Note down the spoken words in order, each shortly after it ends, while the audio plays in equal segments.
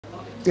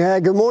Yeah,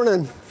 good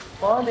morning.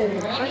 Morning.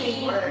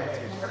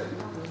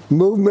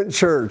 Movement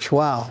Church,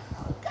 wow.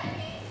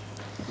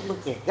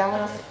 Look at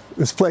God.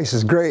 This place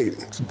is great.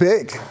 It's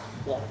big.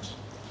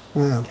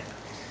 Yeah.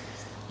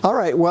 All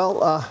right,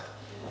 well,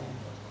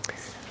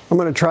 I'm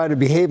going to try to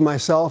behave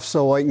myself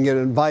so I can get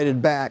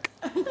invited back.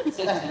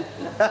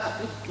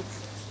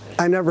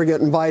 I never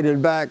get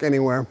invited back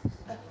anywhere.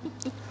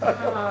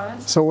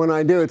 So when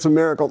I do, it's a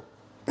miracle.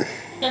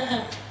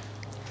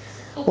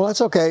 Well,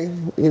 that's okay.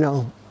 You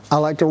know, I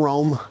like to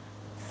roam.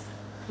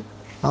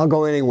 I'll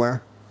go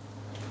anywhere.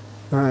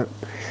 All right.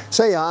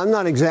 So yeah, I'm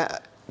not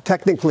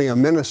technically a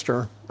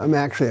minister. I'm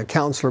actually a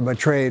counselor by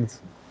trade.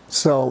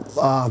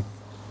 So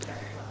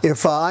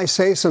if I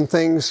say some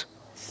things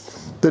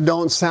that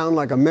don't sound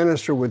like a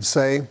minister would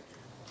say,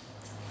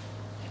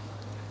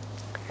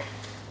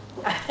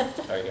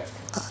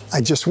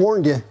 I just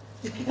warned you.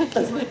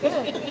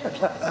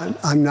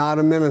 I'm not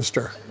a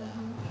minister.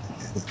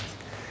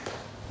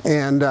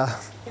 And Can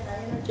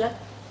I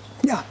interject?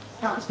 yeah,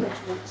 Counselor.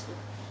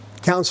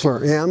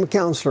 counselor. Yeah, I'm a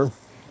counselor.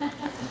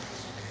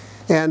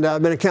 And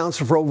I've been a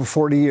counselor for over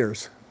 40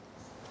 years.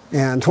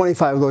 And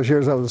 25 of those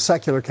years I was a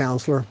secular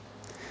counselor.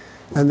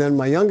 And then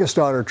my youngest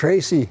daughter,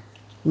 Tracy,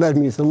 led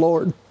me to the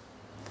Lord.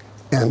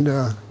 And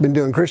been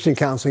doing Christian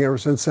counseling ever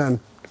since then,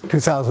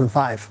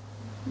 2005.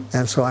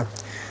 And so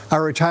I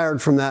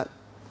retired from that,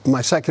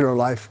 my secular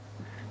life,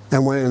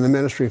 and went in the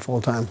ministry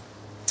full time.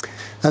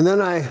 And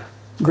then I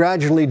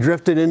gradually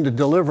drifted into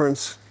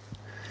deliverance,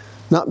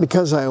 not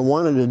because I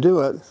wanted to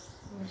do it.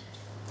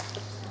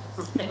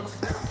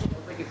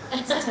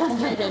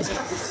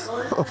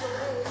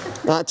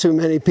 Not too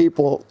many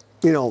people,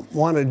 you know,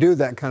 want to do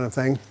that kind of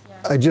thing.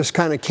 It just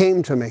kind of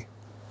came to me.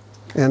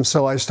 And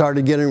so I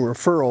started getting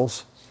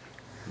referrals,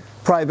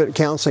 private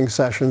counseling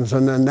sessions,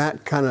 and then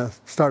that kind of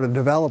started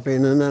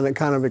developing, and then it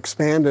kind of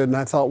expanded, and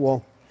I thought,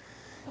 well,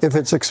 if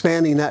it's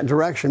expanding that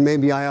direction,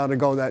 maybe I ought to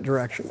go that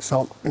direction.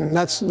 So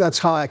that's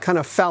how I kind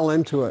of fell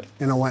into it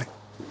in a way.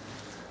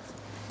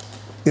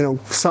 You know,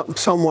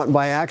 somewhat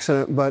by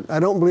accident, but I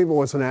don't believe it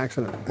was an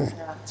accident.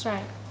 That's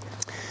right.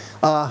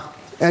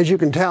 As you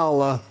can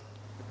tell,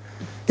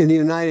 in the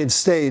United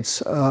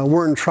States,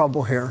 we're in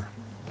trouble here.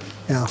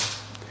 Yeah,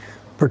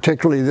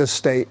 particularly this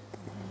state.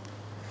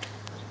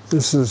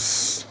 This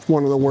is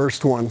one of the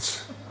worst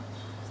ones.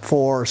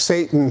 For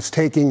Satan's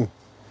taken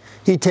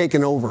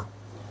over.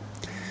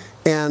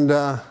 And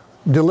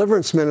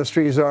deliverance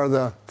ministries are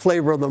the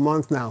flavor of the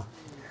month now.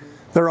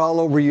 They're all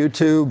over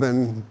YouTube,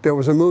 and there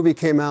was a movie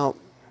come out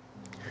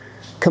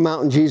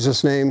in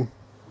Jesus' name.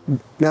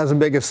 That's the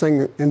biggest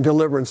thing in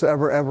deliverance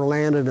ever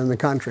landed in the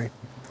country.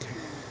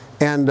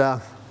 And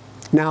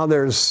now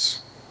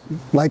there's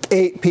like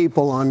 8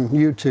 people on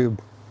YouTube.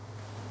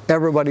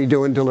 Everybody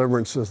doing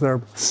deliverances.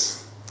 They're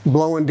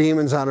blowing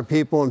demons out of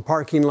people in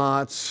parking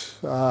lots,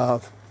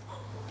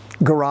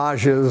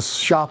 garages,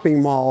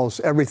 shopping malls,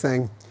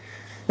 everything.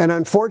 And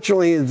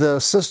unfortunately, the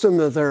system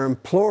that they're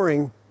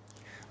employing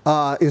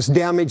is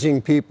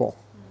damaging people.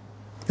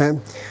 Okay?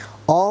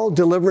 All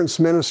deliverance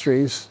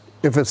ministries,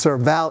 if they're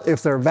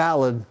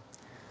valid,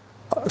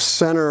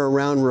 center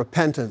around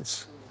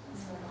repentance.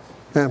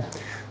 Okay?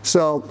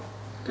 So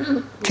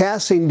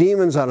casting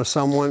demons out of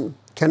someone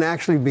can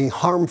actually be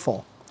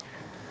harmful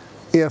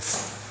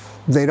if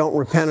they don't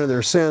repent of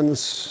their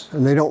sins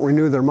and they don't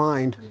renew their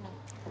mind,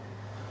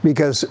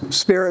 because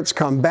spirits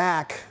come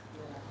back,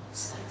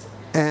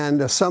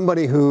 and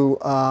somebody who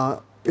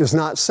is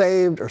not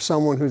saved, or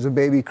someone who's a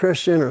baby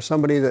Christian, or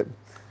somebody that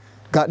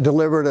got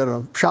delivered at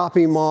a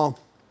shopping mall,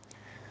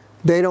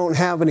 they don't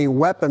have any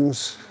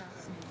weapons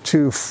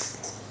to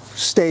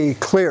stay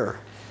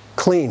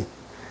clean,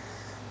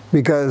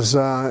 because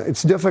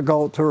it's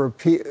difficult to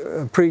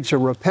preach a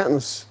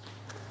repentance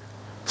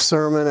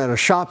sermon at a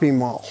shopping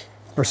mall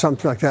or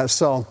something like that.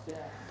 So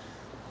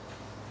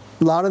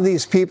a lot of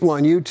these people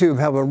on YouTube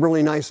have a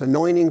really nice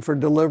anointing for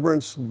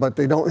deliverance, but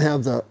they don't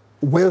have the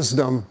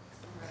wisdom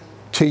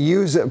to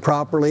use it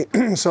properly.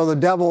 So the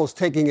devil is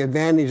taking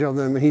advantage of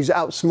them, and he's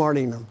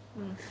outsmarting them.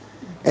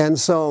 And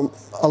so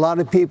a lot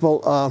of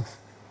people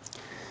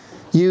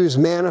use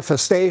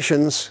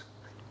manifestations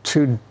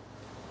to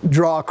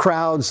draw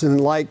crowds and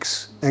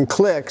likes and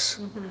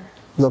clicks.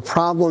 The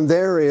problem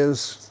there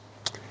is,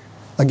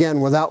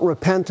 again, without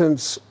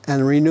repentance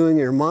and renewing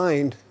your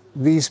mind,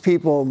 these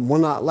people will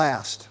not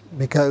last.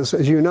 Because,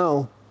 as you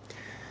know,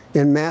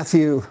 in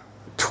Matthew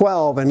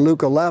 12 and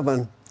Luke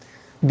 11,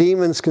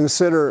 demons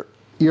consider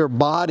your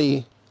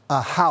body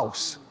a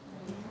house.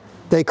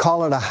 They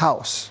call it a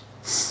house.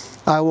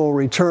 I will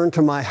return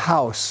to my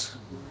house.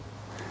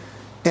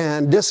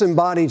 And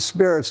disembodied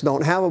spirits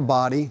don't have a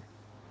body,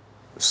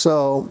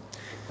 so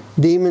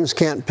demons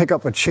can't pick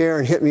up a chair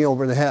and hit me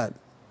over the head.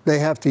 They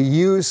have to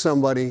use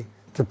somebody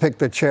to pick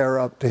the chair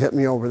up to hit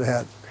me over the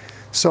head.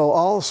 So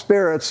all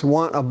spirits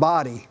want a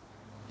body.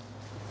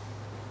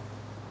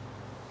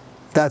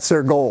 That's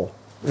their goal.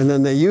 And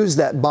then they use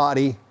that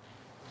body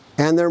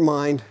and their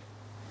mind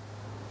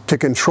to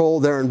control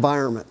their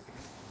environment.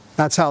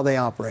 That's how they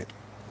operate.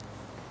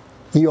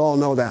 You all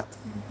know that.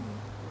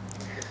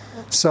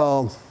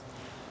 So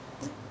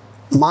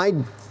My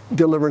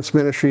deliverance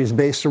ministry is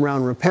based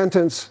around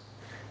repentance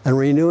and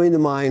renewing the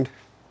mind,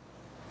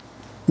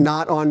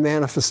 not on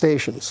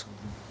manifestations.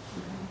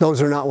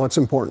 Those are not what's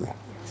important.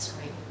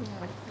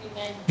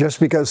 Just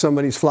because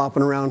somebody's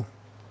flopping around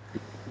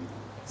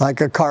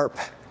like a carp.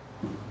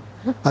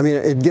 I mean,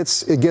 it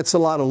gets a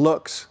lot of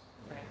looks,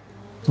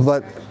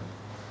 but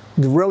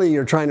really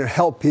you're trying to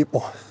help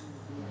people.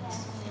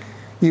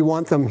 You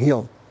want them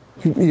healed.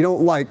 You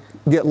don't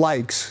get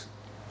likes.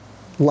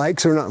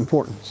 Likes are not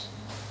important.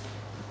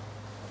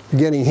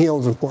 Getting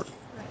healed is important.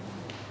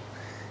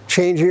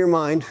 Changing your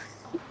mind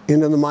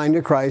into the mind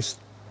of Christ,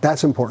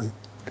 that's important.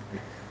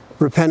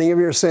 Repenting of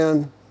your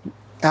sin,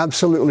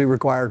 absolutely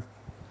required.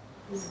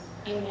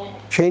 Amen.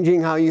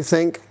 Changing how you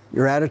think,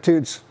 your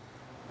attitudes,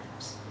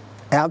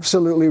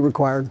 absolutely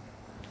required.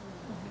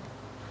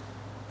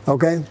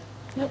 Okay?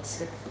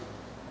 Yes.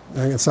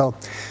 Okay, so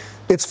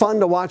it's fun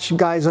to watch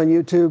guys on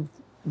YouTube.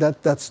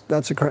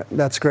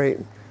 That's great.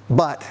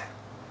 But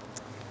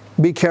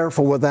be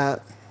careful with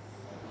that.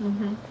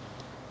 Mm-hmm.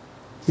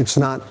 It's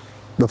not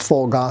the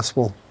full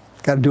gospel.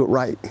 Got to do it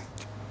right.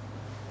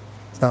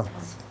 So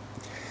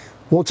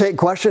we'll take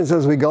questions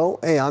as we go.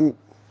 Hey,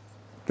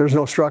 there's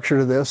no structure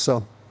to this,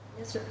 so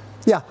Yes, sir.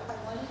 yeah.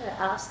 I wanted to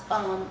ask,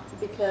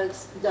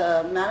 because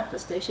the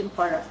manifestation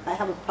part, I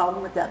have a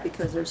problem with that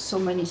because there's so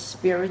many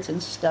spirits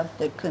and stuff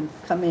that can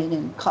come in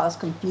and cause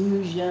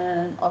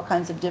confusion, all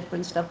kinds of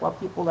different stuff while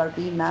people are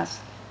being mass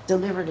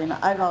delivered. And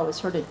I've always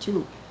heard it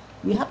too.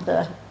 You have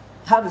to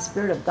have the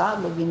Spirit of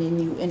God living in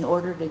you in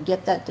order to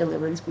get that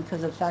deliverance,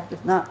 because of the fact,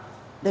 if not,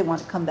 they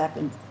want to come back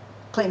and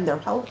claim their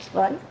house,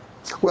 right?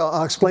 Well,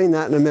 I'll explain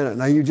that in a minute.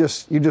 Now you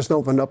just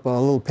opened up a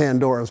little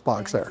Pandora's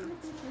box there.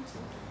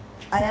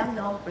 I am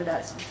known for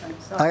that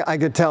sometimes. So. I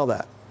could tell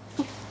that.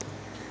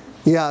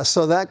 Yeah,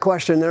 so that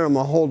question there, I'm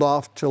going to hold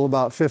off till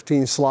about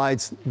 15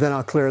 slides, then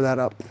I'll clear that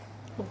up.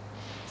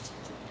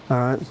 All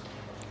right.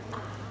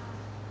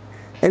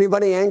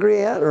 Anybody angry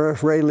yet, or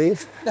ready to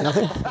leave?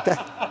 Nothing? Okay.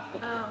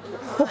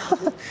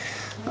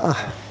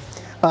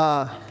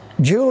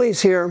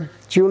 Julie's here.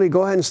 Julie,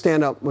 go ahead and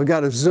stand up. We've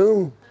got a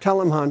Zoom. Tell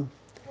them, hon.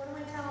 What am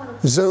I telling them?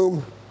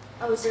 Zoom.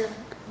 Oh, Zoom.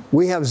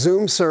 We have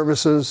Zoom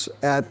services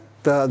at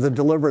the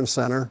Deliverance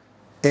Center,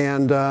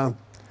 and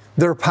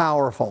they're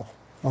powerful,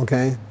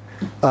 okay?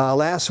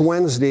 Last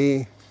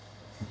Wednesday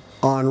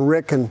on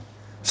Rick and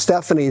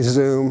Stephanie's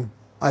Zoom,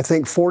 I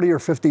think 40 or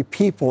 50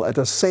 people at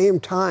the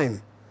same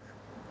time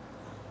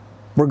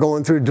were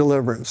going through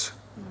deliverance.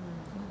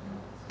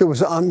 It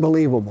was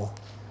unbelievable.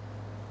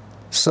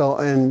 So,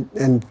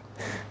 and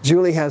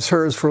Julie has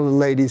hers for the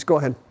ladies. Go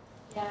ahead.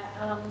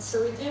 Yeah,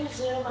 so we do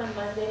Zoom on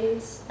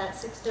Mondays at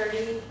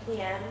 6:30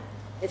 p.m.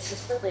 It's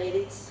just for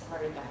ladies.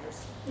 Sorry,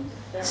 guys. And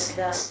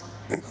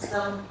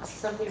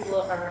some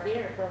people are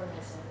here from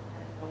this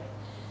point.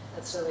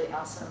 That's really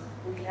awesome.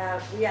 We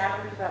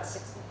average about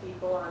 60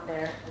 people on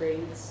there,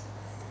 ladies,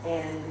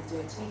 and we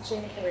do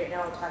teaching. And right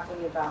now we're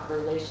talking about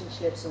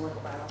relationships and what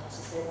the Bible has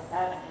to say about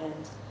that.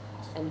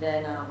 And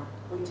then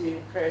we do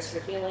prayers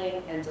for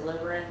healing and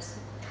deliverance.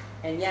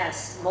 And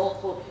yes,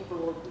 multiple people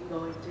will be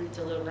going through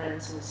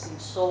deliverance and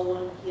receive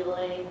soul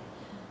healing.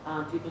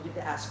 People get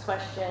to ask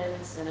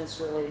questions, and it's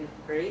really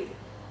great.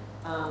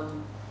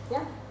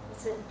 Yeah,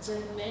 it's a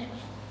Zoom in.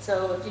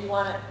 So if you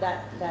want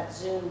that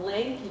Zoom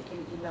link, you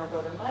can email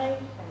Brother Mike,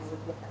 and we'll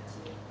get that to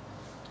you.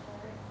 All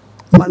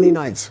right. Monday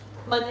nights.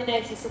 Monday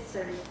nights at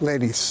 6:30.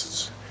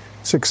 Ladies,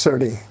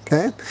 6:30,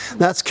 okay?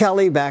 That's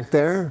Kelly back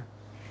there.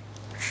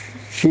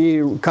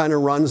 She kind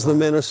of runs the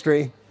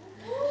ministry.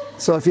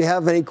 So if you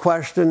have any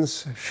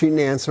questions, she can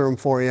answer them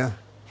for you.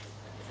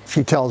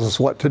 She tells us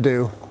what to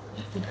do,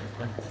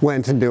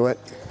 when to do it,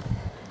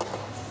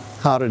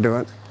 how to do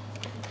it.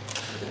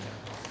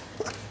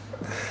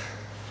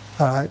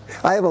 All right.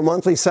 I have a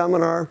monthly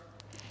seminar.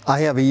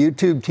 I have a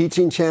YouTube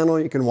teaching channel.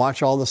 You can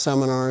watch all the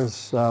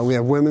seminars. We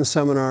have women's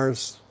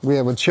seminars. We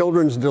have a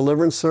children's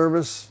deliverance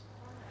service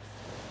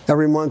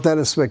every month. That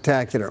is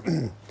spectacular.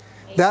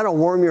 That'll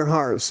warm your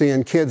heart,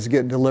 seeing kids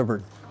get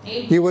delivered.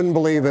 You wouldn't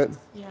believe it.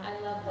 I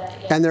love that.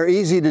 Yeah. And they're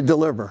easy to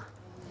deliver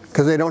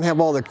because they don't have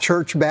all the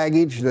church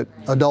baggage that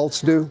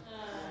adults do.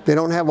 They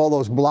don't have all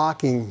those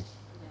blocking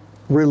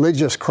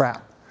religious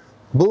crap.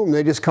 Boom,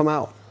 they just come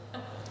out.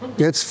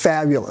 It's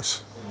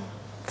fabulous.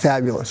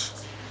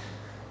 Fabulous.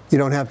 You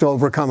don't have to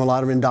overcome a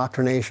lot of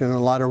indoctrination, a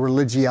lot of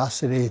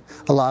religiosity,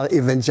 a lot of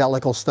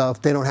evangelical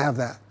stuff. They don't have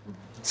that.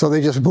 So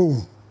they just,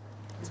 boom,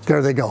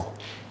 there they go.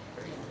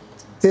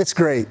 It's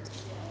great.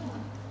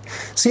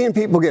 Seeing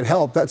people get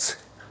help, that's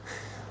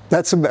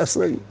the best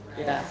thing.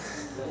 Yeah.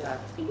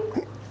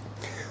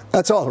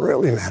 That's all that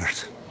really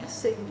matters.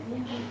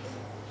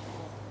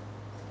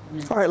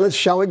 All right,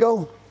 shall we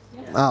go?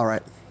 All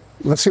right,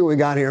 let's see what we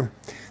got here.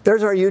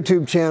 There's our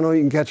YouTube channel.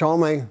 You can catch all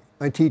my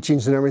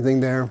teachings and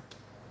everything there.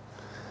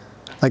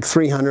 Like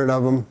 300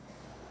 of them,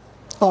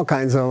 all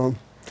kinds of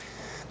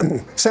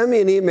them. Send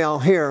me an email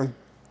here,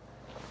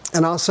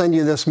 and I'll send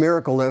you this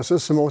miracle list.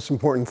 This is the most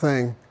important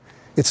thing.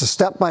 It's a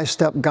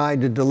step-by-step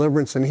guide to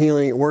deliverance and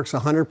healing. It works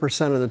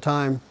 100% of the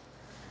time.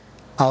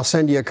 I'll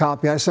send you a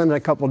copy. I send a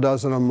couple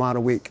dozen of them out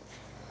a week.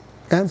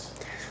 Okay?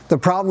 The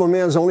problem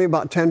is only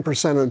about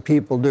 10% of the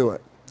people do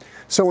it.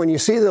 So when you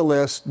see the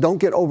list, don't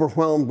get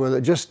overwhelmed with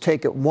it. Just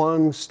take it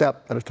one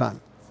step at a time.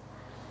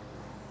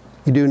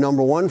 You do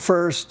number 1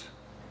 first.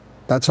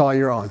 That's all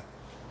you're on.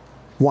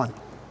 1.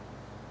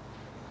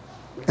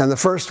 And the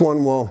first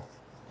one will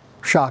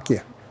shock you.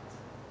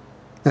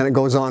 And it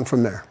goes on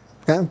from there.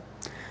 Okay?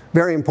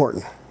 Very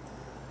important.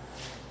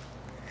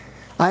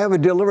 I have a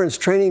deliverance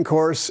training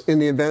course in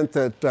the event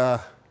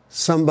that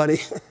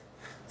somebody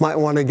might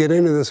want to get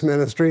into this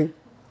ministry.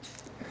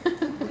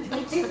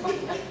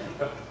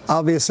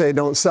 Obviously, I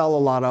don't sell a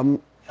lot of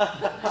them.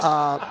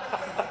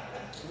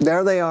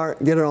 There they are.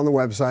 Get it on the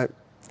website.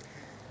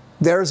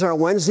 There's our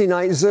Wednesday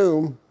night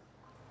Zoom,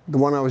 the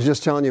one I was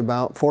just telling you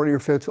about, 40 or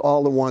 50,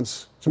 all at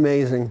once. It's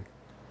amazing.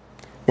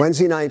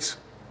 Wednesday nights,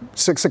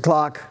 6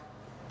 o'clock,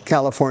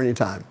 California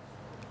time.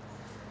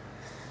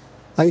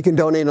 You can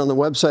donate on the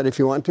website if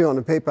you want to, on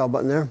the PayPal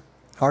button there,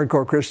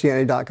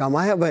 hardcorechristianity.com.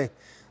 I have a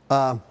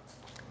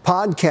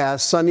podcast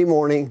Sunday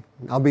morning.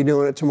 I'll be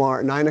doing it tomorrow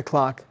at 9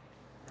 o'clock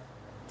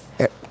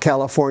at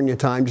California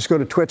time. Just go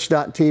to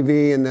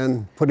twitch.tv and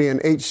then put in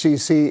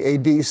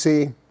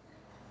HCCADC.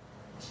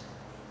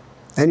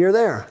 And you're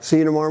there. See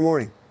you tomorrow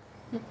morning.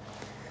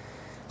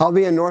 I'll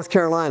be in North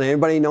Carolina.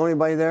 Anybody know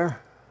anybody there?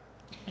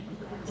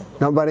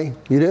 Nobody?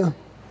 You do?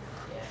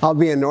 I'll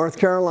be in North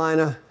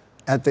Carolina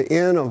at the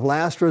Inn of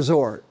Last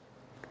Resort.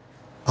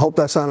 I hope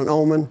that's not an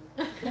omen.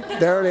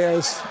 There it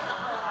is.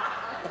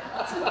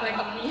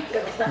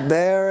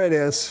 There it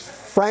is.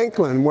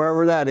 Franklin,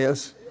 wherever that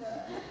is.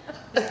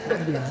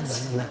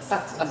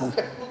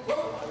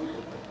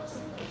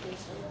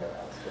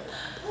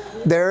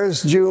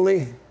 There's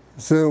Julie.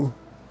 Zoom.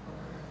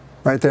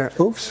 Right there.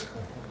 Oops.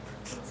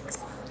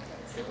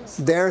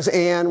 There's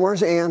Ann.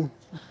 Where's Ann?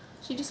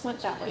 She just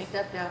went that way.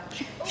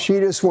 She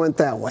just went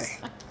that way.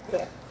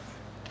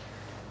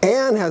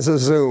 Ann has a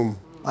Zoom.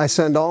 I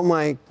send all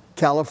my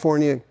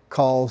California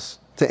calls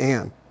to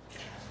Ann.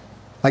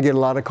 I get a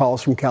lot of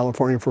calls from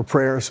California for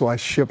prayer, so I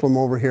ship them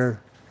over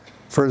here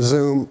for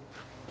Zoom.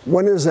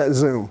 When is that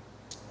Zoom?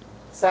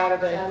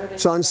 Saturday.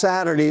 It's on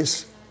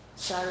Saturdays.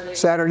 Saturday.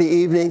 Saturday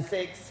evening,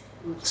 6.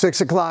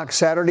 6 o'clock.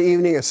 Saturday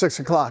evening at 6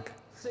 o'clock.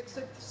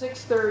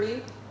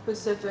 6:30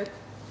 Pacific.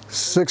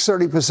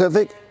 6:30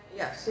 Pacific?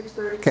 Yeah,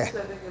 6:30 Okay.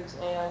 Pacific is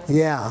Ann.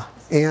 Yeah,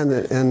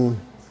 and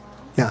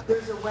yeah.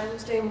 There's a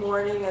Wednesday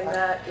morning, and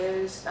that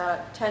is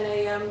at 10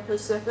 a.m.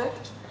 Pacific,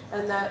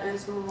 and that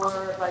is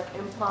more like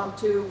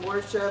impromptu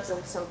worship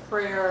and some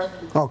prayer.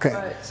 Okay.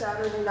 But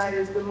Saturday night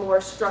is the more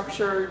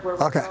structured, where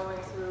we're Okay. going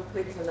through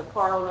pigs in the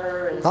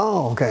parlor. And,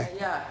 Oh, okay.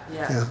 Yeah.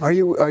 Yeah. Are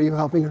you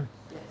helping her?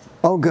 Yes.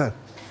 Oh, good.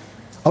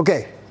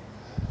 Okay.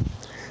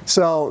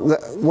 So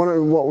one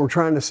of what we're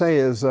trying to say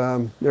is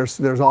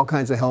there's all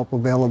kinds of help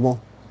available.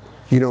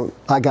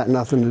 I got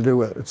nothing to do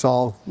with it. It's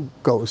all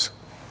goes.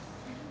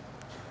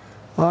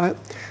 All right.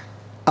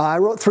 I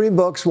wrote 3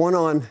 books, one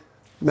on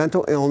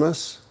mental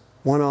illness,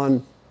 one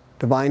on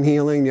divine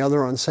healing, the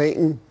other on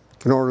Satan. You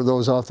can order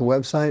those off the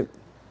website.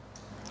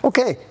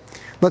 Okay,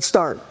 let's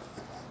start.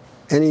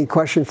 Any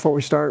questions before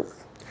we start?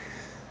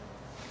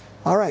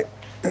 All right.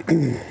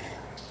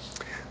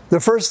 The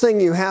first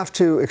thing you have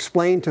to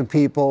explain to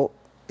people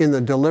in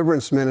the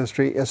deliverance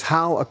ministry is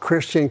how a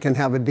Christian can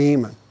have a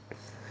demon.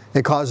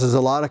 It causes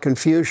a lot of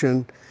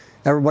confusion.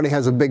 Everybody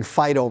has a big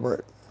fight over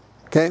it.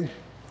 Okay?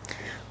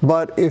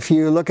 But if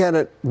you look at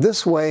it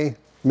this way, it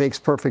makes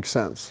perfect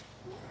sense.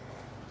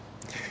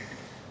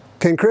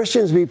 Can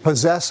Christians be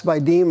possessed by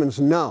demons?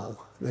 No,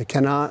 they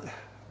cannot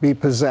be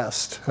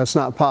possessed. That's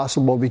not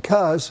possible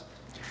because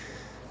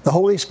the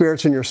Holy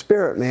Spirit's in your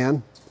spirit,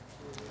 man,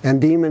 and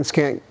demons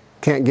can't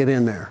get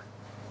in there.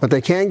 But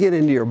they can get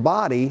into your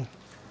body,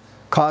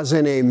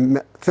 causing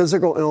a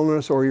physical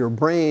illness, or your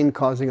brain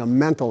causing a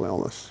mental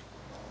illness.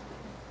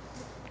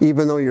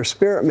 Even though your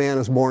spirit man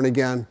is born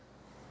again,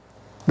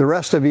 the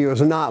rest of you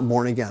is not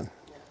born again.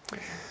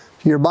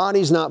 Your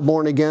body's not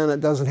born again.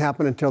 It doesn't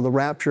happen until the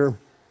rapture.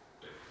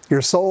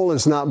 Your soul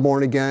is not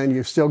born again.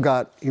 You've still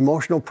got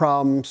emotional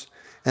problems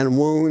and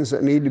wounds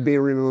that need to be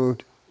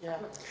removed. Yeah.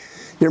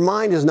 Your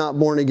mind is not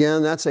born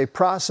again. That's a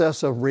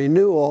process of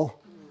renewal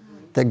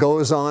that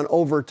goes on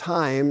over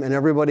time, and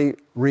everybody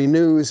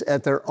renews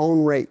at their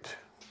own rate.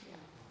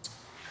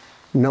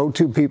 No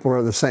 2 people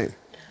are the same.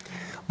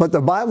 But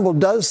the Bible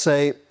does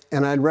say,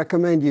 and I'd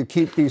recommend you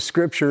keep these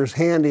scriptures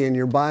handy in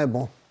your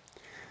Bible,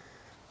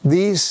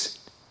 these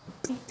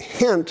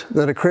hint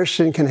that a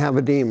Christian can have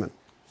a demon.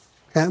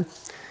 Okay?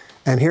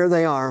 And here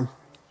they are.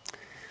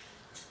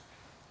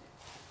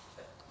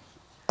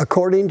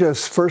 According to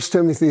 1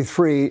 Timothy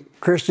 3,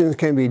 Christians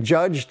can be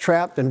judged,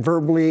 trapped, and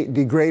verbally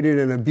degraded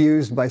and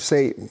abused by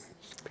Satan.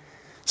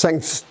 2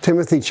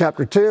 Timothy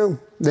chapter 2,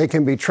 they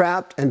can be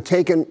trapped and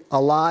taken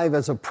alive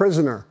as a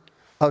prisoner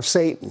of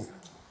Satan.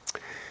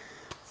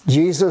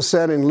 Jesus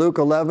said in Luke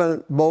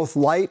 11, both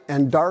light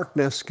and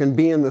darkness can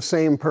be in the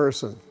same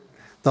person.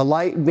 The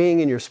light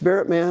being in your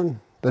spirit man,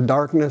 the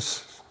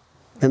darkness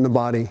in the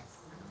body.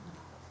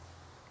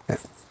 Yeah.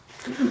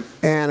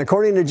 And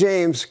according to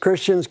James,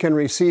 Christians can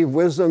receive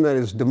wisdom that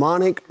is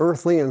demonic,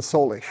 earthly, and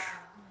soulish.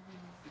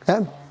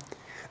 Okay?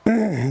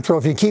 So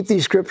if you keep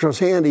these scriptures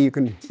handy, you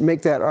can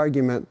make that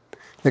argument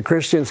that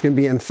Christians can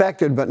be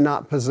infected but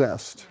not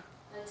possessed.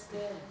 That's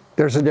good.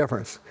 There's a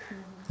difference.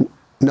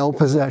 No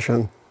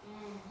possession.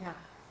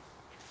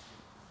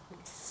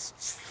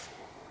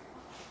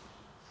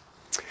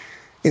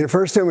 In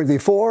 1 Timothy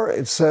 4,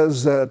 it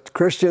says that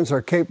Christians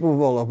are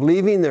capable of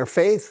leaving their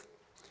faith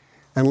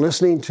and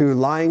listening to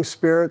lying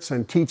spirits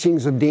and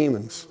teachings of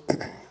demons.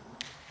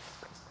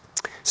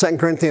 2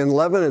 Corinthians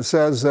 11, it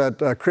says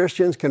that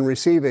Christians can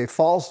receive a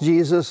false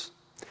Jesus,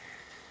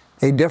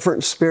 a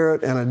different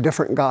spirit, and a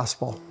different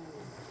gospel.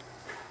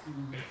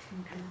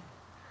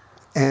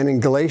 And in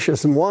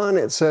Galatians 1,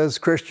 it says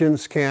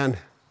Christians can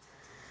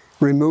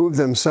remove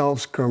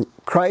themselves from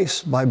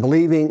Christ by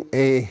believing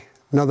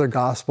another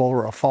gospel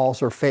or a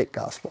false or fake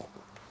gospel.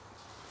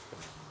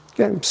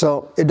 Okay,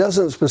 so it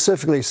doesn't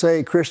specifically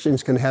say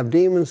Christians can have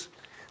demons,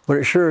 but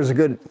it sure is a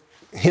good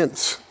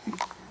hint.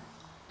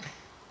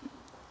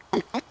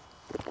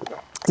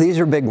 These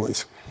are big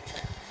ones.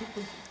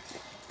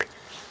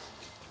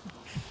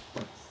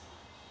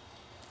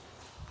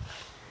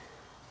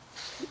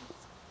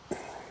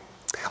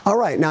 All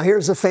right, now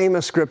here's the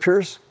famous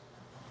scriptures.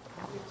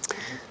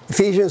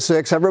 Ephesians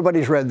 6,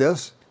 everybody's read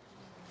this.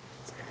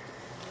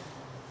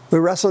 We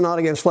wrestle not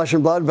against flesh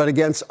and blood, but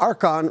against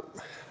archon,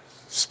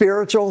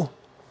 spiritual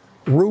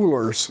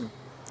rulers,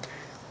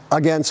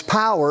 against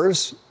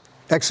powers,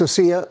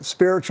 exousia,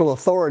 spiritual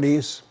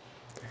authorities,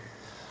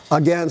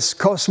 against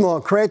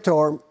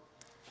cosmocrator,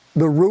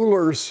 the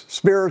rulers,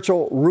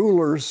 spiritual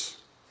rulers,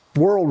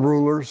 world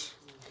rulers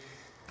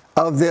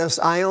of this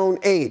ion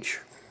age,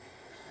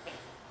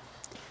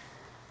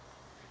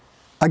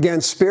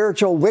 against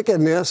spiritual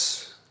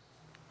wickedness.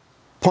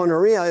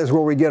 Poneria is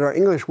where we get our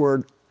English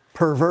word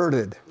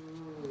perverted.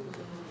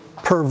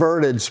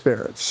 Perverted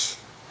spirits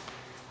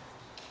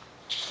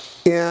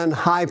in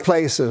high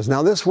places.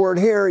 Now this word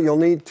here you'll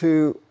need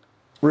to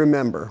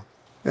remember.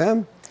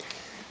 Okay?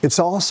 It's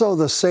also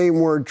the same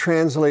word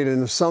translated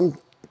in some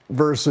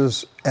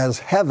verses as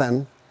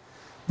heaven,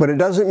 but it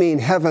doesn't mean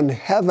heaven,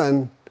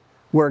 heaven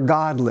where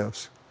God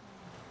lives.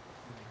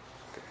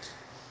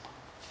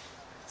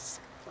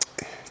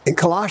 In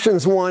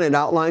Colossians 1, it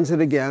outlines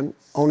it again,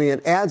 only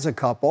it adds a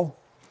couple.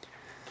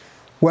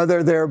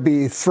 Whether there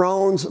be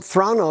thrones,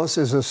 thronos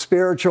is a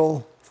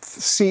spiritual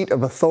seat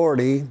of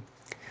authority.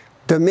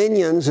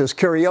 Dominions is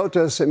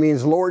kuriotes, it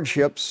means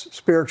lordships,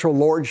 spiritual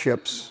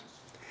lordships.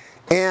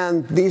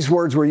 And these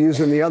words were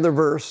used in the other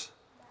verse,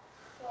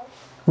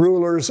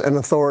 rulers and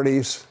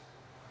authorities.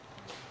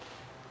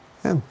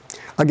 Yeah.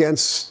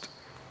 Against,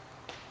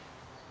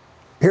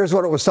 here's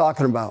what it was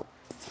talking about.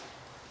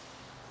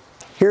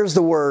 Here's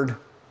the word,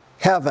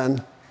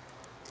 heaven,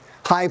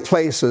 high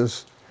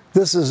places.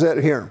 This is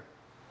it here.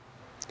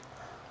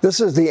 This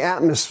is the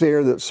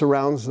atmosphere that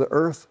surrounds the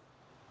earth.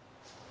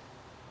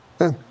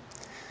 Yeah.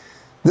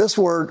 This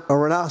word,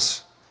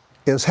 oranas,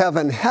 is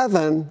heaven,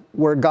 heaven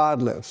where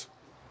God lives.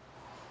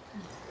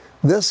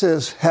 This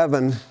is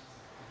heaven,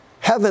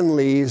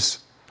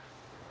 heavenlies,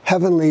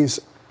 heavenlies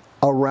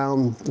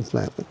around the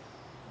planet.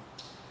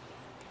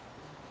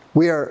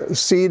 We are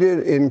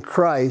seated in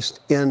Christ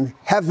in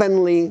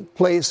heavenly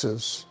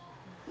places.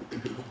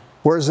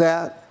 Where's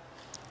that?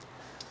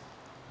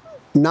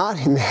 Not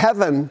in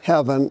heaven,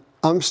 heaven.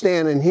 I'm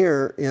standing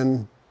here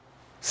in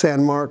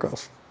San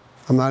Marcos.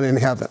 I'm not in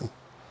heaven.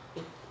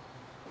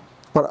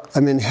 But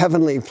I'm in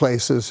heavenly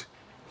places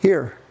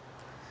here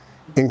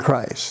in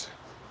Christ.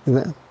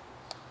 Amen.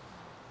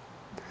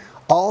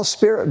 All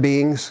spirit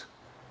beings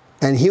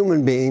and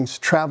human beings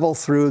travel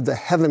through the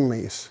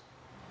heavenlies.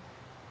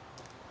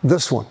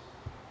 This one.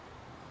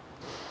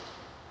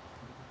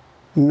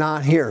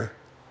 Not here.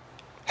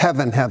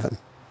 Heaven, heaven.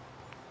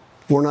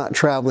 We're not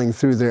traveling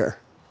through there.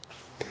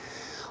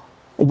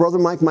 Well, Brother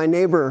Mike, my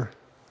neighbor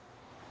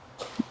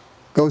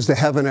goes to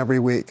heaven every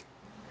week.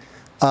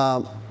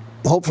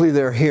 Hopefully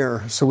they're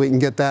here so we can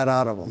get that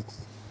out of them.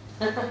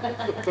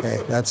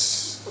 Okay,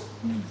 that's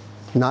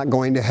not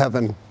going to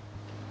heaven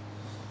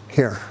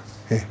here.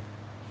 Okay.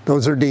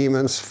 Those are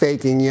demons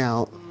faking you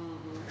out.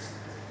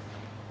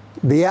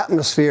 The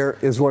atmosphere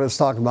is what it's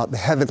talking about, the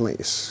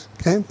heavenlies.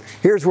 Okay?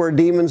 Here's where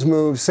demons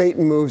move,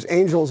 Satan moves,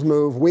 angels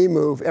move, we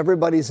move.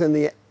 Everybody's in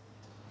the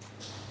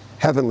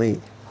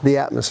heavenly, the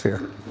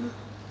atmosphere.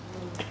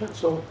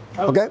 So, I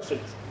have a question.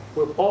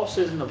 Where Paul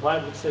says in the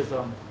Bible, it says,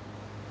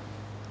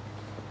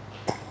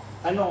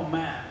 I know a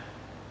man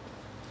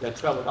that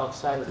traveled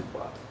outside of the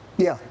body.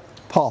 Yeah,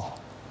 Paul.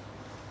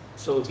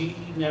 So he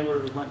never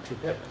went to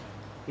heaven.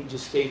 He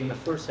just stayed in the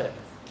first heaven.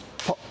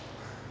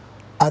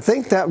 I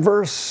think that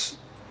verse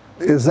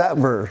is that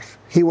verse.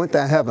 He went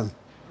to heaven.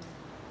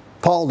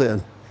 Paul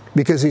did.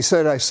 Because he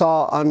said, I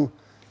saw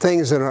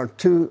things that are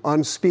too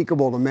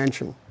unspeakable to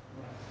mention.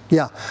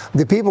 Yeah.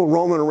 The people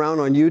roaming around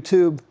on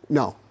YouTube,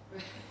 no.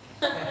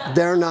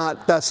 They're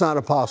not, that's not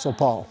Apostle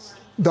Paul.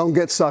 Don't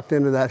get sucked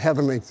into that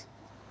heavenly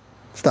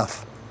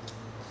stuff.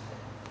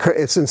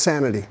 It's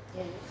insanity.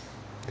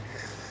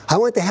 I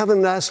went to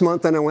heaven last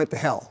month and I went to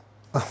hell.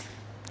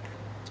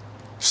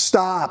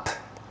 Stop.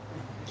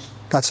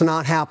 That's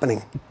not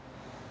happening.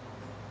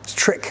 It's a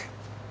trick.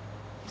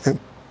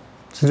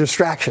 It's a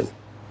distraction.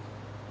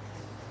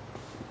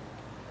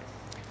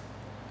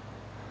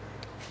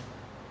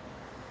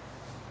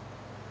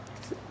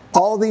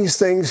 All these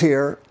things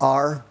here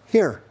are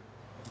here.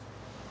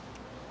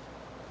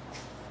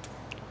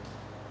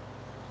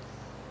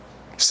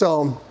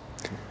 So,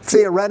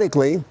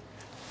 theoretically,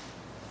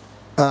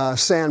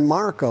 San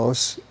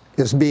Marcos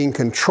is being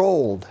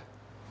controlled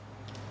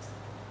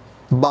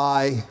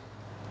by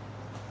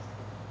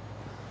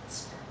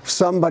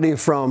somebody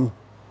from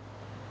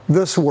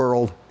this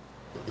world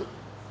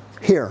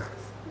here.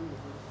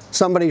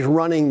 Somebody's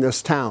running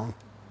this town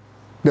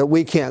that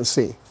we can't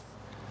see.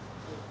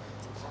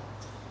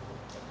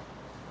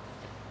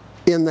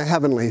 In the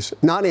heavenlies,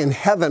 not in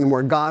heaven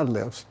where God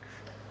lives.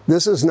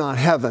 This is not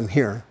heaven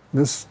here.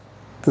 This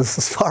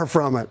is far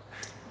from it.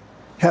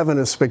 Heaven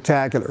is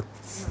spectacular.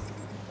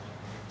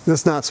 This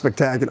is not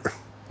spectacular.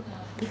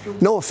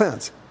 No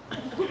offense.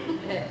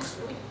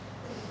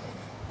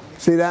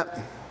 See that?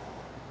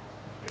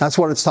 That's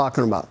what it's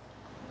talking about.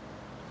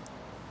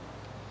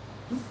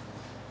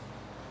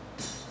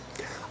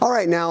 All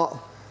right,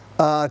 now,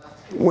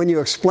 when you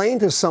explain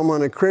to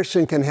someone a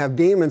Christian can have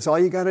demons, all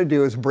you got to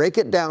do is break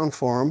it down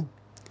for them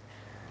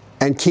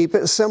and keep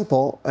it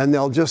simple, and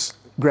they'll just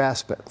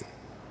grasp it.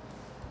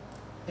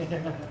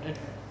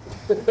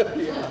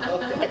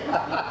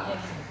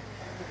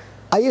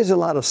 I use a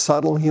lot of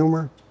subtle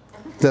humor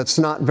that's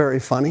not very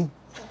funny,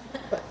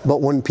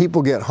 but when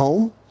people get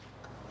home,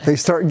 they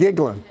start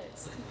giggling.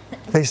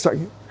 They start.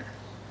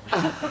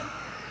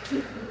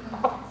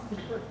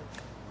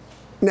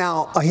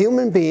 Now, a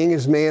human being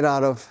is made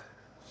out of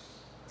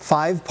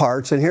 5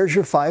 parts, and here's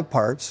your 5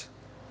 parts.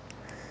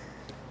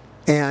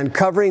 And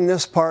covering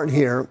this part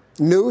here,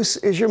 nous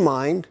is your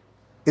mind.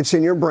 It's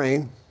in your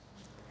brain.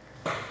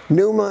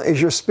 Pneuma is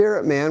your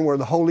spirit man, where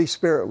the Holy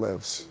Spirit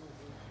lives,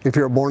 if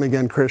you're a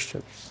born-again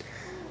Christian.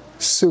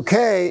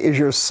 Psyche is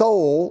your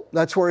soul.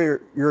 That's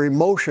where your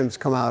emotions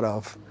come out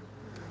of.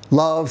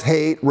 Love,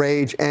 hate,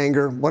 rage,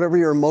 anger, whatever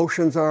your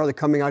emotions are, they're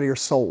coming out of your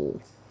soul.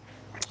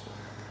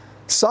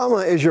 Soma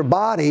is your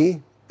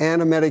body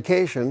and a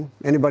medication.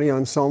 Anybody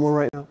on Soma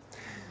right now?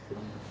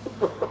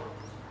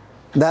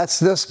 That's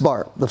this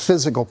part, the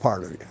physical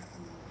part of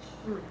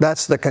you.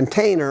 That's the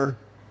container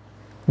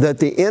that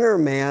the inner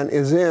man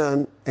is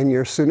in, and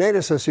your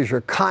sunedesis is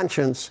your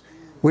conscience,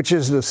 which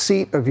is the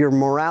seat of your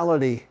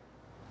morality.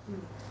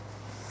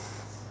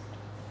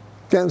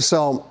 And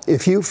so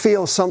if you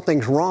feel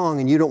something's wrong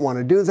and you don't want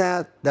to do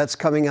that, that's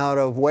coming out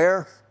of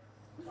where?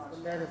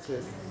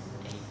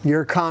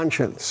 Your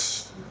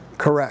conscience.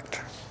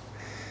 Correct.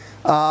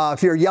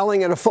 If you're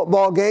yelling at a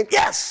football game,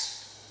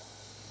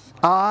 yes!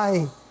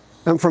 I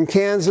am from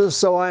Kansas,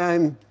 so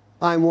I'm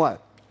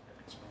what?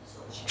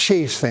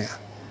 Chiefs fan.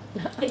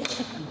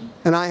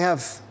 And I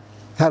have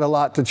had a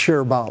lot to cheer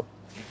about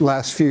the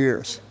last few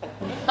years.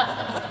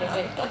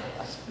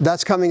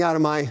 That's coming out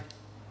of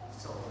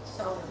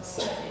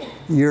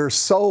your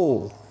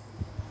soul.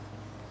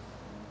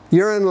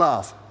 You're in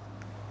love.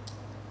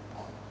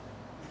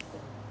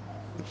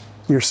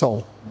 Your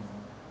soul.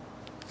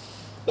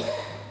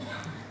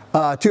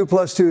 2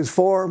 plus 2 is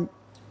 4.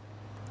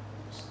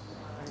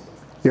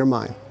 Your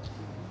mind.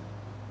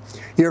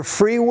 Your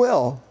free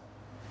will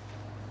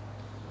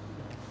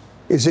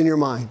is in your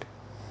mind.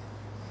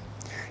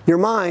 Your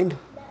mind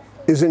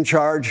is in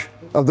charge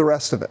of the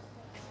rest of it.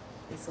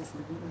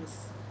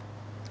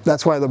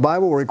 That's why the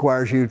Bible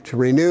requires you to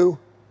renew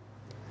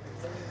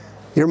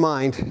your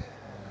mind.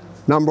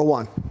 Number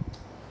 1,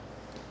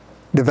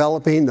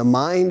 developing the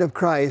mind of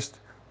Christ,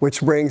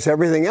 which brings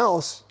everything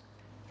else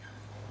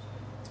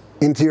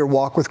into your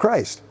walk with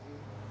Christ.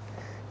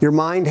 Your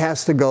mind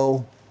has to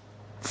go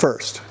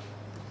first.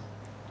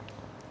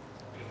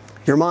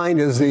 Your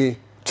mind is the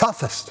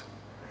toughest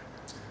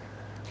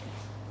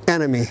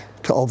enemy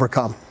to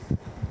overcome.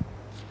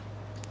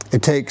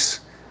 It takes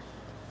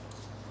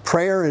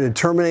prayer and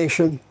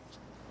determination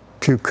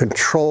to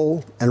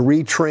control and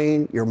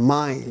retrain your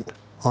mind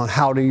on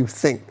how do you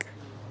think.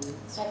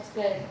 That's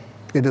good.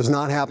 It does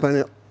not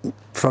happen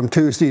from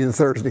Tuesday to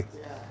Thursday.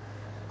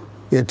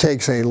 It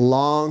takes a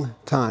long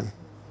time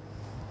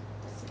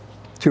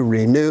to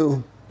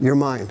renew your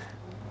mind.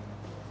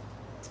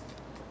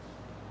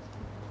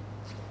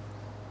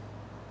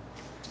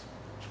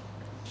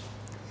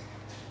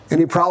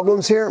 Any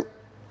problems here?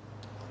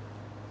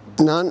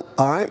 None?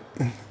 All right.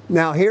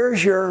 Now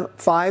here's your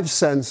 5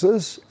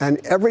 senses, and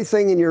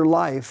everything in your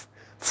life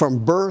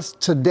from birth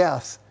to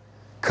death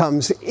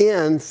comes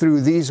in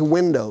through these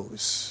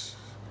windows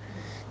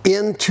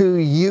into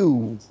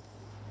you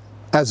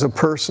as a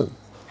person.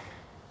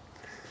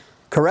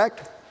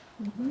 Correct?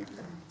 Mm-hmm.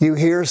 You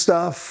hear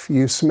stuff,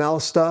 you smell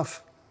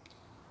stuff,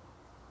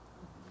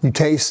 you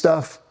taste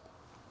stuff.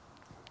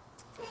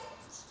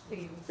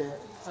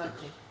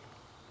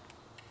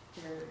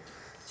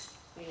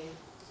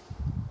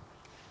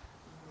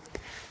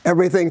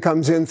 Everything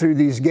comes in through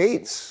these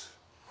gates,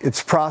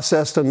 It's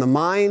processed in the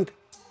mind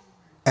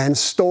and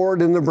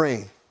stored in the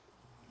brain.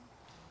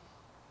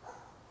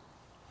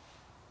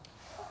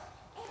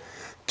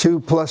 2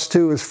 plus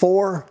 2 is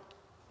 4.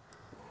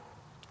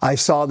 I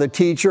saw the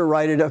teacher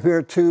write it up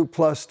here. 2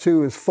 plus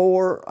 2 is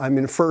 4. I'm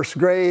in first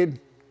grade.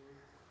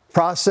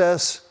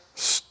 Process,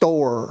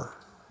 store.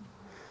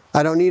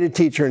 I don't need a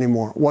teacher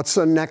anymore. What's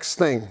the next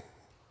thing?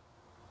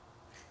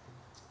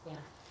 Yeah.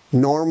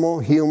 Normal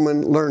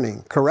human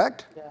learning,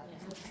 correct? Yeah.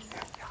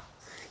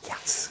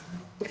 Yes.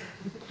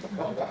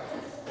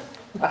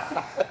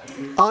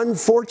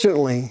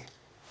 Unfortunately,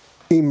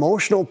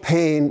 emotional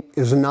pain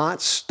is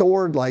not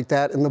stored like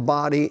that in the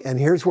body, and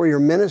here's where your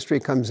ministry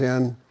comes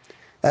in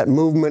at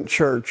Movement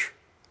Church.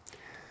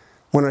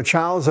 When a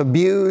child's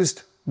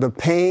abused, the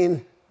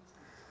pain,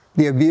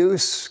 the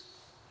abuse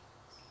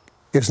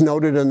is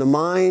noted in the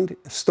mind,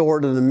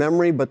 stored in the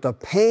memory, but the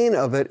pain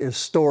of it is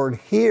stored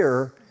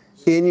here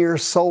in your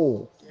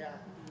soul.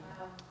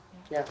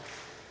 Yeah.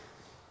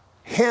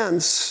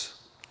 Hence,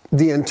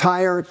 the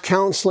entire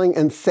counseling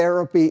and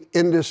therapy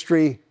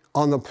industry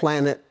on the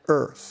planet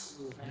Earth.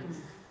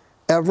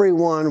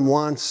 Everyone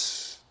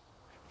wants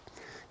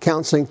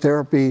counseling,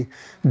 therapy,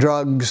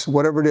 drugs,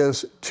 whatever it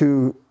is,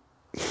 to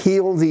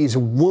heal these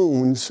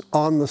wounds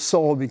on the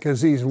soul,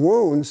 because these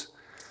wounds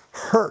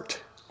hurt.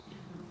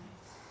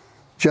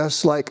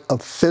 Just like a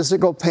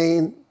physical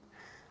pain,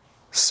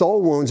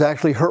 soul wounds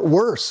actually hurt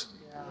worse.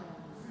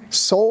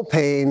 Soul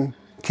pain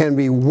can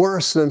be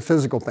worse than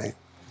physical pain.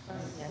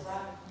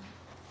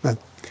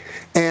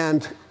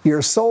 And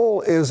your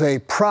soul is a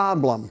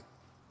problem,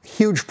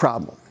 huge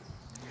problem,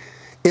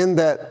 in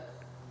that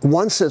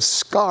once it's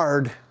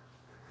scarred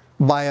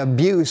by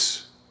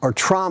abuse or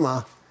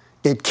trauma,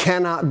 it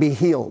cannot be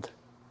healed.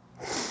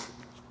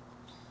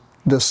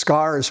 The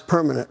scar is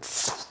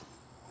permanent,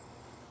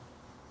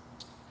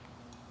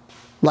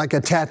 like a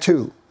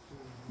tattoo.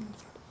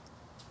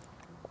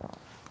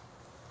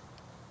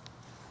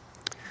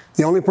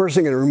 The only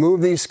person who can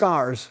remove these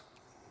scars,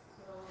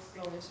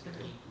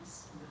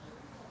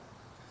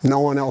 no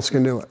one else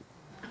can do it.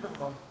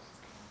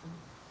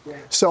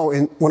 So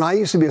when I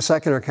used to be a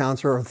secular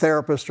counselor or a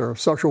therapist or a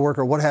social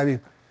worker, what have you,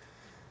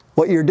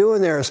 what you're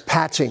doing there is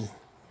patching.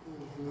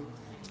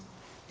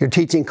 You're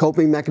teaching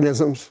coping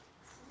mechanisms.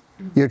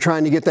 You're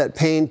trying to get that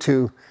pain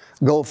to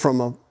go from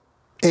a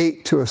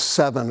 8 to a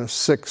 7, a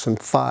 6, and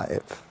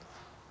 5.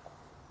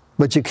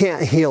 But you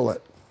can't heal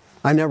it.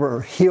 I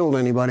never healed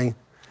anybody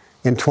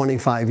in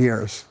 25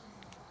 years.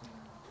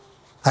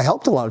 I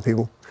helped a lot of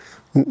people,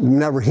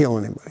 never heal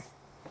anybody.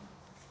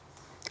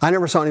 I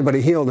never saw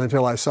anybody healed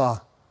until I saw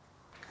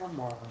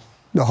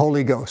the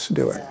Holy Ghost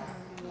do it.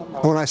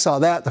 When I saw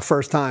that the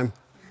first time,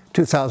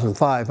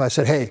 2005, I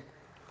said, hey,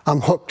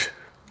 I'm hooked.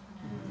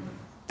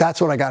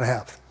 That's what I got to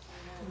have.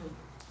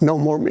 No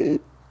more me.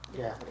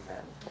 Yeah.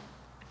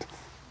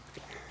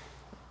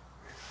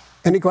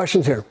 Any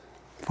questions here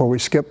before we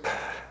skip?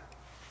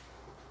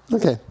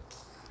 Okay.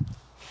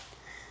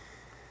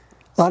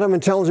 A lot of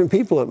intelligent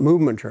people at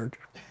Movement Church.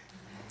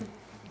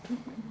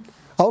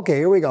 Okay,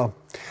 here we go.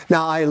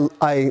 Now,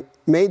 I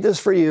made this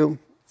for you.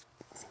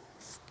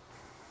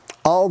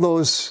 All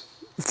those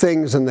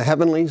things in the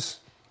heavenlies,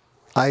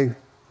 I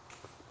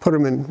put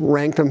them and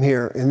ranked them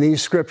here in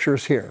these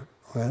scriptures here.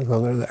 Okay,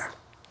 so they're there.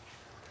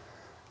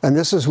 And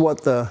this is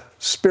what the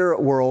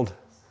spirit world,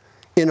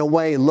 in a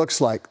way, looks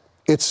like.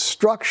 It's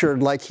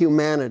structured like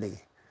humanity.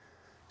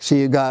 So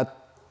you got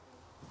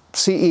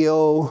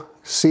CEO,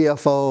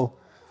 CFO,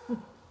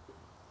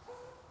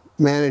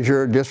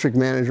 manager, district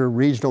manager,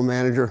 regional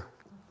manager.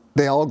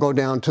 They all go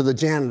down to the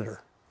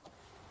janitor.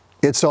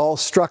 It's all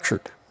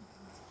structured.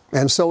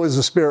 And so is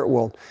the spirit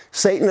world.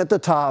 Satan at the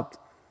top,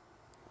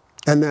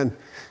 and then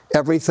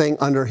everything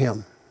under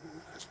him.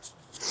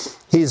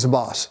 He's the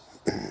boss.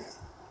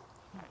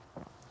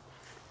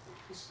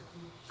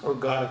 Or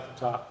God at the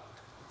top.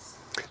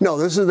 No,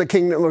 this is the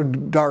kingdom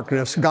of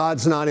darkness.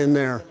 God's not in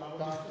there.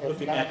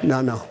 Looking at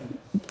No.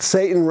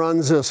 Satan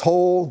runs this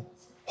whole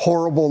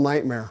horrible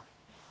nightmare.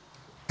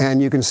 And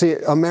you can see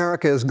it.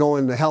 America is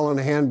going to hell in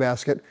a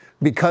handbasket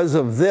because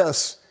of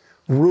this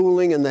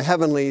ruling in the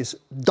heavenlies,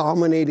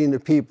 dominating the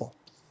people.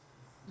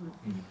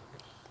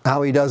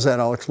 How he does that,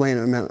 I'll explain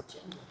in a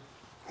minute.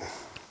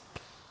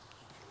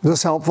 Is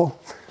this helpful?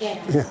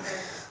 Yeah.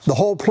 The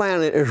whole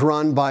planet is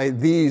run by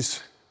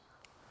these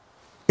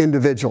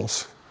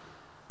individuals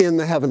in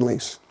the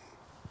heavenlies.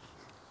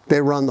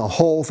 They run the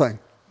whole thing.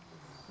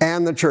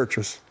 And the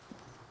churches.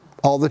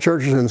 All the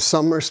churches, in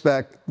some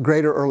respect,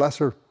 greater or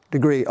lesser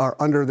degree, are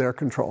under their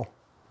control.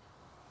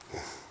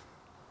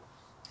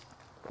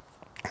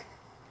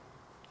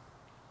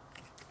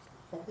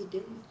 That we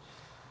do.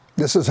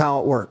 This is how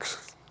it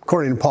works,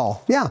 according to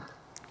Paul. Yeah.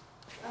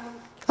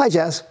 Hi,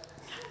 Jazz.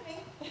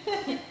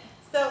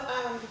 So,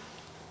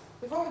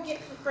 before we get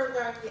too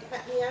further,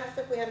 he asked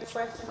if we had a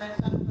question. I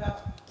talked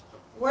about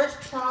where's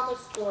trauma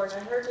stored. I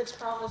heard the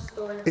trauma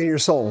stored In your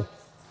soul.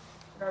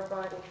 in our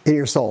body. In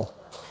your soul.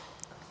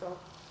 So,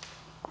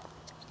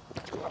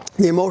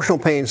 The emotional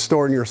pain is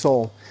stored in your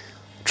soul.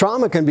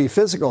 Trauma can be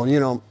physical. You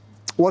know,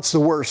 what's the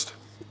worst?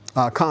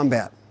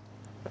 combat.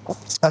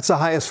 That's the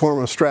highest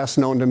form of stress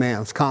known to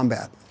man, it's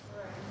combat.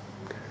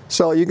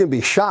 So you can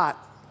be shot,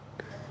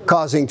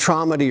 causing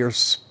trauma to your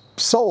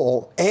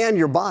soul and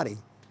your body.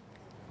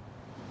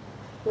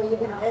 Well,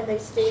 even then they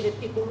stated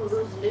people who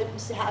lose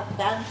limbs have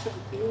phantom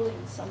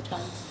feelings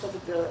sometimes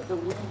because of the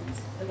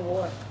wounds in the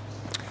war.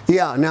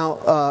 Yeah,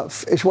 now,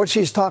 what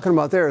she's talking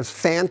about there is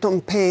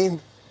phantom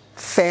pain.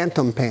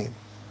 Phantom pain.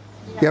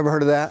 You ever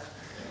heard of that?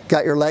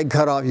 Got your leg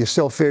cut off, you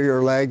still feel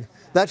your leg.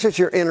 That's just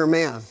your inner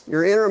man.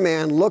 Your inner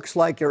man looks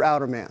like your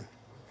outer man.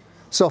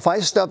 So if I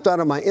stepped out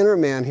of my inner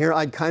man here,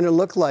 I'd kind of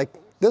look like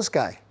this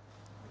guy.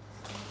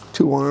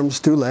 2 arms,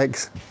 2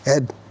 legs,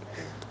 head,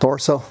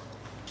 torso.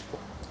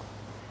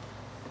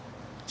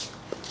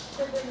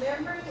 So the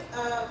memory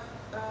of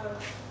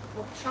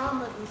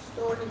trauma is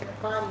stored in your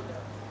body, though.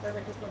 That's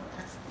what I just want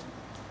to ask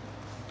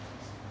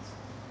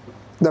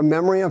you. The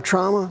memory of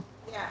trauma?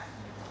 Yeah.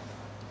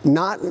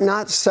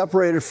 Not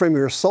separated from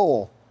your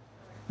soul.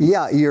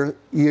 Yeah,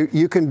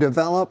 you can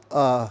develop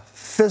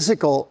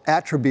physical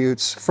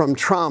attributes from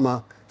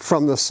trauma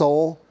from the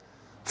soul.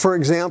 For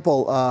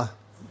example,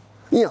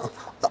 you know,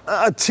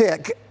 a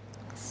tick.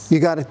 You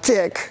got a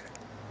tick.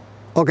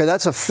 Okay,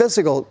 that's a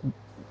physical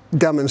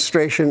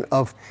demonstration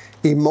of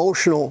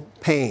emotional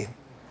pain.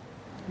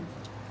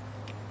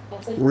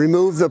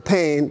 Remove the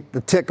pain,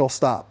 the tick will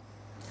stop.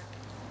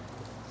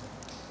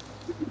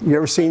 You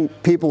ever seen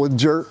people with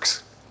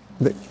jerks?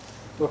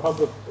 Or how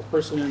about a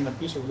person in an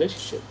abusive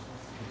relationship?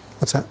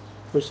 What's that?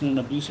 Person in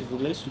an abusive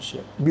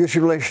relationship.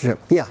 Abusive relationship,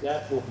 yeah.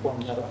 That will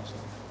form that also.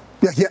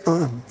 Yeah.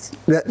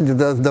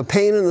 The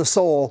pain in the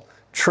soul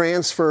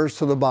transfers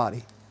to the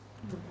body.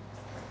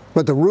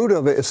 But the root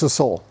of it is the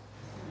soul.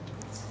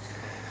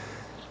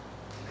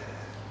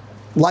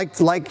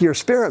 Like your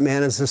spirit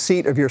man is the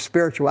seat of your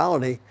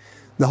spirituality.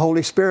 The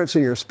Holy Spirit's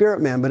in your spirit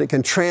man, but it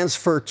can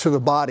transfer to the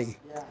body.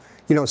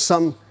 You know,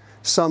 some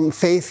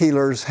faith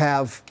healers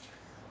have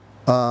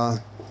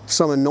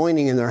some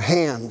anointing in their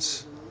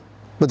hands,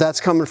 but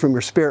that's coming from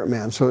your spirit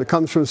man. So it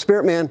comes from the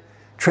spirit man,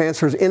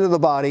 transfers into the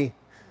body,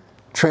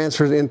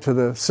 transfers into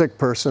the sick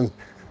person.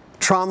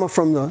 Trauma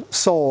from the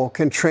soul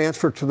can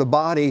transfer to the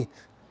body,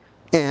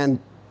 and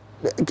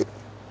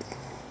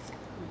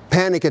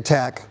panic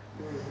attack.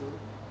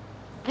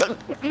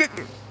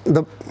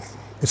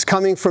 It's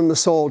coming from the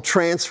soul,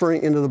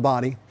 transferring into the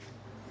body,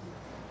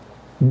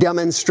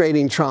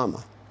 demonstrating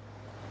trauma.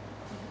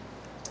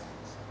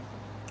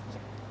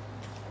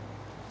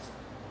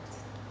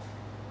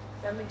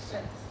 That makes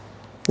sense.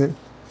 Yeah.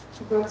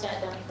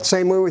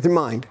 Same way with your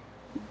mind.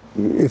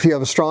 If you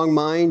have a strong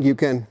mind, you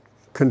can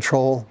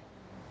control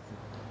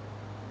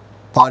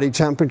body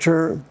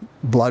temperature,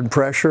 blood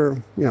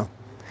pressure. You know,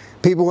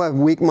 people who have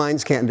weak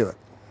minds can't do it.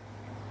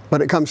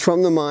 But it comes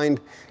from the mind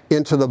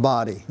into the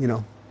body, you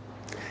know.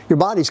 Your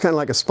body's kind of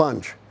like a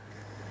sponge.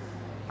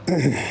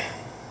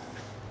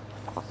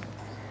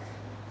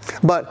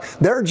 But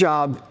their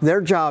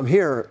job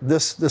here,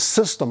 this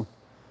system,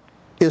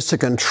 is to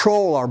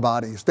control our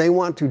bodies. They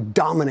want to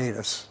dominate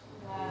us.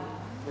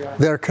 Wow.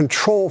 They're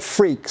control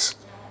freaks.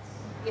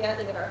 Yeah,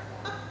 they are.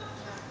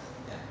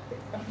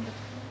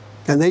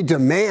 And they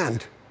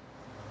demand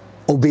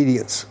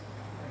obedience.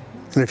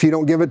 And if you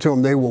don't give it to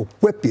them, they will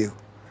whip you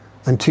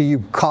until you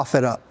cough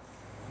it up.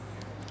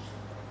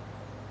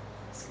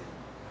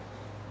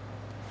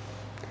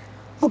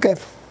 Okay.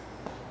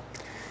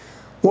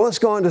 Well, let's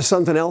go on to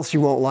something else you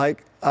won't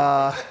like.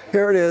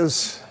 Here it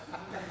is.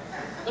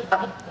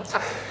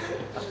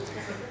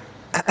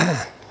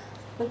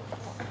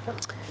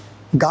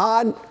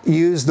 God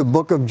used the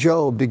book of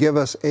Job to give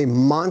us a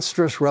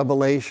monstrous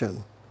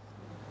revelation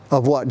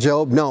of what,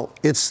 Job? No,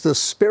 it's the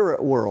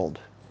spirit world.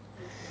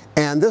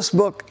 And this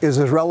book is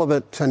as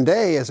relevant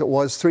today as it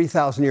was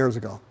 3,000 years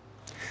ago.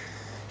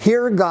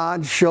 Here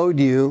God showed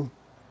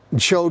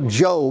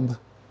Job,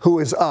 who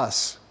is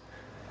us,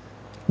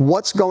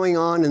 what's going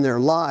on in their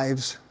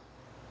lives,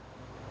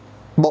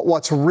 but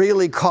what's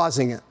really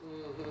causing it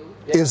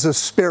is the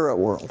spirit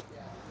world.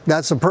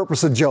 That's the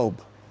purpose of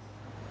Job,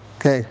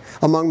 okay,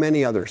 among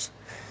many others.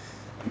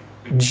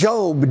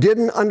 Job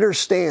didn't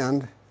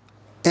understand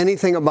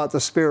anything about the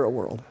spirit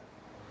world.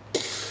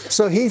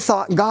 So he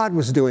thought God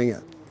was doing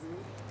it.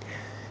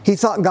 He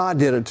thought God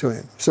did it to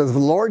him. So the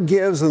Lord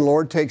gives and the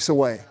Lord takes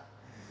away.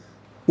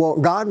 Well,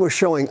 God was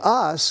showing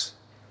us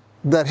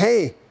that,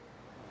 hey,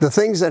 the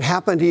things that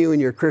happen to you in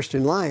your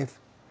Christian life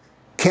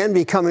can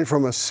be coming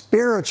from a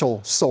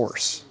spiritual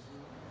source,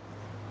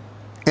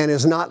 and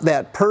is not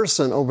that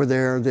person over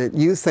there that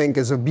you think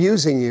is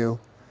abusing you.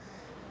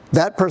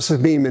 That person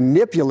is being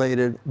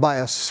manipulated by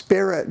a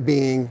spirit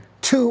being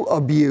to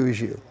abuse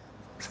you.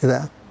 See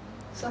that?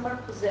 Some are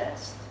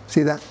possessed.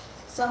 See that?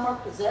 Some are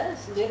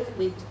possessed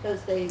literally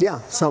because they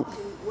some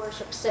to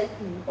worship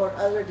Satan or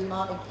other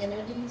demonic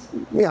entities.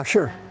 Yeah,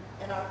 sure.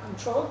 And are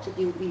controlled to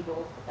do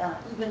evil,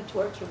 even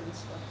torture and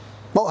stuff.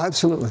 Oh,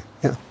 absolutely.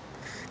 Yeah.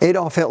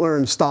 Adolf Hitler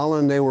and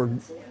Stalin, they were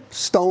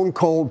stone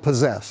cold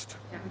possessed.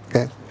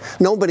 Okay.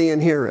 Nobody in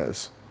here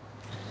is.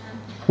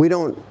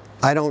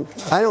 I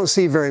don't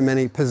see very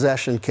many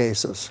possession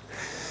cases.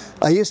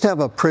 I used to have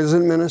a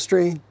prison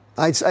ministry.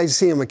 I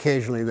see them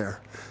occasionally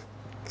there.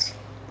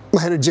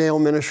 I had a jail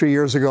ministry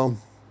years ago.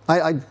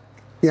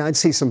 I'd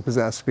see some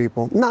possessed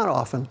people. Not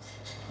often.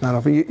 Not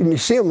often. You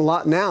see them a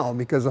lot now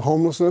because of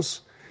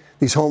homelessness,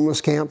 these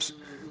homeless camps.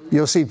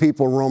 You'll see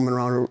people roaming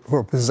around who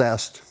are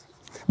possessed.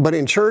 But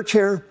in church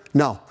here,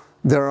 no.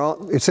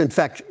 It's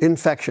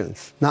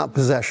infections, not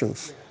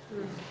possessions.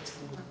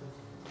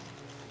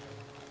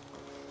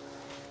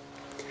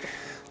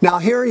 Now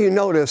here you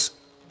notice,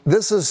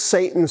 this is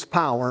Satan's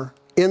power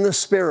in the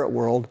spirit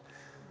world,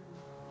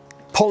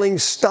 pulling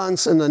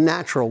stunts in the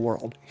natural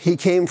world. He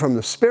came from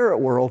the spirit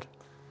world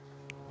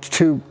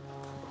to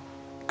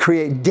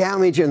create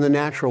damage in the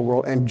natural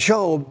world, and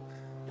Job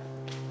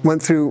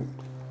went through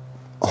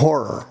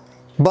horror,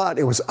 but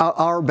it was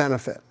our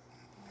benefit.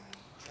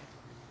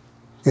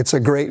 It's a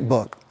great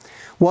book.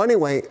 Well,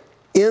 anyway,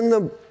 in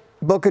the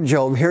book of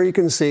Job, here you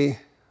can see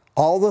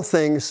all the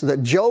things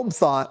that Job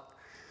thought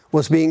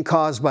was being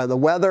caused by the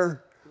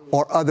weather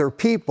or other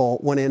people,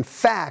 when in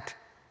fact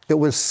it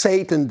was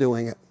Satan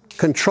doing it,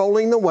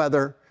 controlling the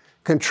weather,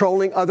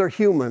 controlling other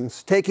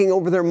humans, taking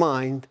over their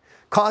mind,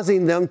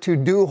 causing them to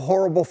do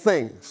horrible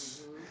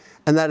things.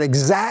 And that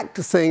exact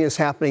thing is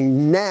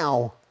happening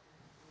now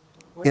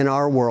in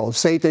our world.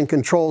 Satan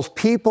controls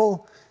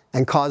people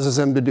and causes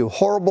them to do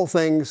horrible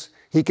things.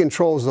 He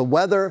controls the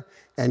weather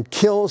and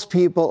kills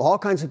people. All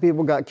kinds of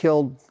people got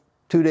killed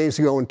 2 days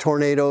ago in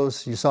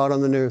tornadoes. You saw it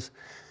on the news.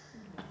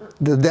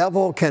 The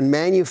devil can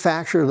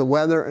manufacture the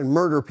weather and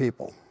murder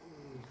people.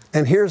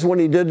 And here's what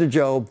he did to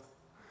Job.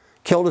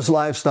 Killed his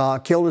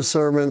livestock, killed his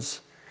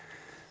servants,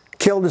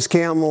 killed his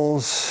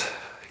camels,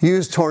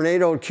 used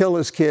tornado to kill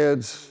his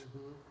kids.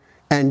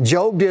 And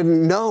Job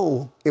didn't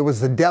know it was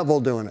the devil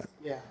doing it.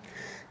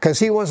 Because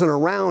he wasn't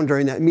around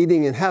during that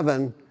meeting in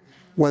heaven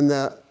when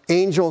the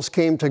angels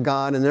came to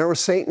God and there was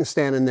Satan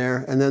standing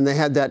there, and then they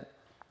had that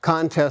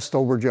contest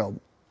over Job.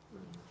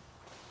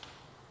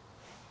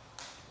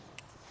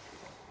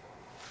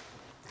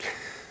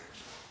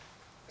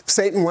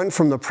 Satan went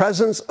from the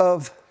presence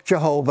of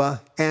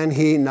Jehovah and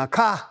he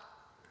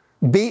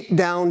beat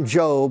down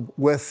Job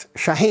with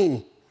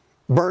Shaheen,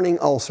 burning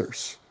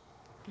ulcers.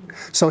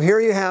 So here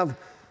you have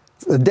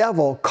the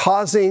devil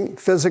causing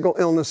physical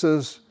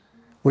illnesses,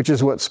 which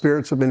is what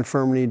spirits of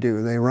infirmity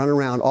do. They run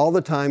around all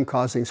the time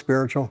causing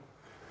spiritual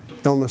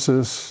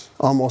illnesses.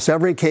 Almost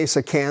every case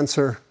of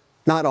cancer,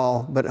 not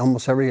all, but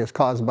almost every is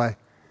caused by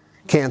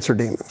cancer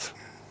demons.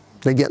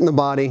 They get in the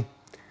body,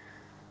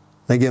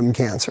 they give them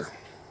cancer.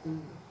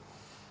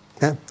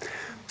 Okay?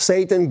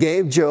 Satan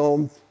gave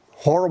Job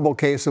horrible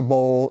case of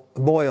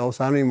boils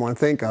I don't even want to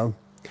think of.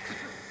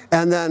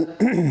 And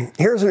then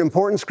here's an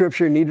important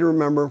scripture you need to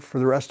remember for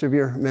the rest of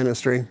your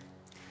ministry.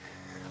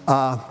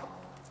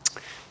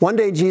 One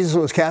day Jesus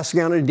was casting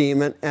out a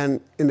demon,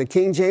 and in the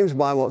King James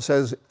Bible it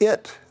says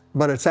it,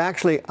 but it's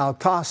actually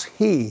autos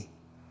he.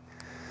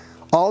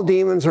 All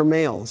demons are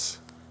males,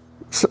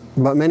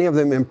 but many of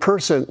them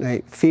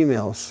impersonate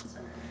females.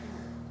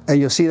 And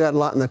you'll see that a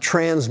lot in the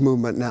trans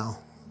movement now.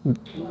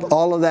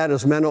 All of that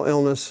is mental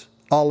illness,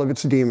 all of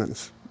it's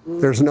demons.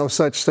 There's no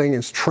such thing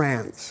as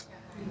trans.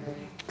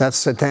 That's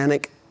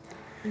satanic.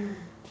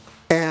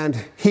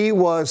 And he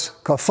was,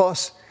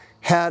 Kaphos,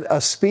 had a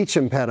speech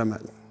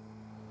impediment.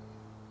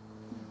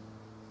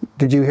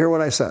 Did you hear what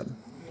I said?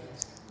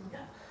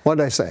 What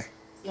did I say?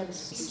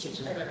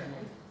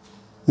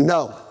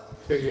 No.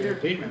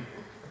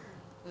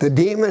 The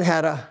demon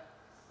had a...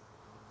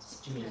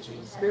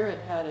 Spirit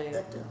had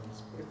a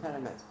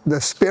impediment. The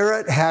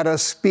spirit had a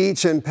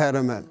speech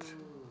impediment.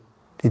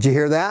 Did you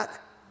hear that?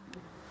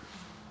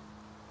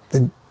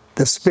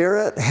 The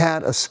spirit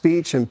had a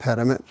speech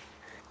impediment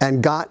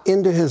and got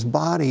into his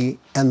body,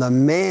 and the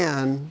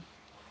man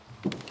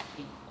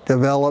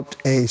developed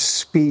a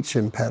speech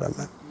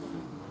impediment.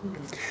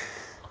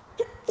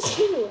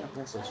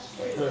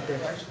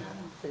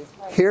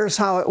 Here's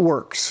how it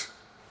works.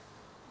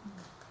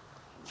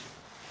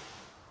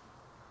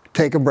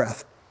 Take a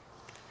breath.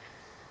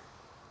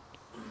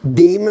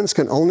 Demons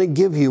can only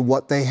give you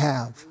what they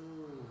have.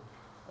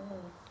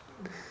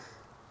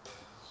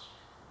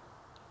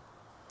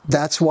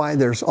 That's why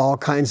there's all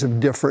kinds of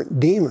different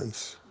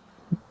demons.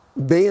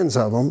 Billions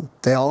of them.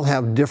 They all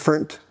have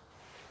different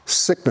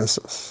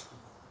sicknesses.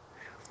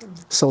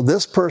 So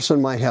this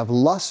person might have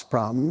lust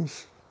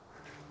problems.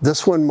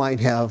 This one might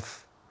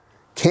have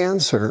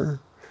cancer.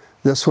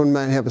 This one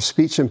might have a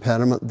speech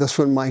impediment. This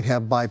one might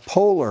have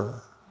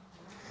bipolar.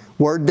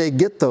 Where'd they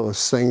get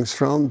those things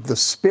from? The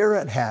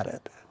spirit had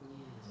it.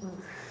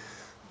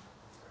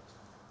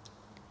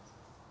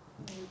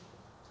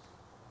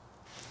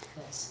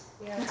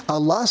 A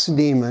lust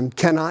demon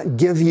cannot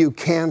give you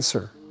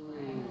cancer.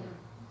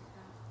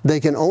 They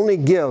can only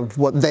give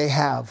what they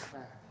have.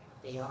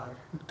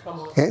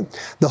 Okay?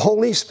 The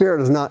Holy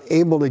Spirit is not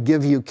able to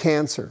give you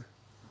cancer.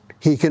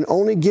 He can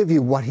only give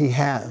you what he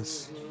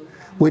has,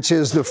 which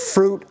is the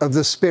fruit of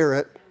the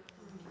Spirit.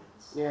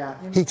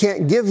 He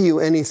can't give you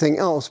anything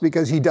else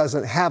because he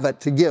doesn't have it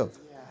to give.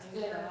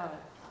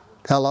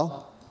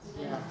 Hello?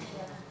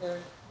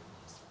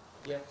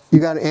 You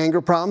got an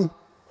anger problem?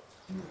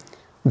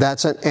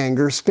 That's an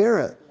anger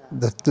spirit.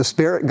 The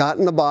spirit got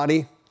in the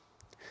body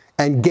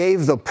and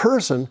gave the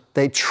person,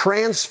 they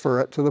transfer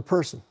it to the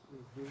person.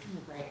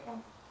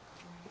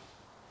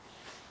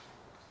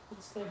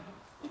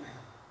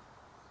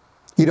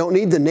 You don't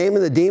need the name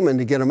of the demon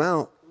to get them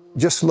out.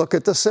 Just look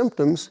at the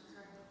symptoms,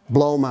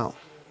 blow them out.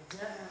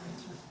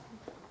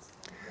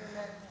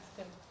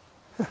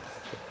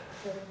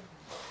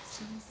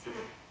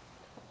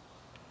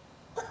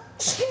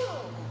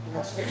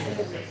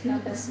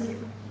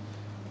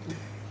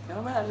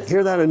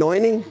 Hear that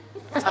anointing?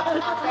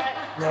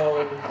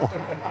 No.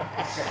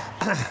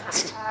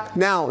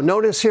 Now,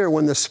 notice here,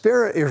 when the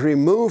spirit is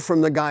removed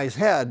from the guy's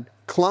head,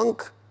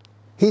 clunk,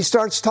 he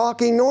starts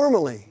talking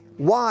normally.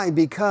 Why?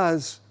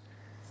 Because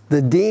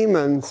the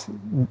demons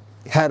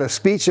had a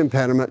speech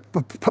impediment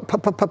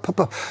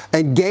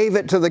and gave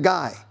it to the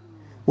guy.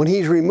 When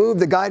he's removed,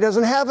 the guy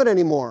doesn't have it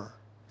anymore.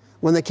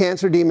 When the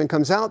cancer demon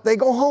comes out, they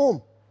go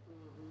home.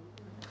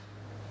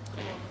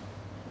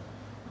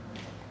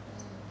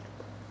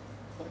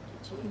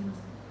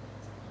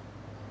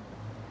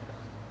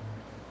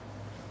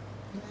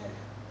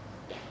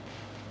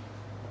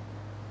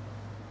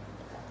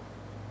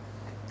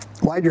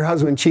 Why'd your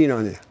husband cheat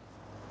on you?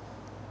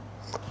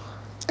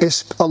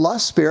 A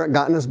lust spirit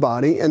got in his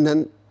body and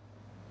then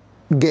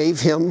gave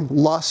him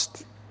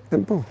lust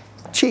and boom,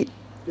 cheat.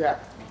 Yeah.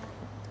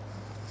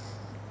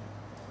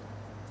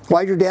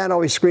 Why'd your dad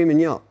always scream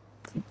and yell?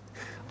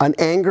 An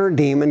anger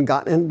demon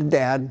got into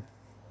dad,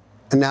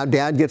 and now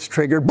dad gets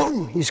triggered,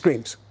 boom, he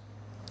screams.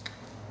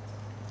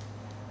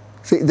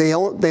 See, they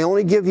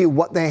only give you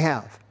what they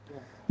have.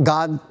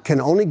 God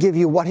can only give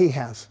you what he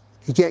has.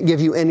 He can't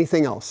give you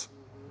anything else.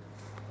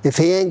 If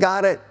he ain't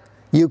got it,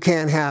 you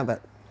can't have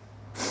it.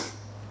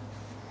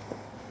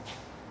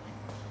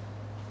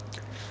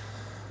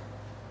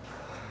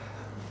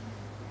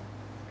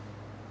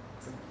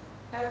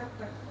 I have a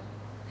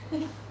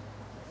question.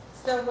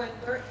 So when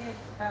we're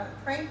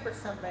praying for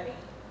somebody,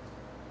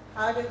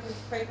 how do we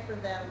pray for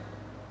them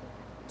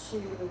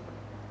to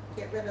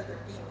get rid of their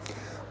demons?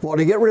 Well,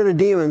 to get rid of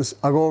demons,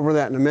 I'll go over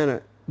that in a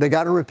minute. They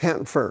got to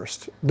repent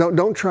first.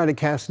 Don't try to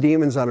cast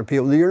demons out of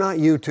people. You're not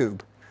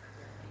YouTube.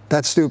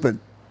 That's stupid.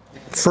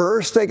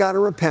 First, they got to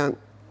repent.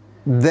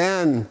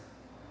 Then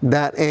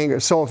that anger.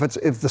 So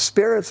if the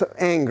spirits of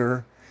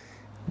anger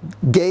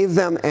gave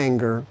them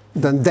anger,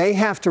 then they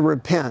have to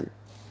repent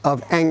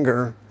of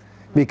anger,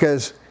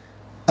 because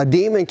a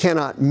demon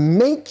cannot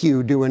make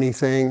you do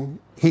anything.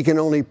 He can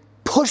only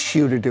push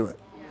you to do it.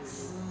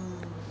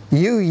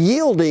 You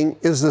yielding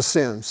is the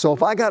sin. So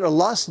if I got a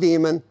lust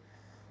demon,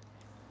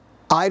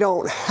 I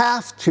don't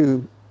have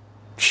to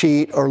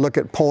cheat or look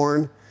at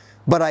porn,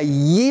 but I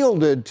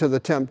yielded to the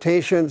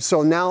temptation,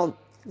 so now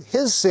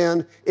his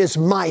sin is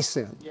my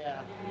sin.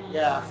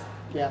 Yeah.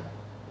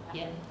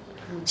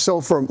 So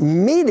for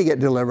me to get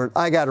delivered,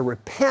 I got to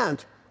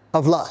repent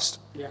of lust.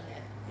 Yeah.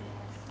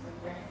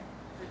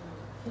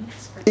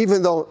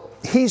 Even though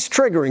he's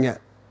triggering it,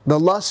 the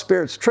lust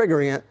spirit's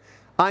triggering it,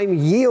 I'm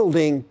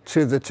yielding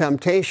to the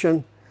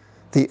temptation,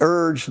 the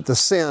urge, the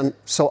sin,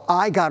 so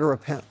I got to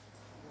repent.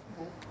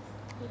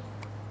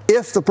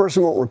 If the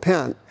person won't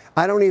repent,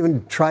 I don't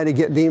even try to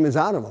get demons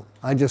out of them.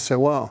 I just say,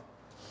 well,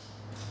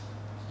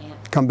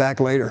 come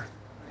back later.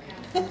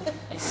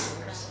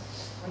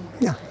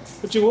 Yeah.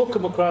 But you will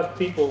come across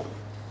people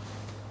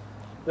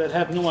that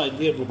have no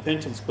idea of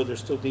repentance, but they're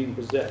still demon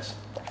possessed.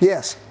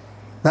 Yes,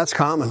 that's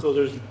common. So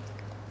there's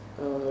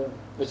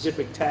a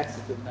different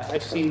tactic in that.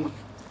 I've seen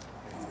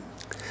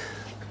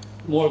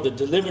more of the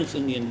deliverance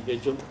in the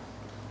individual,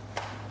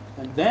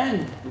 and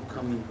then you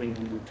come and bring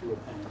them into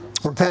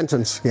repentance.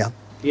 Repentance, yeah.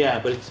 Yeah,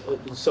 but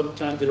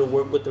sometimes it'll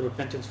work with the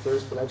repentance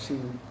first, but I've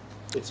seen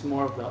it's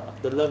more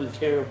of the love and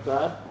care of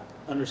God,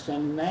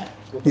 understanding that,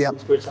 what the Yep. Holy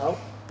Spirit's out,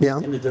 Yeah.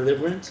 and the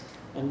deliverance,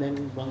 and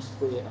then once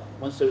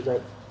there's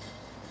that,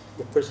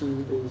 the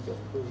person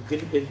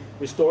is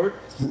restored,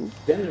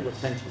 then the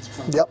repentance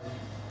comes. Yep.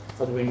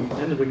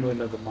 Then the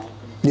renewing of the mind.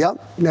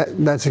 Yep,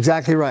 that's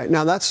exactly right.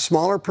 Now that's a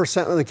smaller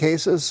percent of the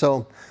cases,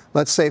 so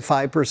let's say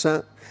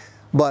 5%.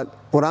 But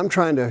what I'm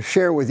trying to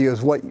share with you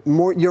is what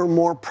you're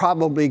more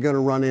probably going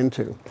to run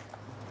into.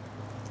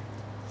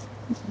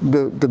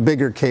 The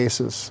bigger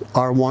cases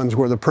are ones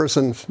where the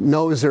person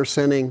knows they're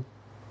sinning.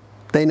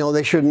 They know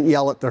they shouldn't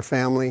yell at their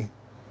family.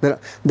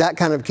 That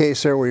kind of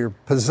case there where you're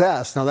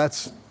possessed, now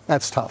that's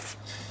tough.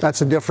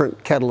 That's a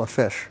different kettle of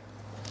fish.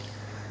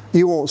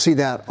 You won't see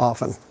that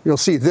often. You'll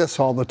see this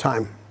all the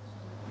time,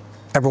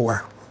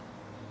 everywhere.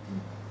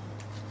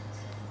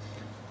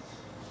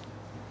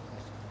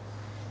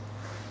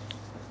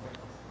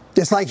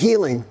 It's like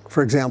healing,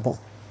 for example.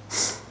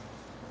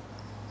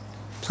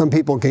 Some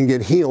people can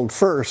get healed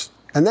first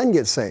and then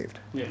get saved.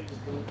 Yeah.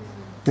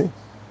 Okay?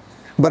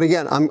 But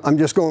again, I'm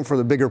just going for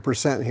the bigger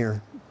percent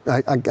here.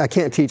 I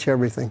can't teach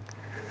everything.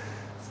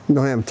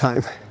 Don't have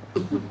time.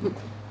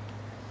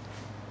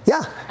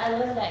 Yeah. I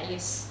love that you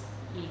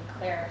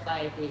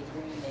clarified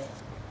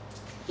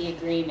the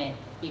agreement,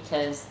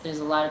 because there's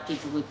a lot of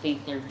people who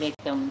think they're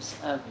victims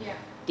of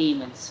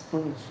demons.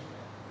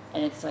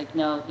 And it's like,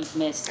 no, he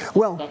missed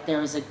Well, that there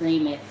was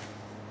agreement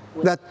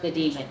with that- the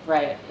demon,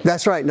 right?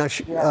 That's right.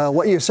 Now,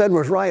 what you said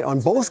was right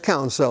on both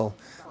counts, though.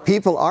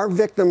 People are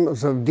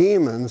victims of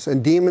demons,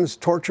 and demons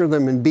torture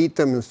them and beat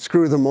them and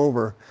screw them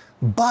over.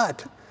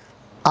 But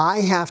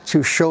I have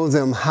to show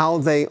them how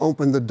they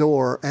open the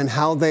door and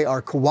how they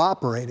are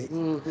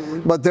cooperating.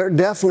 But they're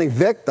definitely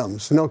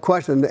victims, no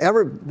question.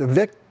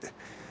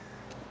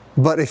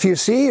 But if you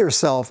see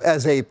yourself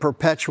as a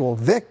perpetual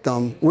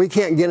victim, we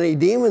can't get any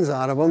demons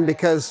out of them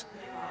because,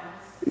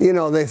 you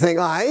know, they think,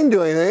 oh, I didn't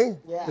do anything.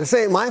 This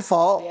ain't my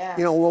fault.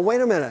 You know, well,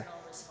 wait a minute.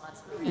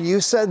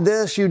 You said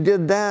this, you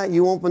did that,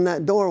 you opened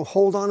that door.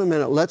 Hold on a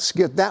minute. Let's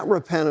get that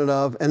repented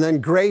of, and then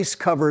grace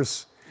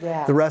covers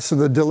the rest of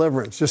the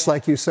deliverance, just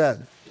like you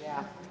said.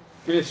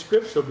 And it's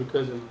scriptural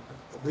because of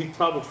read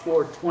Proverbs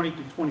 4, 20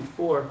 to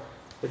 24,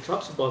 it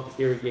talks about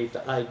the ear gate,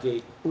 the eye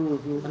gate,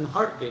 and the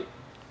heart gate.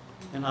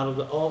 And out of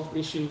all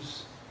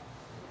issues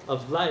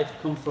of life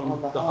come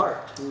from the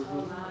heart.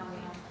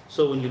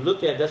 So when you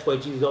look at it, that's why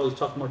Jesus always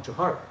talking about your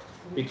heart,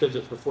 because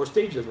it's the 4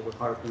 stages of the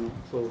heart, you know.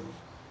 So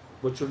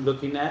what you're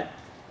looking at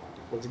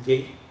is a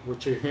gate,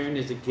 what you're hearing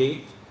is a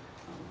gate,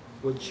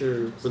 what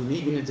you're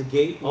believing is a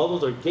gate. All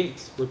those are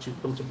gates, what you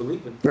come to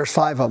believe in. There's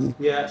 5 of them.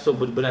 Yeah, so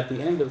but at the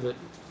end of it,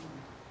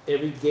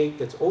 every gate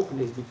that's open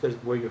is because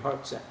where your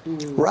heart's at.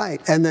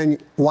 Right. And then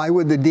why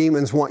would the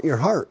demons want your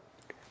heart?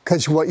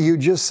 Because what you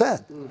just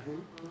said.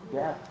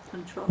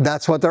 Control.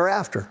 That's what they're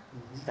after.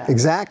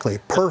 Exactly.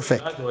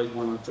 Perfect. God's always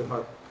wanted your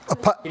heart.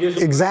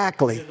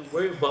 Exactly. He doesn't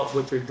worry about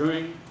what you're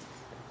doing.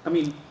 I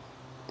mean,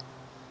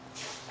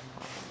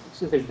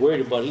 he's not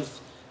worried about it.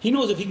 He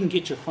knows if he can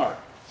get your heart,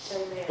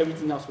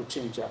 everything else will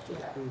change after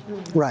that.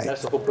 Right.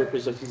 That's the whole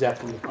purpose of he's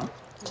after your heart.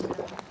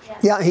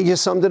 Yeah, he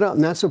just summed it up.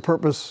 And that's the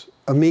purpose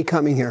of me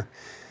coming here.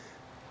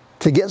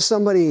 To get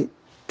somebody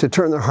to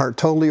turn their heart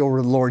totally over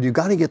to the Lord, you've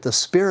got to get the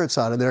spirits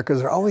out of there because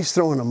they're always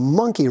throwing a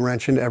monkey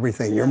wrench into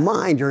everything. Your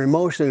mind, your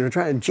emotions, they're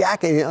trying to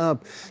jack you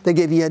up. They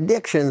give you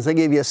addictions. They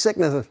give you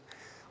sickness.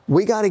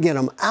 We got to get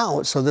them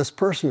out so this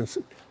person is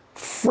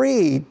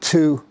free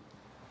to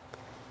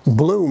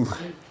bloom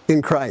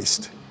in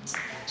Christ.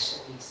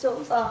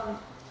 So,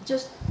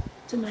 just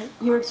tonight,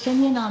 your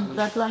opinion on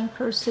bloodline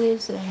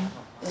curses and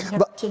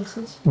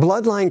inheritances?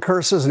 Bloodline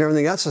curses and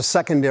everything, that's a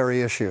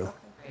secondary issue.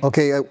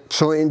 Okay,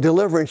 so in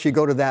deliverance, you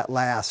go to that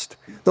last.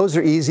 Those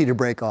are easy to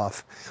break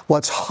off.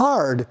 What's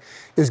hard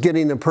is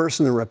getting the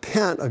person to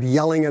repent of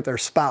yelling at their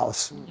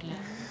spouse.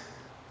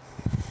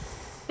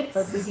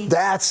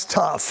 That's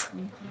tough.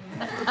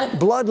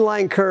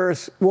 Bloodline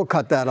curse, we'll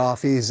cut that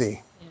off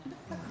easy.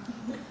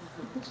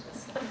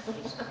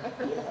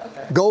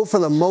 Go for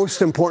the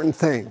most important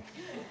thing.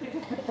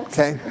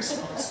 Okay?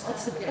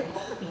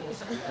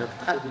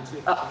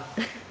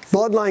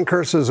 Bloodline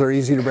curses are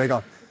easy to break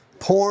off.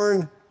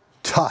 Porn,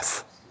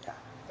 tough.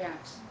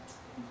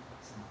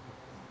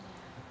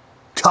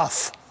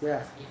 Tough.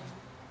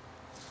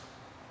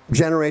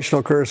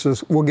 Generational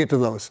curses, we'll get to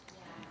those.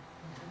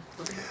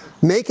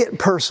 Make it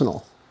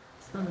personal,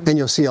 and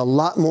you'll see a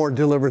lot more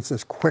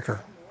deliverances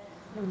quicker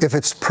if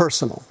it's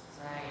personal.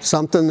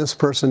 Something this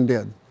person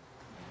did.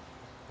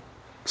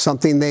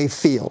 Something they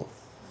feel.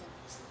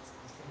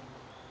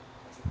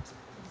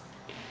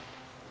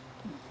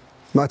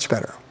 Much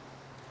better.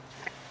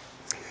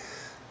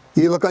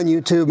 You look on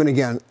YouTube, and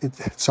again,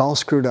 it's all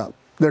screwed up.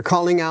 They're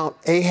calling out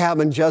Ahab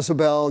and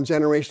Jezebel and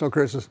generational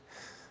curses.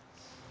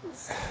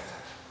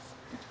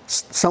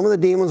 Some of the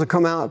demons will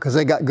come out because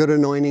they got good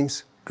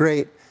anointings.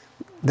 Great.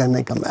 Then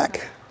they come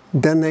back.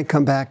 Then they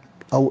come back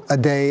a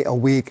day, a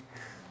week.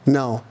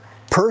 No.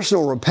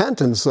 Personal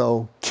repentance,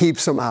 though,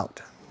 keeps them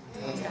out.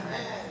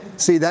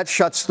 See, that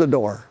shuts the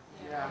door.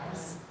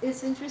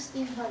 It's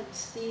interesting how you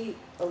see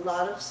a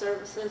lot of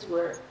services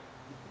where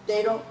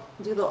they don't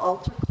do the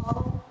altar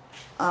call,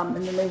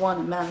 and then they want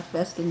to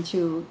manifest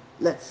into,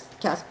 let's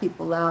cast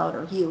people out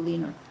or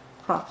healing or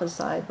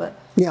prophesy. But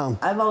Yeah.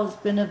 I've always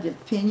been of the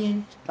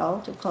opinion the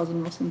altar call is the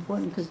most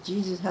important because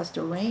Jesus has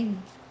to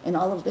reign in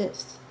all of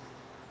this,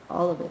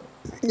 all of it.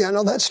 Yeah,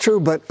 no, that's true.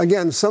 But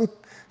again,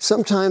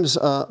 sometimes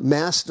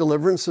mass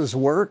deliverances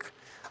work.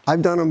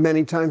 I've done them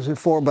many times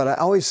before, but I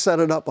always set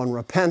it up on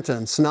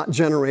repentance, not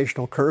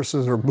generational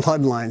curses or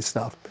bloodline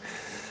stuff.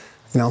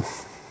 You know,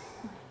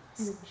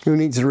 who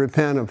needs to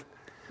repent of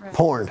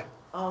porn?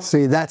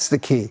 See, that's the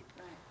key.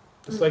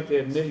 It's like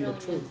they're admitting the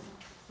truth.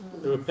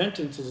 The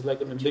repentance is like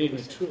an admitting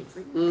the truth.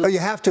 Oh, you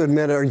have to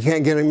admit it or you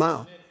can't get him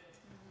out.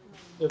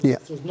 If Yeah.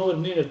 there's no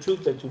admitting the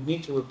truth that you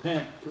need to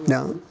repent,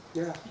 No.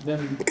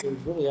 then there's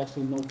really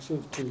actually no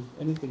truth to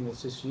anything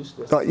that's just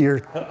useless. But you're,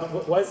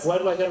 Why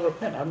do I gotta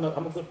repent? I'm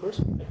a good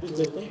person. I do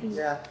good things.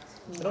 I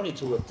don't need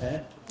to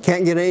repent.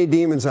 can't get any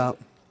demons out.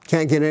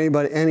 Can't get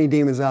any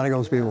demons out of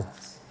those people.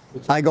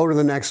 I go to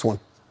the next one.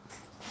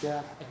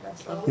 You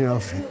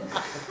know,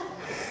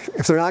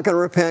 if they're not going to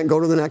repent, go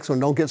to the next one.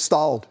 Don't get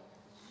stalled.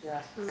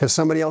 Because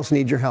somebody else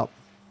needs your help.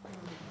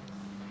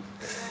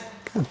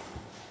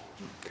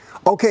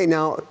 Okay,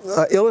 now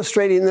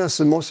illustrating this,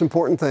 the most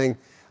important thing,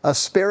 a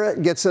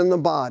spirit gets in the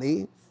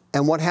body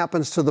and what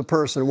happens to the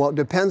person? Well, it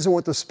depends on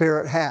what the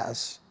Spirit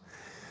has.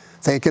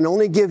 They can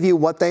only give you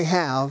what they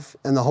have,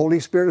 and the Holy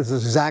Spirit is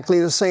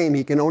exactly the same.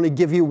 He can only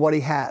give you what He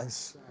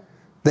has.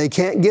 They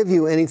can't give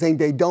you anything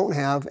they don't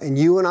have, and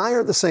you and I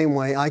are the same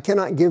way. I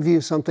cannot give you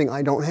something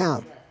I don't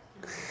have.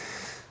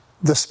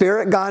 The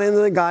Spirit got into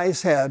the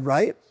guy's head,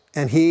 right?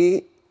 And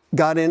he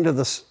got into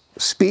the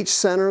speech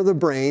center of the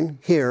brain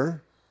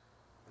here,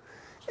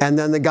 and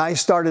then the guy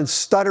started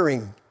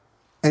stuttering,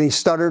 and he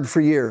stuttered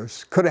for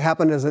years. Could have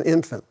happened as an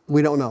infant.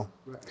 We don't know.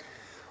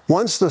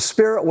 Once the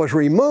Spirit was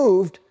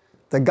removed,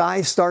 the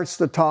guy starts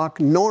to talk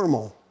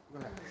normal.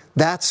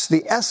 That's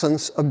the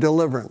essence of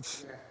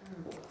deliverance.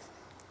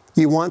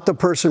 You want the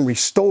person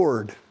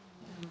restored.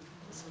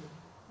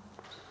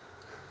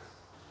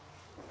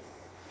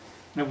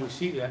 And we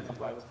see that in the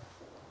Bible.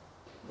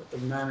 With the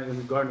man in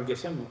the Garden of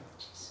Gethsemane.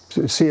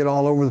 You see it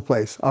all over the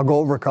place. I'll go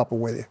over a couple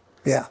with you.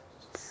 Yeah.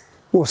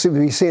 We'll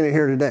be seeing it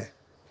here today.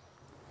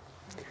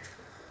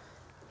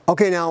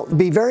 Okay, now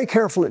be very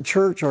careful at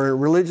church or at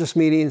religious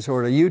meetings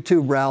or at a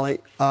YouTube rally.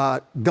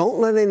 Don't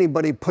let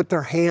anybody put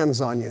their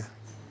hands on you.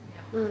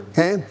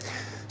 Okay?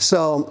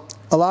 So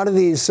a lot of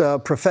these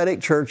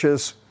prophetic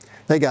churches,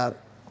 they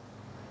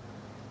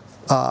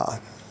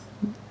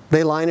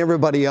line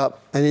everybody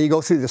up, and then you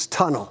go through this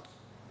tunnel.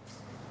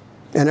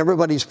 And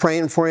everybody's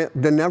praying for you.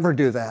 They never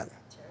do that.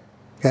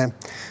 Okay?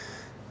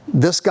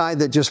 This guy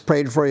that just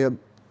prayed for you,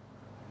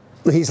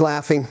 he's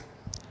laughing.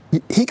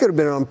 He could have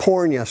been on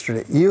porn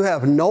yesterday. You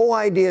have no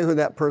idea who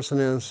that person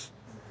is.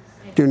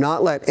 Do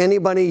not let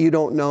anybody you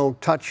don't know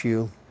touch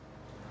you.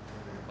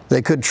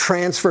 They could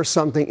transfer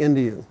something into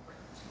you.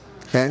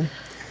 Okay?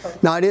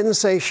 Now, I didn't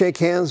say shake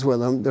hands with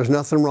them. There's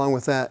nothing wrong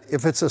with that.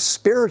 If it's a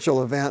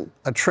spiritual event,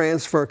 a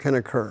transfer can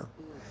occur.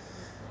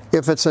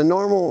 If it's a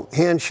normal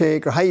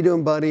handshake or how you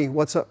doing, buddy?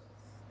 What's up?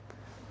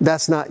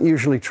 That's not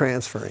usually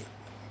transferring.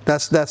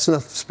 That's not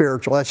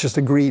spiritual. That's just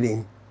a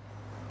greeting.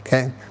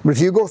 Okay? But if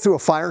you go through a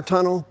fire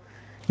tunnel,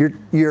 you're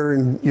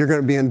going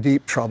to be in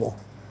deep trouble.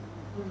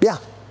 Yeah.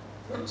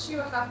 Wouldn't you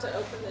have to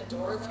open the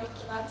door though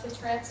for that to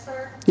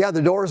transfer? Yeah,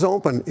 the door's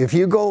open. If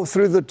you go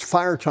through the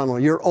fire tunnel,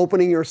 you're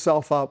opening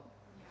yourself up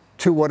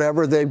to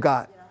whatever they've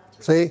got.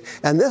 See?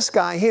 And this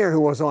guy here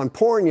who was on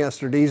porn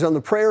yesterday, he's on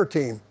the prayer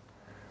team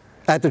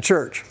at the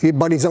church.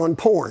 But he's on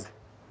porn.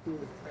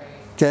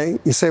 Okay?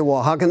 You say,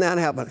 well, how can that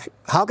happen?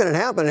 How can it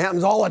happen? It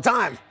happens all the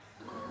time.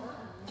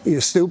 You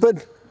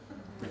stupid?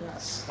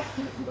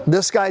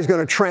 This guy's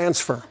going to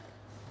transfer.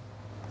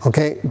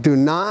 Okay? Do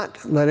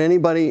not let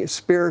anybody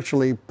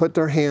spiritually put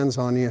their hands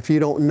on you if you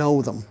don't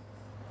know them.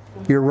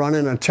 You're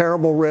running a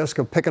terrible risk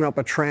of picking up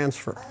a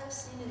transfer. I have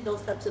seen in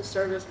those types of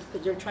services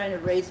because they're trying to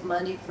raise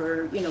money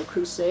for,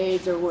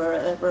 crusades or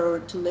wherever, or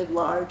to live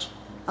large,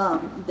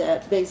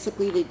 that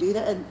basically they do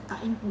that. And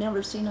I've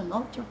never seen an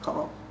altar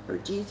call for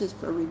Jesus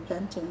for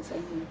repentance. I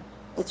mean,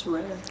 it's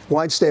rare.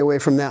 Well, I'd stay away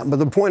from that. But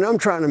the point I'm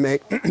trying to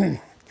make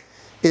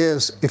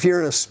is if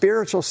you're in a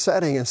spiritual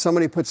setting and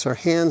somebody puts their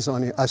hands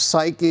on you, a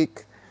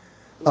psychic,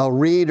 a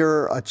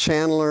reader, a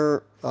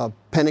channeler, a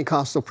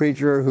Pentecostal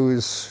preacher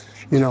who's,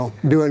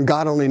 doing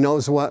God only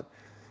knows what,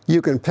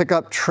 you can pick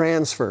up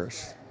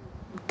transfers.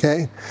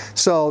 Okay?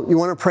 So you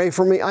want to pray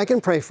for me? I can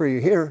pray for you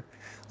here.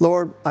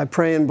 Lord, I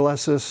pray and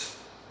bless this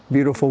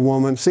beautiful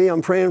woman. See,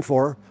 I'm praying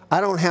for her.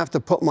 I don't have to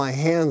put my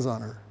hands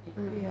on her.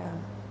 Yeah.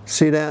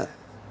 See that?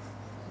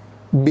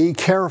 Be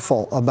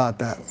careful about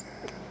that.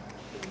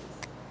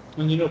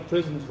 And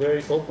prison's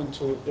very open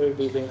to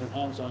everybody laying their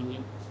hands on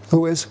you.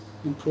 Who is?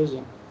 In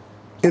prison.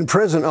 In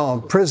prison?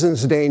 Oh,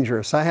 prison's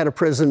dangerous. I had a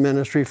prison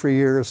ministry for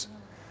years.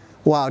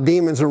 Wow,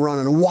 demons are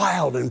running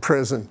wild in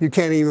prison. You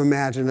can't even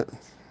imagine it.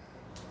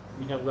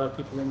 You have a lot of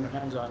people laying their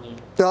hands on you.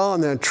 Oh,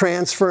 and they're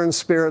transferring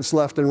spirits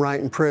left and right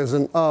in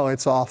prison. Oh,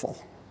 it's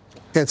awful.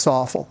 It's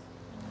awful.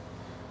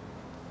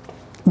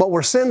 But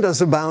where sin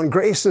does abound,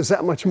 grace does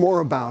that much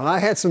more abound. I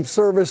had some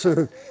service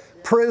in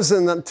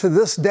prison that to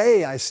this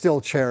day I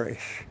still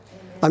cherish.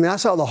 I mean, I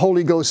saw the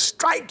Holy Ghost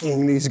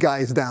striking these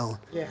guys down.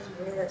 Yeah.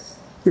 Yes.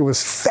 It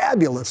was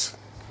fabulous.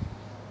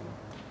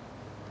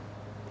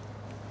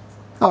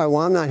 All right,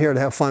 well, I'm not here to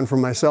have fun for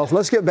myself.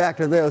 Let's get back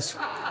to this.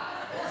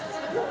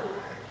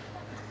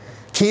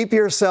 Keep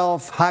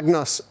yourself,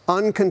 hagnos,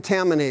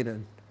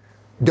 uncontaminated.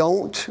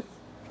 Don't,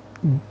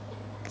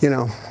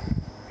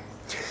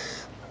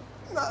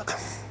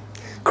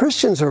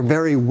 Christians are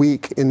very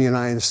weak in the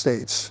United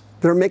States.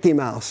 They're Mickey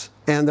Mouse,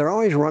 and they're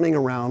always running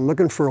around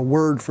looking for a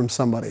word from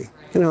somebody.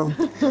 Can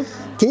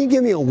you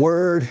give me a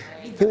word?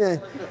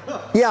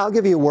 Yeah, I'll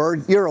give you a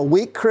word. You're a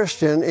weak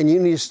Christian, and you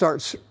need to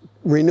start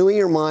renewing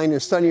your mind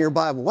and studying your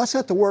Bible. What's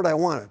that the word I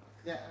wanted?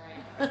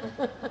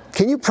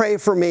 Can you pray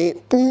for me?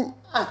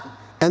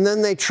 And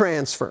then they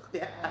transfer.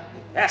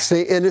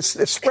 See, and it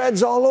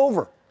spreads all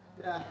over.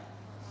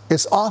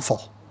 It's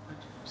awful.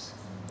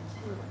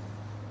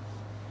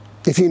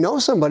 If you know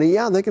somebody,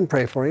 yeah, they can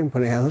pray for you and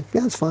put a hand on.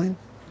 Yeah, it's fine.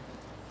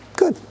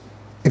 Good.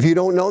 If you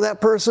don't know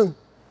that person,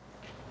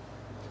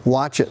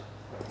 watch it.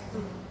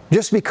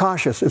 Just be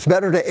cautious. It's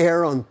better to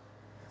err on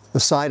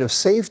the side of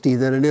safety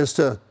than it is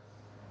to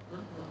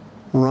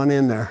run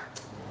in there.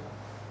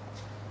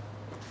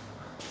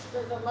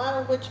 lot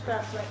of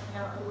witchcraft right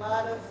now. A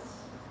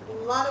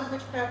lot of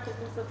witchcraft is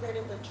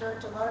infiltrating the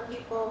church. A lot of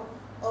people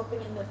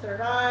opening the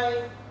third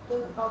eye,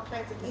 doing all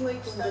kinds of new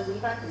age stuff,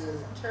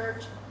 practices in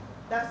church.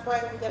 That's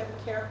why we gotta be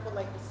careful,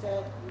 like you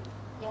said,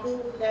 who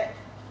we let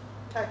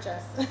touch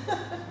us.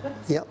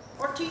 Yep.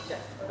 Or teach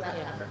us, for that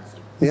matter.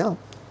 Yeah.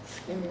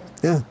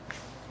 Yeah.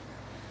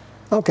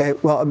 Okay,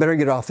 well, I better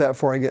get off that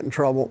before I get in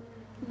trouble.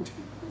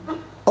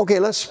 Okay,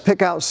 let's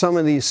pick out some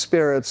of these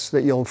spirits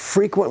that you'll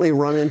frequently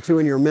run into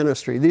in your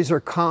ministry. These are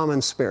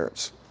common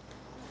spirits.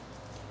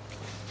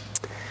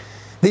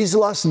 These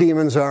lust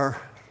demons are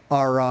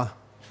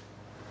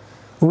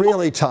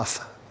really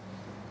tough.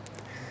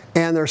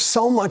 And there's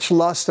so much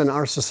lust in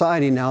our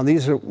society now.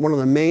 These are one of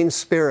the main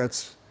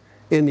spirits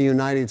in the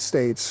United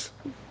States.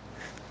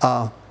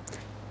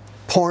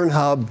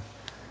 Pornhub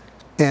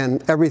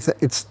and everything.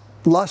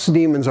 Lust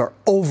demons are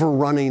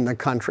overrunning the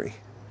country.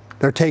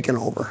 They're taking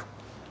over.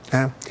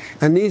 Okay?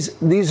 And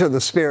these are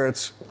the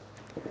spirits,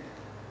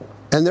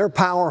 and they're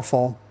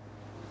powerful.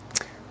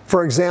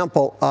 For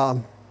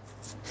example,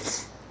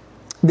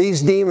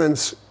 these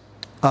demons,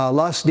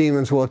 lust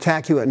demons, will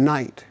attack you at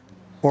night,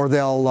 or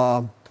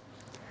they'll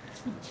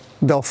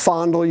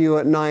fondle you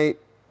at night.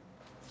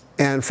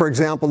 And for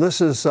example,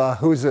 this is,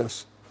 who's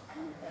this?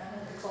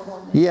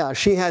 Yeah,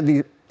 she had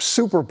the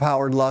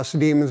superpowered lust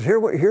demons.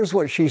 Here's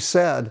what she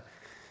said.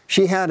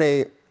 She had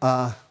a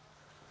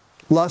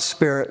lust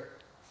spirit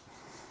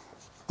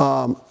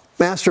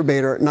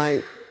masturbate her at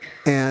night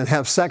and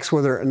have sex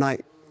with her at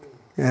night.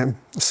 And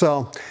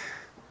so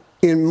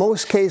in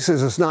most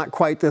cases, it's not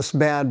quite this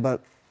bad,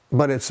 but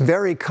it's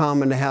very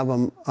common to have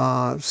them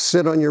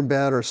sit on your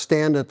bed or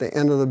stand at the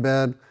end of the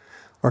bed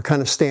or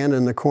kind of stand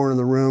in the corner of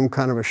the room,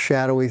 kind of a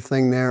shadowy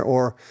thing there,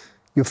 or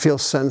you feel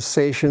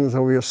sensations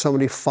over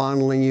somebody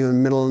fondling you in the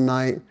middle of the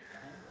night,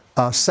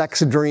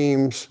 sex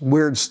dreams,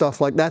 weird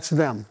stuff like that's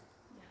them.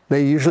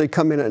 They usually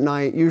come in at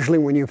night, usually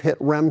when you've hit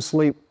REM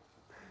sleep,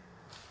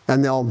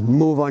 and they'll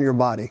move on your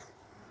body.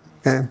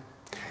 Okay?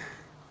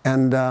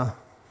 And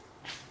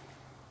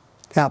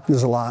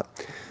happens a lot.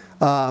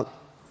 To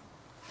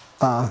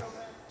the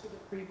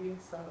previous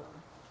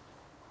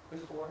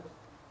report.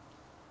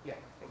 Yeah,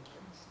 thank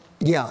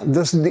you. Yeah,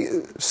 the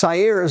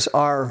Sairs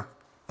are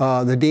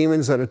the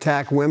demons that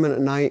attack women at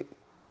night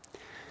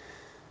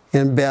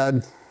in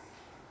bed,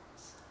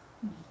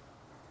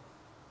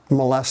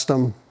 molest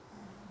them,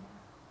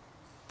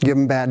 give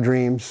them bad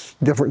dreams,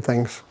 different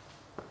things.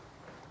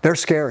 They're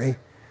scary.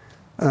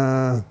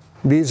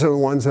 These are the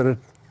ones that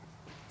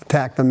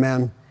attack the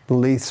men, the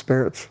Leith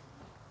spirits.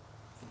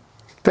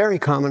 Very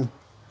common.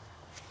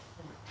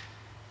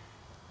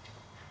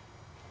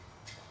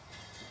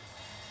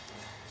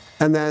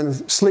 And then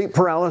sleep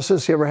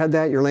paralysis, you ever had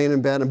that? You're laying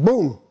in bed and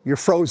boom, you're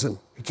frozen.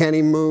 You can't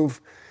even move.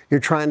 You're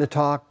trying to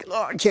talk.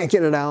 Oh, I can't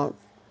get it out.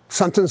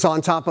 Something's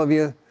on top of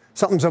you.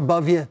 Something's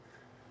above you.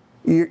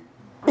 You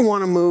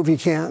want to move, you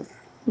can't.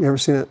 You ever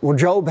seen it? Well,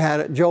 Job had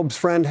it. Job's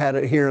friend had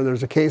it here.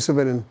 There's a case of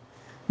it in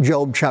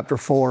Job chapter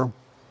 4.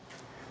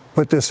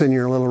 Put this in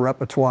your little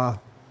repertoire.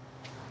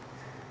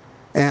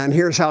 And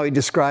here's how he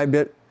described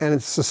it. And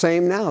it's the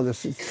same now.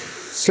 This is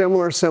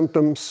similar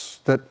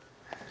symptoms that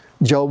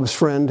Job's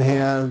friend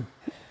had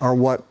are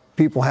what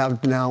people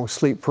have now with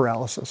sleep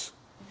paralysis.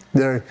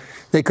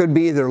 They could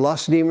be either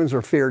lust demons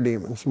or fear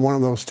demons, one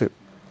of those two.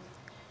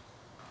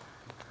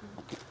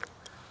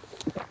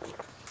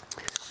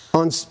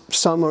 On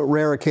some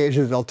rare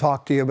occasions, they'll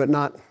talk to you, but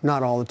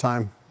not all the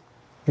time.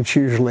 It's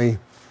usually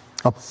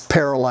a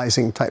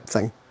paralyzing type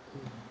thing.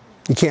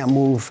 You can't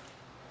move.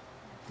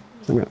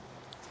 There's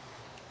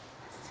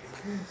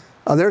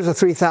a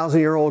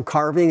 3,000-year-old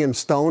carving in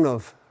stone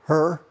of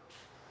her.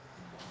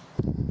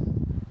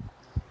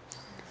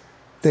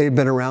 They've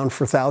been around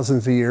for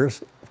thousands of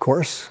years, of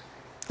course.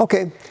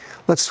 Okay,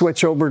 let's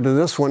switch over to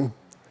this one.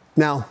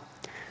 Now,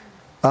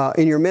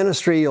 in your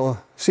ministry, you'll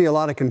see a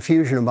lot of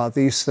confusion about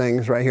these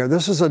things right here.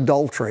 This is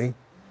adultery.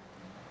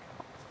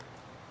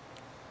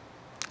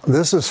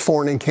 This is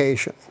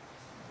fornication.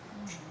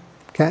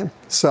 Okay,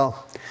 so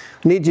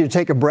I need you to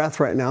take a breath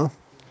right now.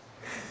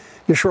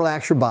 Just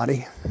relax your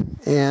body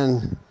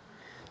and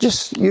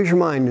just use your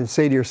mind and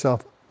say to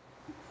yourself,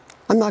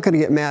 I'm not going to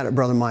get mad at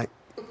Brother Mike.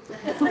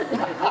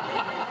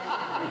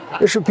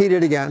 Just repeat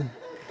it again.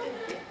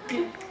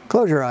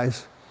 Close your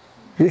eyes.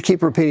 You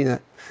keep repeating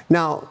it.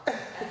 Now,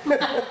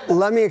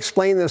 let me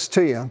explain this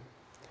to you.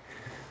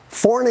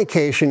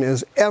 Fornication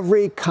is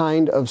every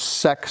kind of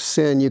sex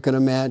sin you can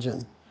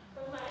imagine.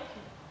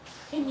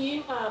 Can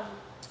you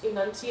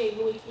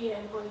enunciate Wiki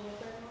and Bonita?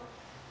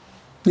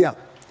 Yeah.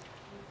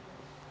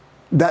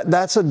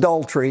 That's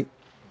adultery,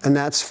 and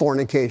that's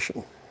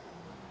fornication.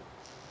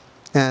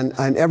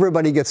 And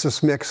everybody gets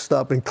this mixed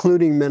up,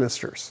 including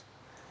ministers.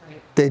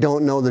 They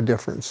don't know the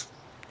difference.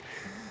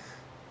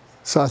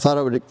 So I thought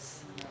I would.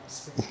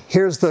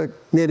 Here's the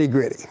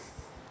nitty-gritty.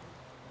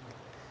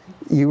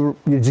 You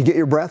get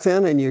your breath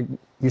in, and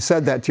you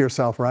said that to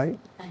yourself, right?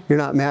 You're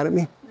not mad at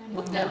me?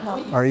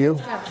 Are you?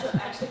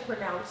 Actually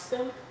pronounce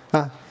them.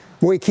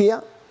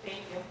 Muikia? Thank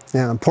you.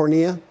 Yeah,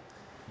 pornea?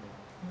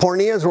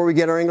 Pornea is where we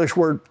get our English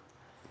word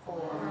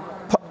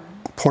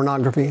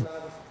pornography.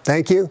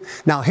 Thank you.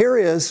 Now here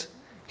is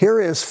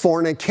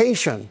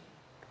fornication.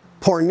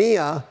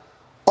 Pornea,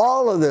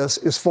 all of this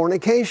is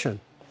fornication.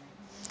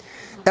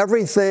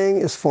 Everything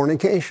is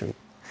fornication.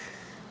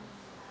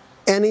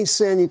 Any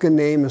sin you can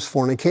name is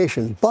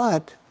fornication.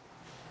 But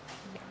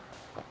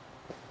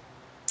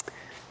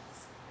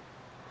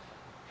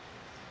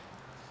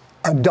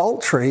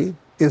adultery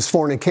is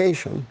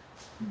fornication,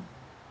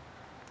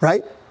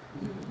 right?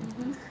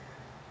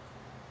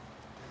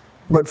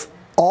 But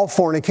all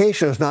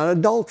fornication is not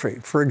adultery.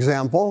 For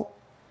example,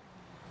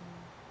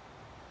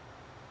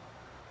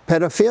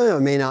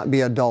 pedophilia may not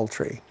be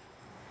adultery.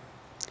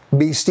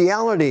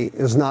 Bestiality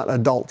is not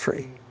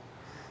adultery.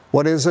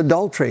 What is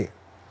adultery?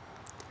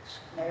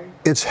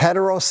 It's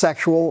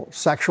heterosexual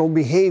sexual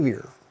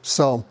behavior.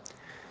 So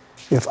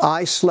if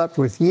I slept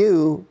with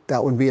you,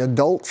 that would be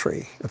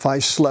adultery. If I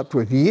slept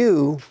with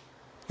you,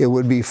 it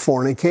would be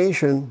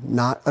fornication,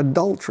 not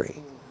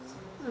adultery.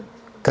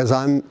 Because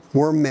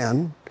we're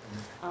men,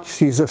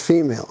 she's a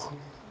female.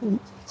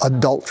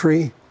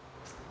 Adultery,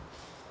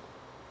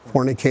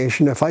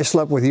 fornication. If I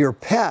slept with your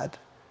pet,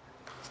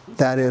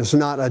 that is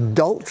not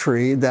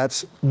adultery,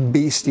 that's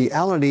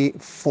bestiality,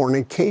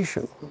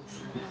 fornication.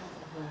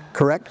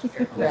 Correct?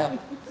 Yeah.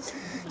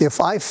 If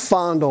I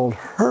fondled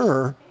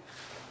her,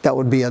 that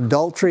would be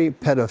adultery,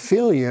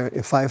 pedophilia.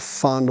 If I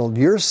fondled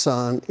your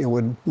son, it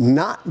would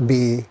not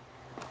be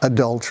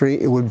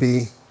adultery, it would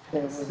be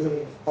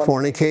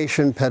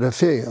fornication,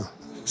 pedophilia.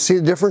 See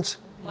the difference?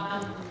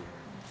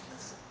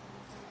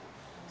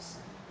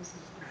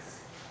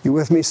 You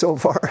with me so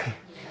far?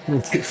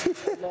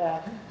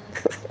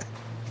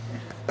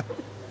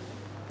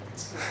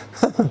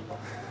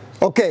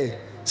 Okay,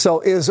 so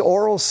is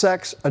oral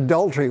sex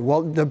adultery?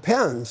 Well, it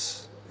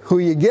depends who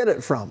you get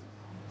it from.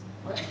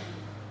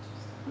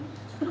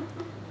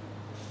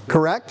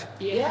 Correct?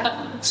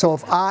 Yeah. So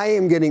if I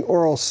am getting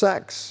oral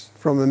sex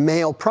from a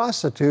male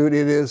prostitute,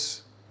 it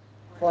is.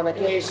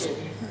 Fornication.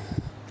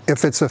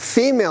 If it's a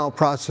female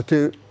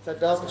prostitute, It's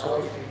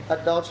adultery.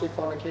 Adultery,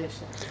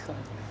 fornication.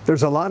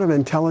 there's a lot of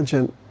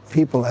intelligent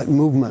people at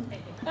movement.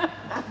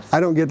 I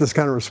don't get this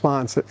kind of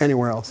response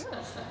anywhere else.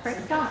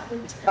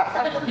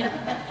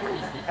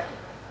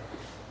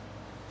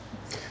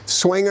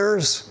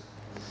 Swingers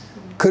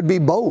could be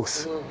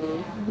both.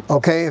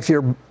 Okay, if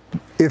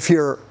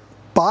you're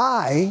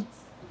bi,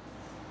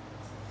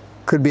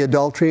 could be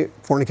adultery,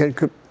 fornication,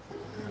 could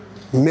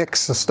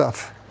mix the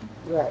stuff.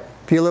 Right.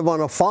 If you live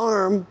on a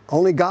farm,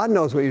 only God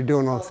knows what you're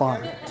doing on a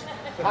farm.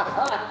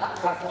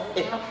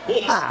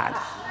 God.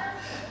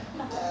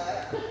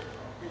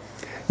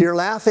 You're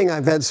laughing.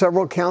 I've had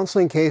several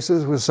counseling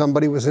cases where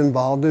somebody was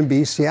involved in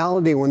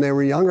bestiality when they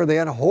were younger. They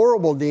had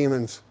horrible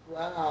demons.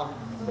 Wow.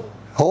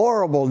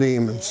 Horrible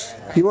demons.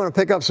 You want to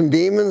pick up some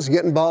demons,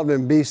 get involved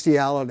in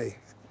bestiality.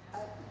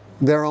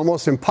 They're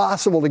almost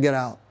impossible to get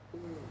out.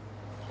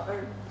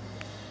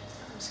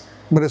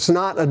 But it's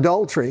not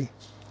adultery.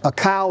 A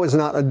cow is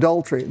not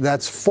adultery.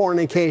 That's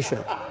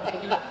fornication.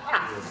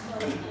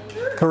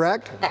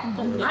 Correct?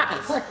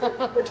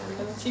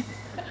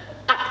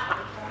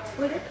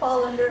 Would it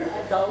fall under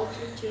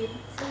idolatry too?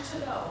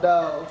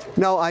 No.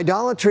 No,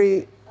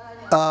 idolatry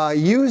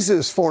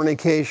uses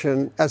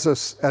fornication as a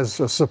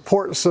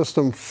support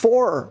system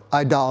for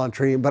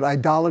idolatry, but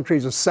idolatry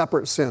is a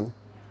separate sin.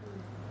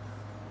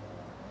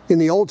 In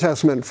the Old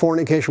Testament,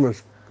 fornication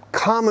was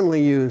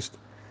commonly used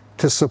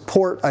to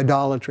support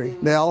idolatry.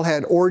 They all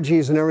had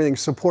orgies and everything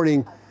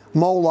supporting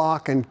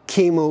Moloch and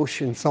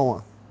Chemosh and so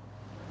on.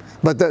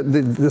 But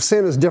the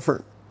sin is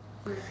different.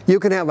 You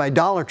can have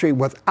idolatry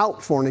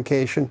without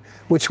fornication,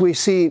 which we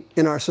see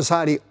in our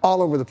society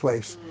all over the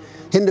place.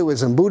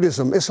 Hinduism,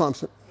 Buddhism, Islam.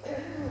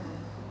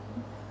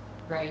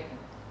 Right.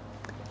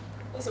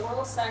 Is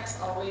oral sex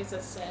always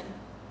a sin?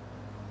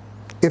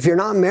 If you're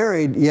not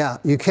married, yeah,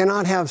 you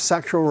cannot have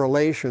sexual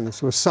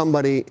relations with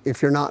somebody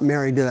if you're not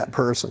married to that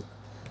person.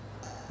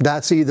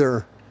 That's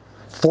either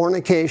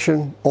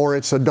fornication or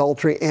it's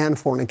adultery and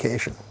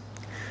fornication.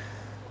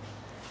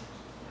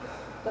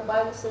 The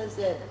Bible says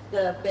that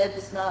the bed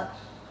is not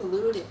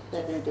polluted,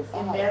 that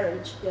in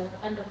marriage. Yeah.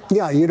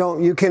 Yeah,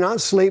 you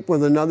cannot sleep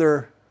with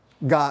another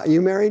guy.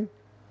 You married?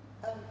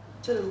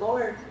 To the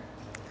Lord.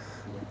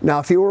 Now,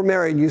 if you were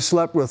married, you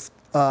slept with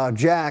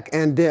Jack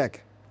and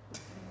Dick.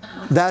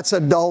 That's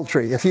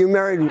adultery. If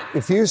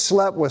you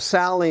slept with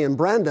Sally and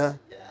Brenda,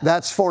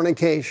 that's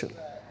fornication.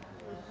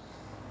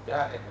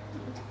 Got it.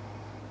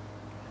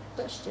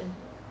 Question.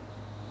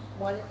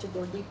 Wanted to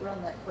go deeper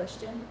on that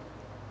question.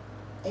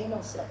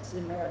 Anal sex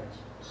in marriage.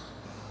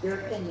 Your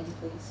opinion,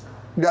 please.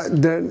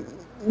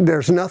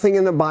 There's nothing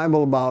in the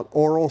Bible about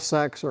oral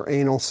sex or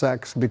anal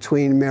sex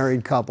between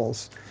married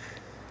couples.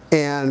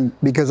 And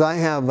because I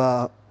have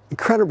an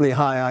incredibly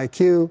high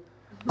IQ,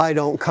 I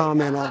don't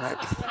comment on it.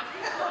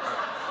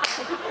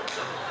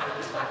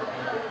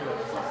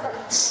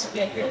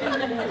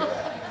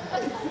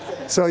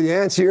 So the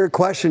answer to your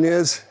question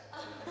is,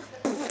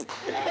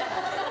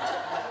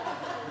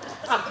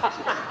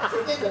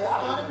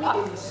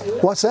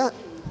 what's that?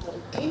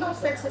 Anal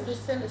sex is a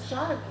sin of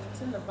sodomy.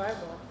 It's in the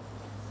Bible.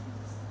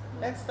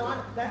 That's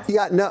sodomy. That's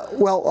Yeah, no,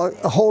 well,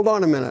 hold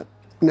on a minute.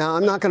 Now,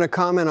 I'm not going to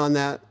comment on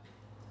that.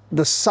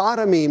 The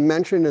sodomy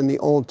mentioned in the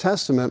Old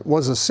Testament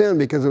was a sin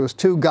because it was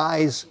two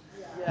guys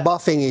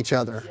buffing each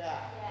other.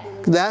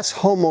 That's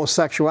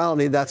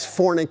homosexuality. That's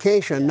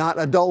fornication, not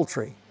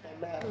adultery.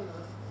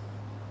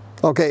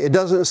 Okay, it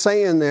doesn't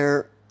say in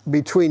there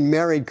between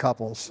married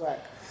couples. Right.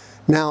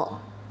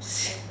 Now,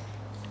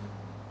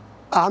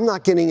 I'm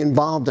not getting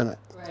involved in it.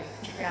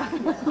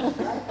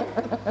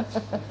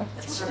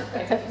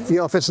 You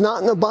know, if it's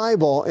not in the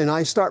Bible and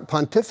I start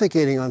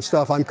pontificating on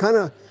stuff, I'm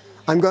going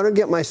to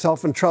get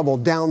myself in trouble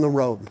down the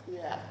road.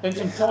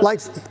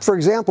 Like, for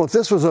example, if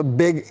this was a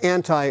big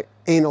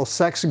anti-anal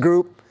sex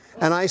group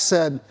and I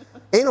said,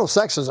 anal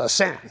sex is a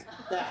sin,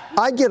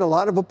 I'd get a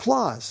lot of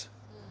applause.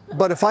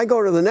 But if I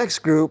go to the next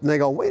group and they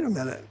go, wait a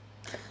minute,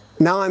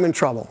 now I'm in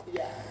trouble.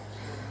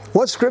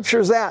 What scripture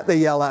is that? They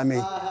yell at me.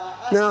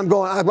 Then I'm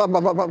going, blah, blah,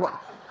 blah, blah, blah.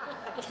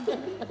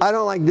 I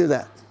don't like to do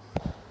that.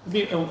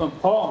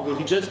 Paul, when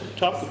he just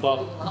talked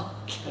about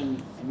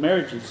in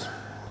marriages,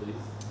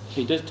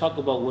 he does talk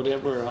about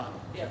whatever,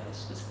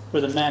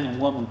 for the man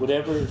and woman,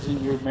 whatever is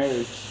in your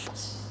marriage,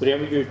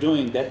 whatever you're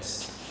doing,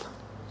 that's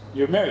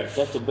your marriage.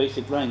 That's the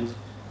basic line.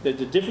 The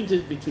difference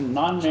is between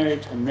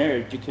non-marriage and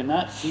marriage. You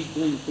cannot keep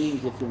doing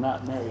things if you're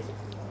not married.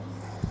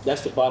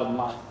 That's the bottom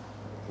line.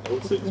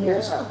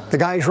 The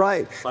guy's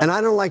right. And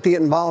I don't like to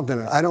get involved in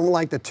it. I don't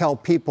like to tell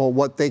people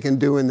what they can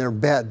do in their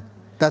bed.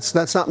 That's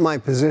not my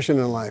position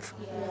in life.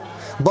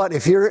 But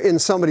if you're in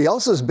somebody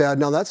else's bed,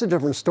 now that's a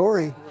different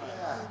story.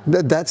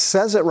 That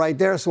says it right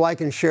there, so I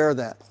can share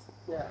that.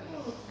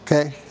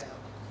 Okay?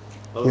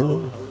 I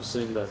was just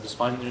saying that. Just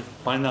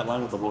find that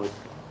line with the Lord.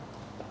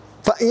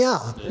 But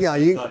yeah.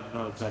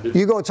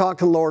 You go talk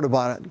to the Lord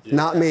about it,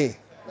 not me.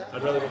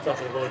 I'd rather go talk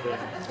to the Lord than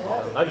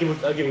I'll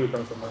give you a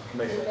come from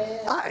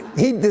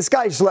This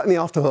guy just let me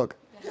off the hook.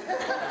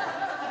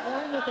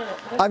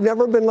 I've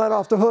never been let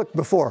off the hook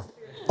before.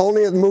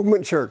 Only at the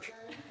Movement Church.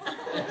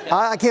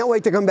 I can't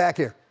wait to come back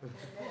here.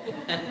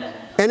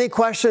 Any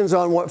questions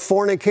on what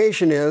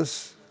fornication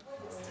is?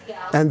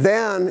 And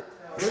then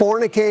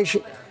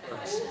fornication.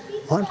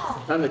 What?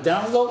 On the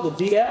download,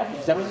 the DL,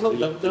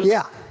 download.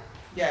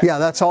 Yeah,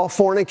 that's all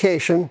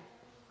fornication.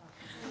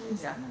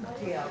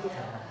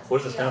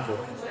 What does it stand for?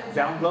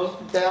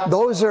 Download.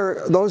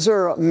 Those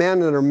are men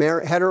that are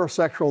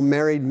heterosexual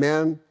married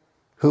men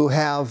who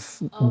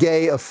have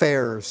gay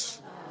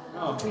affairs.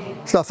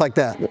 Stuff like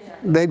that.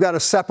 They've got a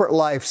separate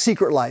life,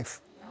 secret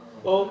life.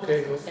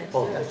 Okay.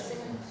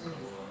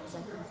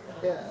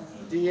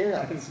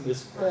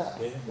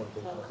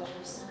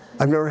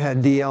 I've never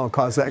had DL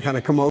cause that kind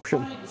of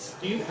commotion.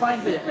 Do you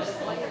find that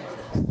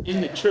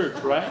in the church,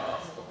 right?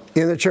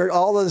 In the church,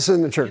 all of this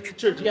in the church. In the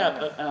church,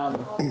 yeah.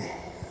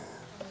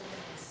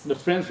 The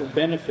friends with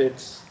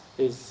benefits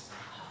is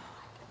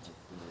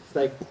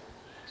like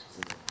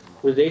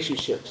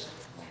relationships.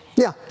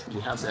 Yeah. You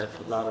have that,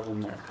 a lot of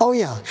them there. Oh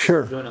yeah,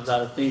 sure. Doing a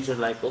lot of things are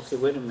like, okay,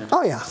 wait a minute.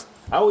 Oh yeah.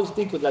 I always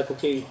think of like,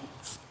 okay,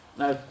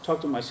 and I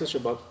talked to my sister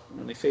about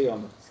when they say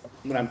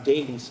when I'm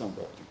dating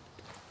somebody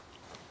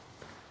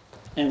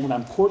and when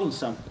I'm courting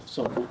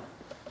somebody,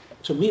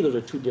 to me those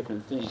are two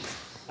different things.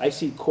 I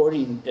see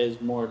courting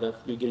as more that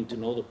you're getting to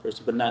know the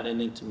person, but not in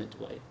an intimate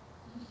way.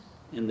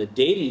 And the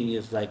dating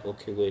is like,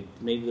 okay, wait,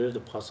 maybe there's a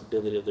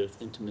possibility of there's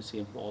intimacy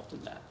involved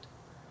in that.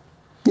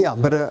 Yeah,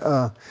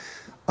 but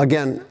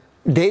again,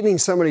 dating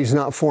somebody is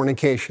not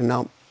fornication.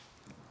 Now,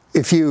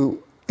 if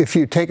you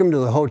take them to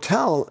the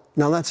hotel,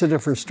 now that's a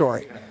different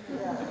story.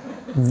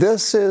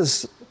 This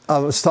is, I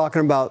was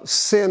talking about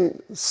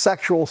sin,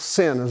 sexual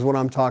sin is what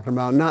I'm talking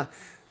about,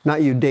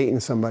 not you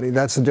dating somebody.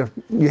 That's a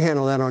different, you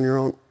handle that on your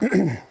own.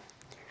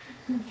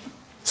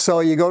 So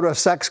you go to a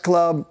sex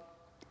club,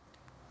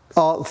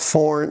 all that's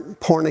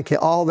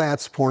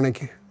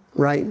pornic,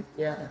 right?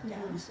 Yeah.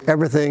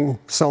 Everything,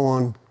 so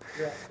on.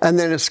 Yeah. And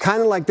then it's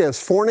kind of like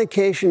this.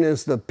 Fornication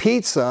is the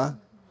pizza,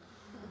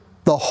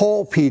 the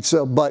whole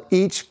pizza, but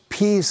each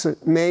piece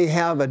may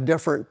have a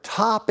different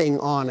topping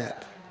on it.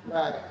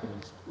 Right.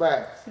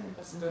 Right.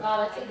 That's a good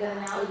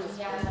analogy.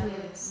 Yeah, it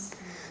is.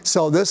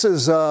 So this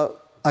is a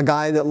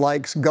guy that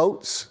likes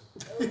goats.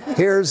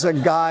 Here's a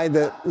guy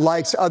that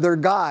likes other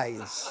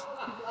guys.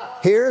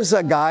 Here's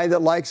a guy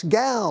that likes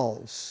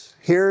gals.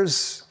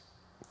 Here's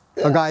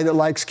a guy that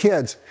likes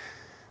kids.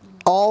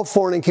 All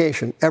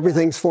fornication.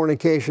 Everything's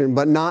fornication,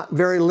 but not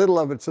very little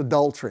of it's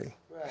adultery.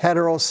 Right.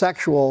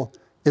 Heterosexual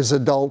is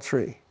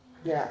adultery,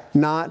 Yeah.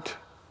 not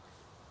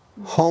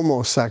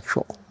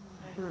homosexual.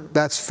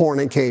 That's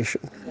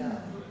fornication.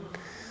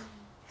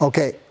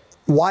 Okay,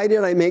 why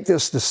did I make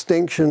this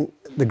distinction,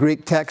 the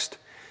Greek text?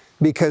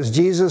 Because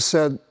Jesus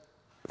said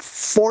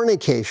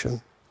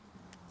fornication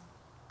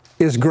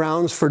is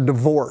grounds for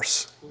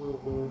divorce.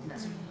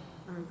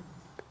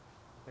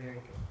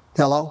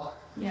 Hello?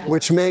 Yeah.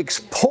 Which makes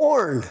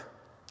porn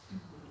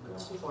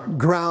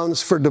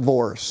grounds for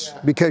divorce.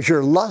 Because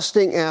you're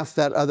lusting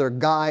after that other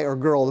guy or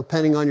girl,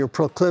 depending on your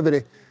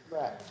proclivity.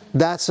 Right.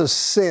 That's a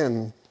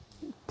sin,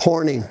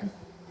 porning.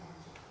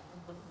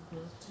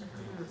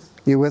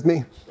 You with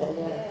me?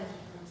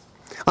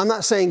 I'm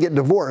not saying get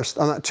divorced.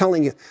 I'm not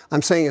telling you.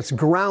 I'm saying it's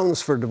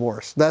grounds for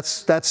divorce.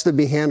 That's to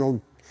be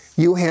handled.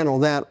 You handle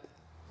that.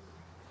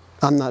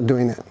 I'm not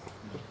doing that.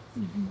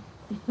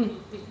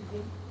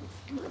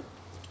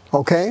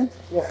 Okay?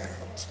 Yeah.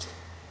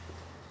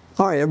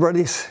 All right,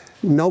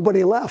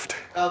 nobody left.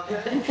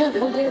 Okay.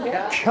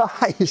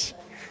 Guys,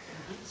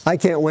 I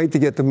can't wait to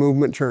get to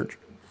Movement Church.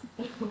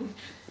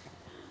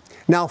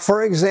 Now,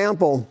 for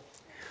example,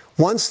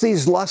 once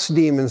these lust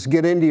demons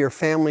get into your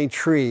family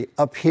tree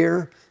up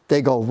here,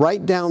 they go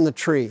right down the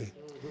tree.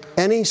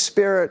 Any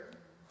spirit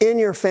in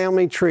your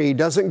family tree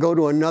doesn't go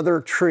to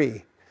another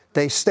tree.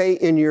 They stay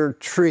in your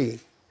tree.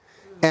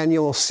 And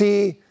you'll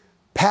see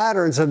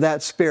patterns of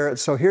that spirit.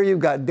 So here you've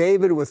got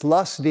David with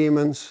lust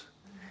demons,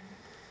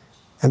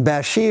 and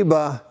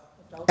Bathsheba,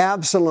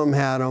 Absalom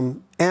had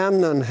them,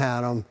 Amnon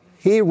had them.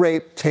 He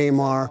raped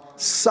Tamar.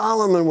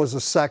 Solomon was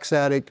a sex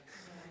addict.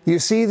 You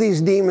see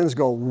these demons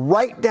go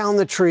right down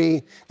the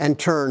tree and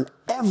turn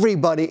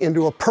everybody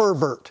into a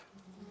pervert.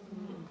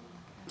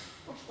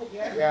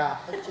 Yeah.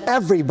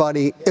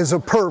 Everybody is a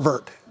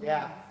pervert.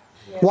 Yeah.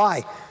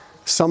 Why?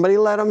 Somebody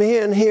let them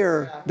in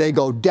here, they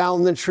go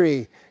down the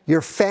tree.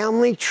 Your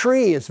family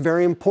tree is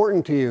very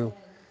important to you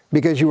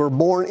because you were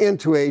born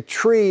into a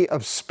tree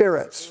of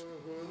spirits.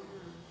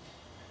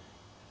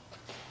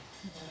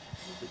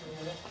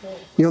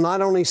 You'll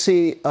not only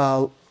see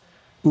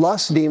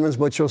lust demons,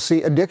 but you'll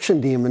see addiction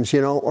demons,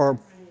 or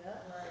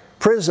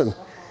prison.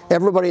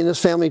 Everybody in this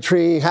family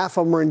tree, half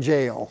of them are in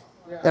jail.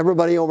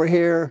 Everybody over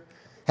here,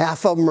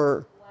 half of them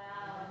are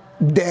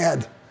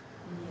dead.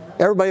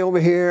 Everybody over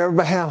here,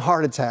 everybody have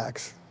heart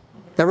attacks.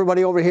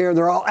 Everybody over here,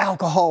 they're all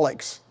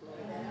alcoholics.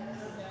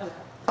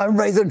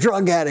 Everybody's a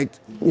drug addict.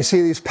 You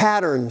see these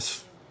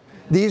patterns.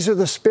 These are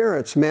the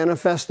spirits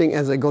manifesting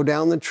as they go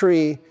down the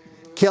tree,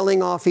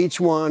 killing off each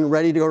one,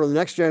 ready to go to the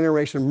next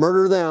generation,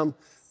 murder them,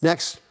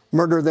 next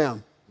murder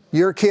them.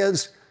 Your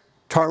kids,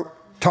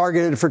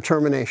 targeted for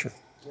termination.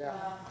 Yeah.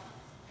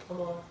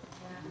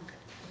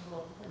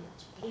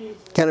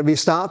 Can it be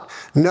stopped?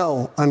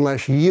 No,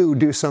 unless you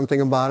do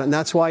something about it. And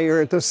that's why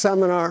you're at this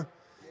seminar.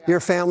 Your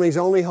family's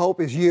only hope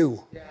is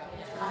you.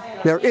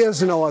 There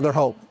is no other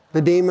hope.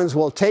 The demons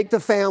will take the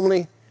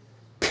family,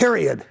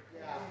 period.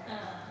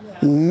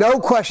 No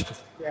question.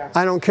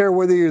 I don't care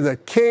whether you're the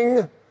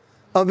king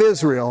of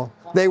Israel,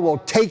 they will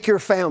take your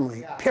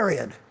family,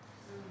 period.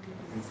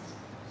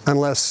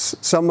 Unless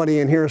somebody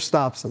in here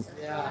stops them.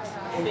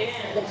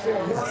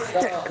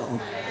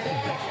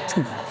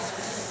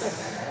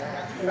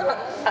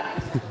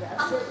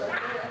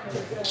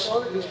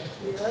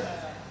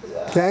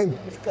 Okay?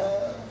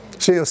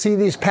 So you'll see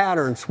these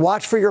patterns.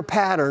 Watch for your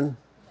pattern,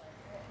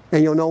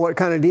 and you'll know what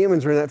kind of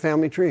demons are in that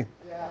family tree.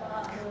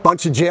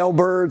 Bunch of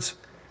jailbirds,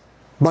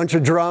 bunch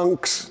of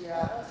drunks.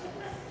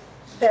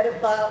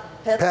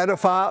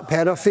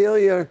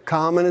 Pedophilia,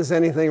 common as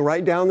anything,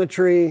 right down the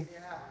tree.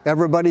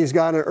 Everybody's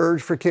got an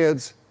urge for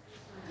kids.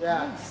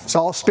 It's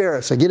all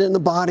spirits. They get in the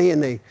body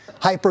and they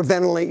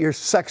hyperventilate your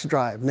sex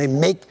drive.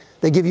 And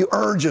they give you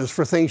urges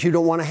for things you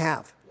don't want to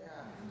have.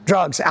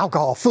 Drugs,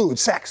 alcohol, food,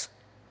 sex.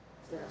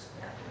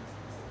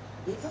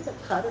 Even the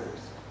cutters.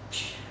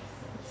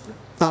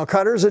 Now,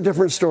 cutters a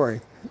different story.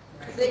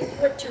 They do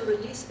it to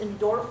release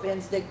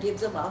endorphins that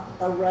gives them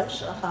a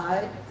rush, a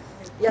high.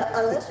 Yeah,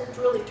 unless they're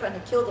really trying to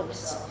kill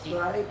themselves,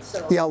 right?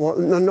 So. Yeah, well,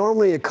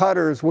 normally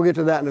cutters, we'll get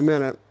to that in a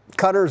minute.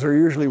 Cutters are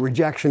usually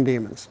rejection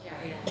demons.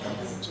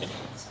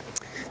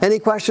 Any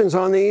questions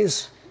on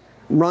these?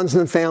 Runs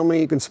in the family,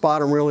 you can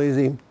spot them real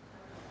easy.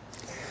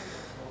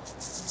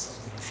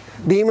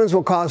 Demons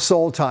will cause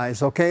soul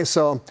ties, okay?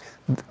 So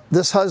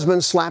this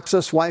husband slaps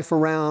this wife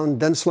around,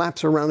 then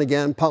slaps her around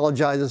again,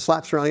 apologizes,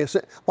 slaps her around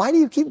again. Why do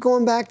you keep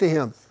going back to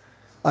him?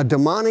 A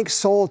demonic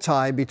soul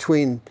tie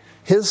between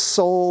his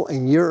soul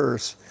and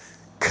yours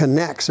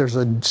connects. There's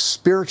a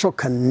spiritual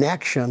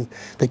connection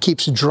that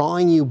keeps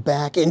drawing you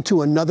back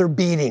into another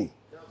beating.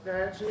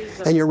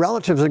 And your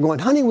relatives are going,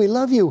 honey, we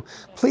love you.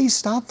 Please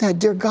stop that.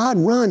 Dear God,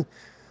 run.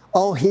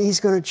 Oh, he's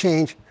going to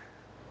change.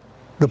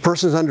 The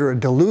person's under a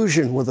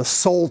delusion with a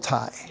soul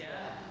tie.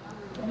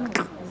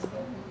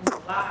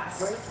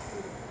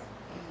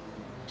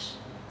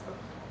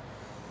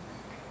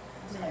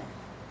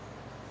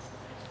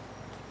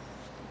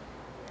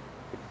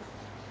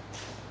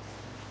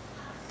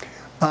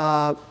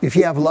 If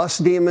you have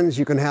lust demons,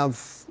 you can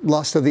have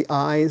lust of the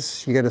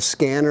eyes. You get a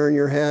scanner in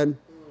your head.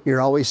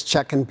 You're always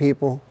checking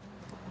people.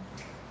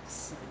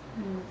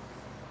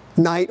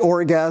 Night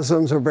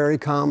orgasms are very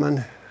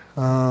common.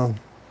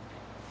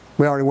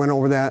 We already went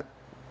over that.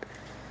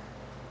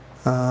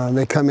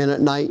 They come in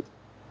at night,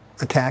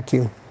 attack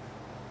you.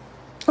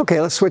 Okay,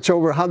 let's switch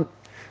over. How'd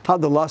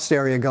the lust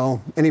area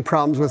go? Any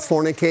problems with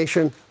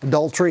fornication,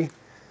 adultery?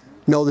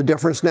 Know the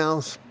difference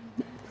now?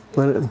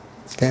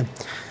 Okay.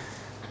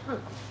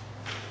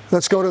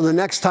 Let's go to the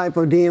next type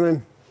of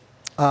demon.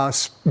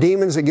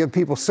 Demons that give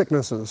people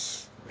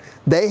sicknesses.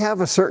 They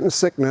have a certain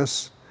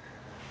sickness.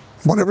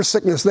 Whatever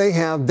sickness they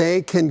have,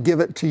 they can give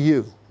it to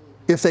you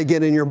if they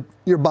get in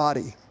your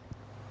body.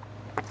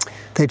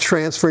 They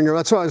transfer in your,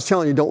 that's why I was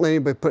telling you, don't let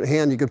anybody put a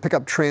hand, you can pick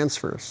up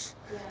transfers.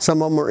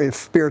 Some of them are in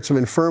spirits of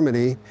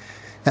infirmity,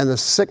 and the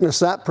sickness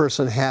that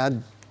person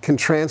had can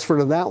transfer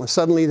to that one.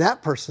 Suddenly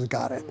that person's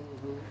got it.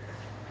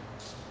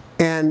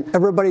 And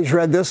everybody's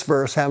read this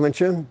verse, haven't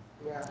you?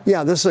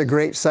 Yeah, this is a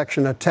great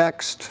section of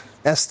text.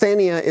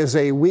 Asthenia is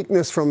a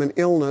weakness from an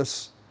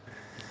illness.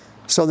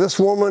 So this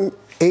woman,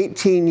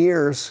 18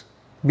 years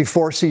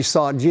before she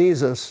saw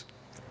Jesus,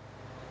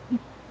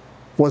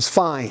 was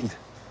fine.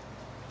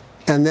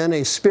 And then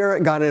a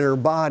spirit got in her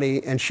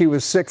body, and she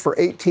was sick for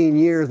 18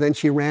 years. Then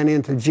she ran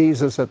into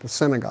Jesus at the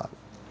synagogue.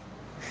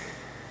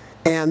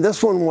 And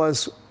this one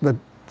was the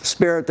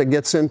spirit that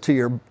gets into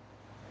your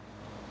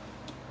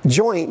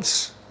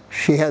joints.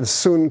 She had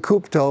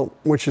sunkupto,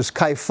 which is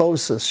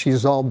kyphosis.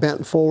 She's all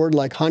bent forward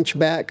like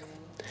hunchback,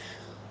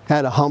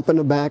 had a hump in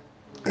the back.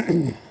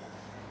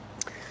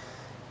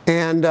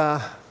 And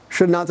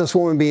should not this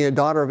woman be a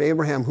daughter of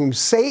Abraham, whom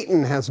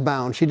Satan has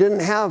bound? She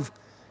didn't have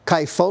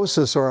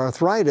kyphosis or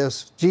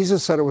arthritis.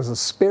 Jesus said it was a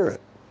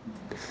spirit.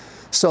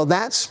 So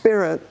that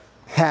spirit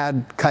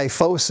had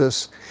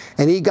kyphosis,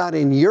 and he got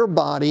in your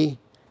body,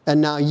 and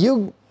now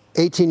you,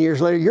 18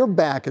 years later, your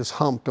back is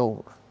humped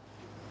over.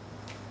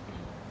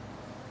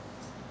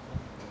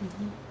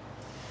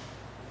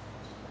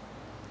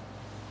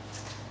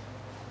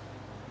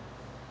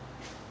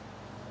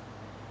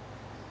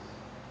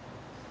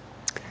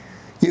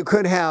 You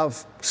could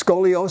have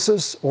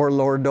scoliosis or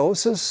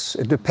lordosis.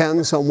 It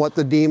depends on what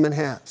the demon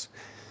has.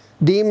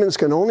 Demons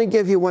can only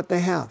give you what they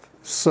have.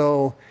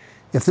 So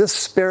if this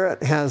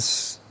spirit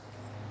has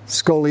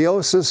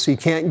scoliosis, he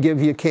can't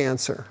give you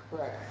cancer.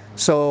 Right.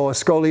 So a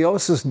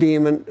scoliosis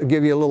demon will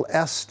give you a little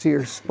S to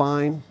your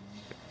spine.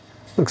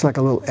 Looks like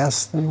a little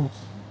S thing.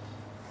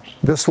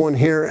 This one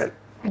here,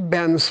 it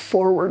bends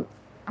forward.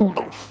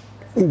 Boom.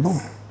 Boom.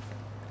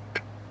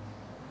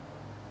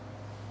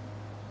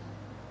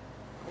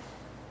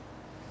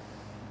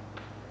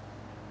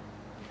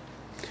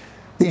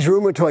 These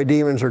rheumatoid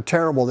demons are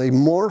terrible. They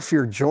morph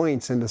your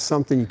joints into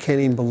something you can't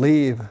even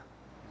believe.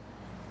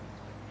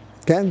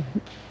 Okay?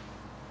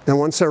 And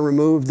once they're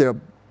removed,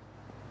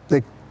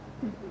 they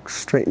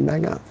straighten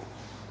back up.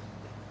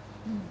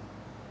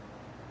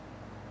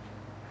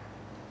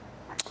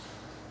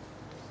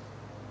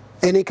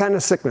 Any kind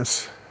of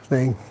sickness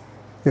thing.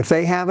 If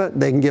they have it,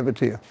 they can give it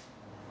to you.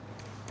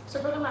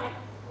 So, Brother Mike,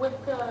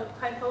 with the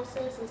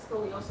kyphosis and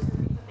scoliosis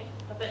and things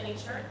of that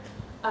nature,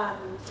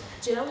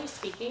 generally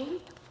speaking,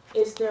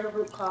 is there a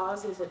root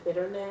cause? Is it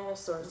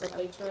bitterness or is it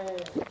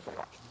hatred?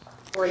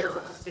 Or is it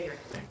just fear?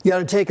 You got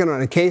to take it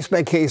on a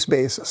case-by-case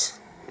basis.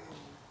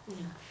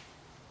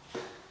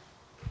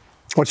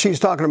 What she's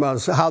talking about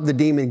is how the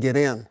demon get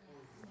in,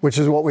 which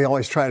is what we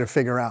always try to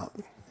figure out.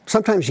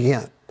 Sometimes you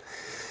can't.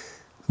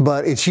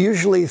 But it's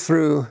usually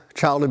through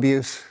child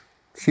abuse.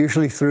 It's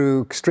usually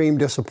through extreme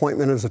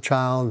disappointment as a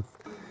child.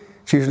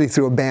 It's usually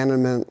through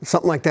abandonment.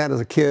 Something like that as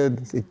a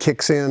kid. It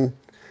kicks in,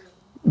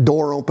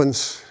 door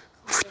opens,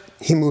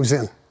 he moves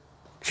in.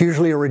 It's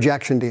usually a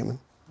rejection demon.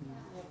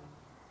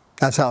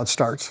 That's how it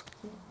starts.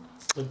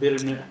 The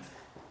bitterment,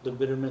 the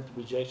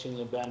rejection,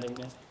 the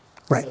abandonment.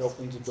 Right. That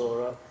opens the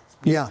door up.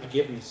 Yeah.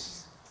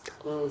 Forgiveness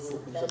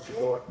opens up the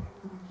door.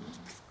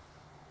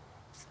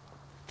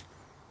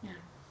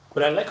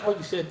 But I like how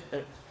you said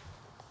that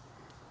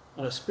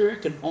a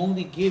spirit can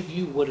only give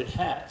you what it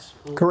has.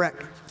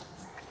 Correct.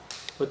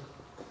 But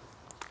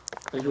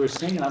as you were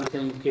saying, I'm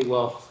thinking, okay,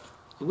 well,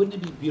 wouldn't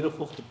it be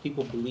beautiful if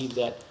people believe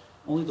that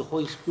only the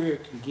Holy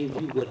Spirit can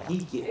give you what He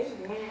gives?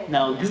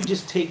 Now, you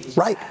just take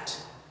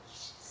right.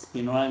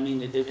 You know what I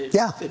mean?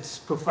 Yeah. It's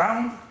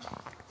profound,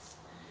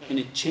 and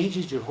it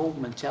changes your whole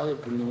mentality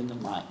of renewing the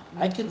mind.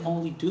 I can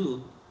only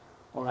do,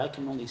 or I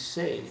can only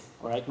say,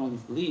 or I can only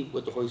believe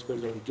what the Holy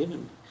Spirit has already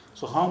given me.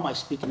 So how am I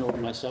speaking over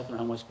myself, and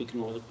how am I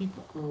speaking over other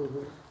people?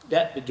 Mm-hmm.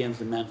 That begins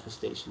the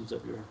manifestations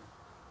of your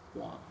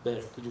want.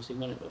 Better. Could you say,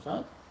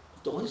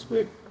 if the Holy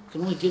Spirit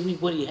can only give me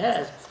what He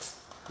has,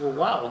 well,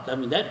 wow. I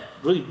mean, that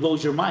really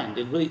blows your mind.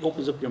 It really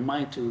opens up your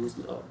mind to,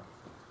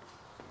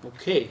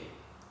 okay,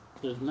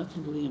 there's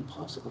nothing really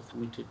impossible for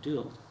me to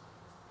do.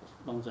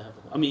 As long as I have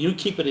I mean, you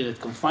keep it in a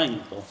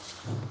confinement, though,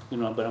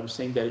 but I'm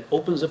saying that it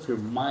opens up your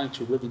mind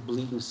to really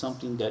believe in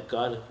something that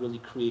God has really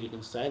created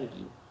inside of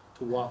you,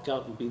 to walk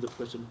out and be the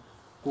person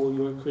who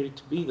you were created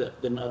to be,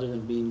 than other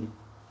than being,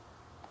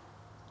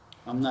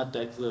 I'm not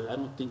that good, I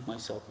don't think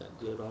myself that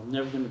good, or I'm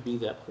never going to be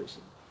that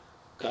person.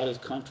 God is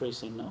contrary,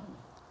 saying, no,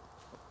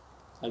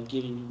 I've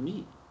given you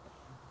me.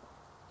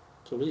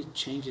 So it really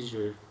changes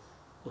your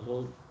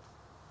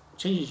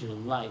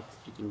life.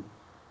 You can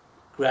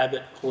grab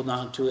it, hold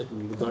on to it,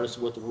 and regardless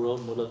of what the world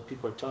and what other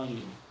people are telling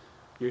you,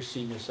 you're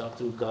seeing yourself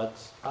through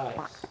God's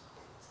eyes.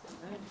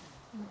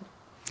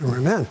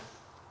 Amen.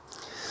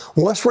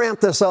 Well, let's ramp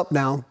this up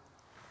now.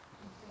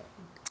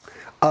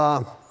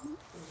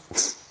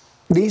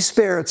 These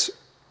spirits,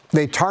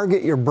 they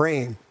target your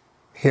brain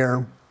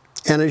here.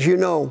 And as you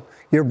know,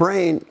 your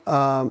brain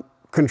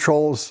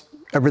controls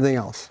everything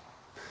else.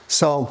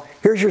 So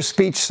here's your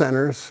speech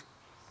centers.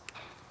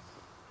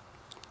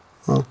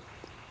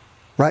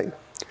 Right?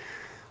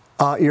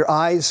 Your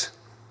eyes,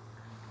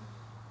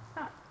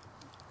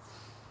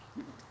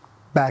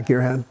 back of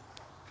your head.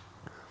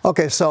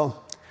 Okay, so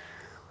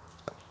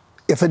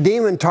if a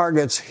demon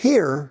targets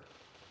here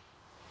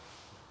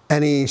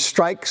and he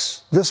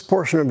strikes this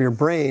portion of your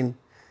brain,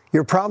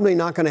 you're probably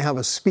not going to have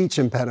a speech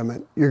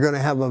impediment. You're going to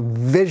have a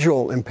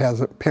visual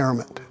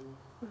impairment.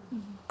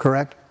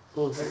 Correct?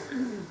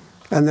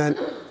 And then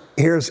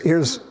here's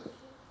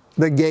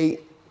the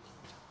gait,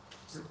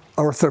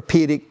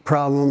 orthopedic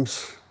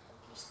problems,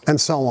 and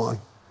so on,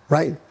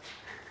 right?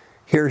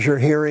 Here's your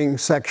hearing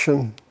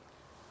section,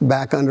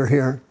 back under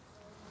here.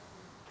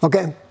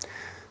 Okay?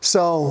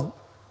 So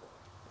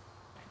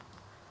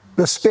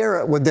the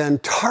spirit would then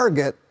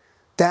target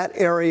that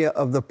area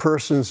of the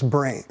person's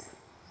brain,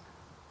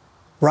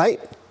 right?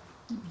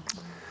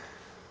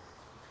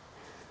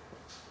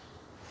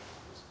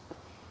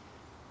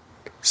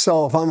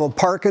 So if I'm a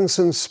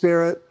Parkinson's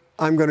spirit,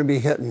 I'm going to be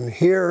hitting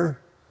here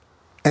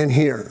and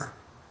here.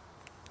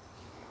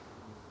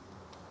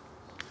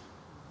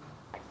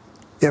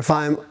 If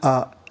I'm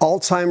an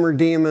Alzheimer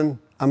demon,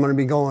 I'm going to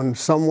be going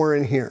somewhere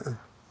in here.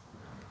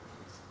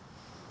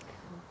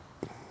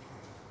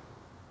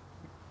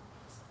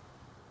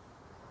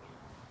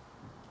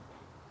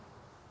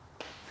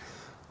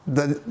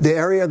 The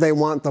area they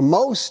want the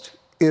most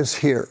is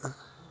here.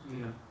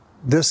 Yeah.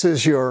 This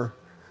is your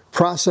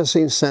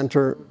processing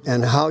center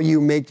and how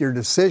you make your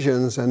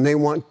decisions, and they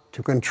want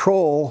to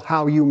control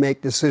how you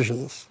make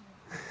decisions.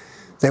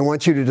 They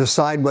want you to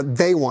decide what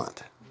they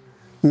want,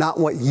 not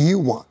what you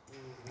want,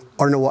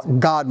 or know what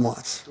God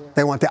wants.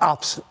 They want the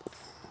opposite.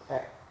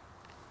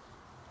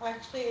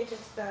 Actually, I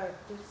just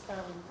did some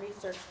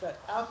research, but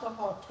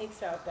alcohol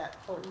takes out that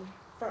whole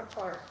front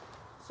part.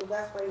 So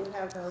that's why you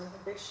have no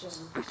inhibition.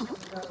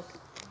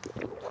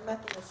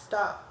 Nothing to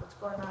stop what's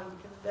going on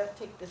because it does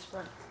take this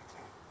front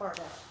part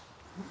out.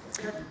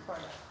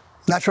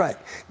 That's right.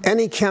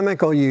 Any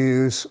chemical you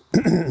use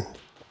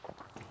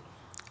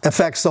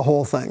affects the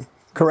whole thing,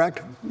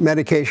 correct?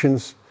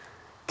 Medications,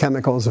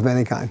 chemicals of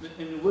any kind.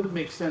 And it wouldn't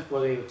make sense why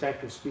they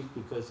attack your speech,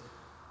 because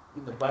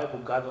in the Bible,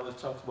 God always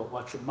talks about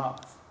watch your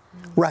mouth.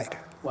 Right.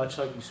 Watch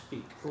how you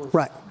speak.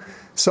 Right.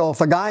 So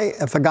if a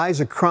guy's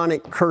a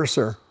chronic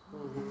cursor,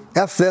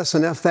 F this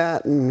and F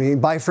that, and he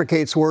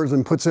bifurcates words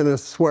and puts in a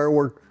swear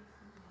word.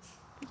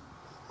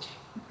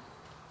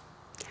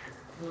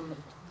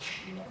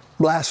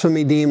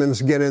 Blasphemy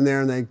demons get in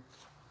there and they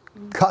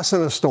cuss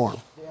in a storm,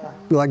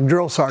 like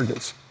drill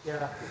sergeants.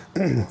 Yeah.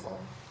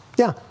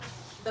 Yeah.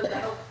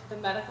 The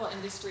medical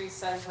industry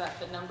says that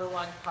the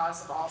 #1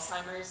 cause of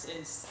Alzheimer's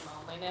is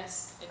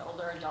loneliness in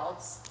older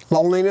adults.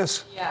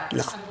 Loneliness? Yeah,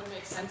 No. that would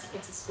make sense.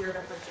 It's a spirit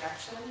of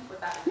rejection.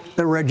 Would that be?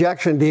 The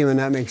rejection demon,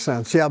 that makes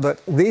sense. Yeah,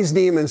 but these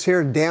demons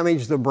here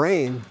damage the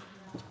brain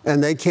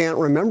and they can't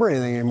remember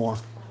anything anymore.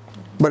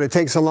 But it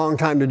takes a long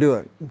time to do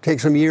it. It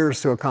takes them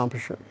years to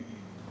accomplish it.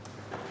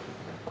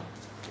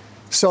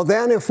 So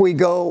then if we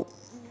go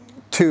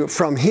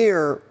from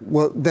here,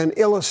 we'll then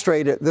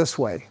illustrate it this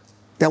way.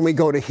 Then we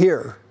go to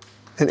here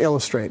and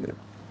illustrate it.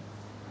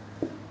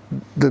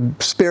 The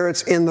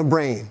spirit's in the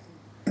brain.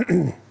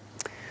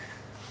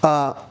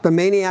 The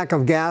maniac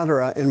of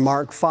Gadara in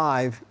Mark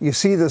 5, you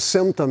see the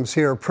symptoms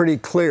here pretty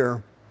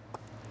clear.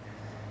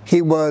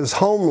 He was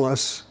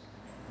homeless.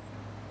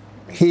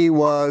 He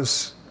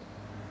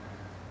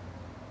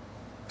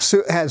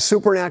had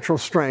supernatural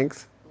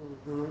strength.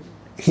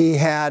 He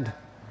had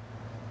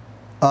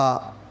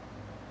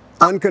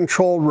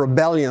uncontrolled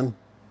rebellion.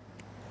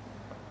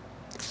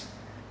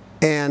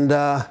 And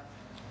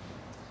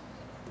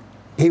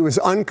he was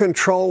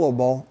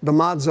uncontrollable,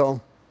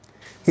 damazo.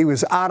 He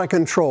was out of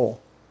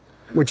control,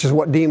 which is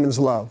what demons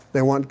love.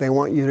 They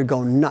want you to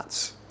go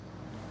nuts.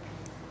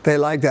 They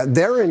like that.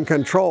 They're in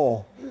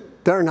control.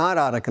 They're not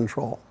out of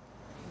control.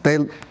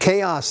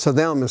 Chaos to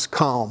them is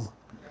calm.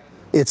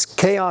 It's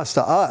chaos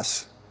to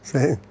us,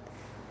 see?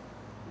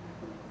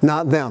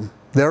 Not them.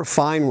 They're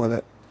fine with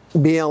it.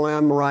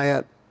 BLM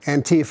riot,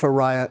 Antifa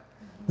riot,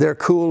 they're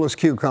cool as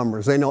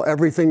cucumbers. They know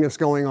everything that's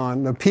going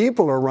on. The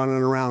people are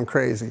running around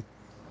crazy.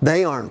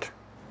 They aren't.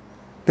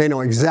 They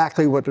know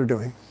exactly what they're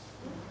doing.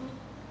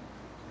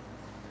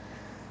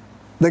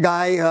 The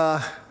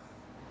guy,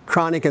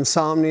 chronic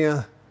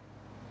insomnia,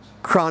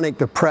 chronic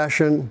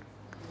depression,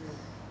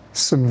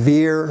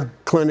 severe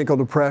clinical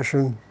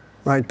depression,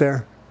 right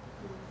there.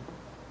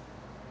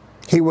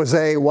 He was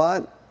a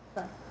what?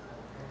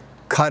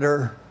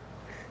 Cutter.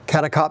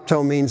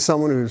 Catacopto means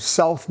someone who's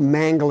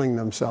self-mangling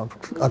themselves.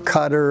 A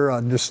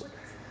cutter, just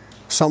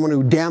someone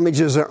who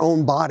damages their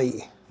own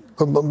body.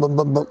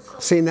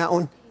 Seen that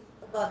one?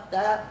 About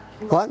that.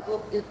 What?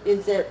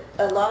 Is it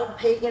a lot of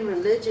pagan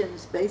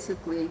religions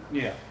basically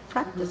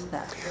practice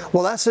that?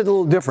 Well, that's a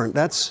little different.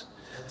 That's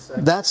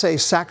a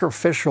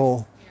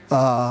sacrificial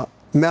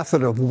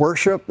method of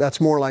worship. That's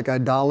more like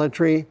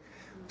idolatry.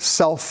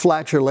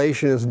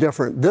 Self-flagellation is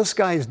different. This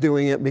guy's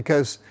doing it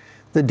because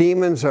the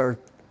demons are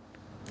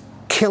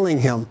killing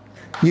him,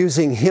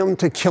 using him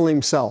to kill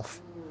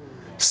himself.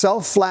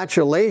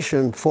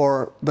 Self-flagellation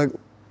for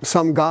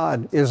some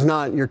God is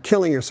not you're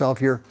killing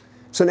yourself, you're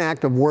It's an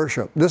act of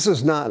worship. This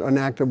is not an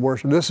act of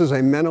worship. This is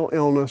a mental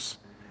illness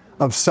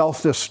of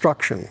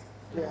self-destruction.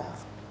 Yeah.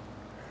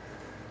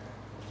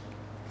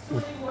 So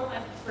maybe more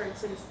like, for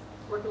instance,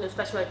 working in a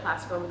special ed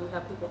classroom, you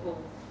have people who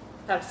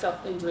have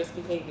self-injurious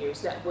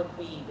behaviors, that would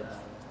be the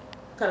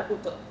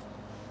karaputo.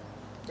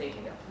 There you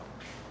go.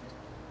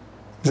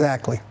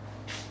 Exactly.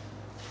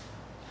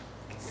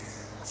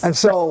 And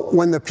so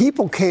when the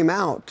people came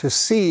out to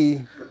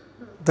see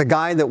the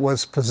guy that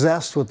was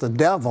possessed with the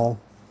devil,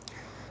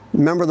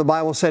 remember the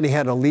Bible said he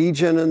had a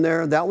legion in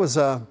there? That was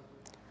a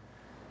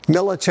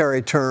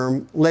military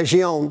term,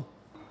 legion,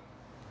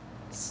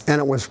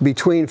 and it was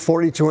between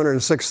 4,200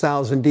 and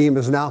 6,000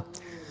 demons. Now,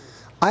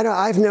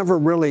 I've never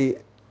really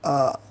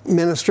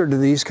ministered to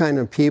these kind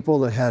of people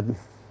that had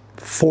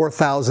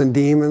 4,000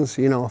 demons.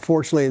 You know,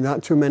 fortunately,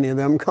 not too many of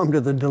them come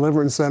to the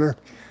Deliverance Center.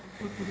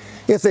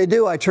 If they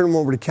do, I turn them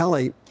over to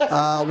Kelly.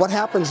 What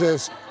happens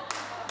is,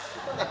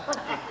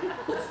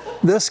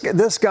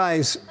 this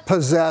guy's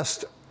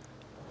possessed.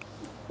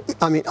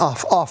 I mean,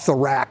 off the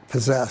rack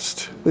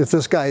possessed. If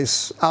this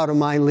guy's out of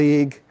my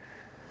league,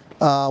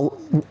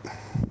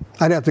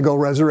 I'd have to go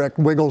resurrect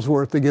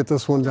Wigglesworth to get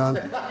this one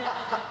done.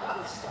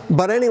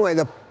 But anyway,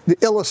 the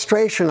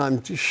illustration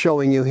I'm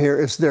showing you here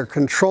is they're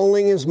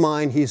controlling his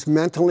mind. He's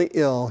mentally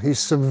ill. He's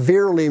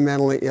severely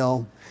mentally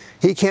ill.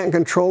 He can't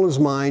control his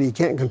mind. He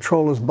can't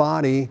control his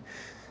body.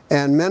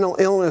 And mental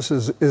illness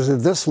is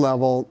at this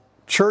level.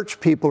 Church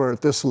people are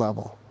at this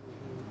level.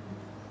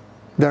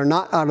 They're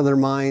not out of their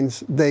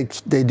minds. They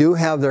do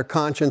have their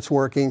conscience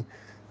working.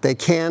 They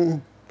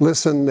can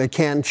listen. They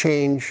can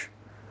change.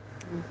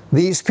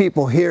 These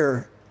people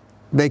here,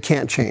 they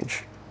can't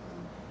change.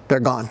 They're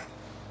gone.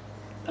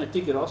 I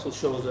think it also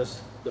shows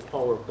us the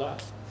power of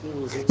God.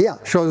 Yeah,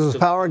 shows us the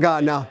power of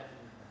God now.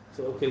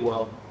 So, okay,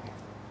 well,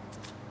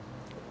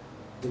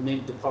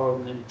 the power of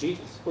the name of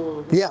Jesus.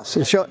 Yes,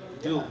 it shows.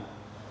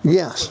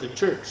 Yes. For the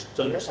church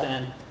to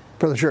understand.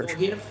 For the church.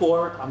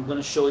 Herefore, I'm going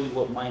to show you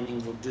what my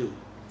name will do.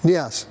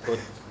 Yes.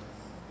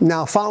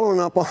 Now, following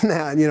up on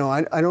that, you know,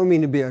 I don't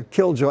mean to be a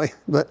killjoy,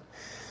 but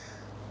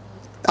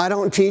I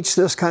don't teach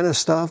this kind of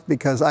stuff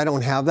because I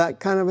don't have that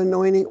kind of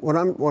anointing. What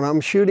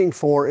I'm shooting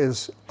for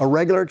is a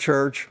regular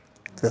church,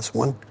 this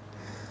one,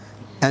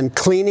 and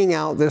cleaning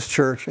out this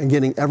church and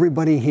getting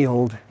everybody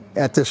healed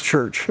at this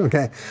church,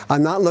 okay?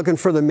 I'm not looking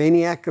for the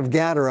maniac of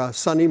Gadara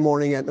Sunday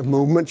morning at the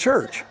Movement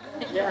Church.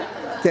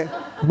 Okay?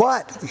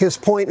 But his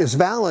point is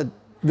valid.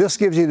 This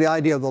gives you the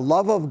idea of the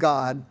love of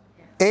God.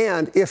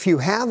 And if you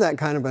have that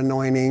kind of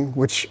anointing,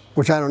 which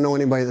I don't know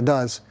anybody that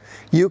does,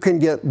 you can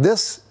get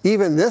this,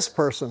 even this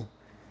person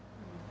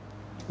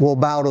will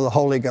bow to the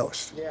Holy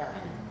Ghost. Yeah.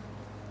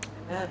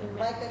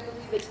 Like I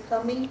believe it's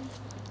coming,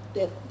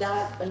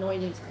 that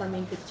anointing is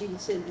coming, because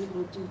Jesus said we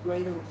will do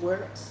greater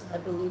works. I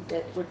believe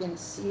that we're going to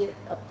see it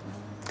up.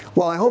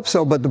 Well, I hope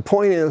so, but the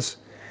point is,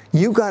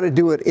 you got to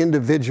do it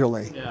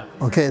individually. Yeah.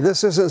 Okay,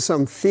 this isn't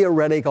some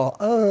theoretical,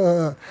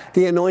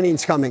 the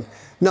anointing's coming.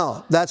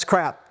 No, that's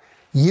crap.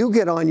 You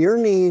get on your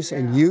knees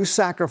and you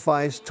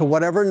sacrifice to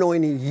whatever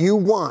anointing you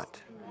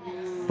want.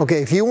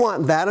 Okay, if you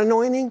want that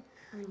anointing,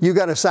 you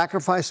got to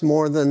sacrifice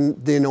more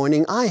than the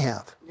anointing I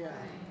have.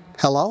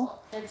 Hello?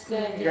 That's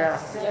good. Yeah.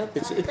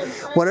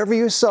 Whatever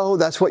you sow,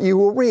 that's what you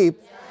will reap.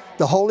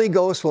 The Holy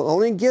Ghost will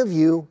only give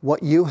you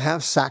what you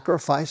have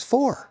sacrificed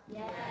for.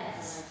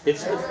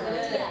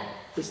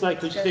 It's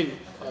like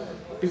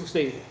people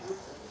say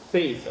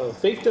faith.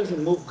 Faith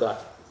doesn't move God.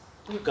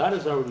 God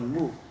has already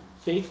moved.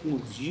 Faith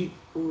moves you.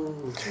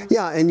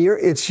 Yeah, and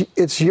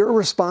it's your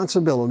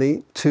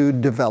responsibility to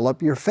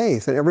develop your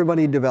faith, and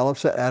everybody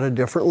develops it at a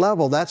different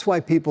level. That's why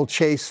people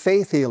chase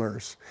faith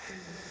healers,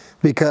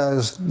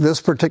 because this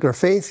particular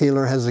faith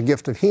healer has a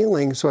gift of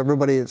healing, so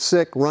everybody that's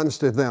sick runs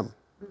to them.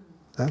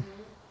 Okay?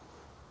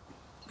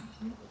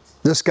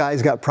 This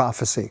guy's got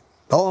prophecy.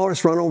 Oh,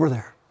 let's run over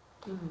there.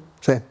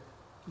 Say,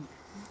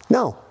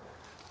 no,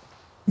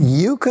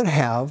 you could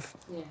have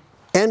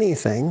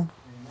anything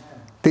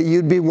that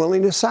you'd be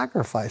willing to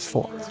sacrifice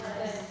for.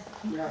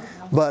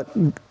 But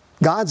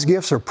God's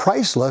gifts are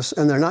priceless,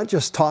 and they're not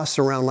just tossed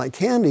around like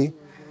candy.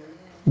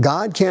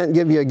 God can't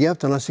give you a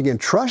gift unless He can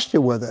trust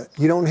you with it.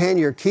 You don't hand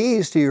your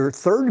keys to your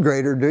third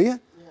grader, do you?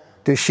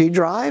 Does she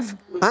drive?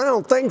 I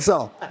don't think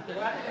so.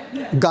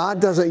 God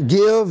doesn't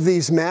give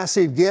these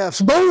massive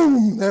gifts.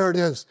 Boom! There it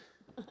is.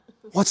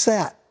 What's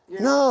that?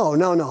 No.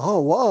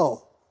 Oh,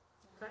 whoa.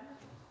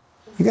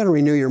 You got to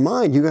renew your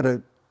mind. You got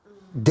to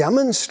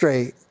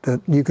demonstrate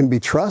that you can be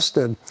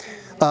trusted.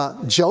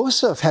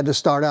 Joseph had to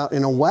start out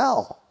in a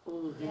well.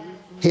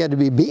 He had to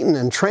be beaten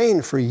and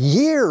trained for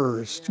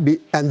years,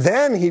 and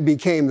then he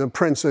became the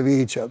prince of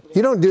Egypt.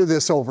 You don't do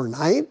this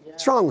overnight.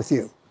 What's wrong with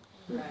you?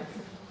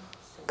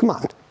 Come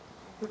on.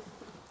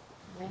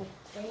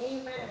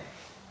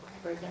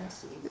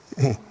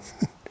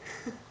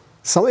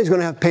 Somebody's going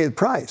to have to pay the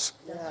price.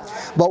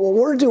 But what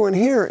we're doing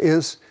here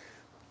is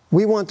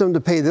we want them to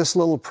pay this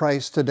little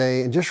price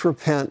today and just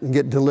repent and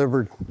get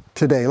delivered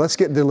today. Let's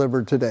get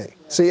delivered today.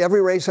 See,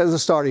 every race has a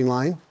starting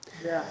line.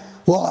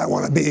 Well, I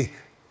want to be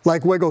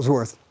like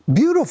Wigglesworth.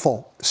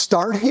 Beautiful.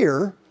 Start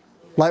here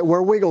like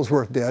where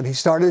Wigglesworth did. He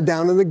started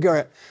down in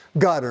the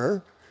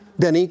gutter,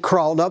 then he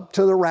crawled up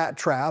to the rat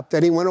trap,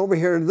 then he went over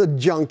here to the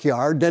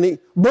junkyard, then he,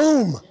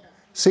 boom!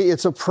 See,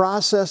 it's a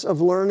process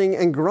of learning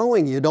and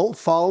growing. You don't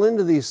fall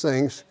into these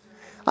things.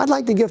 I'd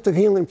like the gift of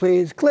healing,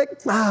 please.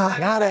 Click. Ah,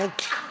 got it.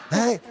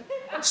 Hey,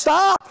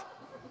 stop!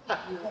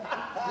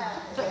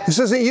 This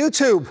isn't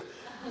YouTube.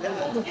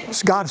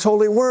 It's God's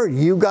holy word.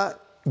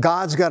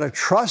 God's got to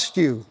trust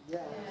you.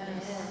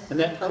 And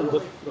that comes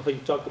with what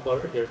you talked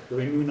about earlier, the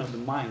renewing of the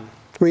mind.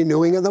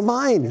 Renewing of the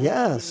mind,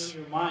 yes. If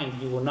you renew your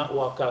mind, you will not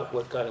walk out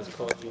what God has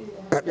called you.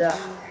 Yeah.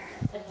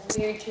 That's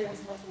very true.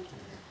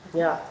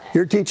 Yeah.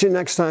 You're teaching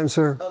next time,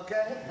 sir.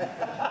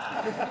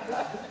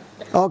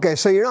 Okay,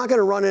 so you're not going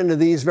to run into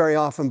these very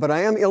often, but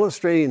I am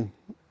illustrating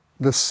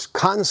this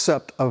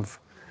concept of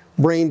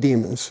brain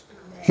demons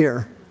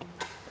here.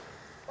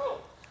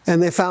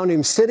 And they found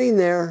him sitting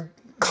there,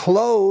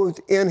 clothed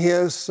in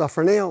his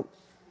sophroniel.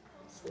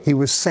 He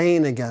was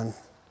sane again.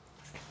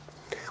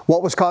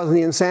 What was causing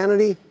the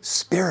insanity?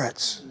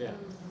 Spirits. Yeah.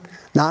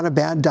 Not a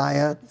bad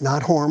diet,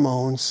 not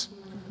hormones,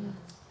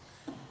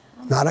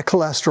 not a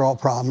cholesterol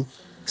problem.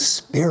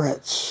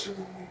 Spirits.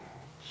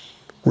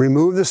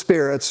 Remove the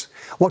spirits.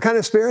 What kind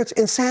of spirits?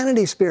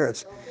 Insanity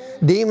spirits.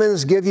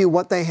 Demons give you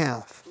what they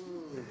have.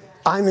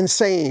 I'm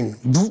insane.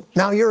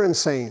 Now you're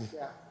insane.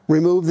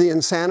 Remove the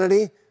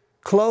insanity.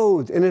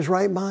 Clothed in his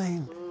right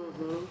mind.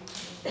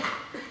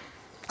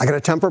 I got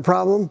a temper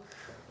problem.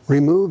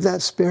 Remove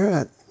that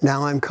spirit.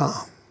 Now I'm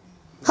calm.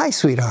 Hi,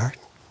 sweetheart.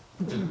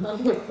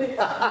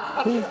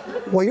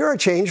 Well, you're a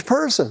changed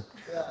person.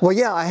 Well,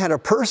 yeah, I had a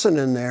person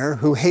in there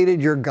who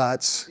hated your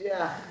guts.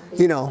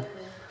 You know,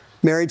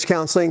 marriage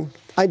counseling,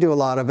 I do a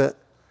lot of it.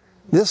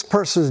 This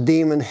person's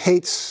demon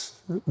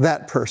hates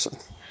that person.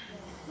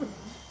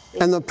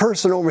 And the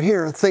person over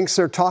here thinks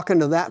they're talking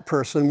to that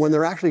person when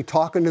they're actually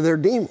talking to their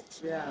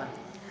demons.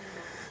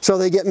 So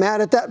they get mad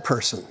at that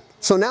person.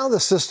 So now the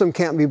system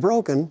can't be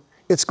broken.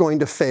 It's going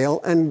to fail,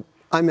 and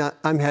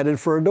I'm headed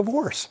for a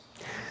divorce.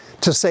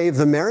 To save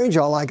the marriage,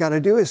 all I got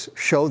to do is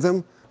show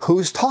them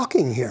who's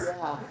talking here.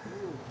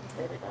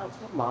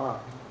 Come on.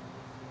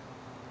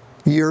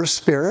 Your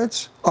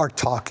spirits are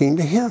talking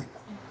to him.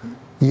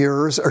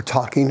 Yours are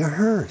talking to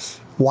hers.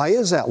 Why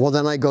is that? Well,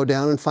 then I go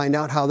down and find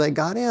out how they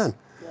got in.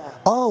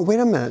 Oh, wait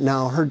a minute.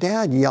 Now, her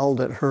dad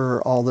yelled at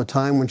her all the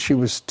time when she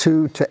was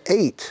 2 to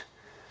 8.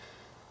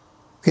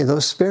 Okay,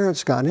 those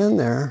spirits got in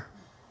there.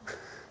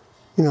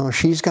 You know,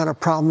 she's got a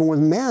problem with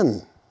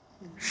men.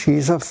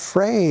 She's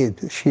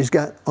afraid. She's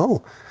got,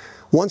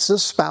 once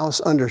this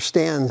spouse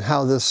understands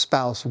how this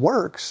spouse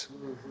works,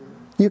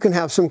 you can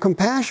have some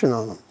compassion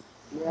on them.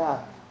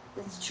 Yeah.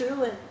 It's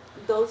true, and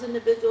those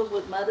individuals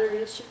with mother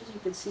issues, you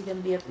can see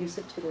them be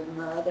abusive to their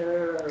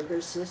mother or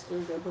their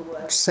sisters or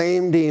whoever.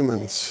 Same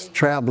demons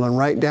traveling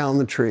right down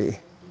the tree.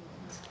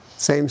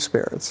 Same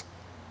spirits.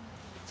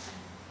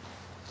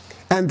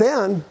 And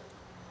then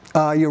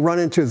you run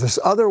into this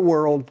other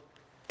world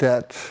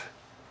that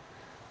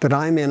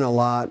I'm in a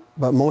lot,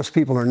 but most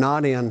people are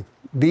not in.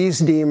 These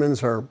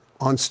demons are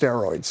on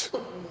steroids.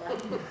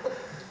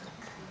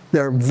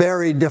 They're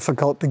very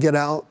difficult to get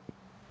out.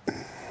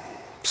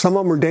 Some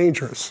of them are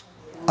dangerous.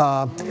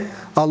 A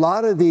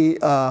lot of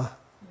the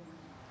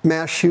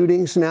mass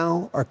shootings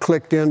now are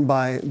clicked in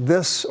by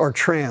this or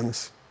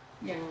trans.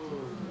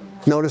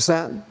 Notice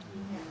that?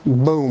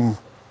 Boom.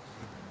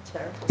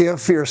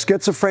 If your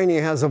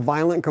schizophrenia has a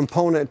violent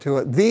component to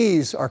it,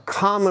 these are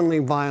commonly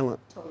violent.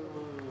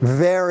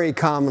 Very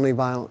commonly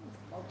violent.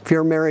 If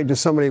you're married to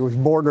somebody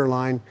with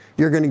borderline,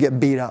 you're going to get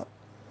beat up.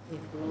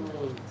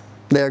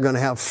 They're going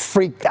to have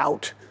freaked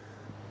out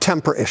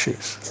temper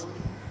issues.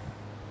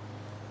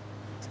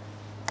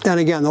 And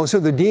again, those are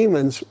the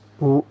demons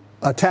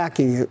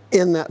attacking you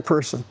in that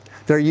person.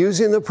 They're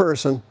using the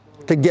person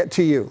to get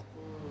to you.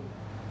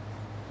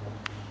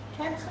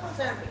 Can some of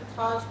that be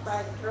caused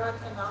by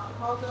drugs and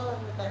alcohol though,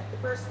 and that the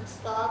person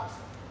stops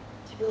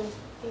to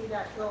see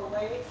that go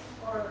away?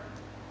 Or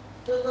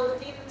do those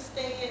demons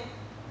stay in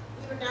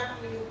even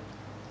after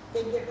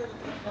they get rid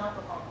of the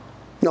alcohol?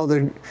 No,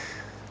 the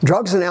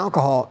drugs and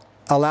alcohol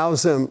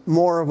allows them,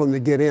 more of them to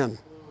get in.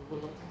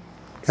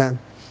 Okay?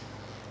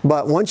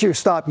 But once you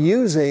stop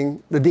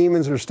using, the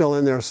demons are still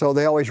in there, so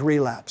they always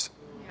relapse.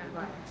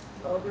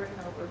 Over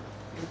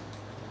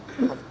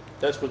and over.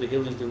 That's where the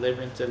healing,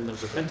 deliverance, and the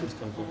repentance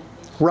comes in.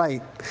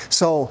 Right.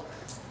 So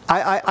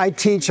I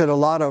teach at a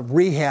lot of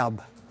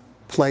rehab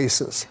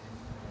places.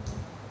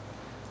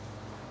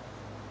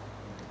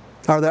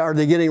 Are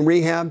they getting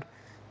rehabbed?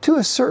 To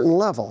a certain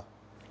level.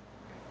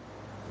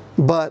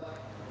 But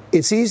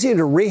it's easy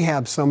to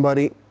rehab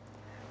somebody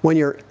when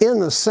you're in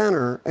the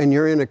center and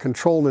you're in a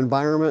controlled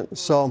environment.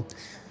 So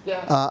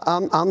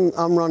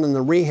I'm running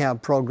the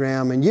rehab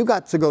program, and you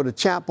got to go to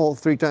chapel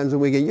 3 times a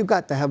week, and you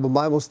got to have a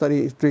Bible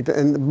study 3 times,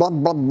 and blah,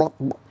 blah, blah,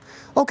 blah.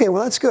 Okay,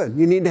 well, that's good.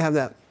 You need to have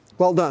that.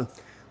 Well done.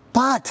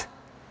 But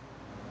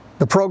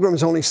the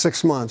program's only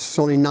 6 months. It's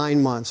only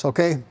 9 months,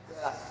 okay?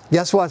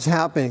 Guess what's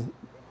happening?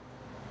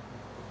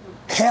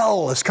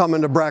 Hell is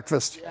coming to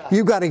breakfast.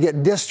 You got to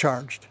get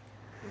discharged.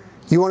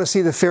 You want to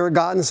see the fear of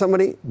God in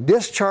somebody?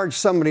 Discharge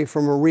somebody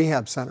from a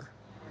rehab center.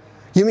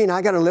 You mean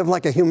I got to live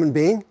like a human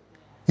being?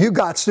 You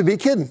got to be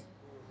kidding.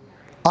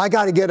 I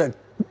got to get a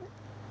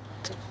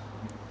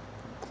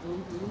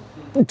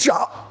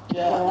job.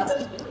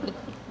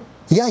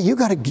 Yeah, you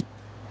got to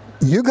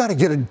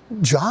get a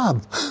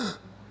job.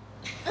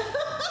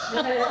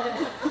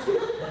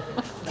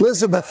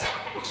 Elizabeth,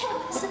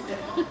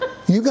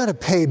 you got to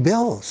pay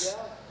bills.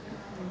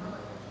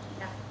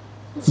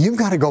 You've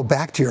got to go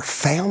back to your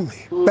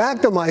family.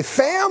 Back to my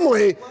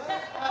family.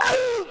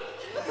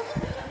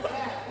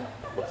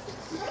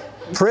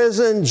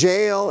 Prison,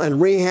 jail,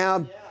 and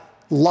rehab,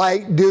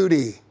 light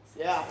duty.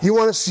 Yeah. You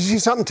want to see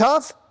something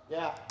tough?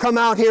 Yeah. Come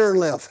out here and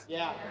live.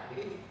 Yeah.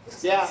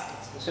 Yeah.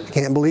 I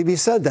can't believe he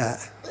said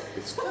that.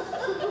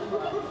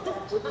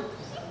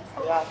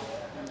 Yeah.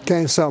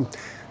 Okay, so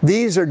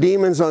these are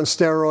demons on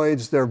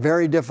steroids. They're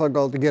very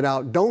difficult to get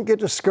out. Don't get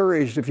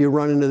discouraged if you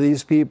run into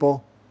these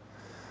people.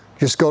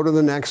 Just go to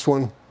the next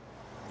one.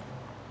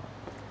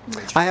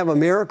 I have a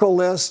miracle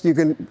list. You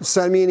can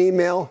send me an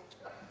email.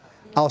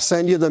 I'll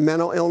send you the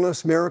mental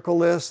illness miracle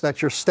list.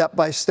 That's your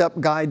step-by-step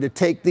guide to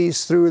take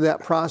these through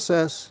that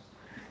process.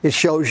 It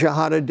shows you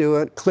how to do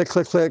it. Click,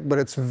 click, click. But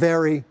it's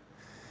very,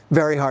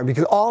 very hard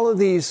because all of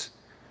these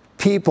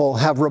people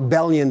have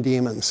rebellion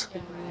demons.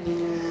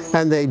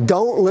 And they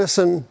don't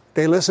listen.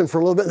 They listen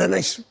for a little bit and then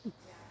they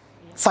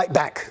fight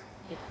back.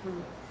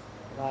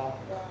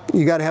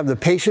 You got to have the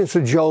patience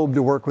of Job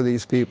to work with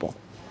these people.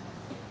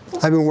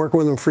 I've been working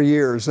with them for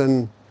years,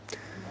 and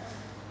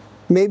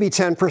maybe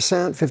 10%,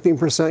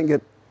 15%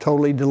 get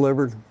totally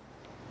delivered.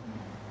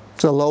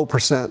 It's a low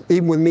percent,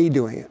 even with me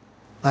doing it.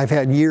 I've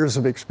had years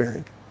of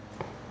experience.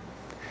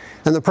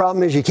 And the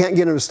problem is you can't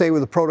get them to stay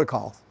with the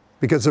protocol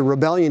because the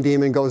rebellion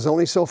demon goes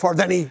only so far,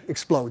 then he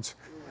explodes.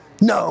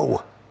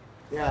 No.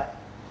 Yeah.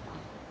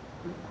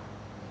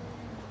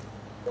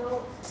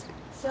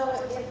 So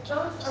if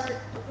those are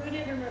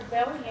rooted in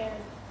rebellion,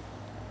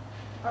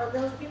 are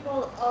those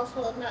people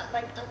also not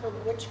like under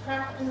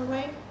witchcraft in a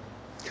way?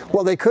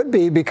 Well, they could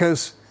be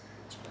because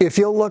if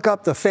you'll look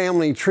up the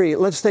family tree,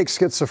 let's take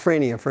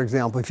schizophrenia, for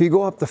example. If you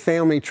go up the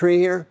family tree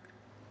here,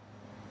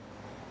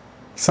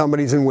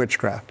 somebody's in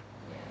witchcraft.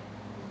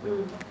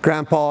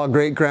 Grandpa,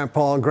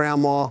 great-grandpa,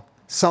 grandma,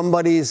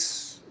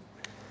 somebody's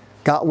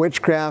got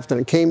witchcraft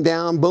and it came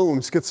down, boom,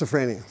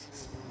 schizophrenia.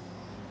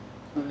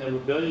 And the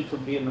rebellion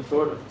could be an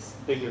authoritative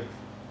figure.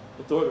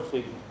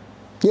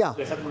 Yeah.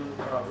 They have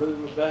a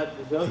really bad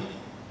rebellion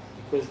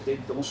because they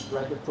don't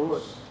like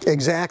authority.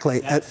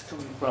 Exactly. That's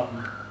coming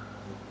from.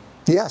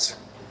 Yes.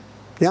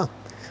 Yeah.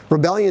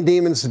 Rebellion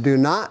demons do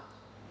not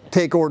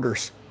take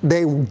orders.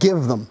 They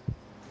give them.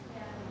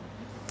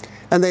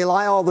 And they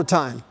lie all the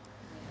time.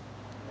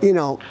 You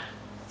know,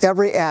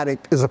 every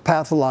addict is a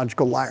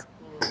pathological liar.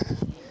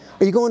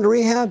 Are you going to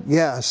rehab?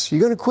 Yes. You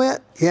going to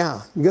quit?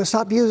 Yeah. You going to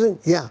stop using?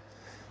 Yeah.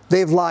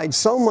 They've lied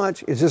so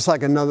much, it's just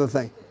like another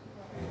thing.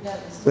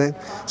 See?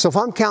 So if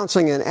I'm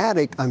counseling an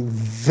addict, I'm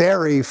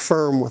very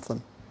firm with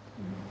them.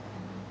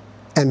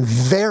 And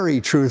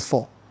very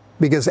truthful.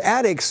 Because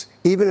addicts,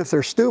 even if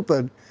they're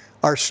stupid,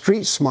 are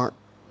street smart.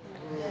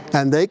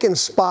 And they can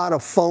spot a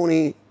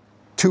phony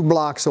 2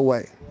 blocks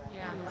away.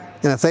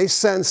 And if they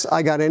sense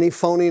I got any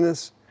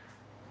phoniness,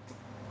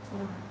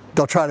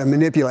 they'll try to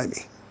manipulate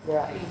me.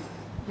 Yeah.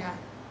 Yeah,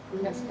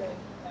 that's good.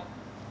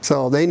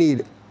 So they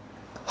need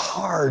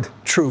hard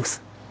truth.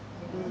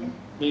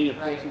 Being a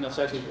person that's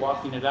actually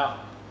walking it out.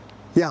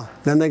 Yeah,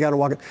 then they got to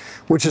walk it,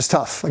 which is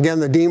tough. Again,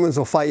 the demons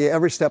will fight you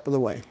every step of the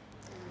way.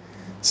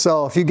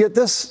 So if you get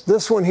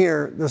this one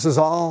here, this is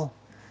all.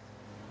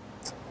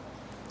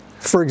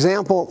 For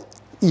example,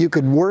 you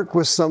could work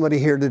with somebody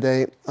here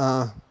today.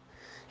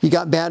 You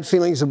got bad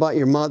feelings about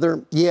your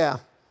mother? Yeah.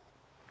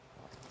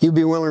 You'd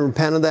be willing to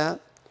repent of that?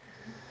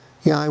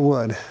 Yeah, I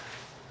would.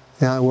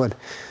 Yeah, I would.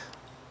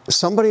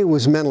 Somebody who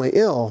was mentally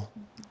ill,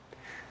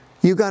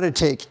 you got to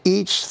take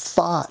each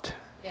thought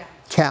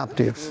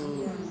captive.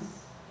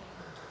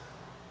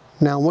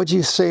 Now, what did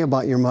you say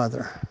about your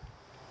mother?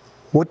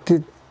 What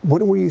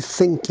were you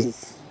thinking?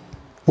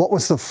 What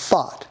was the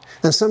thought?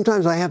 And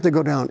sometimes I have to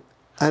go down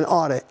and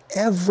audit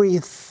every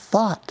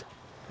thought.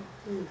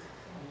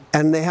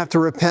 And they have to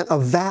repent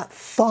of that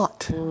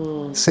thought.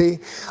 See,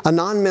 a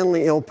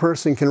non-mentally ill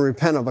person can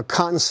repent of a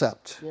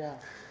concept. Yeah.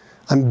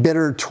 I'm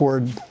bitter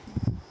toward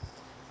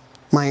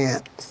my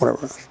aunt,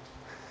 whatever.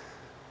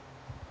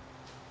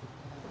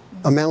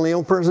 A mentally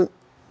ill person,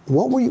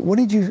 what were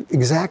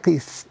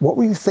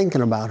you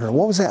thinking about her?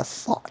 What was that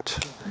thought?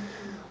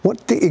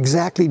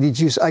 Exactly did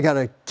you, I got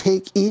to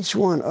take each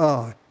one, you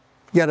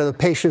got to have the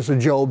patience of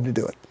Job to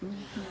do it.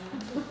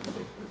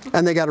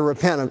 And they got to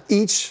repent of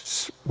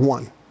each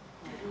one.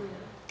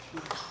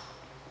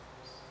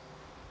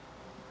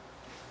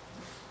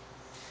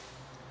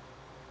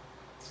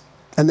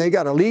 And they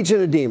got a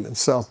legion of demons.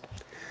 So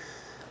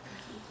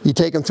you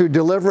take them through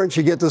deliverance,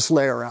 you get this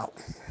layer out.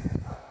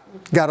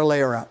 Got a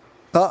layer out.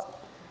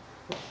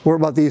 What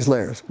about these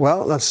layers?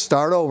 Well, let's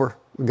start over.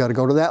 We've got to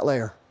go to that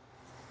layer.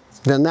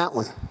 Then that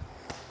one.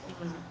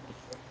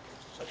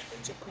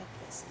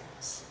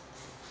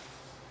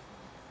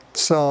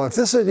 So if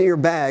this isn't your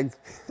bag,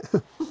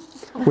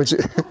 which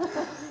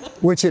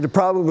it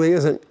probably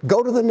isn't,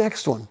 go to the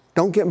next one.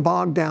 Don't get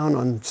bogged down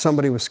on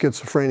somebody with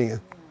schizophrenia.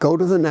 Go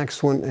to the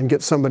next one and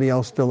get somebody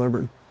else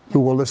delivered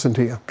who will listen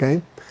to you,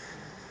 okay?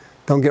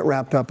 Don't get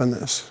wrapped up in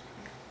this.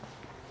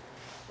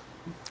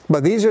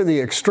 But these are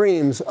the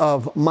extremes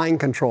of mind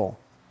control.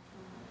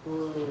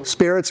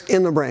 Spirits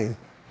in the brain.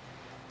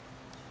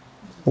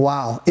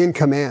 Wow, in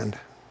command.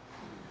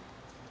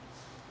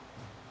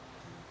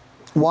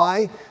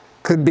 Why?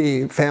 Could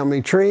be family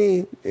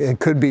tree. It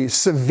could be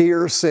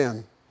severe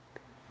sin.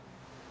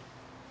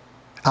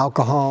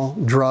 Alcohol,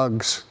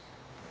 drugs.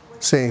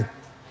 See,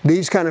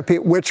 these kind of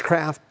people,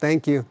 witchcraft,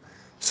 thank you.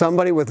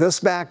 Somebody with this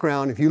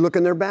background, if you look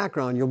in their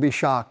background, you'll be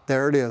shocked.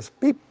 There it is.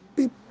 Beep,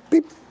 beep,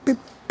 beep, beep,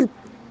 beep.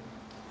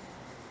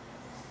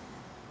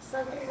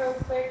 Something real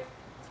quick.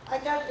 I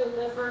got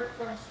delivered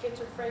from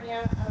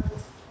schizophrenia. I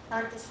was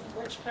practicing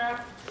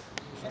witchcraft,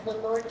 and the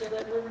Lord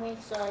delivered me.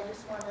 So I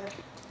just want to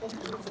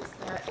thank Jesus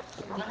that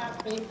I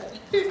have faith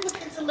that people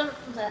can deliver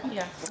from that.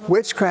 Yeah.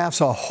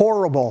 Witchcraft's a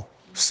horrible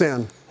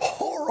sin.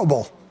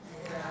 Horrible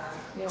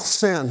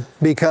sin.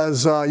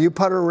 Because you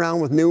putter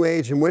around with New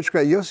Age and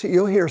witchcraft,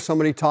 you'll hear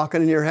somebody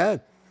talking in your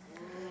head.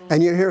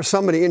 And you hear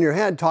somebody in your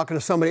head talking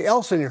to somebody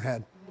else in your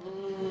head.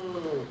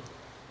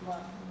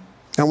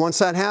 And once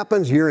that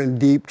happens, you're in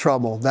deep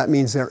trouble. That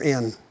means they're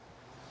in.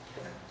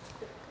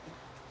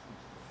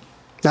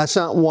 That's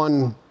not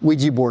one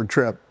Ouija board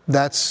trip.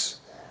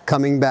 That's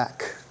coming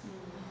back.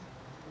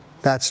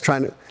 That's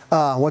trying to,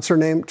 what's her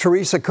name?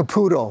 Teresa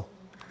Caputo.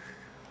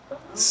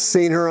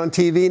 Seen her on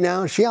TV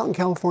now? Is she out in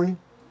California?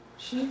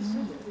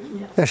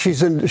 Yeah, she's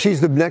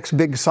the next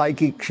big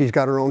psychic. She's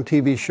got her own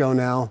TV show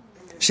now.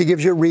 She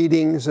gives you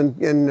readings, and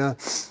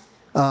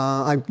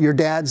your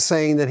dad's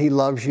saying that he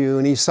loves you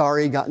and he's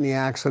sorry he got in the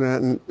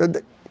accident.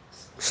 And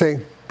see,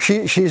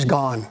 she's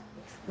gone.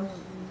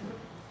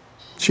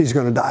 She's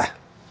going to die.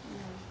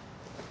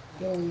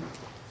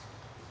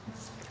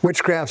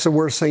 Witchcraft's the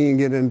worst thing you can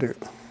get into.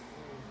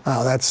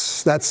 Oh,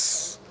 that's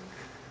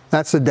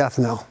a death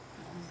knell.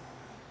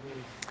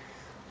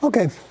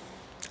 Okay,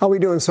 how are we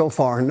doing so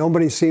far?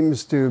 Nobody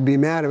seems to be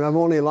mad. I've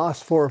only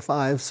lost 4 or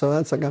 5, so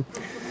that's okay.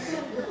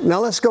 Now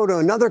let's go to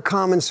another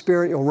common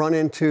spirit you'll run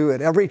into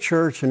at every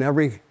church and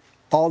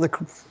all the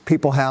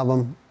people have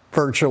them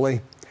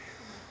virtually.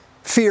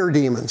 Fear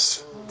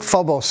demons,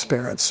 phobos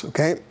spirits,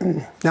 okay?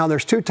 Now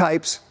there's 2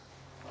 types,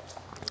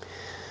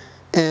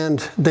 and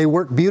they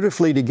work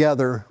beautifully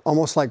together,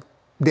 almost like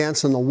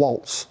dancing the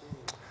waltz.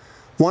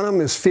 One of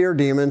them is fear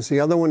demons, the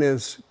other one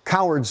is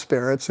coward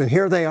spirits, and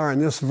here they are in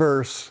this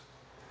verse.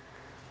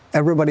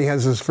 Everybody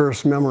has this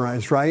verse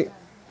memorized, right?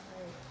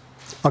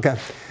 Okay.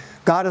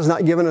 God has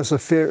not given us a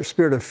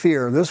spirit of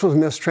fear. This was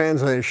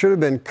mistranslated. It should have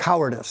been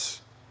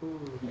cowardice.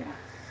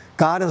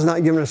 God has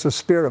not given us a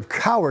spirit of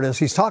cowardice.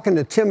 He's talking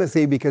to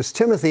Timothy because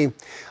Timothy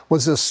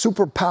was a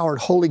super-powered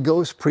Holy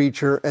Ghost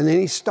preacher, and then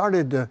he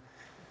started to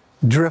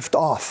drift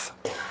off,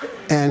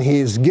 and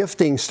his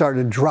gifting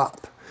started to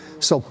drop.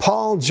 So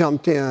Paul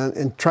jumped in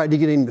and tried to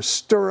get him to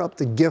stir up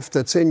the gift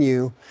that's in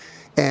you.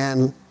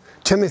 And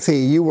Timothy,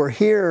 you were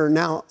here,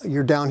 now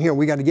you're down here.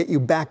 We got to get you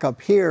back up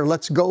here.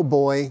 Let's go,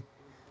 boy.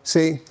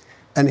 See?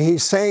 And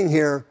he's saying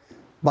here,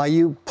 by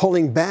you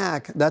pulling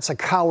back, that's a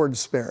coward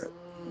spirit.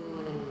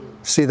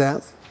 See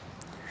that?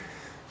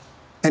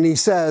 And he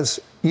says,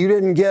 you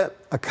didn't get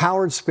a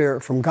coward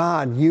spirit from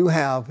God. You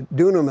have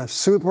dunamis,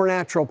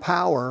 supernatural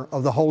power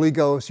of the Holy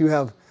Ghost. You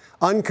have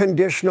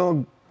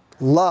unconditional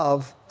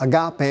love,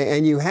 agape,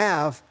 and you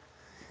have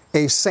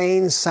a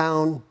sane,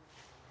 sound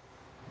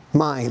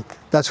mind.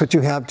 That's what you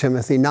have,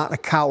 Timothy, not a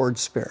coward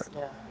spirit.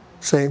 Yeah.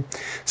 See?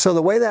 So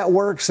the way that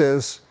works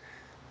is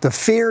the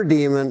fear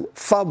demon,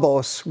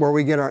 phobos, where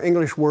we get our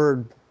English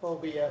word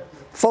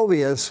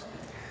phobias,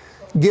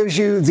 gives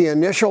you the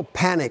initial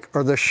panic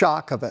or the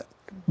shock of it.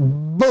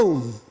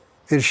 Boom!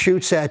 It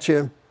shoots at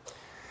you.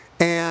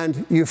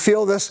 And you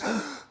feel this.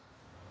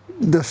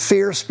 The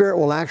fear spirit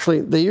will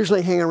they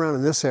usually hang around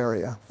in this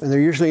area. And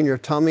they're usually in your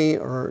tummy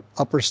or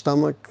upper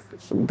stomach,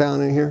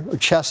 down in here, or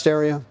chest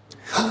area.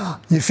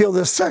 You feel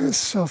this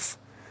sense of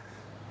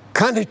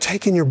kind of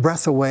taking your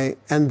breath away.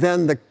 And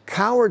then the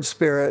coward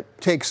spirit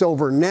takes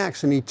over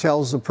next, and he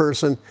tells the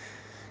person,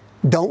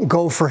 don't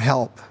go for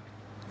help.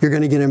 You're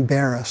going to get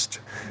embarrassed.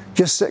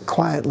 Just sit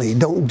quietly.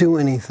 Don't do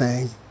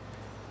anything.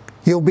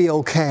 You'll be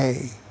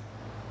okay.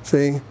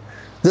 See?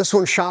 This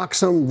one shocks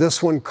them.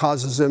 This one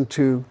causes them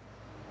to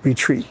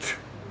retreat.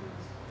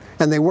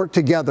 And they work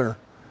together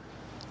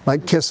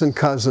like kissing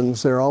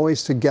cousins. They're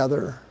always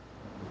together.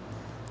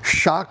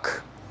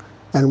 Shock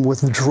and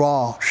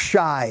withdraw.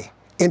 Shy.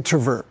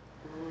 Introvert.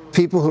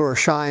 People who are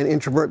shy and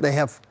introvert, they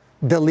have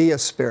Delia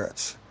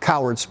spirits,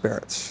 coward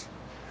spirits.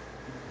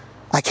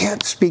 I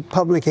can't speak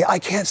publicly. I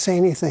can't say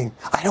anything.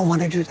 I don't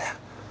want to do that.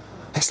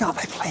 It's not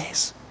my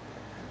place.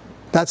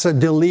 That's a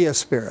Delia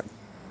spirit.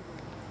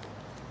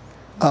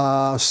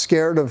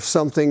 Scared of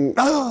something.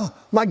 Oh,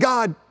 my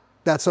God.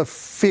 That's a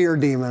fear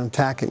demon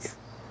attacking you.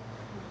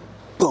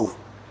 Boom.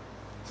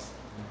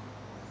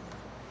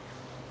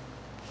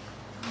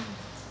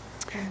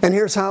 And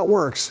here's how it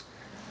works.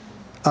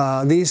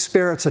 These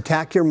spirits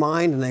attack your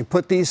mind and they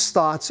put these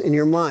thoughts in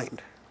your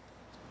mind.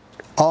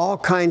 All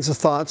kinds of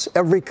thoughts,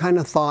 every kind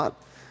of thought.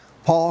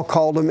 Paul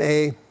called them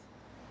a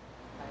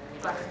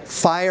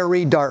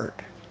fiery dart.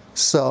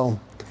 So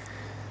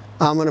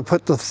I'm going to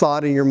put the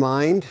thought in your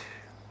mind.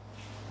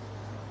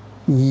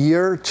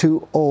 You're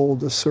too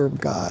old to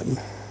serve God.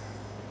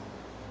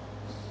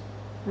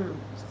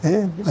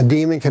 And a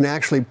demon can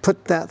actually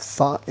put that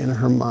thought in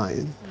her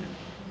mind.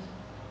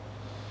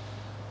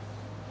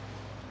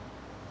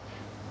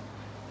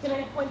 Can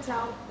I point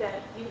out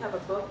that you have a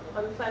book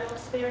on the planet of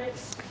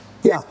spirits?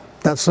 Yeah,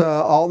 that's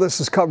all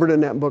this is covered in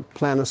that book,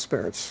 Planet of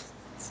Spirits.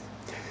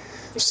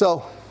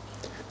 So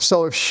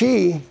if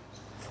she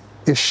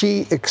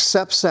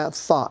accepts that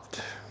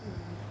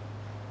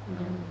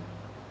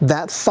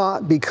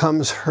thought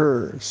becomes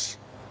hers.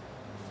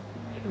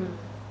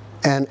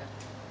 And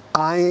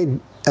I,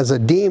 as a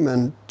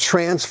demon,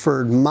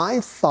 transferred my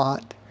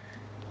thought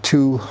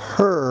to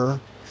her.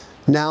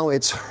 Now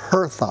it's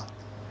her thought.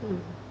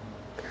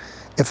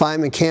 If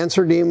I'm a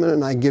cancer demon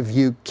and I give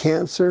you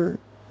cancer,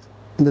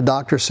 and the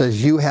doctor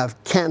says you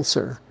have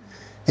cancer,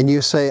 and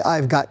you say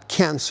I've got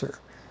cancer,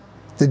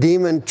 the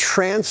demon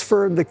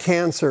transferred the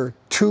cancer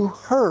to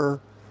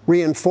her,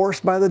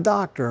 reinforced by the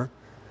doctor,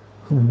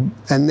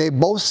 and they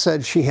both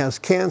said she has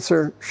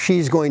cancer,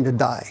 she's going to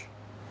die.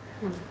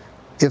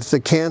 If the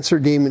cancer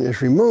demon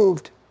is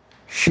removed,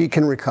 she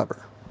can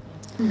recover.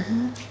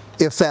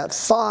 If that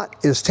thought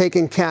is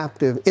taken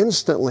captive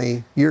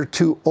instantly, you're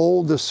too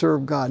old to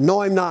serve God.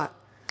 No, I'm not.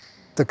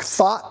 The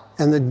thought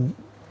and the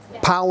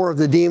power of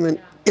the demon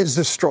is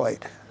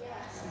destroyed.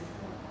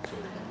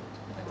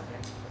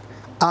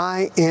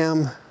 I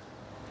am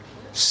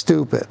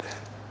stupid.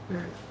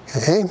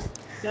 Okay?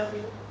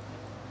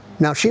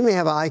 Now, she may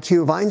have an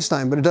IQ of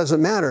Einstein, but it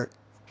doesn't matter.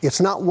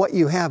 It's not what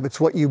you have, it's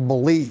what you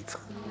believe.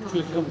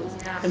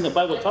 And the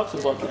Bible talks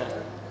about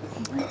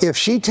that. If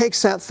she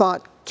takes that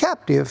thought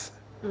captive,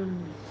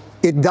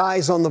 it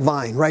dies on the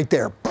vine right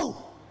there. Boom.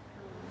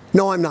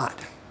 No, I'm not.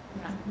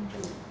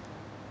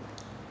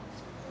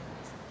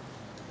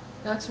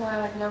 That's why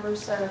I never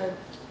said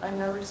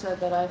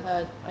that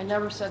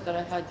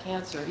I had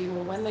cancer.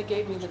 Even when they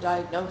gave me the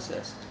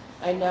diagnosis,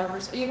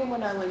 even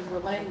when I was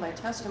relaying my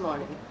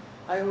testimony,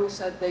 I always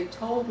said they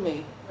told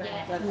me that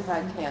I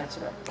had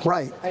cancer.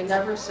 Right. I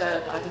never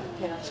said I had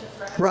cancer.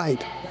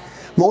 Right.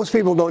 Most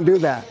people don't do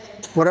that.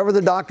 Whatever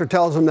the doctor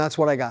tells them, that's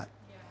what I got.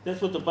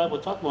 That's what the Bible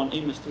talks about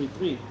in Amos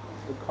 3:3.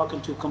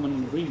 Talking to coming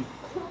in agreement.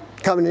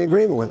 Coming in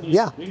agreement with it,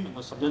 yeah. Agreement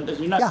with something.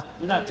 You're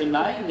not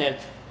denying that,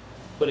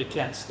 but it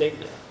can't stay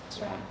there.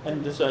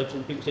 And this is like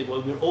when people say,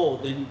 well, you're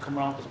old, then you come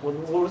around and say, well,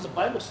 what does the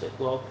Bible say?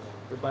 Well,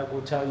 the Bible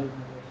will tell you,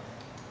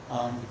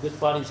 this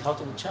body is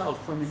healthy of a child,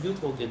 firm and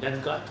youthful again. That's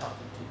God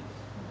talking to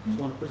you.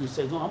 So when a person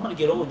says, no, I'm going to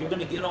get old, you're going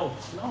to get old.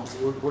 No,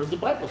 what does the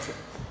Bible say?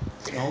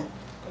 You know,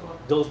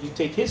 those, you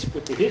take his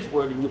scripture, his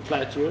word, and you apply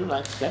it to your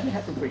life. That may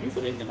happen for you,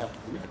 but it ain't going to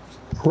happen for me.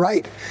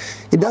 Right.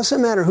 It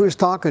doesn't matter who's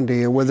talking to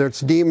you, whether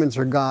it's demons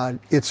or God.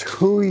 It's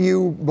who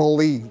you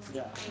believe.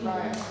 Yeah.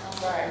 Right.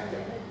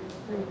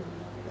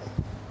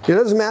 It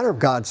doesn't matter if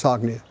God's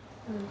talking to you.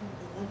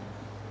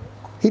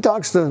 He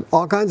talks to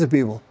all kinds of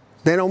people.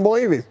 They don't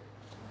believe him.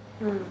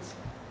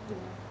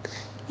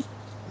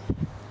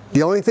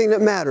 The only thing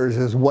that matters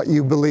is what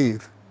you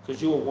believe. Because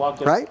you will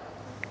walk. Right?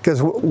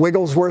 Because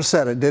Wigglesworth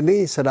said it, didn't he?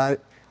 He said, I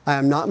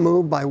am not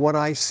moved by what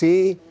I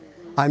see.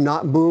 I'm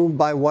not moved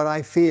by what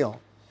I feel.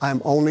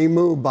 I'm only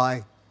moved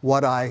by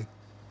what I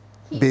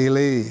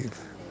believe.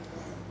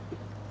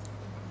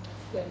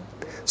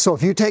 So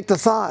if you take the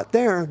thought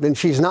there, then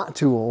she's not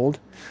too old.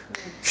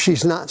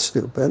 She's not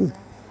stupid.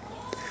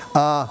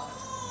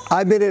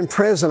 I've been in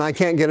prison. I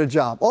can't get a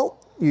job. Oh,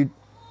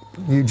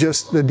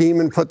 the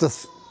demon put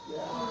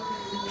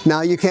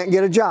now you can't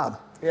get a job.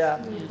 Yeah.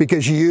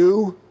 Because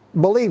you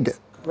believed it.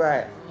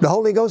 Right. The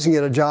Holy Ghost can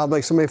get a job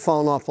like somebody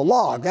falling off a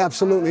log.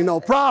 Absolutely no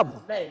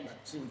problem. I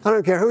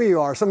don't care who you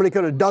are. Somebody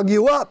could have dug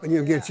you up and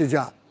you'll get your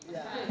job.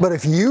 But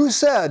if you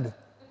said,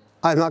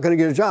 I'm not going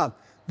to get a job,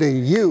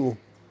 then you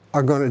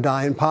are going to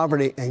die in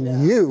poverty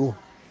and you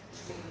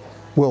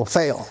will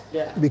fail.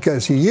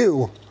 Because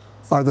you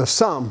are the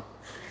sum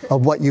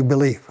of what you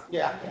believe.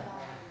 Yeah.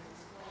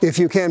 If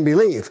you can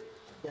believe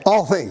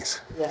all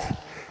things. Yeah.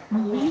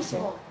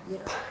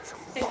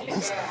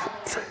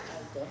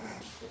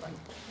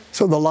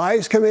 So the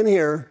lies come in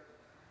here,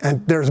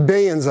 and there's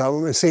billions of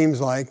them, it seems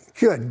like.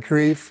 Good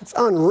grief. It's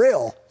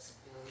unreal.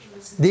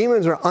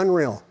 Demons are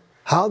unreal.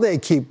 How they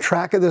keep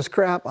track of this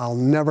crap, I'll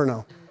never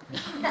know.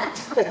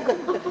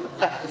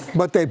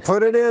 But they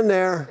put it in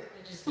there.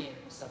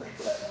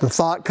 The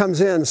thought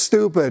comes in,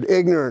 stupid,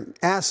 ignorant,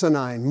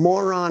 asinine,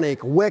 moronic,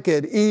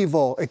 wicked,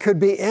 evil. It could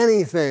be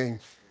anything.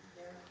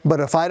 But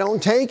if I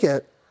don't take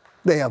it,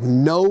 they have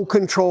no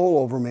control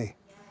over me.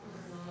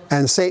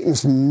 And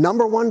Satan's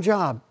number one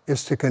job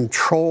is to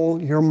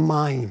control your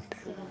mind.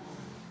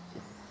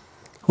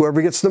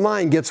 Whoever gets the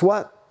mind gets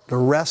what? The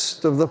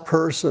rest of the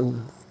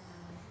person.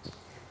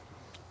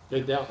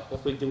 Like that,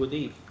 that's what he did with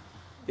Eve.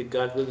 Did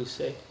God really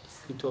say?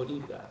 He told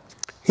Eve that.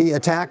 He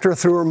attacked her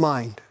through her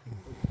mind,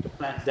 To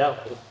plant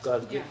doubt of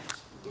God's gift.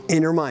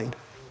 in her mind.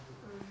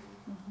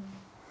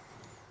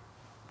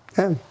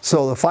 Okay.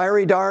 So the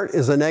fiery dart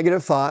is a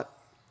negative thought.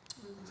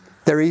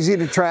 They're easy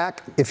to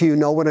track if you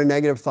know what a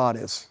negative thought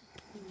is.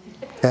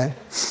 Okay?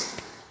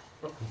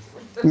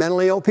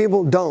 Mentally ill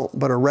people don't,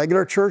 but a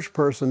regular church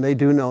person, they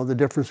do know the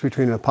difference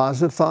between a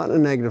positive thought and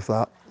a negative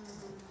thought.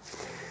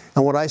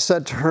 And what I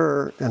said to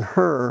her and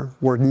her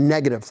were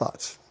negative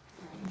thoughts.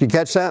 Did you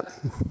catch that?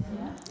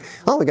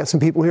 Oh, we got some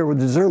people here with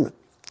discernment.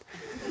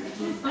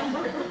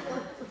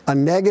 A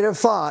negative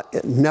thought,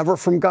 never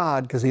from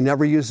God, because He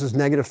never uses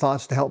negative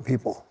thoughts to help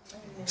people.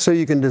 So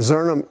you can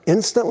discern them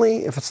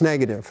instantly if it's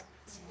negative.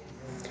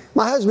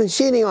 My husband's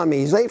cheating on me.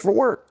 He's late for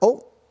work.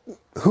 Oh,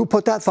 who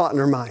put that thought in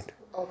her mind?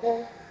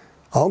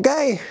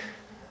 Okay.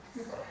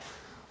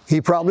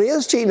 He probably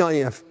is cheating on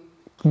you,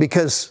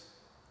 because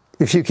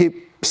if you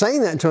keep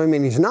saying that to him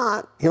and he's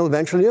not, he'll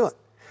eventually do it.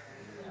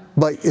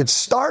 But it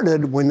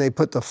started when they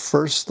put the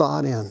first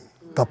thought in,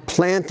 the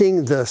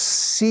planting the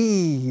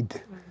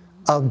seed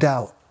of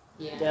doubt.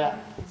 Yeah.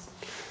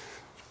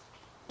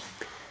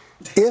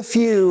 If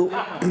you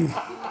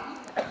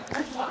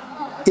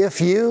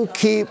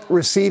keep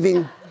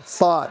receiving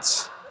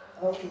thoughts,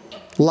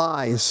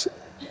 lies,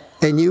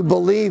 and you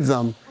believe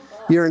them,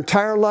 your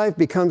entire life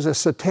becomes a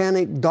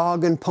satanic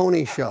dog and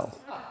pony show.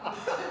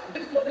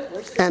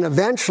 And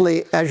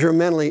eventually, as you're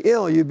mentally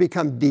ill, you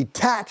become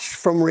detached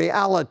from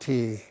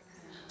reality,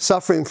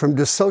 suffering from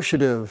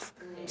dissociative,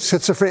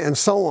 schizophrenia, and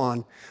so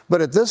on.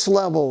 But at this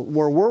level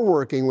where we're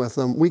working with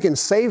them, we can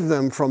save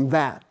them from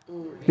that.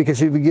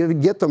 Because if you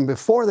get them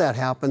before that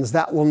happens,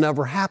 that will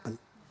never happen.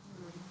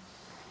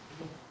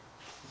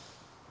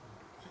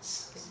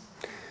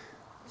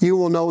 You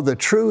will know the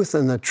truth,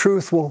 and the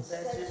truth will...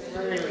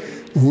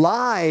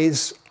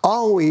 Lies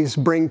always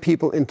bring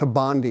people into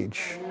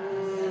bondage.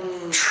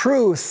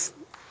 Truth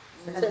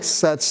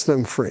sets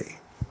them free.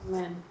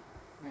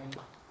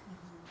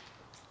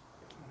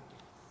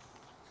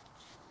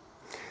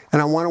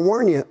 And I want to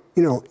warn you,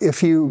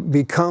 if you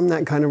become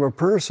that kind of a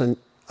person,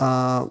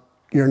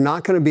 you're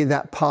not going to be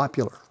that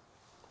popular.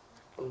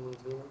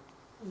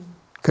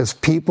 Because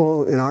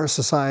people in our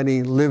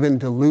society live in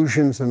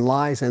delusions and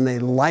lies, and they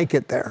like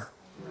it there.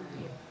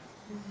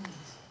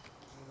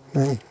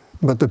 Okay?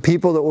 But the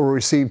people that will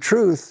receive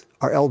truth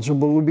are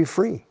eligible to be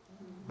free.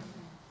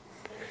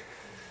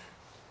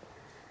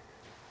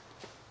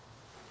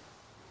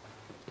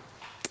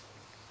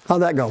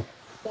 How'd that go?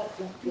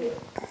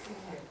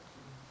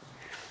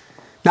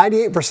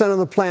 98% of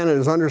the planet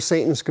is under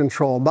Satan's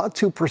control. About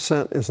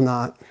 2% is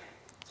not.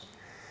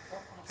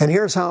 And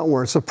here's how it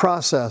works. A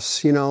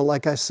process,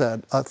 like I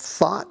said, a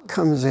thought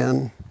comes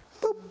in.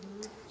 Boop.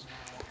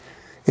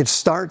 It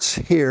starts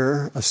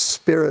here. A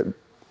spirit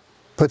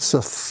puts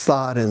a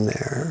thought in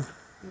there.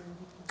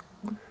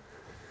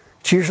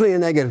 It's usually a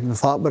negative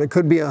thought, but it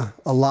could be a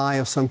lie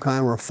of some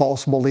kind, or a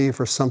false belief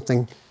or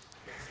something.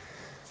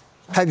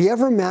 Have you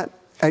ever met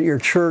at your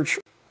church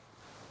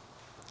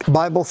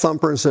Bible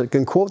thumpers that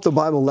can quote the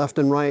Bible left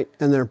and right,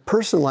 and their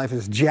personal life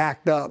is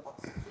jacked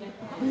up?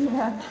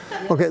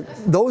 Okay,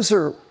 those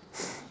are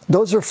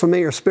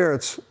familiar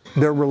spirits.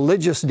 They're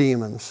religious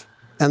demons,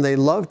 and they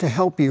love to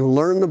help you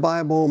learn the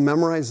Bible,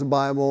 memorize the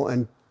Bible,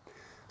 and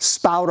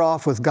spout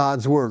off with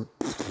God's Word.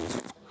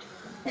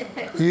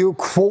 You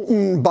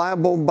quoting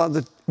Bible,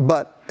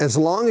 but as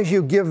long as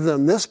you give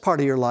them this part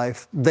of your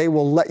life, they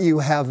will let you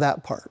have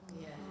that part.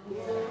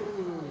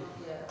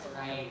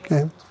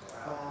 Okay?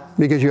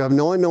 Because you have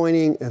no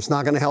anointing, and it's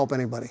not going to help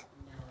anybody.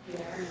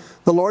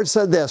 The Lord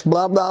said this,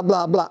 blah, blah,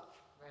 blah, blah.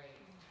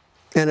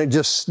 And it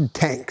just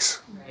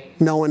tanks.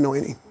 No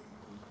anointing.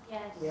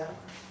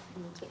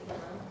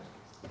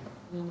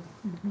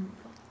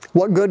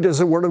 What good does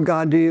the Word of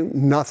God do you?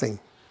 Nothing.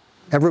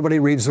 Everybody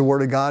reads the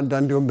Word of God,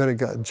 doesn't do a bit of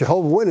good.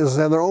 Jehovah's Witnesses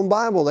have their own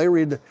Bible.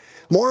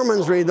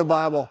 Mormons read the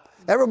Bible.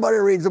 Everybody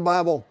reads the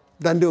Bible,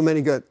 doesn't do them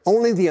any good.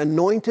 Only the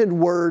anointed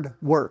Word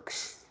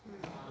works.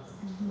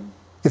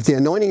 If the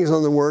anointing is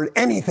on the Word,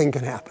 anything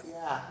can happen.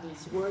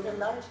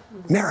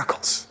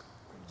 Miracles.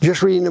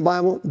 Just reading the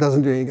Bible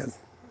doesn't do any good.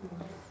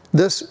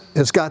 This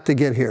has got to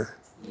get here.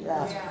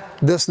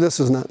 This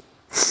is not.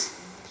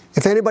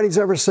 If anybody's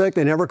ever sick,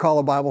 they never call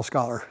a Bible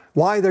scholar.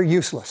 Why? They're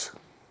useless.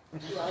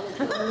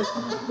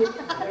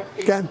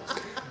 Okay?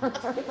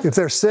 If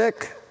they're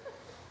sick,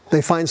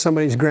 they find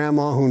somebody's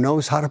grandma who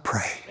knows how to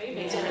pray.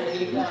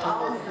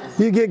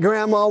 You get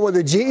grandma with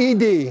a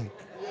GED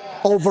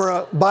over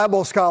a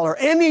Bible scholar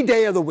any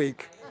day of the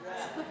week.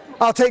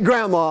 I'll take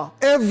grandma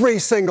every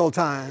single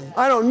time.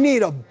 I don't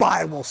need a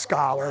Bible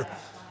scholar.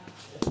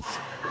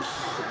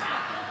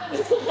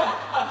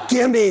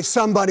 Give me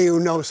somebody who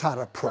knows how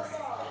to pray.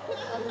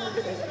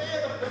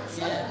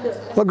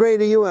 What grade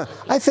are you in?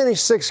 I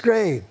finished 6th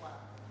grade.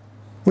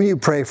 Will you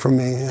pray for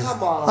me?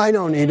 I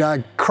don't need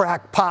a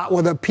crackpot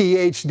with a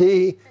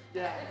PhD.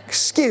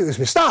 Excuse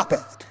me, stop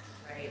it.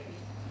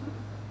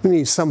 We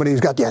need somebody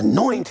who's got the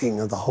anointing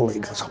of the Holy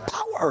Ghost,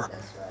 power.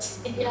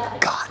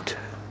 God.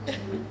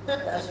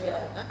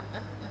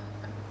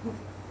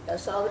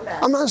 That's all that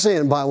matters. I'm not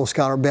saying Bible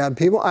scholars are bad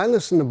people. I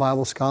listen to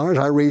Bible scholars.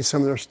 I read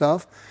some of their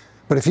stuff.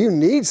 But if you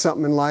need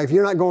something in life,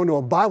 you're not going to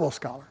a Bible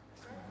scholar.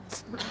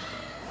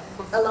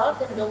 A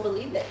lot of them don't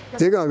believe it.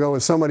 You're going to go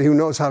with somebody who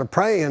knows how to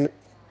pray and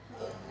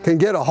can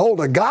get a hold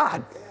of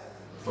God.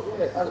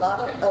 A lot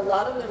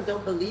of them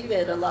don't believe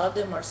it. A lot of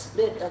them are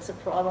split. That's a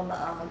problem.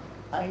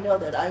 I know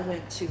that I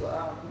went to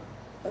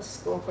a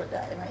school for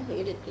that, and I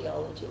hated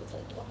theology. It was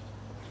like,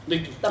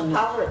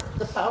 wow.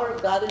 The power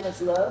of God and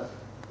His love,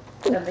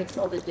 that makes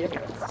all the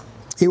difference.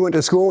 You went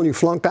to school and you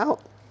flunked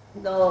out?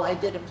 No, I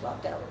didn't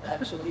flunk out,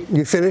 actually.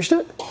 You finished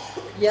it?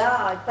 Yeah,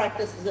 I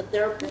practiced as a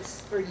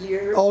therapist for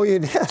years. Oh, you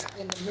did?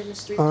 In the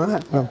ministry. All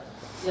right. Well,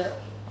 Yeah.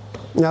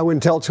 I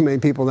wouldn't tell too many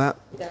people that.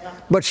 Yeah.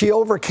 But she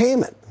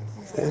overcame it.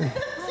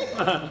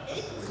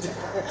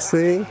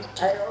 See?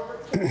 I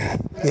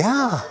overcame.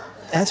 Yeah,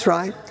 that's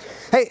right.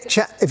 Hey,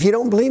 chat, if you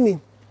don't believe me,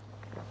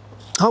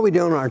 how are we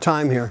doing on our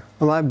time here?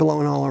 Am I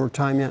blowing all our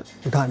time yet?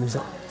 What time is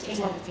it?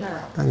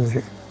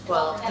 12:10.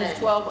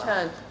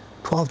 12:10.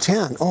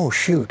 12:10. Oh,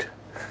 shoot.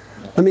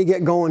 Let me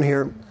get going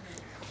here.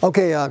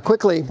 Okay,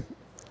 quickly.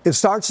 It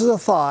starts as a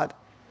thought,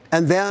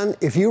 and then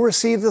if you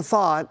receive the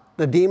thought,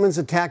 the demons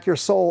attack your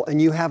soul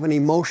and you have an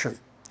emotion.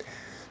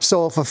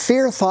 So if a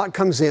fear thought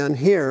comes in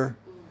here,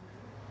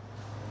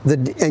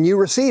 and you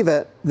receive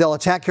it, they'll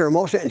attack your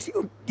emotion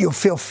and you'll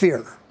feel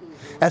fear.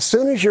 As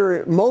soon as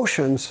your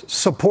emotions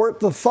support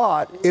the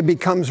thought, it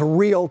becomes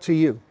real to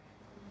you.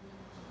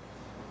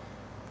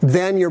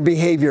 Then your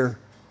behavior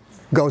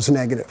goes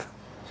negative.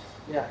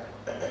 Yeah.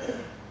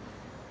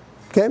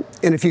 Okay?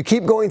 And if you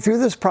keep going through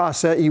this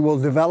process, you will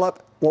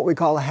develop what we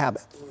call a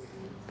habit.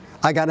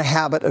 I got a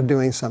habit of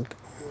doing something.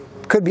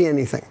 Could be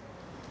anything.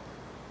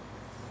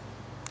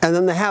 And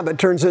then the habit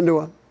turns into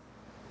a...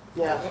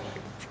 Yeah.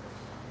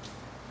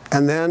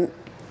 And then,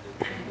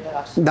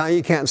 now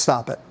you can't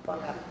stop it.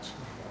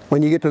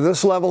 When you get to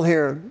this level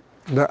here,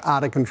 they're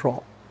out of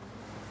control.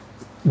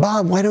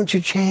 Bob, why don't you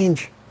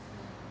change?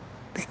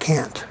 They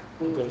can't.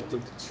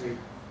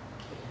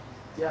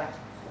 Yeah.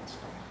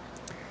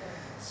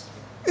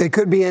 It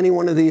could be any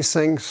one of these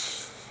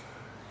things.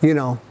 You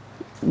know,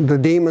 the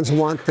demons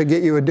want to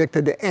get you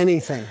addicted to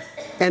anything.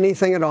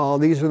 Anything at all.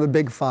 These are the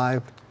big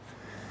five.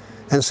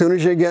 And as soon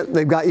as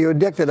they've got you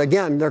addicted,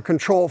 again, they're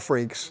control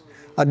freaks.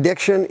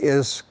 Addiction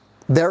is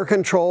their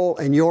control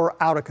and you're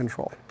out of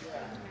control.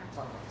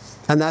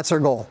 And that's their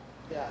goal.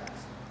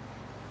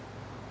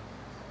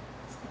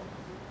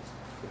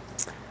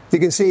 You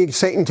can see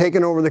Satan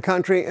taking over the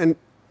country and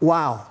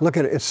wow, look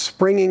at it, it's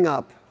springing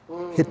up.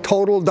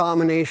 Total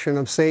domination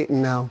of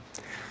Satan now.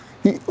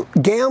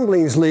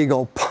 Gambling's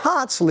legal,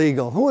 pot's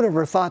legal. Who would have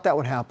ever thought that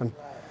would happen?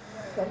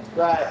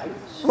 Right.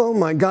 Oh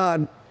my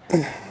God.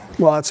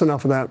 Well, that's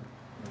enough of that.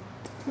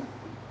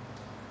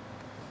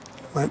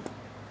 But,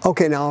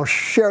 okay, now I'll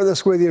share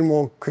this with you and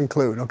we'll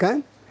conclude,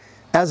 okay?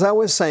 As I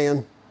was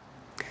saying,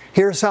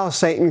 here's how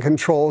Satan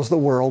controls the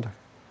world.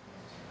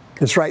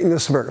 It's right in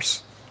this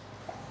verse.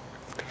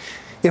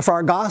 If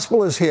our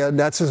gospel is hid,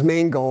 that's his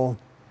main goal.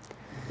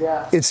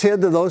 Yeah. It's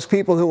hid to those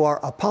people who are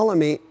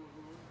apolumi,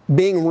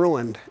 being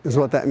ruined, is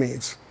what that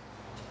means.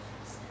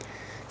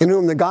 In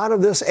whom the God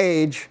of this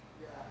age,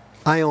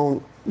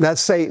 Ion,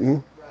 that's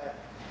Satan,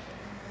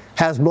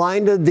 has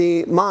blinded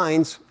the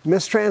minds,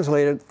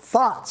 mistranslated,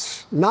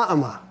 thoughts,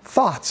 naama,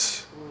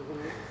 thoughts,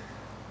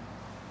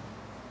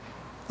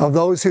 of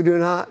those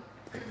who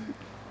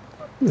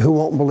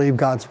won't believe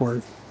God's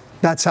word.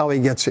 That's how he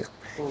gets you.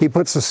 He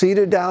puts the seed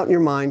of doubt in your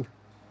mind,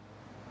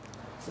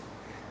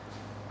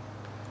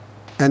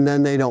 and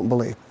then they don't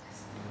believe.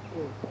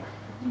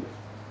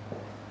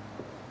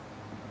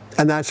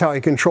 And that's how he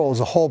controls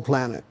the whole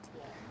planet.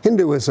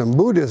 Hinduism,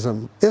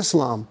 Buddhism,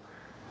 Islam,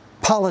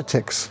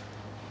 politics,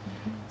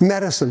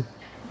 medicine,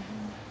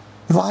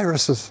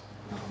 viruses.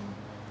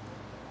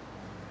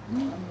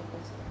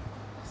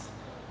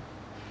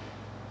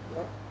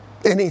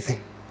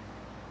 Anything.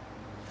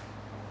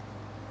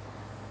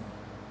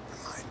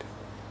 Mind.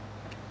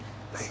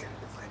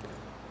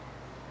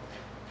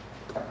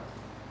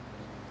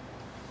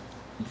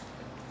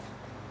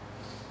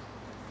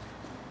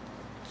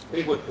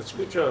 Hey, what the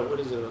scripture,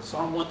 what is it,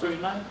 Psalm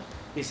 139?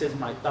 He says,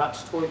 my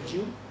thoughts towards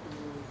you.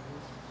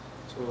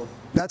 So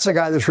That's a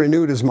guy that's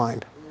renewed his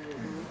mind.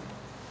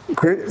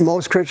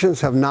 Most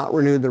Christians have not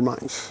renewed their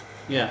minds.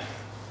 yeah.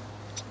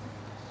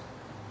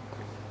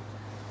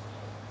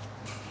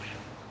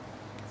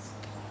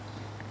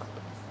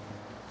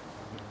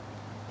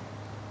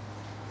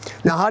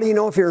 Now, how do you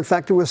know if you're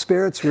infected with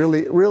spirits?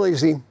 Real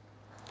easy.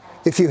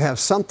 If you have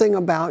something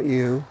about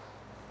you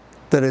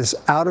that is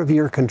out of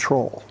your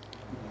control,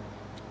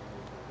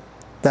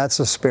 that's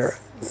a spirit.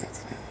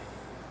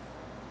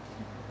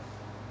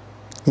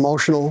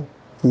 Emotional,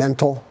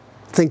 mental,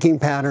 thinking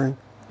pattern,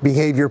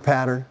 behavior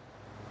pattern.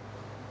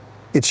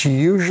 It's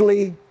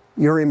usually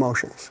your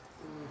emotions.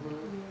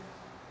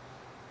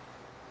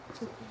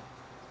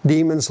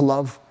 Demons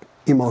love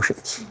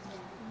emotions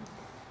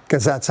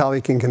because that's how he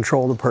can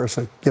control the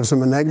person. Gives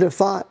them a negative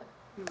thought,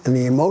 and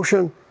the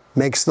emotion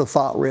makes the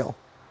thought real.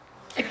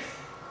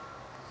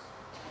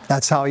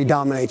 That's how he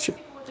dominates you.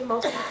 With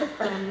emotions,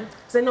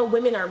 'cause I know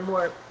women are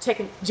more,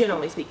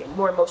 generally speaking,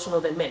 more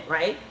emotional than men,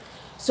 right?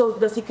 So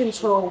does he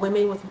control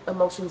women with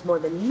emotions more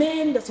than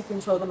men? Does he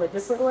control them a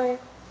different way,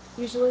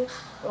 usually?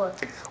 Or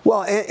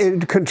Well,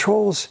 it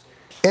controls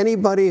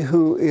anybody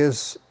who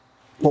is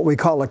what we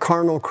call a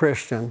carnal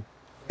Christian,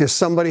 is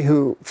somebody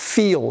who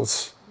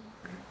feels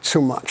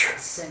too much.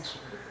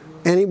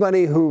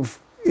 Anybody who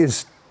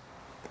is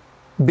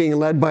being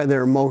led by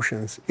their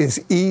emotions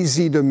is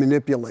easy to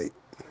manipulate.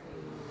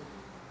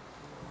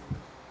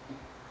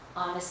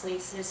 Honestly,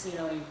 sis, you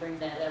know, you bring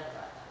that up,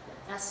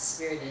 that's the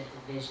spirit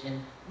of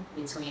division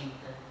between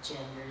the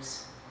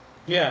genders.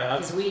 Yeah.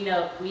 Because we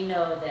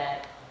know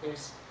that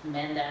there's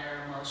men that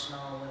are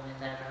emotional, women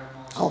that are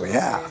emotional. Oh,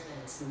 yeah.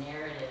 There's this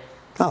narrative.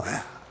 Oh,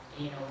 yeah.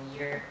 You know,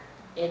 you're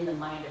in the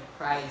mind of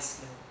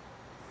Christ,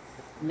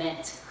 you're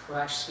meant to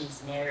crush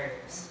these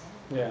narratives.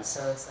 Yeah.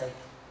 So it's like,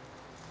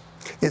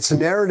 It's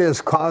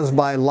narratives caused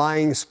by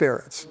lying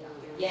spirits.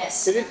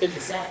 yes, It's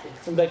exactly.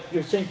 and like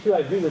you're saying too, I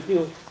agree with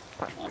you.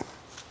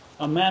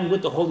 A man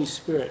with the Holy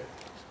Spirit,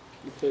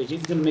 okay,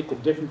 he's going to make the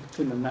difference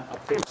between a man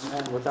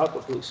without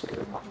the Holy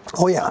Spirit.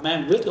 Oh, yeah. A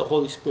man with the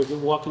Holy Spirit will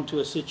walk into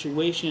a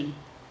situation,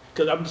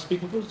 because I'm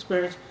speaking from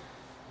experience,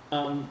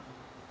 the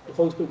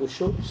Holy Spirit will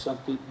show you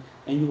something,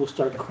 and you will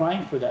start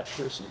crying for that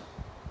person.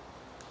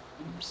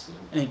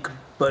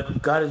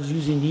 But God is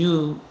using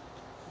you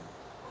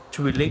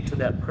to relate to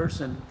that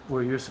person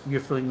where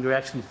you're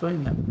actually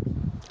feeling that.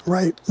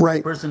 Right,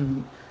 right. The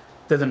person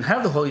doesn't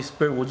have the Holy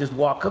Spirit will just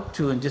walk up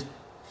to and just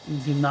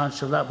be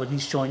nonchalant, but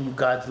he's showing you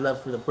God's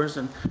love for the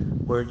person,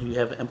 where you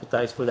have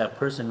empathize for that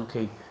person.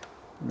 Okay,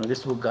 you know,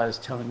 this is what God is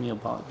telling me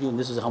about you, and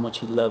this is how much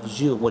He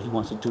loves you, what He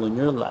wants to do in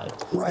your life.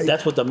 Right.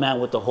 That's what the man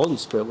with the Holy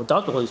Spirit.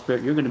 Without the Holy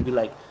Spirit, you're going to be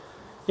like,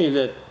 hey,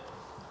 look,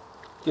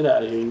 get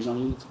out of here. You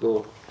need to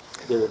go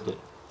deal with it.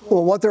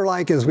 Well, what they're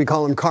like is we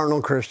call them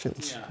carnal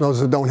Christians. Yeah.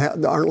 Those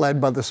that aren't led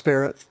by the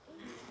Spirit,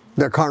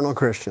 they're carnal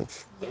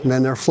Christians. And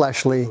then they're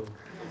fleshly.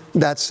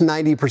 That's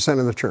 90%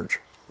 of the church.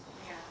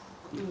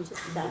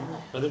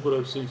 I think what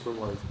I've seen from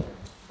like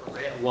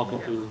walking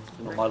through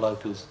my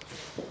life is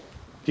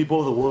people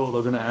of the world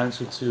are going to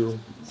answer to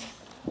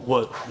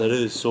what that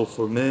is. So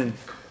for men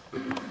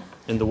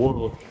in the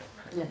world,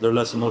 they're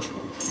less emotional.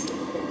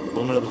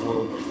 Women of the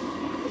world,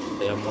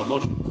 they have more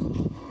emotion.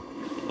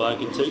 But I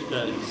can take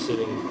that and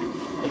sitting,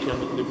 okay, I'm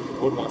going to do what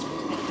the Lord wants me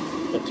to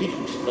do. And teach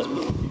me. That's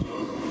what I'm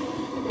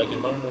teaching. I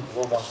can learn what the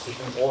Lord wants to teach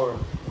me, or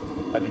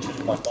I can choose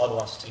what my Father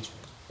wants to teach me,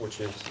 which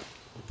is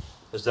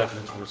exactly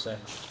what you were saying.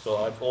 So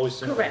I've always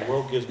seen that the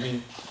world gives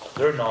me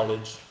their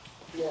knowledge.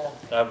 Yeah.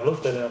 And I've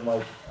looked at it and I'm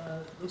like,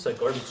 it looks like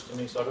garbage to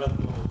me. So I'd rather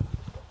do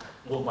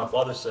what my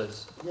Father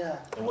says Yeah.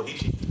 and what He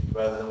teaches me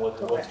rather than what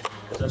the world teaches me.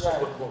 Because that's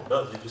just what the world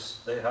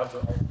does. They have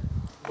their own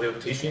way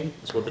of teaching.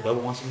 It's what the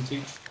devil wants them to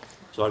teach.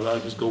 So I'd rather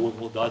just go with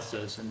what God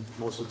says. And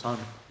most of the time,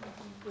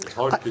 it's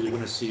hard because you're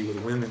going to see with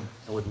women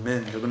and with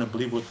men, they're going to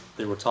believe what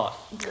they were taught.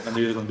 And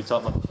they're either going to be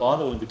taught by the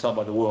Father or going to be taught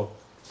by the world.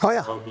 Oh,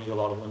 yeah. There will be a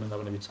lot of women that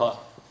are going to be taught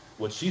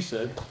what she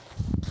said.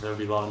 There will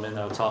be a lot of men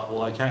that are taught,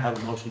 well, I can't have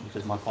emotion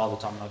because my Father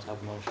taught me not to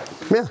have emotion.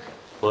 Yeah,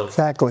 But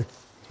exactly.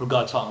 what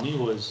God taught me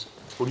was,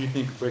 what do you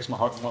think breaks my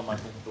heart more?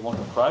 The one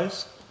who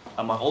cries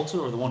at my altar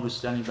or the one who's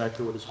standing back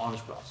here with his arms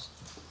crossed?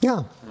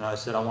 Yeah. And I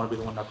said, I want to be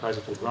the one that cries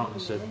at the ground. He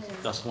said,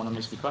 that's the one that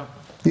makes me cry.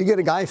 You get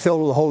a guy filled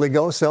with the Holy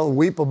Ghost, they'll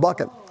weep a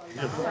bucket.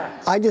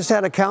 I just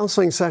had a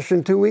counseling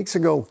session 2 weeks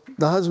ago.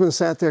 The husband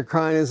sat there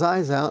crying his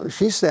eyes out, and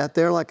she sat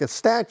there like a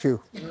statue.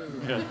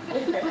 Yeah.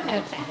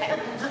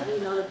 You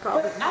know, the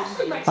problem.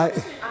 actually, my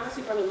question,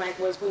 honestly, Brother Mike,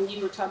 was when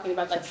you were talking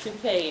about like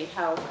soupe and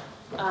how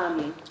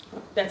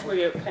that's where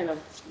your kind of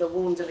the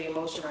wounds of the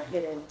emotion are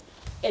hidden.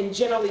 And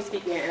generally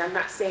speaking, and I'm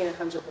not saying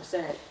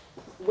 100%,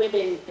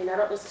 women, and I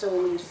don't necessarily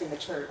mean just in the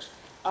church,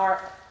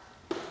 are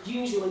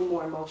usually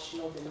more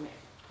emotional than men.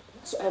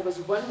 So I was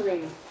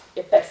wondering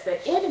if that's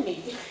the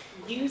enemy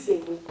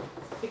using,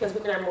 because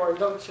women are more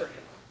nurturing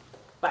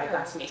by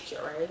God's nature,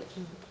 right?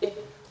 If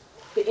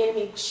the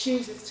enemy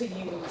chooses to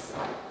use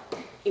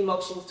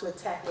emotions to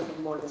attack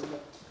women more than men.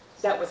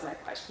 That was my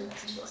question,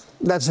 actually.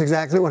 That's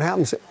exactly what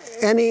happens.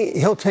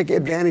 He'll take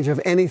advantage of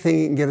anything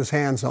he can get his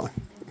hands on.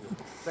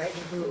 Right?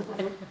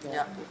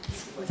 Yeah.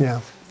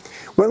 Yeah.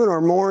 Women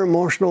are more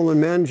emotional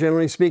than men,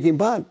 generally speaking,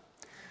 but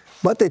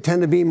they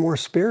tend to be more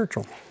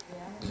spiritual.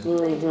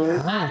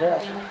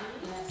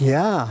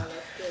 Yeah.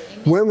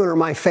 Women are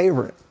my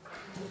favorite.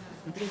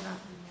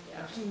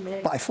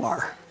 By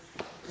far.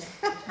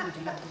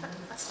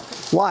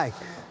 Why?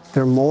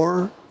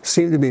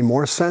 Seem to be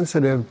more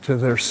sensitive to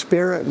their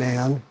spirit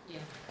man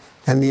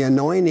and the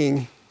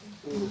anointing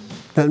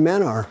than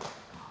men are.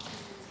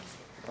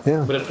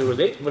 Yeah. But if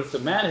the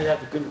man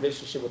has a good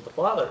relationship with the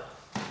Father,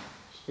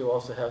 he'll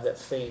also have that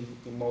same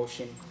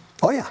emotion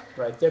Oh, yeah.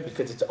 right there,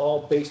 because it's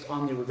all based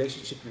on the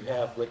relationship you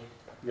have with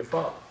your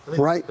Father. I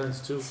think Right. it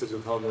depends too because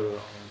of how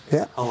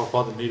Yeah. how our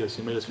Father made us.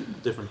 He made us for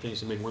different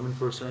things. He made women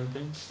for a certain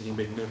thing, and He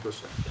made men for a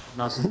certain thing.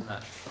 Not saying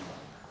that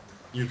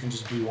you can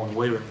just be one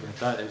way or anything like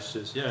that. It's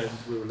just, yeah,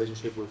 we're a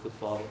relationship with the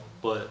Father.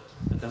 But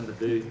at the end of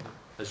the day,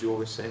 as you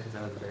always say, at the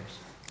end of the day,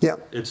 Yeah.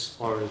 It's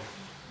our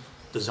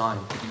design.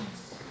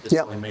 It's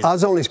Yeah. how we made I it.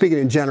 was only speaking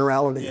in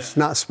generalities,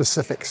 not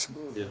specifics.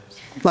 Yeah.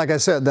 Like I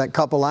said, that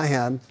couple I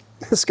had,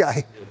 this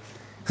guy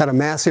had a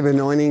massive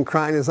anointing,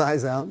 crying his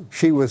eyes out.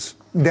 She was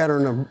deader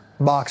than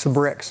a box of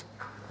bricks.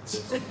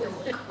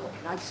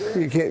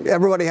 You can't,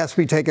 everybody has to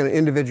be taken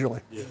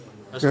individually. Yeah.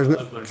 That's There's what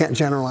no, I've learned. can't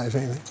generalize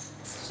anything.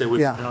 Say we're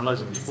Yeah.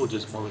 generalizing people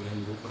just more than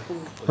anything.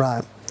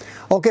 Right.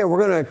 Okay,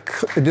 we're going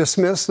to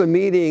dismiss the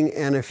meeting,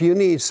 and if you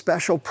need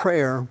special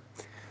prayer,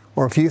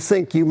 or if you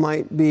think you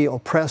might be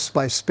oppressed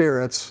by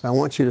spirits, I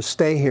want you to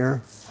stay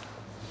here.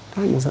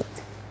 What time is it?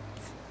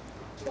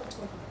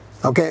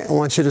 Okay, I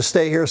want you to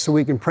stay here so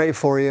we can pray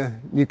for you.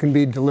 You can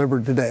be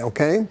delivered today,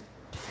 okay?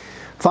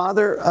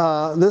 Father,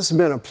 this has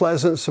been a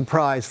pleasant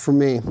surprise for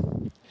me.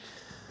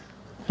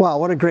 Wow,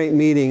 what a great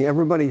meeting.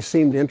 Everybody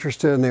seemed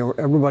interested, and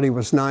everybody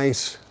was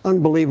nice.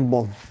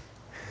 Unbelievable.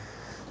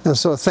 And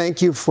so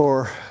thank you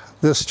for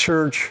this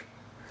church.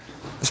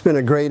 It's been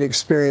a great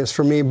experience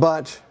for me,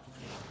 but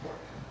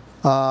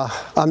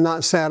I'm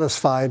not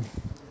satisfied.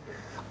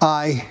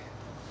 I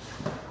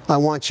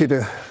want you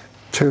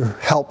to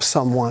help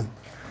someone.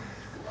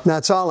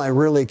 That's all I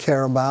really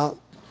care about,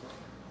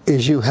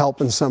 is you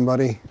helping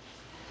somebody.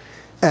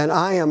 And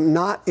I am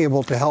not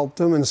able to help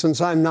them, and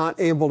since I'm not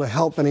able to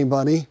help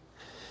anybody,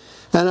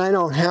 and I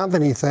don't have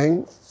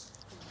anything,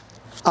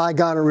 I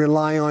got to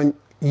rely on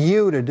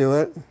you to do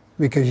it,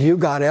 because you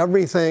got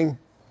everything.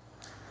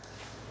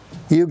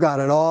 You got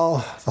it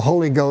all. The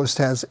Holy Ghost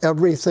has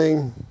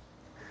everything.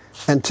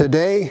 And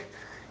today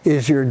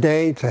is your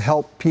day to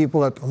help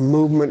people at the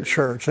Movement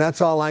Church.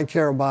 That's all I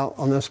care about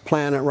on this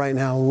planet right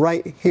now,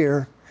 right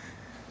here,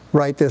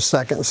 right this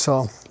second.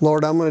 So,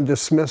 Lord, I'm going to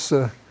dismiss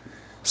the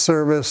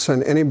service,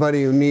 and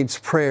anybody who needs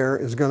prayer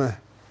is going to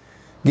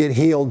get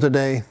healed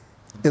today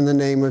in the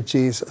name of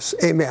Jesus.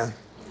 Amen.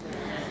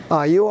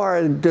 You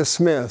are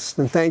dismissed,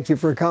 and thank you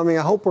for coming.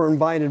 I hope we're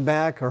invited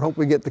back, or hope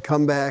we get to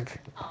come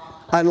back.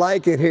 I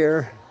like it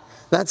here.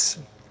 That's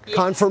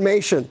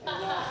confirmation.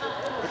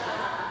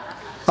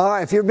 All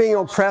right, if you're being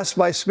oppressed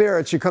by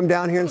spirits, you come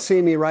down here and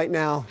see me right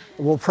now.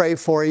 We'll pray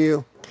for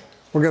you.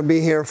 We're going to be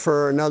here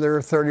for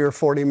another 30 or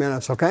 40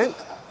 minutes, okay?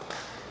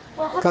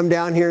 Come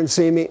down here and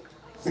see me.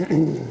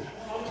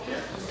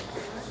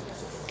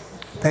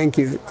 Thank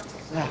you.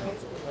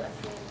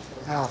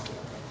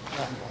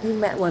 You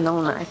met one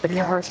online, but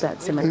you heard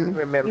that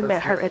seminar. You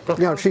met her at the...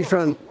 No, she's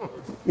from,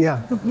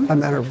 yeah, I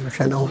met her from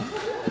Chanel.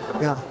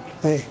 Yeah,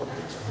 hey,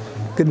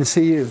 good to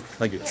see you.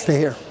 Thank you. Stay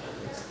here.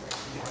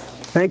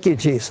 Thank you,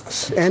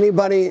 Jesus.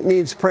 Anybody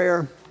needs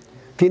prayer?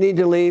 If you need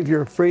to leave,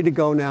 you're free to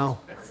go now.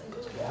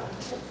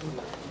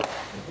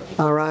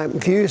 All right,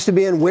 if you used to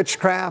be in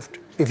witchcraft,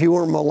 if you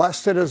were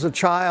molested as a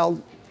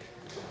child,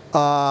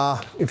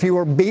 if you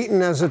were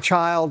beaten as a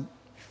child,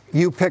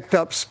 you picked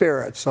up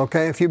spirits,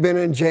 okay? If you've been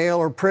in jail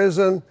or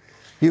prison,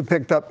 you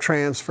picked up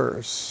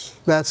transfers.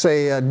 That's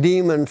a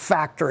demon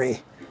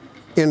factory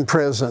in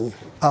prison,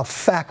 a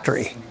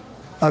factory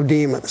of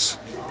demons.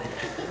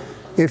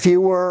 If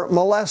you were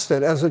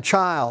molested as a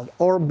child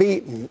or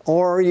beaten,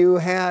 or you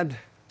had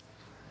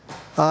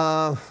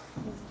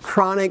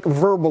chronic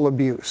verbal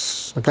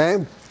abuse,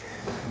 okay?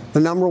 The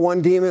number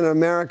one demon in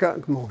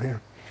America, come over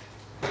here.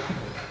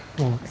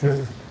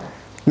 Okay.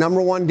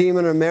 Number one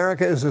demon in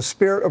America is the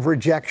spirit of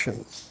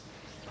rejection.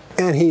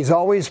 And he's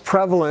always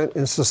prevalent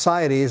in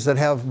societies that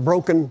have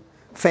broken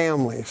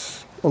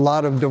families. A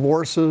lot of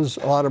divorces,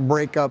 a lot of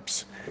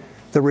breakups.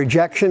 The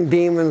rejection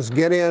demons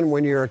get in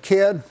when you're a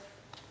kid.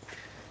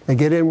 They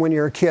get in when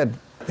you're a kid.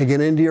 They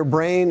get into your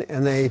brain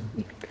and they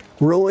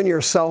ruin your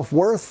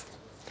self-worth.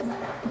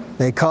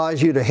 They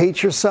cause you to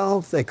hate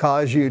yourself. They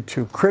cause you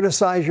to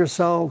criticize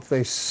yourself.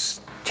 They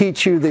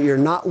teach you that you're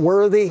not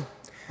worthy,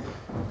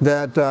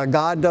 that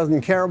God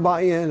doesn't care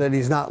about you, that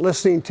He's not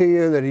listening to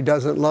you, that He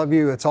doesn't love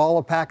you. It's all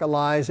a pack of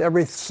lies.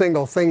 Every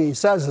single thing He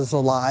says is a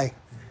lie.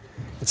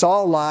 It's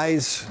all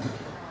lies.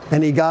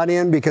 And he got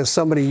in because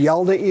somebody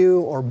yelled at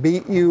you or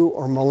beat you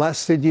or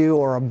molested you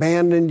or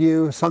abandoned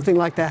you. Something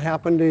like that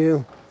happened to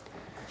you.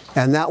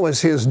 And that was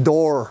his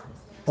door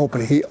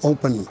opening. He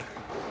opened.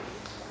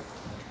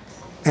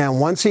 And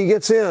once he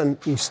gets in,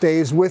 he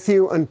stays with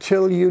you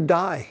until you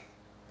die,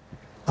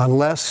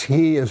 unless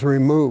he is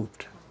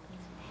removed.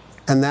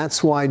 And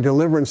that's why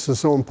deliverance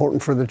is so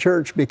important for the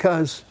church,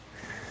 because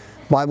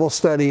Bible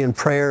study and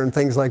prayer and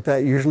things like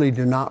that usually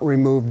do not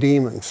remove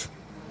demons.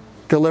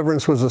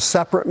 Deliverance was a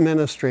separate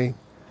ministry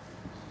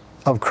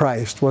of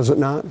Christ, was it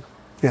not?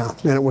 Yeah,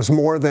 and it was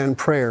more than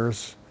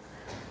prayers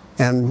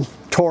and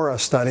Torah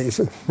studies,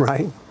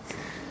 right?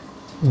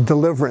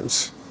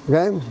 Deliverance,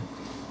 okay?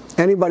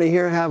 Anybody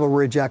here have a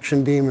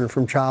rejection demon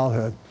from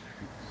childhood?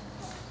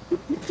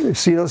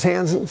 See those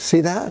hands?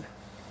 See that?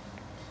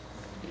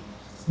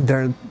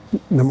 They're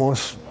the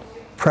most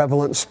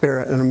prevalent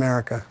spirit in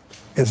America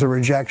is a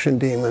rejection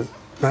demon,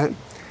 right?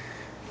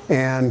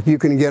 And you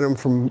can get them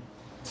from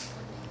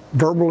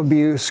verbal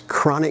abuse,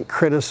 chronic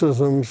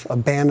criticisms,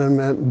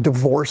 abandonment,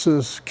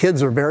 divorces.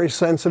 Kids are very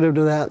sensitive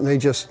to that, and they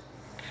just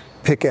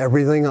pick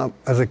everything up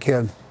as a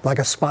kid, like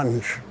a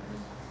sponge,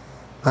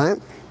 right?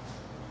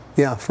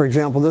 Yeah, for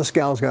example, this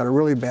gal's got a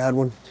really bad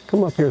one.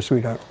 Come up here,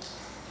 sweetheart.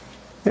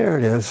 There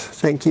it is.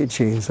 Thank you,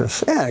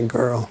 Jesus. Yeah,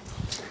 girl.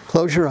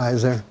 Close your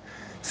eyes there.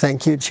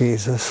 Thank you,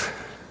 Jesus.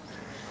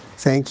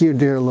 Thank you,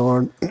 dear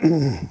Lord.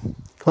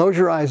 Close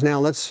your eyes now.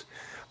 Let's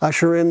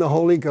usher in the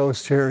Holy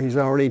Ghost here. He's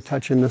already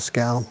touching the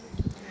gal.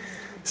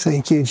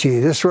 Thank you,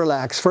 Jesus. Just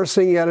relax. First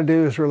thing you got to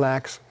do is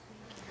relax.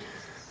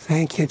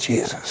 Thank you,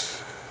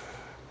 Jesus.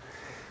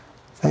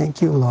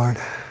 Thank you, Lord.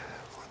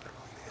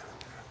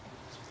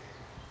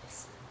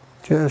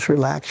 Just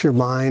relax your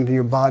mind and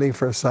your body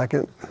for a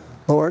second.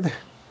 Lord,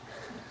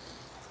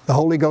 the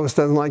Holy Ghost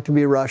doesn't like to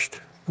be rushed.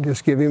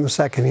 Just give him a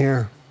second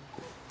here.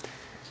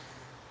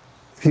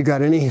 If you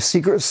got any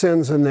secret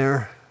sins in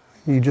there,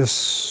 you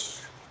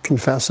just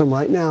confess them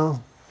right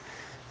now,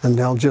 and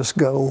they'll just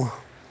go.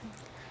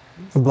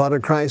 The blood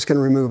of Christ can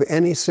remove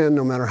any sin,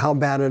 no matter how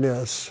bad it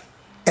is.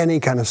 Any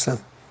kind of sin.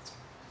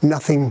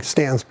 Nothing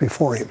stands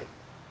before him.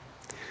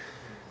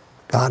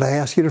 God, I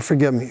ask you to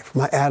forgive me for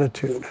my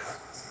attitude,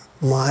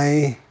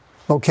 my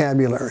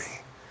vocabulary,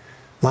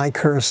 my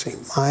cursing,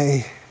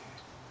 my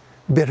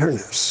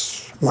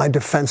bitterness, my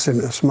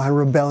defensiveness, my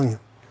rebellion.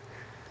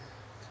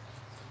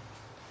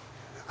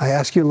 I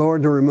ask you,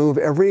 Lord, to remove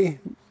every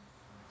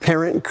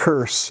parent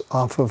curse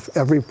off of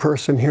every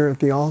person here at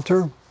the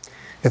altar.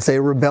 If they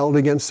rebelled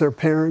against their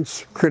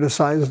parents,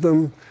 criticized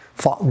them,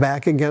 fought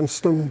back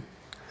against them,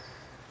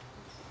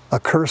 a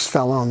curse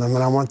fell on them,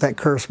 and I want that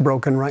curse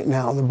broken right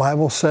now. The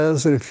Bible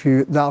says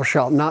that thou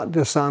shalt not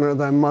dishonor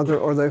thy mother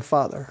or thy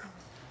father.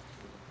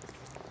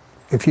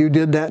 If you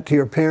did that to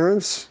your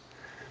parents,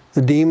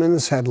 the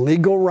demons had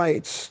legal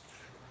rights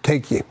to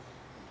take you,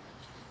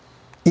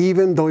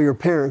 even though your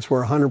parents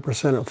were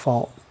 100% at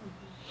fault.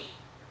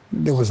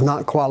 It was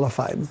not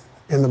qualified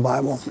in the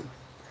Bible.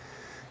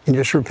 You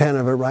just repent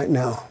of it right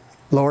now.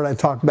 Lord, I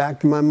talked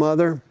back to my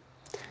mother.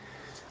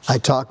 I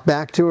talked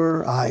back to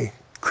her. I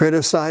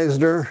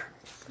criticized her.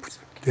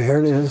 There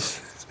it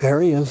is.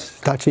 There he is,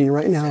 touching you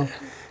right now.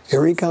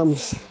 Here he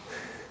comes.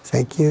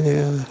 Thank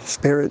you,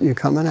 Spirit, you're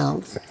coming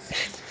out.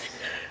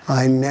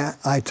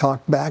 I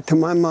talked back to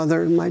my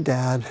mother and my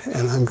dad,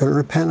 and I'm going to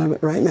repent of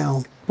it right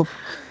now.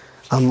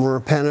 I'm going to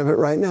repent of it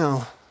right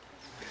now.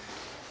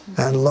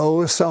 And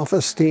low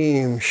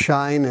self-esteem,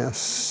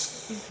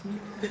 shyness,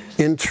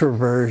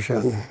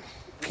 introversion.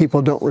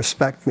 People don't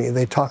respect me.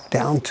 They talk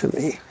down to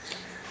me.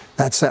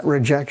 That's that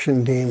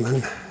rejection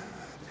demon.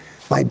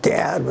 My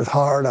dad was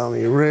hard on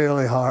me,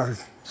 really hard.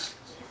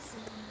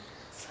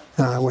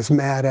 And I was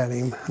mad at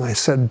him, and I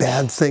said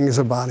bad things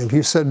about him. If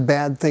you said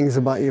bad things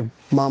about your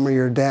mom or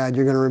your dad,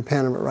 you're going to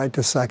repent of it right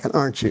this second,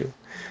 aren't you?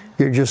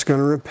 You're just going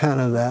to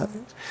repent of that.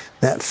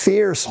 That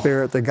fear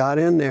spirit that got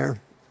in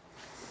there,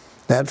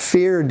 that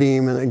fear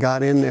demon that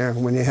got in there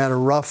when you had a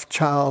rough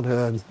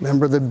childhood.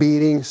 Remember the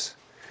beatings?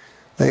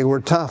 They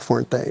were tough,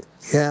 weren't they?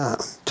 Yeah.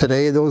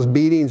 Today those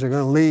beatings are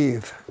going to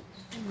leave.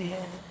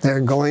 Amen. They're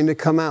going to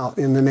come out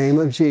in the name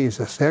of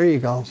Jesus. There you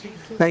go.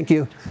 Thank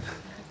you.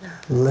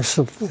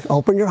 Listen,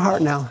 open your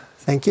heart now.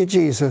 Thank you,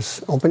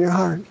 Jesus. Open your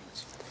heart.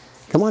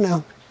 Come on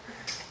now.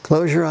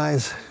 Close your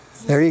eyes.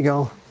 There you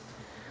go.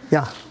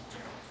 Yeah.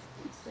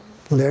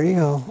 There you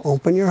go.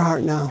 Open your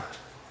heart now.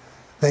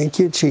 Thank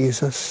you,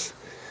 Jesus.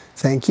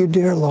 Thank you,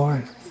 dear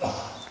Lord.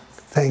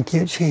 Thank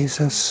you,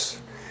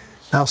 Jesus.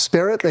 Now,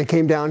 Spirit, they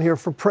came down here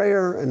for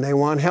prayer and they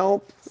want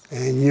help,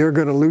 and you're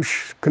going to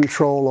lose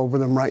control over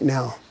them right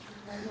now.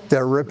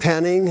 They're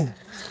repenting.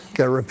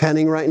 They're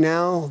repenting right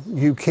now.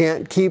 You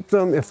can't keep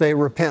them if they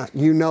repent.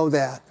 You know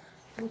that.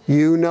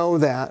 You know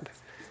that.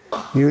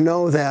 You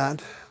know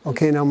that.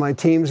 Okay, now my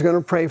team's going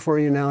to pray for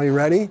you now. You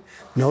ready?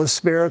 Those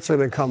spirits are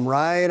going to come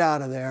right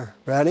out of there.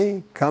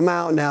 Ready? Come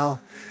out now.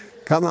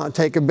 Come out.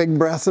 Take a big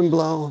breath and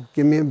blow.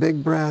 Give me a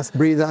big breath.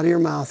 Breathe out of your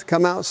mouth.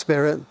 Come out,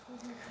 Spirit.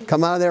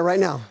 Come out of there right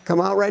now.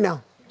 Come out right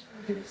now.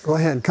 Go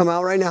ahead. Come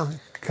out right now.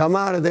 Come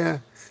out of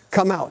there.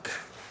 Come out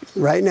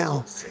right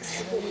now.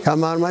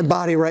 Come out of my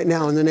body right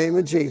now in the name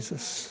of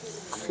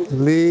Jesus.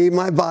 Leave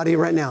my body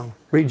right now.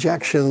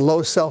 Rejection,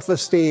 low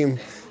self-esteem,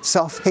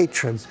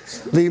 self-hatred.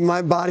 Leave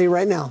my body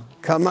right now.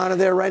 Come out of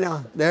there right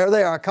now. There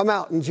they are. Come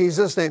out in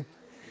Jesus' name.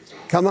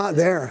 Come out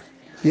there.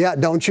 Yeah,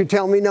 don't you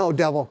tell me no,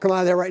 devil. Come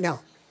out of there right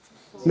now.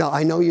 No,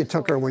 I know you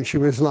took her when she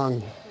was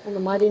young.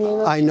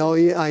 I know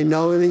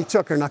you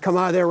took her. Now come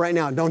out of there right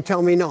now. Don't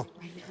tell me no.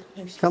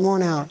 Come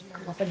on out.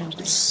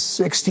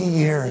 60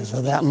 years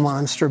of that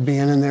monster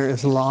being in there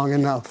is long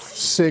enough.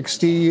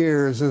 60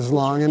 years is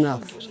long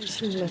enough.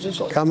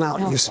 Come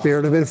out, you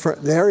spirit of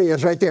infirmity. There he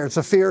is right there. It's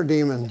a fear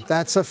demon.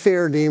 That's a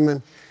fear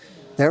demon.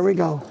 There we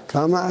go.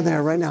 Come out of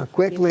there right now.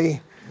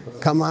 Quickly.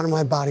 Come out of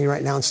my body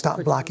right now and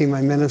stop blocking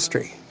my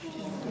ministry.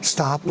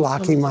 Stop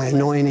blocking my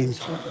anointing.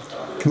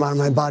 Come out of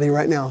my body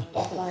right now.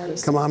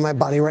 Come out of my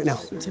body right now.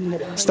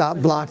 Stop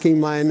blocking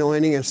my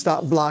anointing and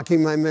stop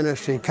blocking my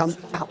ministry. Come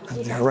out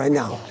of there right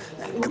now.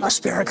 Come on,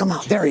 Spirit, come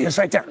out. There he is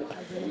right there.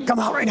 Come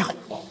out right now.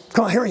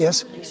 Come on, here he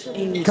is.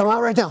 Come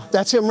out right now.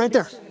 That's him right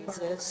there.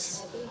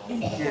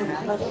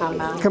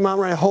 Come out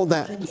right now. Hold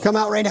that. Come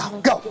out right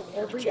now. Go.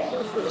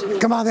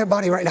 Come out of their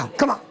body right now.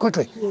 Come on.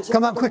 quickly.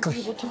 Come out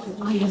quickly.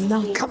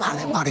 Come out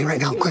of that body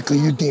right now, quickly,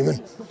 you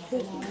demon.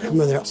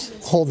 Come in there.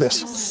 Hold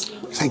this.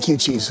 Thank you,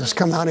 Jesus.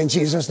 Come out in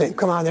Jesus' name.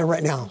 Come out of there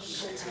right now.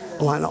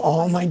 I want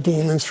all my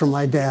demons from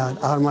my dad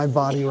out of my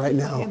body right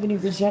now.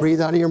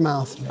 Breathe out of your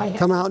mouth.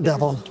 Come out,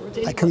 devil.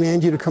 I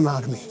command you to come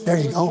out of me. There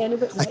you go.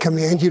 I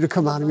command you to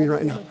come out of me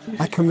right now.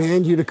 I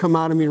command you to come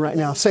out of me right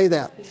now. Say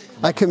that.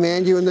 I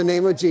command you in the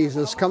name of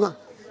Jesus. Come on.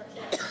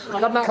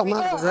 Come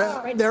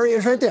out. There he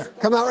is right there.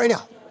 Come out right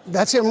now.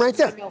 That's him right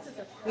there.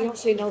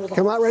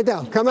 Come out right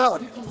now. Come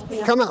out.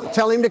 Come out.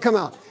 Tell him to come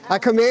out. I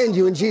command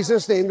you in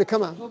Jesus' name to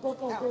come out.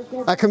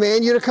 I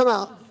command you to come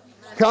out.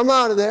 Come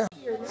out of there.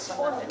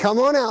 Come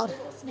on out.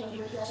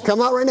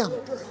 Come out right now.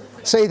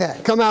 Say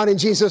that. Come out in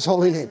Jesus'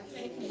 holy name.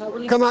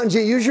 Come out and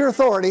use your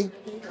authority.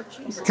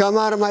 Come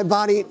out of my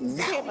body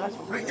now.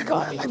 Come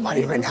out of my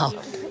body right now.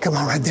 Come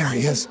on, right there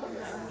he is.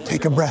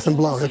 Take a breath and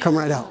blow. He'll come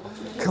right out.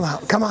 Come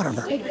out. Come out of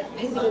her.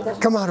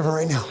 Come out of her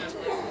right now.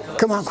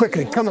 Come on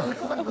quickly. Come on.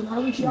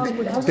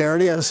 There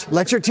it is.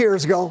 Let your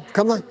tears go.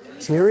 Come on.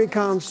 Here he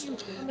comes.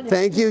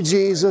 Thank you,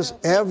 Jesus.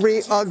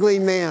 Every ugly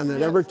man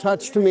that ever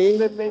touched me,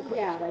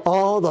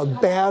 all the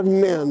bad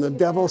men the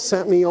devil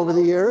sent me over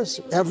the years,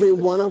 every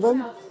one of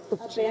them,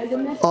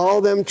 all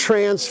them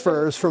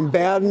transfers from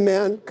bad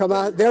men, come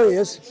on, there he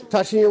is,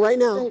 touching you right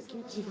now.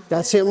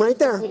 That's him right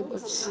there.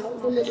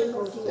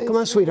 Come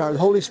on, sweetheart, the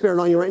Holy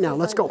Spirit on you right now.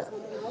 Let's go.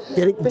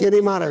 Get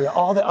him out of there,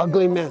 all the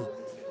ugly men.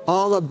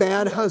 All the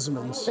bad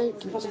husbands,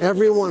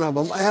 every one of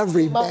them,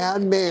 every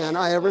bad man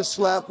I ever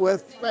slept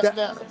with.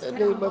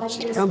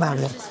 Come out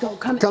of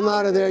there. Come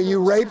out of there,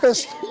 you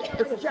rapist.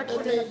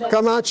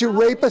 Come out, you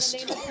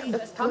rapist.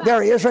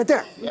 There he is right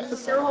there.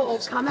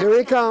 Here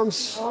he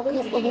comes.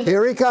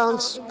 Here he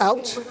comes.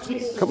 Out.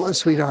 Come on,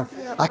 sweetheart.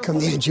 I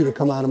command you to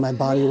come out of my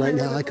body right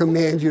now. I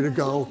command you to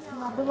go.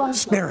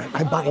 Spirit,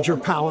 I bind your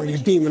power, you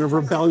demon of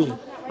rebellion.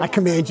 I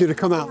command you to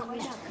come out.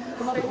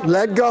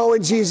 Let go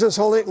in Jesus'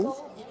 holy name.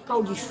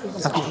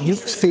 You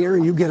fear,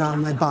 you get out of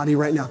my body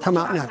right now. Come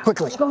out now,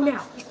 quickly.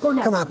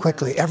 Come out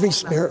quickly. Every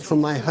spirit from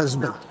my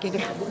husband,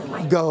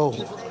 go.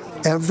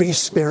 Every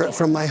spirit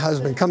from my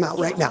husband, come out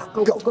right now.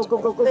 Go.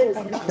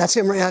 That's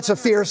him. That's a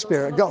fear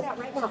spirit. Go.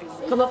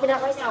 Come up in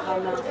that right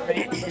now.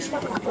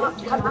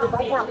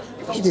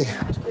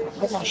 Yeah.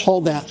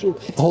 Hold that.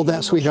 Hold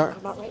that, sweetheart.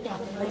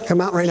 Come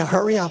out right now.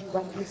 Hurry up.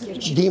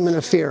 Demon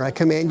of fear, I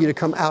command you to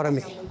come out of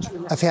me.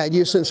 I've had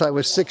you since I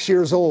was 6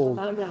 years old.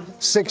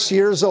 6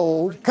 years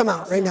old. Come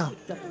out right now.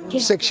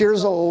 6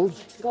 years old.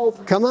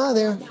 Come out of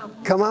there.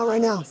 Come out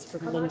right now.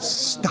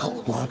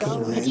 Stop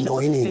blocking my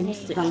anointing.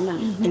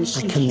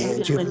 I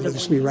command you to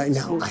loose me right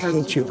now. I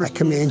hate you. I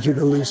command you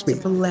to loose me.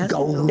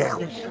 Go now.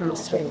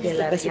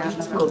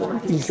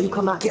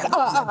 Get out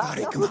of my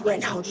body. Come out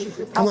right now.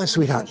 Come on,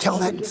 sweetheart. Tell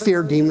that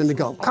fear demon to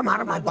go. Come out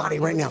of my body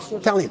right now.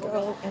 Tell him.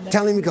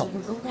 Tell him to go.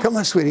 Come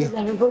on, sweetie.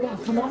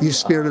 You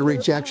spirit of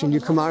rejection. You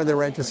come out of there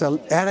right this.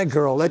 Atta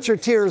girl. Let your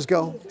tears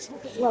go.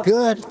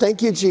 Good.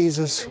 Thank you,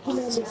 Jesus.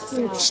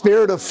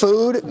 Spirit of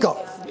food,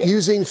 go.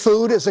 Using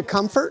food as a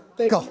comfort,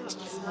 go.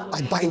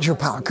 I bind your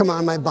power. Come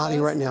on my body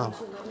right now.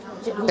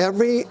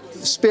 Every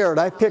spirit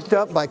I picked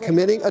up by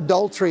committing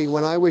adultery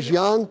when I was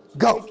young,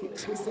 go.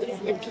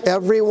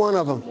 Every one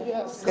of them.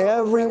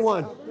 Every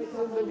one.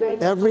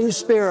 Every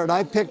spirit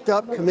I picked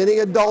up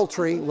committing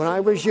adultery when I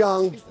was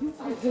young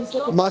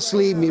must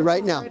leave me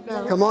right now.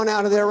 Come on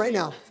out of there right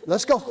now.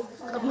 Let's go.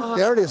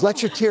 There it is.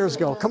 Let your tears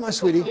go. Come on,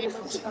 sweetie.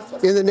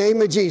 In the name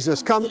of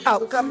Jesus, come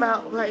out. Come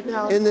out right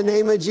now. In the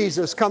name of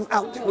Jesus, come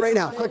out right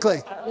now,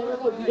 quickly.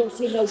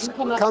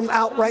 Come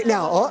out right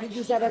now. Oh.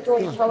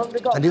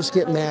 I just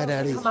get mad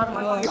at him.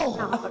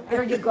 Go.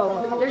 There you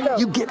go.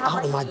 You get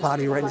out of my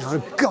body right now.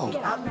 Go.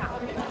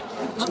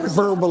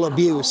 Verbal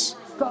abuse.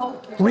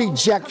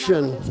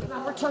 Rejection.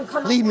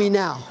 Leave me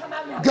now.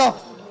 Go.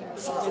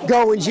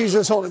 Go in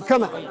Jesus' holy name.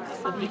 Come out.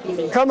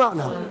 Come out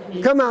now.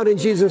 Come out in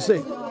Jesus'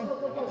 name.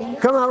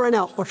 Come out right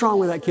now. What's wrong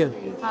with that kid?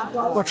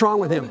 What's wrong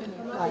with him?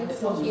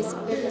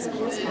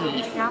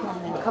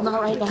 Come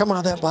out right now. Come out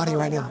of that body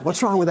right now.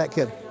 What's wrong with that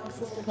kid?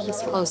 He's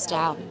closed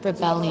out.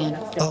 Rebellion.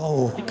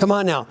 Oh, come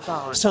on now.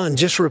 Son,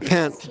 just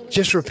repent.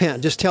 Just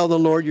repent. Just tell the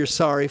Lord you're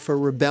sorry for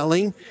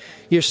rebelling.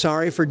 You're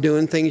sorry for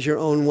doing things your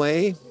own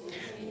way.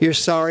 You're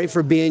sorry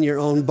for being your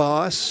own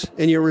boss.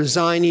 And you're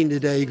resigning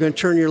today. You're going to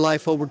turn your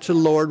life over to the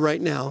Lord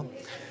right now.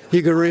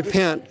 You're going to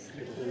repent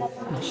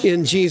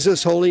in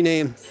Jesus' holy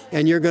name.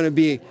 And you're going to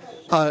be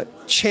a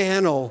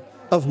channel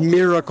of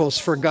miracles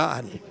for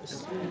God.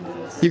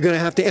 You're going to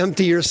have to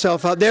empty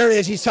yourself out. There it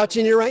is. He's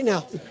touching you right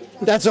now.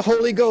 That's the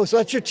Holy Ghost.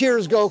 Let your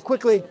tears go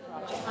quickly.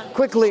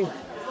 Quickly.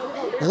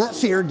 And that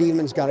fear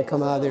demon's got to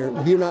come out of there.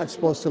 You're not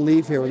supposed to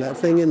leave here with that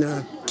thing in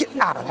there. Get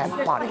out of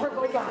that body.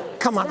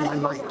 Come out of my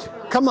mind.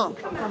 Come on.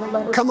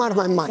 Come out of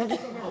my mind.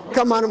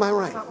 Come out of my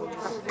mind.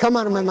 Come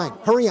out of my mind.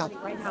 Hurry up.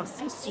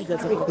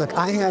 Look,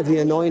 I have the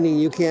anointing.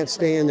 You can't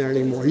stay in there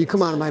anymore. You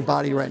come out of my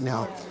body right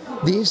now.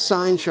 These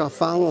signs shall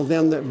follow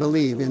them that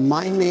believe. In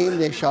my name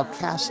they shall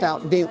cast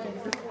out demons.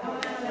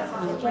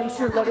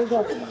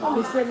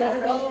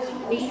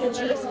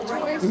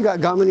 You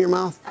got gum in your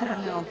mouth? I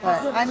don't know,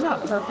 but I'm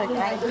not perfect.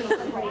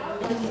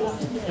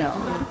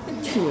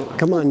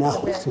 Come on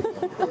now.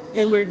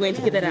 And we're going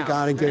to get it You out.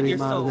 gotta get Your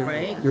him out of soul, there.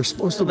 right? You're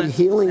supposed So to be let's-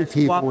 healing let's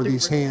people walk with through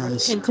these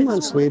hands. Come on,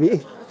 repentance.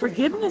 sweetie.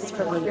 Forgiveness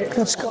for me.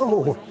 Let's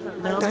go.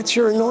 That's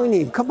your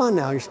anointing. Come on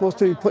now. You're supposed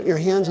to be putting your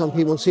hands on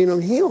people and seeing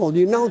them healed.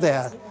 You know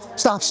that.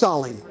 Stop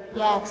stalling.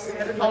 Yes,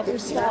 never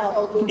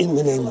stop. In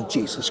the name of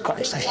Jesus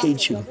Christ, I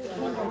hate you.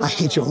 I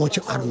hate you. I want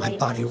you out of my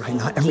body right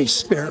now. Every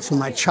spirit from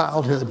my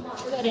childhood,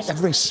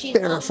 every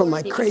spirit from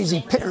my crazy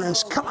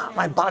parents, come out of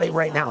my body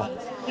right now.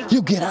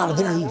 You get out of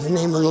there in the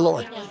name of the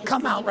Lord.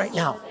 Come out right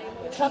now.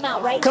 Come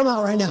out right Come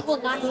out right now. You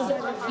will not steal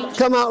my future.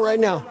 Come out right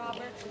now.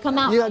 Come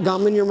out. You got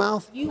gum in your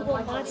mouth? You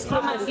will not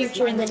steal my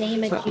future in the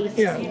name of Jesus.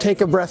 Yeah.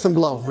 Take a breath and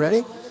blow.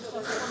 Ready?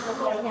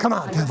 Come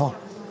out, devil.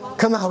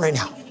 Come out right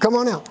now. Come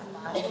on out.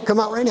 Come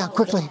out right now,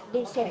 quickly.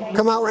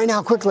 Come out right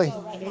now, quickly.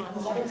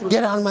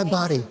 Get out of my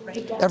body.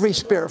 Every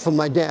spirit from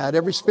my dad,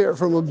 every spirit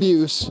from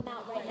abuse,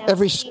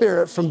 every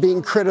spirit from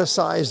being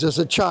criticized as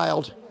a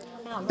child,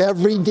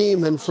 every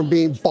demon from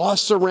being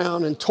bossed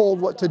around and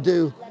told what to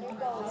do,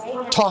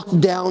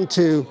 talked down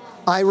to,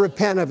 I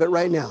repent of it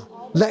right now.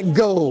 Let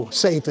go,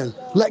 Satan.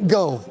 Let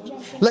go.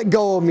 Let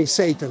go of me,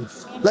 Satan.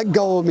 Let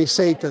go of me,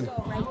 Satan.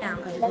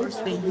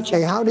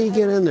 Hey, how do you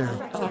get in there?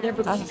 I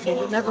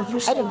don't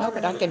know,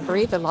 but I can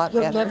breathe a lot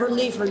better. Never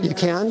leave her. You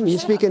can? You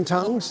speak in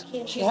tongues?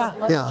 Yeah.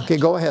 Yeah, okay,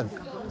 go ahead.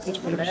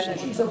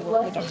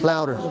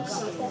 Louder.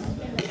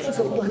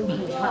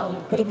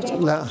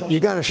 You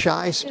got a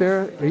shy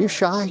spirit? Are you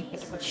shy?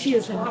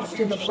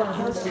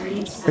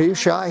 Are you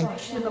shy?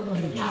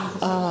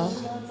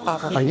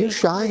 Are you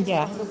shy?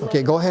 Yeah.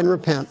 Okay, go ahead and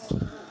repent.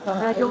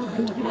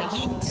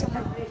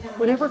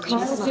 Whatever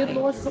Carl did,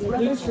 Lord,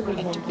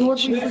 Lord,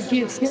 we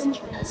forgive him.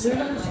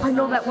 I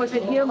know that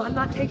wasn't him. I'm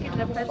not taking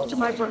offense to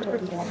my brother.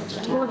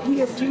 Lord,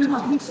 he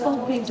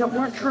spoke things that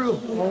weren't true.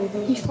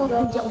 He spoke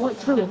things that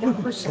weren't true.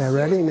 Okay,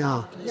 ready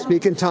now?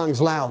 Speak in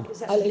tongues loud.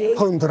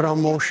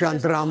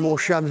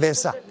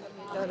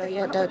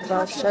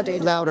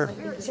 Louder.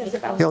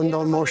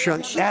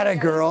 Atta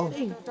girl.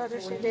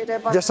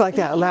 Just like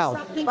that,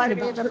 loud.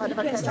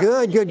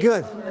 Good, good,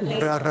 good.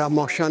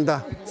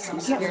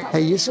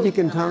 Hey, you speak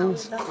in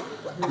tongues?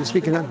 You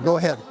speak in tongues? Go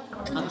ahead.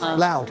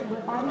 Loud.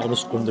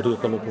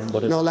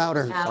 No,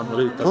 louder.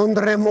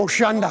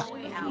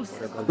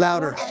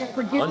 Louder.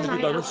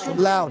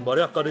 Loud.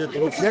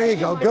 There you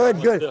go.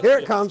 Good, good. Here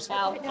it comes.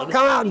 Come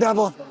out,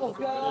 devil.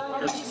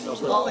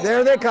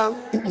 There they come.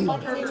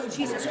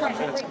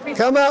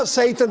 Come out,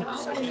 Satan.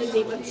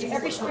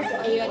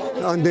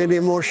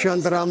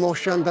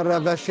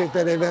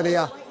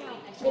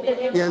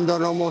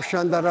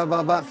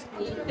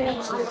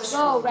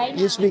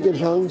 You speak in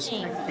tongues?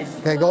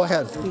 Okay, go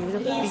ahead.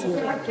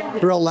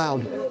 Real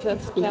loud. Good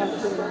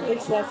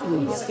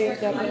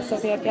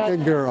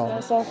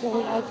girl.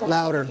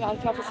 Louder.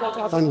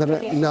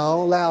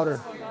 No, louder.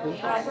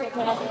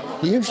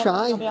 You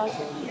shy?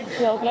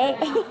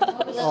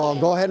 Oh,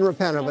 go ahead and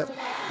repent of it.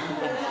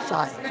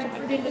 Shy.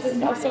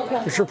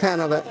 Just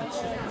repent of it.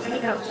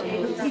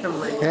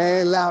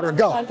 Hey, louder.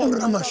 Go.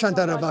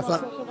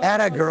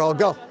 Atta girl.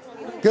 Go.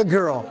 Good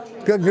girl.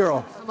 Good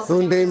girl.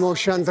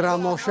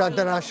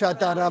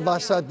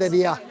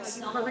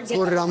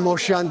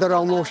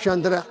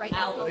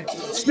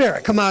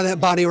 Spirit, come out of that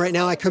body right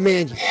now. I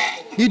command you.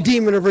 You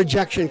demon of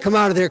rejection, come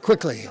out of there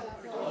quickly.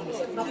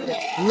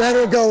 Let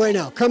her go right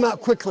now. Come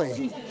out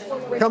quickly.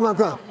 Come on,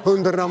 come on.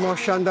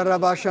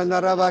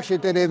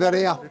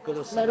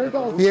 Let her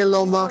go.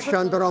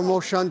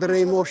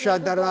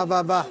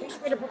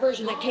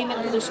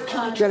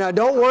 Now,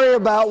 don't worry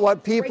about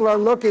what people are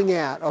looking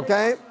at,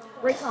 okay?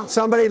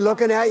 Somebody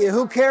looking at you,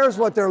 who cares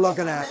what they're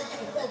looking at?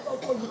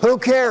 Who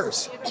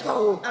cares?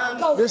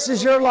 This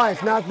is your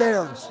life, not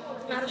theirs.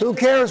 Who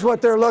cares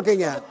what they're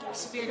looking at?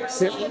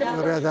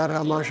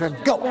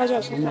 Go.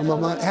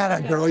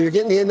 Atta girl, you're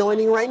getting the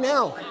anointing right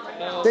now.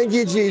 Thank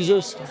you,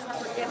 Jesus.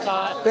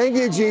 Thank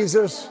you,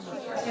 Jesus.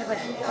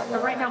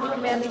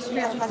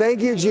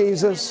 Thank you,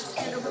 Jesus.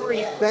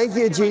 Thank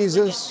you,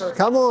 Jesus.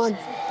 Come on.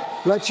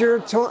 Let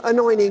your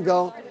anointing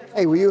go.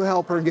 Hey, will you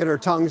help her get her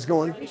tongues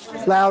going?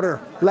 Louder,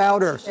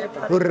 louder.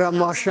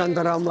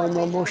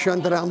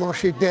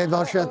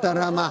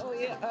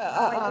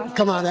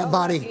 Come on, that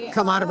body.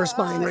 Come out of her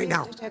spine right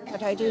now.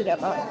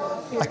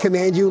 I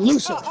command you,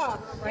 loose her.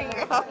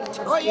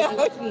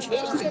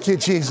 Thank you,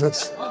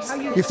 Jesus.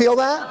 You feel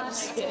that?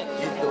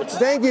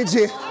 Thank you,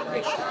 Jesus.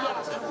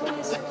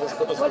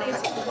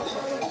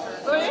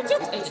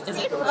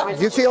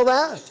 You feel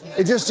that?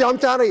 It just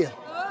jumped out of you.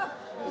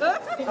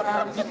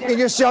 It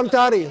just jumped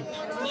out of you.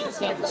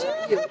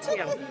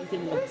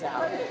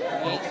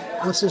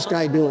 What's this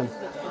guy doing?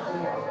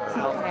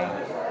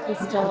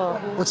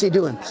 What's he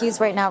doing? He's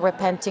right now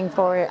repenting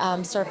for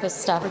surface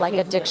stuff like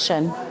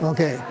addiction,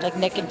 Okay. like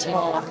nicotine.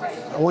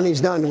 When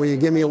he's done, will you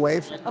give me a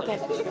wave? Okay.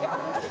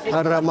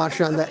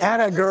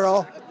 Atta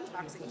girl.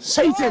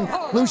 Satan,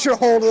 loose your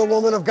hold of the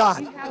woman of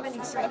God.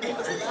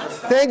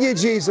 Thank you,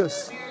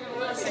 Jesus.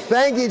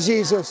 Thank you,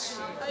 Jesus.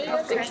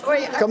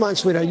 Come on,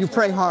 sweetheart. You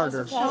pray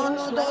harder.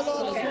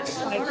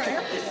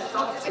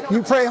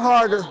 You pray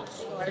harder.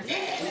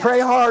 Pray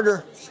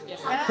harder.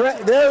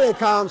 Pray. There they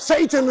come.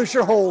 Satan, loose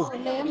your hold.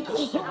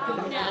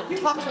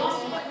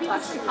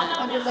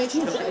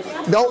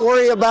 Don't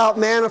worry about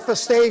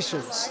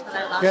manifestations.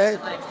 Okay?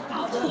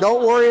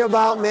 Don't worry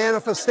about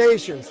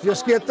manifestations.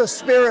 Just get the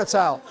spirits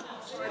out.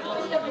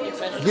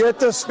 Get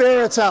the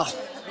spirits out.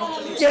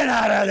 Get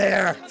out of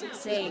there.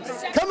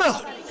 Come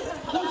out.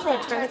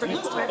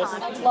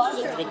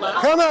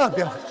 Come out.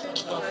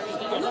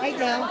 Right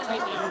now.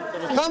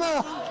 Come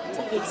out.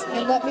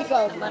 And let me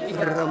go.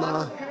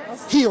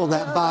 Heal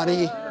that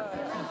body.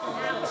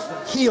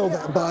 Heal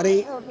that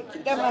body.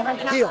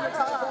 Heal.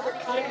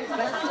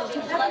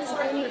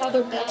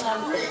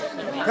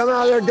 Come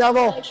out there,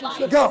 devil.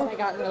 Go.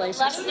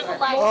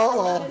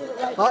 Uh-oh.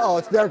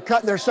 Uh-oh.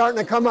 They're starting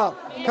to come up.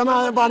 Come out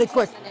of their body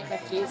quick.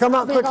 Come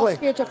out quickly.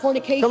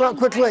 Come out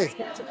quickly.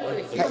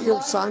 That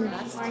your son?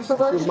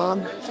 Your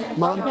mom?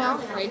 Mom?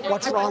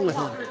 What's wrong with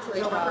him?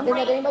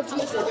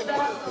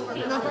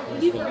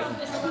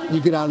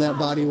 You get out of that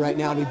body right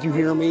now. Did you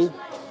hear me?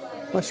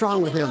 What's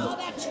wrong with him?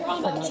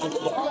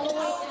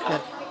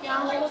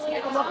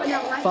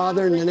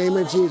 Father, in the name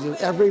of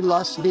Jesus, every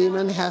lust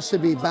demon has to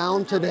be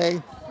bound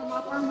today,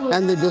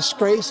 and the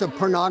disgrace of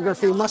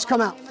pornography must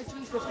come out.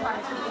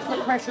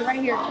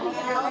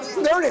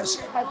 There it is.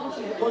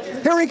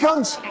 Here he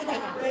comes.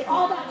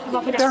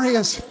 There he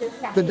is.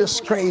 The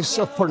disgrace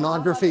of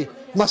pornography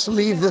must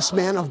leave this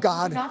man of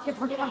God.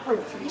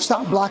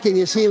 Stop blocking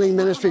his healing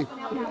ministry.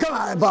 Come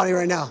out of that body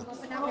right now.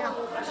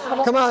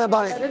 Come out of that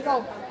body.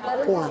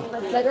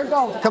 Let her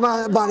go. Come out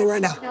of that body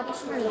right now.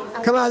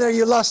 Come out of there,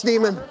 you lust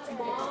demon.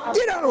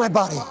 Get out of my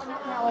body.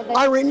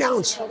 I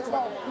renounce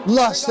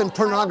lust and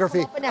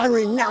pornography. I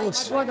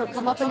renounce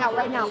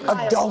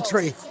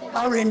adultery.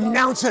 I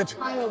renounce it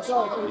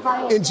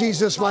in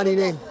Jesus' mighty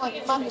name.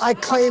 I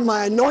claim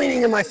my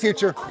anointing in my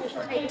future.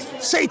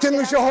 Satan,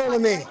 lose your hold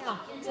of me.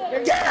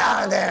 Get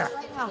out of there.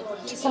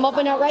 Come up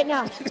and out right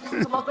now.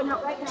 Come up and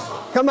out right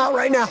now. Come out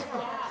right now.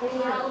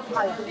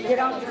 Get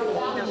out.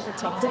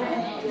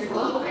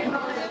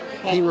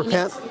 He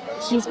repent.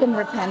 He's been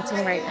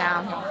repenting right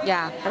now.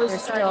 Yeah,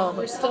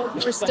 but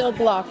we're still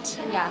blocked.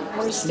 Yeah,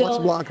 we're still.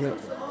 What's blocking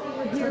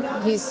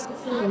it? He's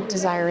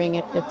desiring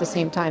it at the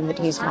same time that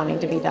he's wanting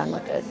to be done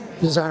with it.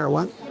 Desire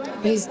what?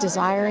 He's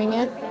desiring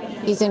it.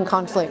 He's in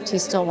conflict. He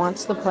still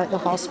wants the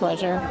false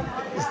pleasure,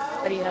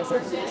 but he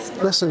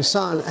doesn't. Listen,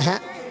 son,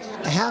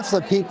 half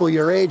the people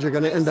your age are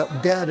going to end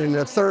up dead in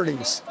their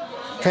 30s.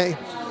 Okay?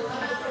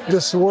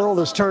 This world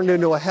is turned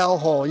into a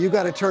hellhole. You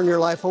got to turn your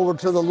life over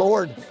to the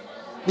Lord.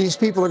 These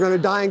people are going to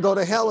die and go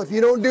to hell if you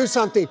don't do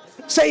something.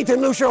 Satan,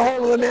 loose your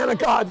hold of the man of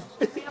God.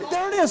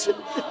 There it is.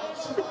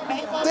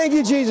 Thank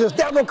you, Jesus.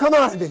 Devil, come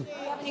out of him.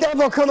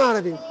 Devil, come out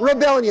of him.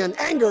 Rebellion,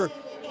 anger,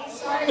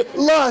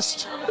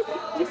 lust,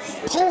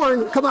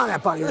 porn. Come out of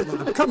that body right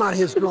now. Come out of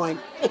his groin.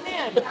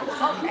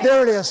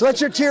 There it is.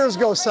 Let your tears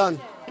go, son.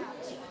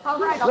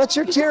 Let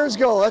your tears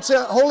go. That's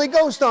a Holy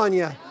Ghost on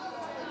you.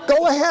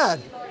 Go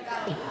ahead.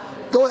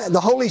 Go ahead. The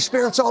Holy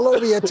Spirit's all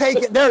over you. Take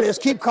it. There it is.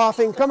 Keep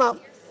coughing. Come out.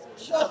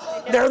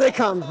 There they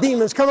come.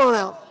 Demons, come on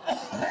out.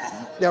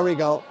 There we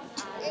go.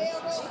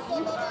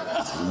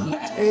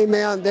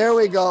 Amen. There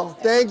we go.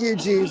 Thank you,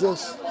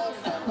 Jesus.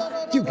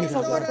 You get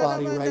out of my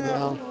body right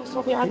now.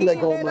 You let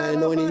go of my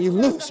anointing. You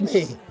lose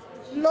me.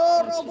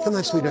 Come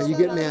on, sweetheart. You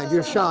get mad.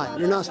 You're shy.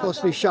 You're not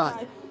supposed to be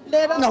shy.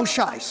 No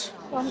shies.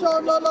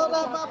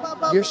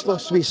 You're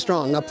supposed to be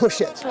strong. Now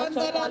push it.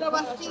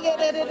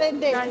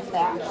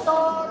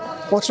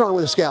 What's wrong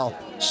with this gal?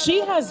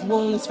 She has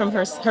wounds from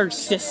her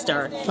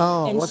sister.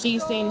 Oh, and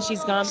she's saying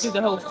she's gone through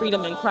the whole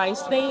freedom in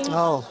Christ thing.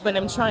 Oh. But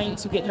I'm trying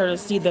to get her to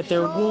see that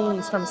they're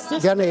wounds from sister.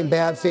 You got any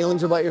bad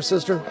feelings about your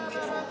sister?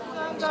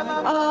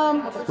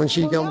 When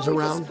she comes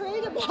around?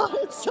 About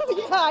it, so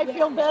yeah, I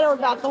feel better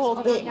about the whole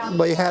thing.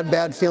 But you had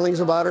bad feelings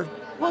about her?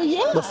 Well,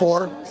 yeah.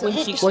 Before?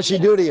 What'd she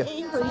do to you?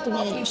 Angry to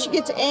me. She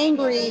gets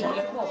angry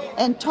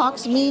and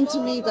talks mean to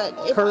me, but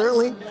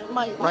Currently?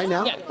 Right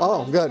now? Yeah.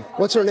 Oh, good.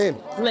 What's her name?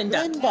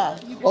 Linda.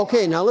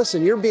 Okay, now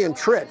listen, you're being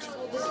tricked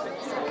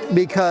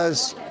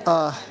because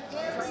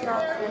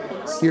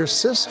your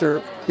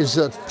sister is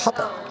a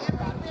puppet.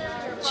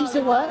 She's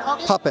a what?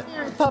 Puppet.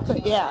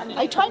 Puppet, yeah.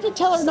 I tried to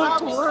tell her not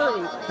to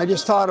worry. I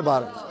just thought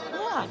about it.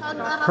 Yeah.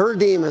 Her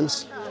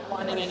demons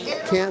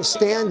can't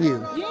stand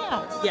you.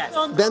 Yeah. Yes.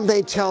 Then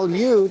they tell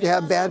you to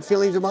have bad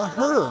feelings about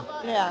her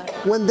Yeah.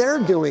 when they're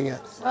doing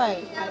it.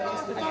 Right.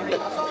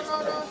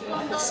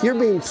 You're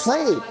being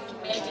played.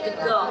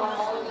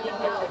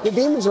 The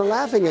demons are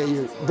laughing at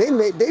you.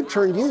 They've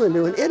turned you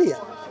into an idiot.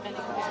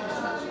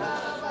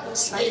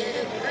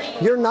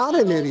 You're not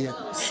an idiot.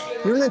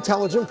 You're an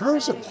intelligent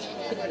person.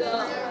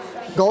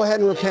 Go ahead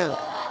and repent.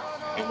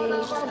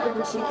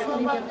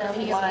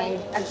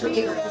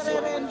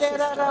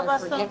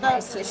 Forgive my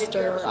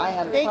sister. I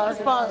have thank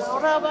you, Father.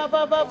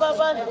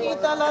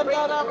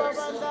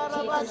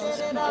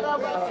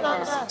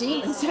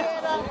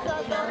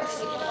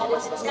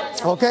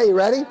 Okay, you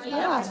ready?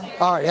 Yeah.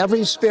 All right,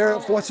 every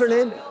spirit, what's her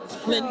name?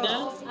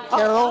 Linda.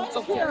 Carol?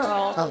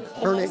 Carol.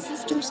 Her name?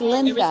 Sister's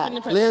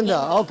Linda.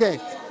 Linda, okay.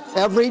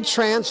 Every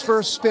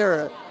transfer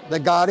spirit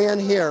that got in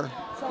here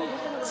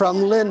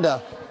from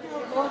Linda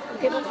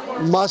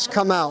must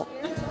come out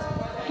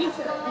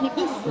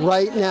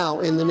right now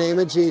in the name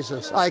of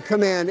Jesus. I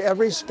command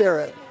every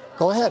spirit.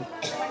 Go ahead.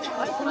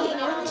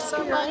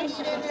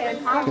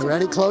 You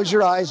ready? Close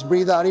your eyes.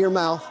 Breathe out of your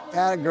mouth.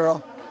 Atta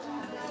girl.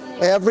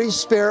 Every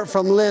spirit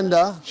from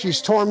Linda,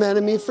 she's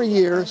tormented me for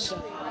years.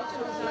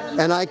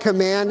 And I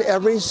command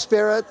every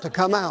spirit to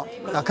come out.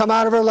 Now come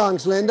out of her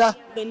lungs, Linda.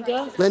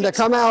 Linda,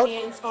 come out.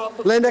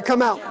 Linda,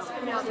 come out.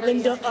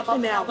 Linda, up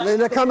and out.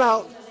 Linda, come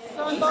out.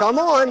 Come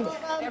on.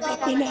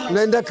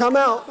 Linda, come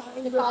out.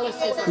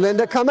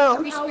 Linda, come out.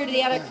 Every spirit of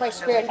the Antichrist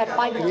spirit had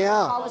bind of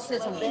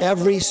Catholicism.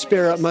 Every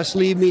spirit must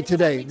leave me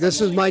today.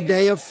 This is my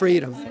day of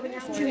freedom.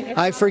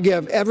 I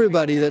forgive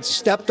everybody that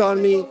stepped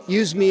on me,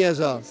 used me as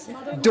a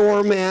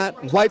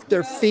doormat, wiped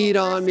their feet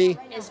on me,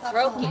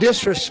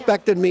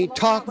 disrespected me,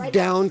 talked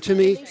down to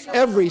me.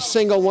 Every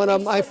single one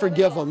of them, I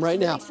forgive them right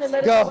now.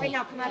 Go.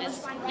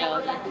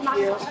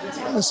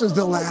 This is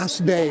the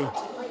last day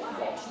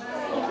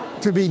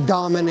to be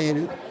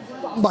dominated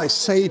by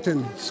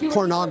Satan's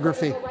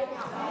pornography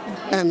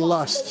and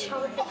lust.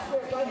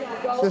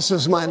 This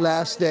is my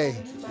last day,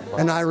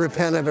 and I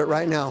repent of it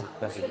right now.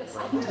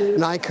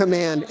 And I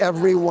command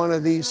every one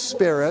of these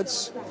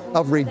spirits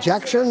of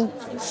rejection,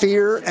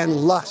 fear, and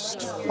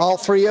lust. All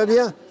three of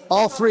you,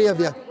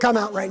 come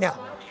out right now.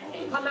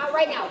 Come out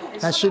right now.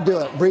 That should do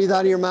it. Breathe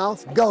out of your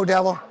mouth. Go,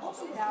 devil.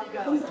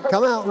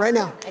 Come out right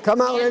now.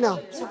 Come out right now.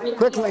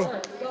 Quickly.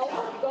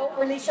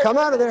 Come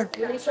out of there.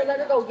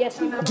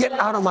 Get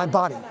out of my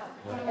body.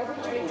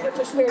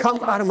 Come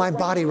out of my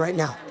body right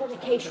now.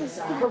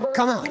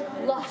 Come out.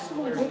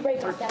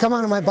 Come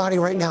out of my body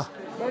right now.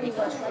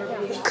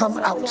 Come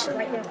out.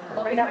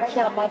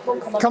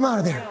 Come out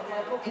of there.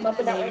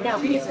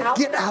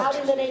 Get out.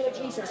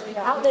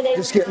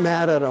 Just get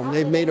mad at them.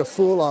 They've made a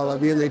fool out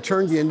of you and they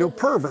turned you into a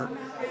pervert.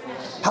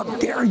 How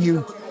dare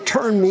you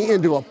turn me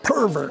into a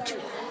pervert?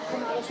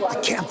 I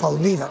can't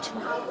believe it.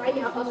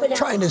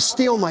 Trying to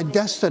steal my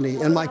destiny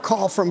and my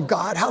call from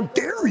God. How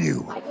dare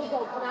you?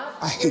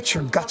 I hate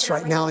your guts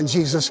right now in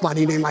Jesus'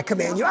 mighty name. I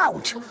command you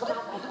out.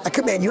 I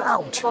command you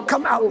out.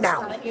 Come out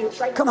now.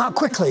 Come out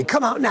quickly.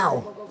 Come out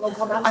now.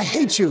 I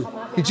hate you.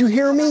 Did you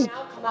hear me?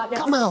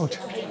 Come out.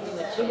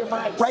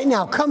 Right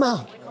now, come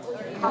out.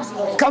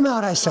 Come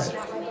out, I said.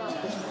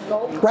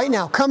 Right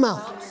now, come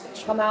out.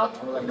 Come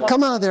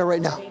out of there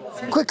right now.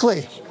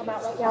 Quickly.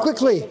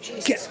 Quickly.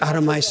 Get out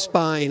of my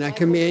spine. I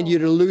command you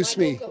to loose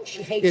me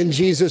in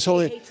Jesus'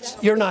 holy name.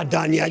 You're not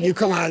done yet. You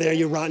come out of there,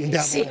 you rotten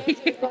devil.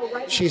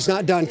 She's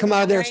not done. Come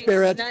out of there,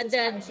 spirit.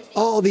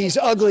 All these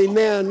ugly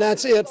men,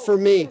 that's it for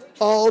me.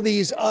 All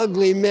these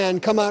ugly men,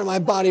 come out of my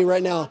body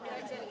right now.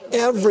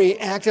 Every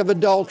act of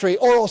adultery,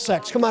 oral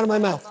sex, come out of my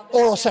mouth.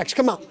 Oral sex,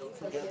 come out.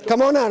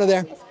 Come on out of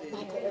there.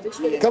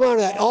 Come out of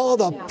that. All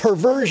the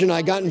perversion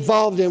I got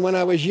involved in when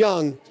I was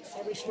young,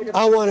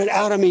 I want it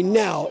out of me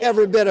now.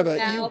 Every bit of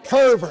it. You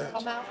pervert.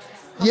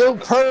 You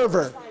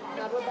pervert.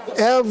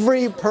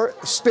 Every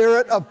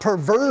spirit of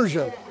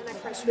perversion.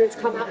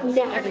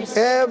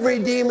 Every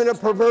demon of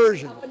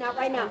perversion.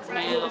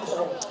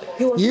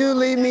 You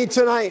leave me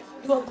tonight.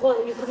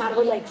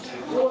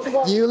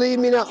 You leave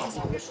me now.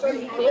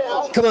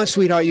 Come on,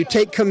 sweetheart. You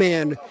take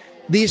command.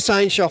 These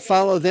signs shall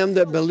follow them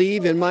that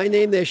believe in my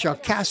name. They shall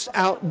cast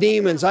out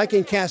demons. I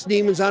can cast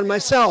demons out of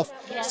myself.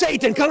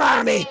 Satan, come out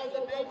of me.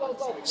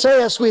 Say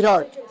that,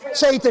 sweetheart.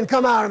 Satan,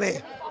 come out of me.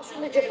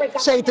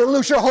 Satan,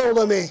 loose your hold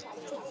of me.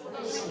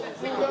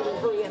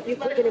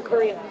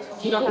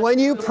 When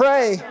you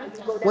pray,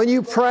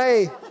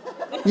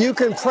 you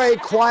can pray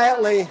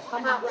quietly.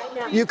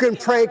 You can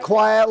pray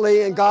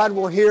quietly and God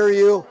will hear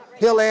you.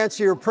 He'll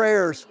answer your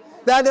prayers.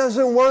 That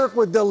doesn't work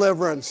with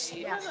deliverance.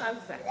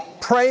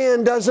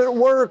 Praying doesn't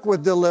work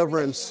with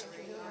deliverance.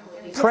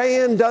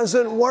 Praying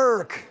doesn't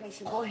work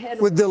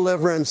with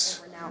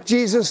deliverance.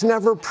 Jesus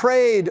never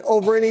prayed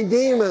over any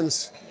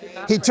demons.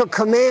 He took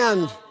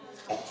command.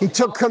 He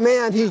took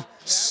command. He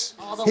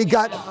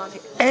got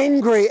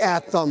angry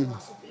at them.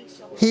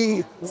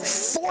 He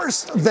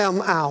forced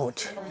them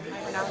out.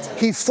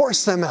 He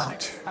forced them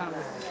out.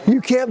 You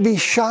can't be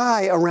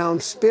shy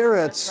around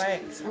spirits.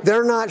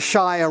 They're not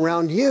shy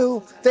around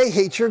you. They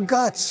hate your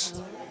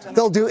guts.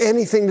 They'll do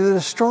anything to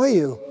destroy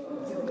you.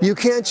 You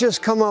can't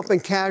just come up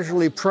and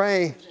casually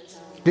pray,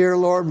 "Dear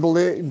Lord,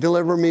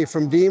 deliver me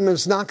from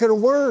demons." It's not going to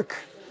work.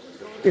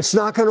 It's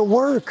not going to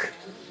work.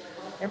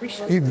 Every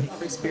spirit.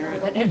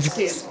 Right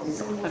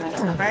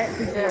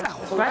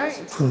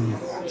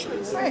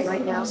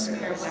now,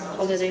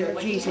 in the name of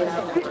Jesus.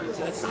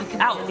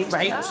 Out,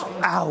 right?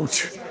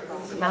 Out.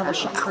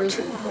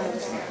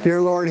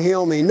 Dear Lord,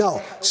 heal me.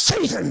 No.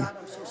 Satan,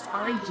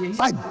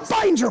 I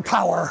bind your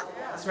power.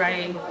 That's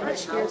right.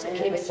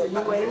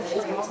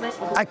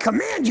 I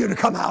command you to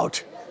come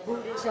out.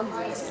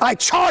 I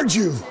charge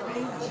you.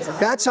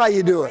 That's how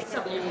you do it.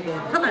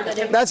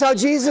 That's how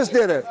Jesus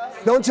did it.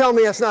 Don't tell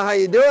me that's not how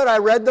you do it. I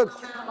read the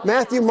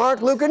Matthew,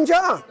 Mark, Luke, and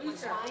John.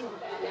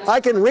 I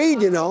can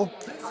read, you know.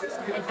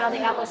 And how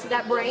the outlets of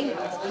that brain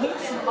up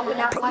and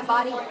out of my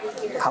body.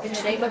 In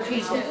the name of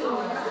Jesus.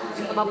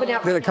 Come up and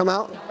out. Did it come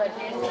out?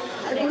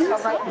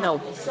 No.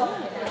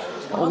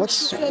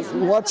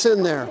 What's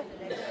in there?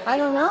 I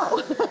don't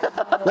know.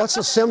 What's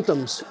the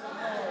symptoms?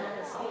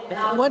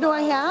 What do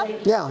I have?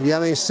 Yeah, you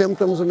have any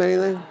symptoms of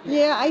anything?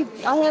 Yeah,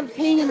 I have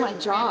pain in my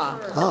jaw.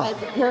 Oh. I have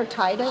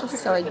keratitis,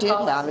 so I did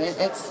have it.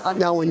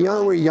 Now, when you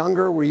were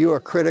younger, were you a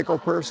critical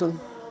person?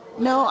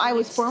 No, I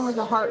was born with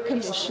a heart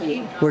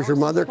condition. Was your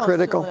mother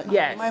critical?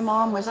 Yes. My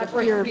mom was a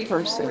fear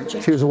person.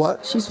 She was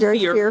what? She's very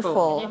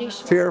fearful.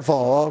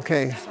 Fearful,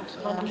 okay.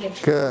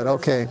 Good,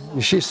 okay.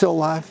 Is she still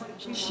alive?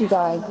 She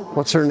died.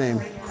 What's her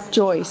name?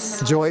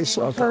 Joyce. Joyce,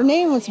 okay. Her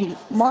name was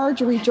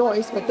Marjorie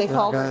Joyce, but they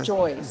called her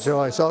Joyce.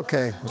 Joyce,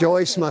 okay.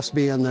 Joyce must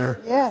be in there.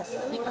 Yes.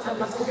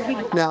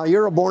 Now,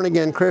 you're a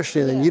born-again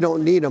Christian, and you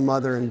don't need a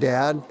mother and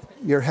dad.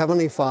 Your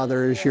Heavenly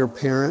Father is your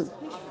parent,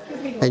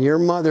 and your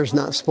mother's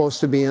not supposed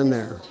to be in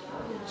there.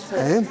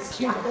 Okay?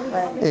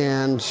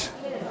 And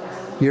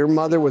your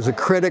mother was a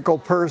critical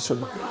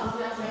person.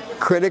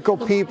 Critical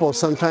people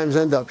sometimes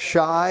end up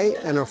shy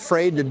and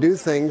afraid to do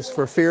things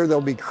for fear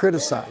they'll be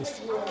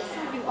criticized.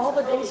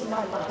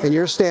 And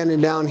you're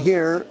standing down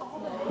here,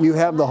 you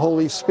have the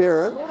Holy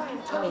Spirit,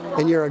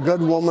 and you're a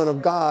good woman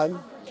of God,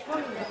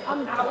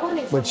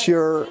 but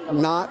you're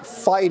not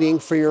fighting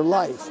for your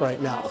life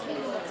right now.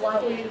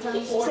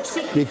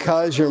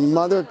 Because your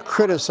mother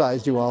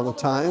criticized you all the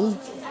time,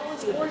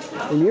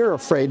 and you're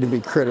afraid to be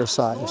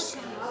criticized.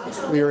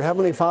 Your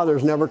Heavenly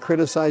Father's never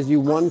criticized you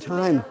one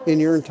time in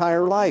your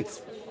entire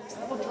life.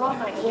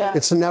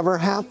 It's never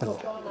happened.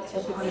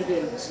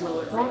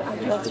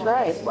 That's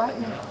right.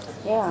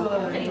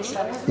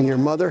 Yeah. And your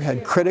mother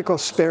had critical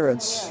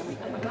spirits.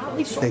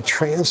 They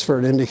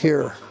transferred into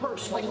here.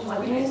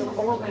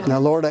 Now,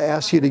 Lord, I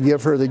ask you to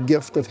give her the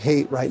gift of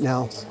hate right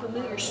now.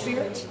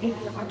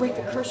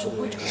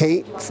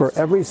 Hate for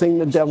everything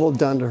the devil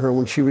done to her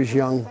when she was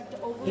young.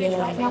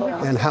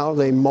 And how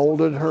they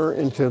molded her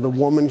into the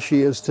woman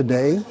she is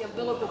today.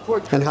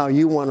 And how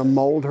you want to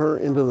mold her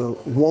into the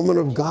woman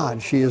of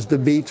God she is to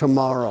be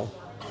tomorrow.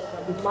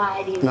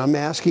 And I'm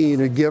asking you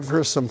to give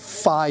her some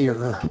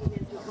fire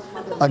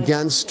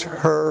against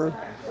her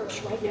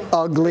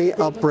ugly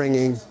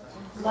upbringing,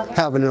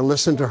 having to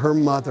listen to her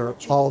mother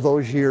all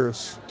those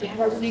years.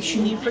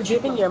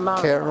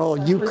 Carol,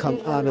 you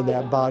come out of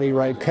that body,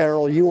 right?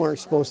 Carol, you aren't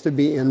supposed to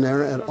be in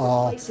there at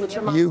all.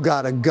 You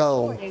gotta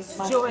go.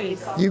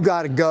 You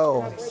gotta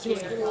go.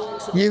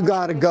 You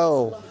gotta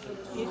go.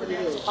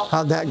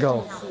 How'd that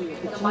go?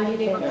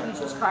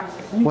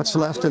 What's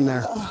left in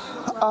there?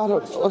 I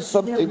don't know,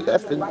 something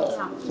left in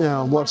there.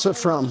 Yeah, what's it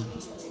from?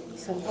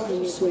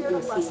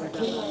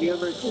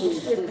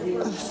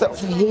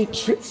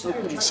 Self-hatred.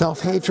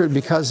 Self-hatred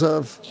because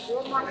of?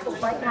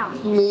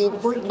 Me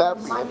not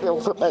being there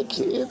for my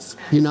kids.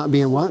 You not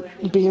being what?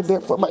 Being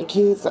there for my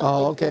kids.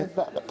 Oh, okay.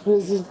 Not in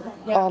prison,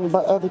 all of my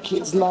other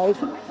kids'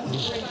 life.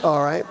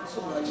 All right.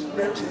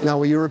 Now,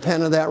 will you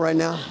repent of that right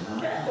now?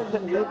 In the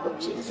name of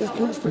Jesus,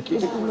 please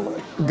forgive me,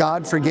 Lord.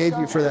 God forgave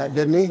you for that,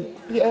 didn't he?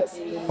 Yes.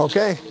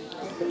 Okay.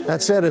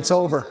 That's it. It's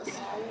over.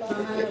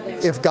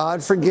 If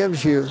God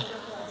forgives you,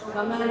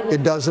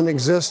 it doesn't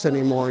exist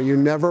anymore. You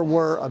never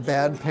were a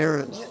bad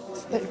parent.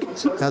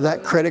 Now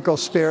that critical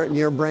spirit in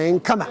your brain,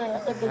 come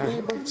out.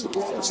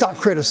 Stop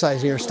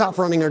criticizing her. Stop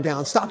running her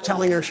down. Stop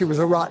telling her she was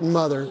a rotten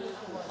mother.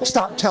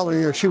 Stop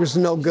telling her she was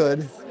no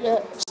good.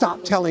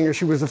 Stop telling her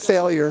she was a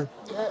failure.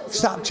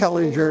 Stop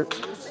telling her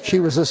she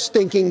was a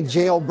stinking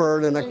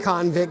jailbird and a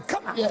convict.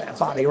 Come out of that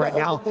body right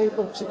now.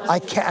 I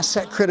cast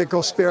that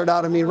critical spirit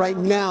out of me right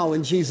now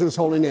in Jesus'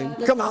 holy name.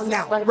 Come out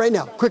now, right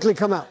now. Quickly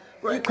come out.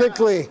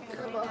 Quickly.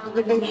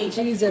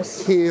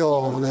 Jesus.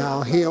 Heal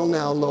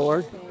now,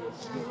 Lord.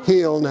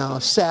 Heal now.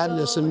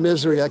 Sadness and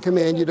misery, I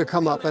command you to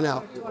come up and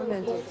out.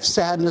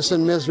 Sadness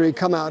and misery,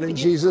 come out in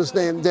Jesus'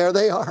 name. There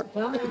they are.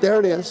 There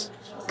it is.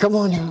 Come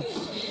on now.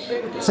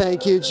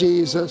 Thank you,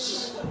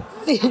 Jesus.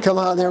 Come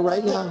out there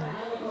right now.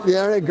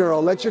 There,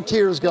 girl. Let your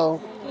tears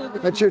go.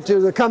 Let your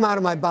tears come out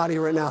of my body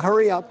right now.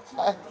 Hurry up.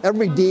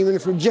 Every demon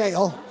from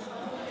jail.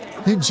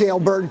 You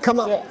jailbird, come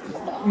up.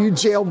 You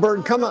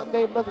jailbird, come up.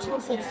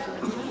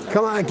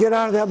 Come on, get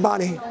out of that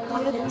body.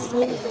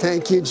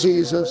 Thank you,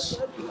 Jesus.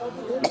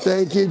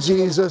 Thank you,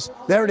 Jesus.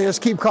 There it is.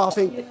 Keep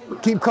coughing.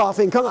 Keep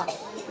coughing. Come on.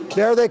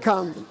 There they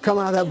come. Come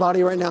out of that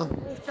body right now.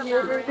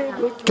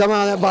 Come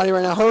out of that body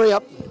right now. Hurry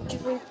up.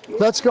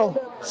 Let's go.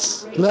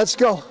 Let's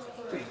go.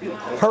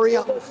 Hurry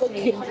up.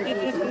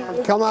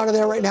 Come out of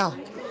there right now.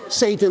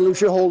 Satan,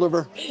 loose your hold of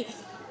her.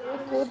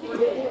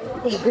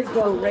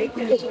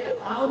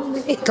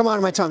 Come out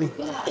of my tummy.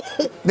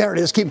 There it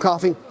is. Keep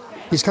coughing.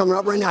 He's coming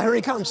up right now. Here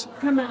he comes.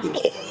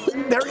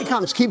 There he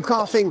comes. Keep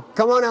coughing.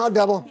 Come on out,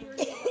 devil.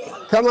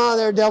 Come on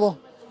there, devil.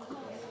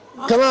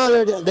 Come on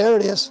there. There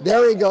it is.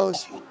 There he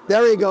goes.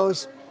 There he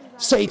goes.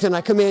 Satan,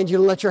 I command you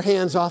to let your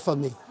hands off of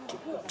me.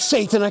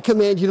 Satan, I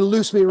command you to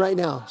loose me right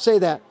now. Say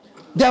that.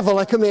 Devil,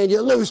 I command you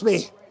to loose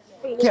me.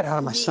 Get out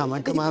of my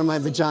stomach. Come out of my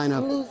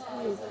vagina.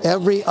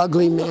 Every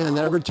ugly man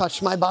that ever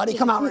touched my body,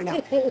 come out right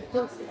now.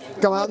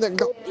 Come out there.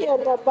 Go.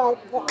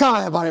 Come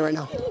out of my body right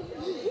now.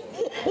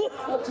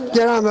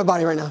 Get out of my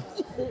body right now.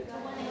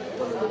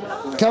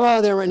 Come out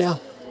of there right now.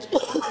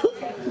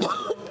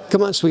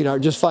 Come on,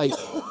 sweetheart. Just fight.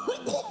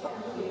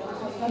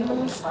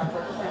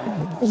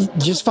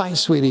 Just fight,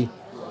 sweetie.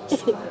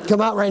 Come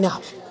out right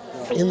now.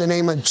 In the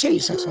name of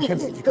Jesus, I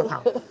command you, come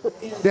out.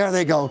 There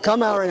they go.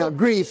 Come out right now.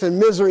 Grief and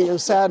misery and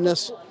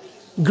sadness.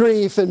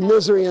 Grief and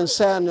misery and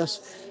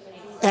sadness.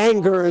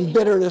 Anger and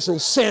bitterness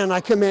and sin.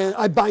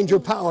 I bind your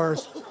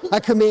powers. I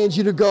command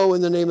you to go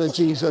in the name of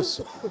Jesus.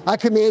 I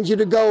command you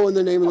to go in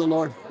the name of the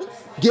Lord.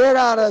 Get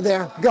out of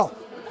there. Go.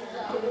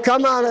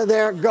 Come out of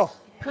there. Go.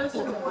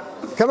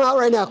 Come out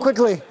right now.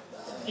 Quickly.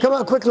 Come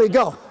out quickly.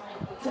 Go.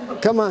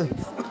 Come on.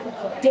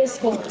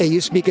 Hey,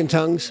 you speak in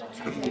tongues?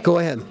 Go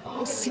ahead.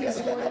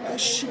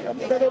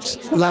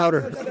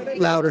 Louder,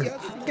 louder.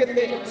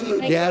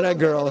 Yeah,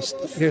 girl.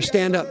 Here,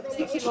 stand up.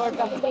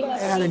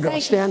 Yeah,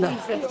 girl. Stand up.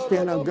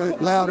 Stand up.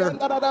 Good. Louder.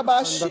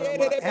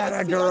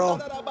 Yeah, girl.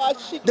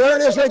 There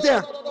it is right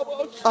there.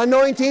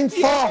 Anointing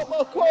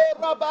fall.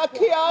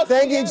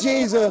 Thank you,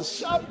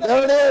 Jesus.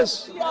 There it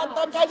is.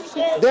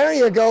 There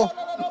you go.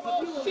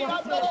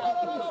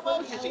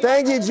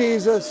 Thank you,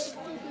 Jesus.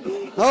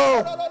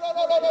 Oh,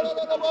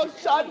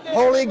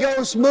 Holy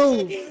Ghost,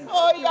 move.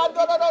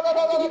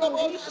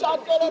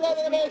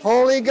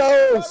 Holy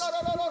Ghost.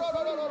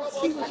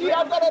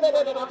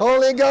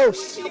 Holy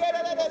Ghost.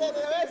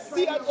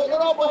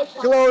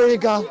 Glory to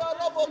God.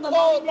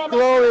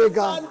 Glory to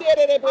God.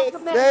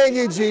 Thank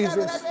you,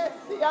 Jesus.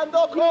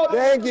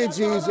 Thank you,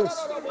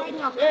 Jesus.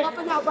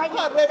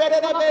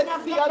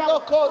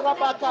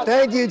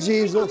 Thank you,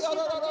 Jesus.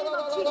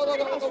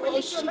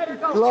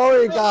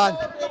 Glory to God.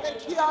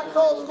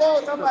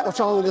 What's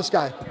wrong with this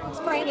guy? He's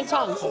praying in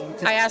tongues.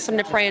 I asked him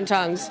to pray in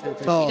tongues.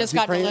 Oh, He just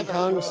got praying in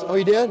delivered. tongues? Oh,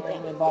 you did?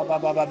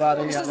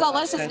 This is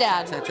Alyssa's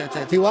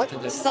dad. You what?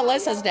 This is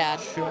Alyssa's dad.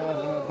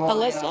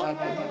 Alyssa?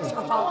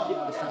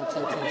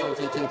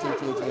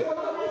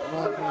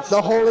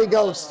 The Holy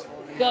Ghost.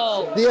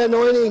 Go. The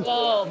anointing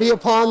Go. be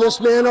upon this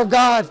man of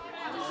God.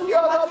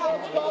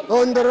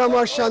 Oh,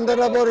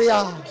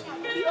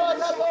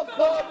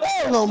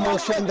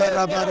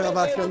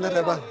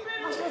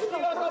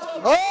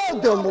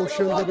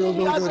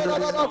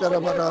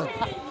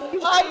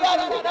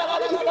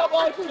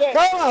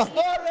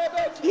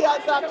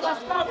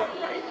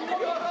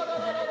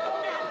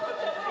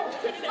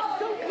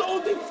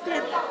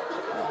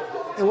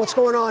 and what's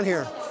going on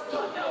here?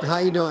 How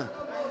you doing?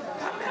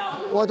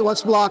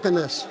 What's blocking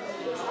this?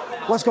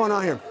 What's going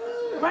on here?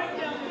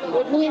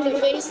 We need to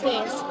face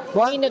things.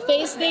 What? We need to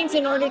face things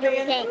in order to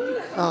repent.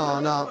 Oh,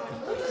 no.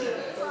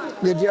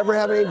 Did you ever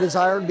have any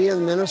desire to be in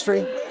the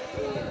ministry?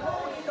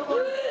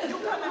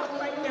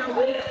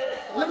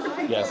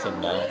 Yes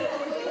and no.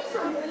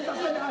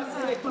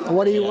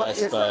 What do you want?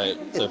 Yes, but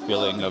the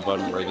feeling of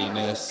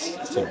unworthiness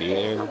to be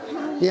there.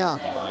 Yeah.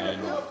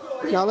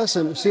 Now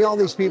listen, see all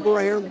these people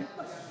right here?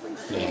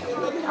 Yeah.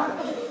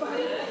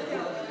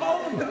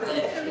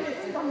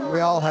 We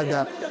all had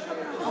that.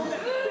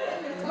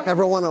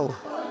 Every one of them.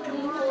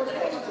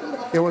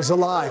 It was a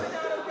lie.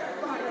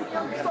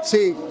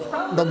 See,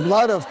 the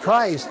blood of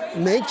Christ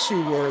makes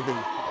you worthy.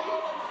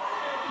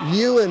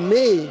 You and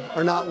me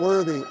are not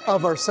worthy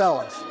of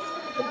ourselves.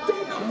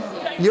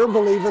 You're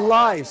believing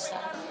lies.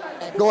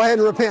 Go ahead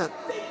and repent.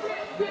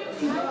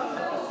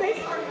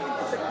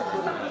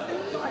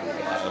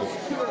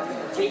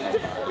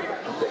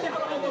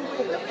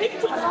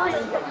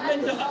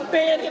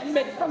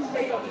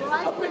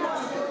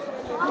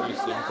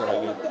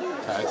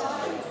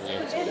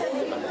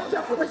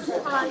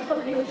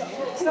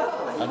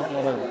 I don't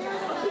want to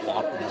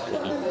walk into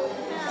it.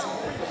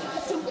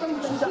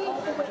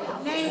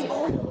 I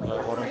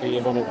want to be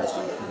able to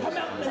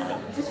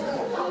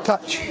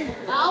touch.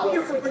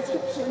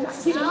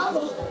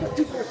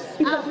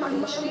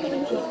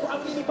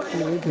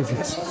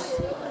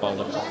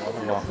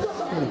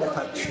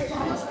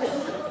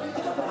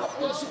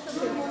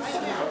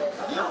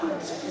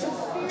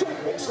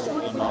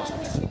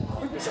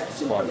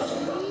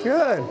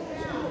 Good.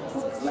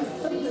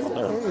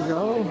 There you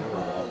go.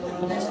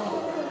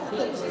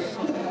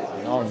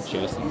 Now I'm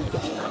chasing it.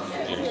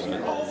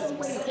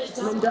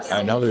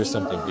 I know there's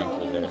something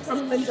deeper there.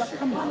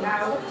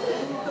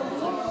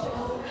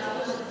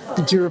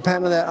 Did you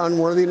repent of that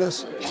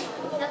unworthiness?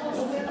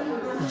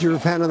 Did you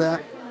repent of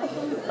that?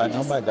 I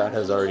know my dad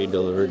has already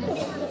delivered me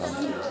on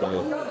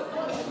Tuesday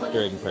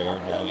during prayer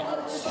night.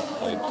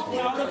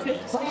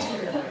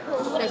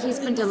 That he's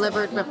been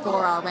delivered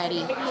before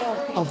already.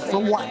 Oh,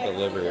 from what?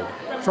 Delivered.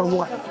 From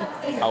what?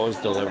 I was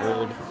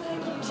delivered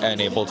and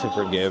able to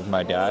forgive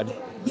my dad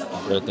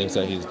for the things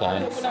that he's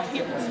done.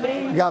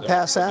 You got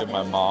past that? Forgive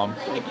my mom.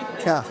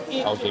 Yeah.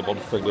 I was able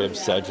to forgive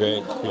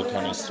Cedric, who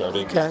kind of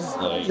started Okay. this,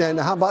 like, And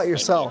how about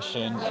yourself?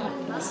 addiction.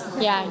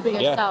 Yeah,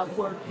 yourself.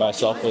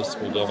 Myself was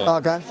forgiven.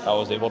 Okay. I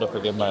was able to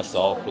forgive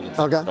myself for the things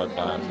Okay. that I've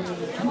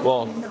done.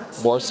 Well,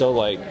 more so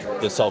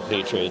like the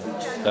self-hatred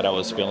that I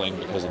was feeling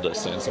because of the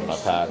sins in my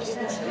past.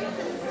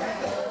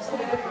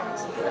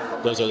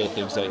 Those are the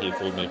things that he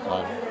freed me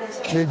from.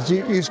 Did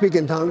you speak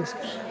in tongues?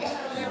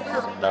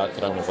 Not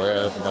that I'm aware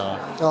of, no.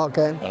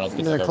 Okay. I don't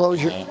think Now I've close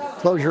ever your seen it.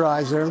 close your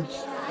eyes there.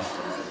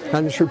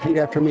 And just repeat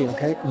after me,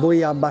 okay?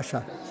 Buya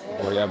Basha.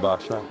 Boya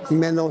Basha,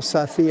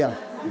 Menosafia.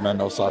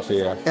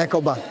 Menosafia,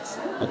 Ekoba.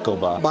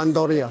 Ekoba,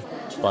 Bandoria.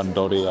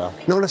 Bandoria.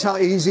 Notice how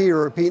easy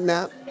you're repeating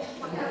that?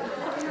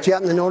 Did you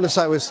happen to notice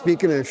I was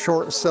speaking in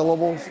short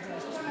syllables?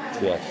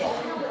 Yes.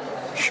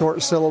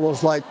 Short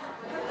syllables like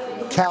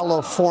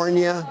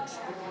California.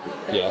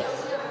 Yes.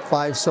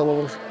 5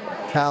 syllables.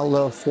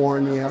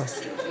 California.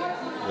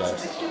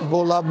 Yes.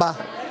 Bulaba.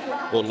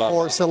 Bulaba.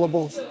 4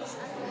 syllables.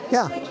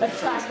 Yeah.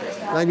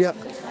 And yet,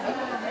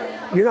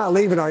 you're not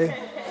leaving, are you?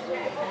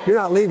 You're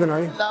not leaving,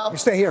 are you? No. You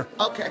stay here.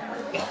 Okay.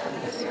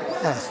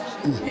 Yeah.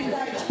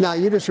 Now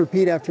you just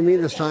repeat after me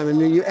this time, and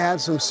then you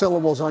add some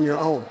syllables on your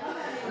own,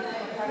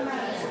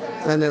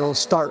 and it'll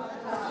start.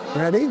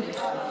 Ready?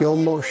 Yo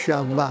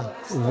moshava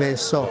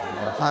veso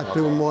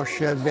atu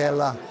moshe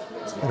vela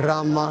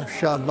rama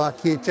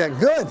shabakite.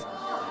 Good.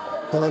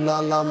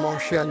 Ola la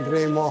moshe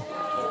dremo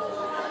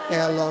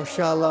elo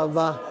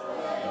shalava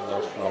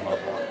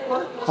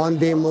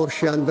ande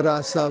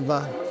moshandra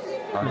sava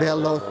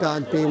velo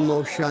tanti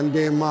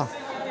moshandema.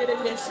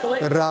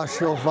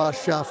 Rasho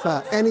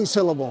vashafa. Any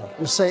syllable.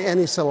 Just say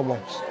any syllable.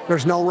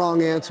 There's no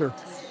wrong answer.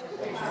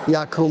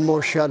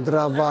 Yakumo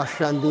shadrava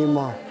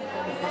shandima.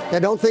 Yeah,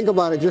 don't think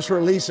about it. Just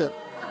release it.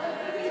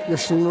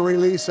 Just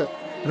release it.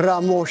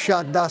 Ramo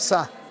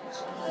shadasa.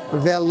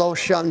 Velo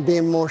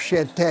shandimo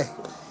shete.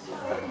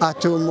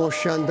 Atumo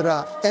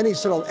shandra. Any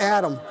syllable.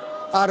 Adam.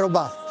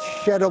 Aruba.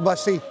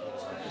 Shedobasi.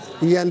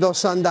 Yendo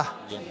sanda.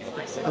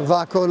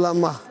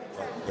 Vakolama.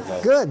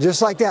 Good.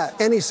 Just like that.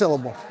 Any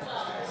syllable.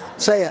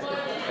 Say it.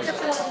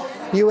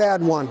 You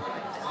add one.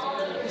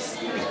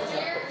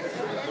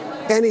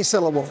 Any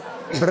syllable.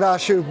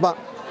 Brashu ba.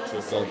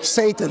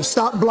 Satan,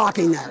 stop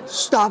blocking that.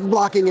 Stop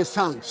blocking his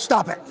tongue.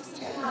 Stop it.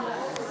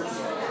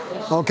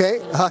 Okay.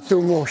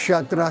 Hatumo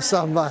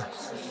shatrasava.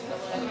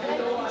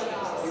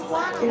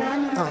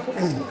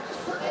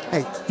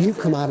 Hey, you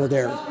come out of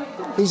there.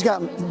 He's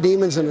got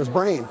demons in his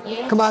brain.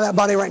 Come out of that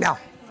body right now.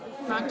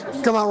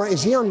 Come out right.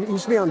 Is he on?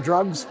 Used to be on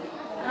drugs.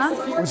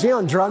 Was he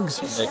on drugs?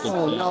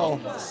 Oh no.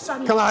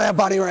 Come out of that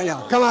body right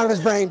now. Come out of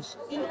his brain.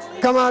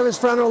 Come out of his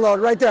frontal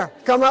lobe right there.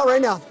 Come out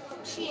right now.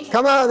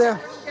 Come out of there.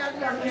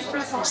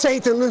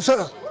 Satan, loose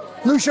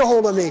your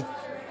hold on me.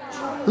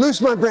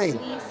 Loose my brain.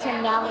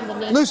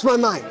 Loose my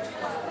mind.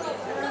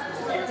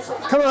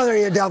 Come out of there,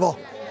 you devil.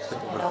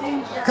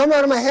 Come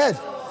out of my head.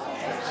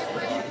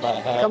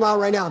 Come out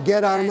right now.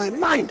 Get out of my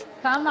mind.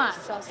 Come on.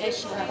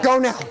 Go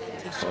now.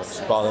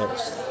 Father.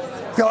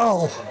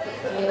 Go.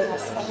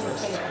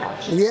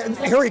 Yeah,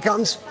 here he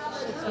comes.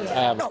 I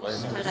have a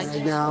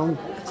Right now,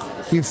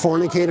 you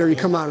fornicator, you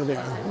come out of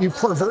there. You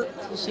pervert,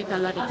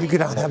 you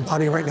get out of that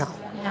body right now.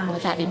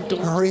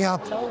 Hurry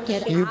up.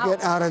 You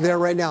get out of there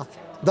right now.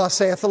 Thus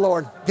saith the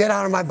Lord, get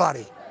out of my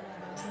body.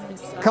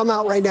 Come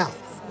out right now.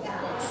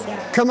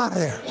 Come out of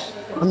there.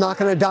 I'm not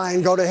going to die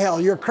and go to hell.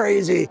 You're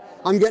crazy.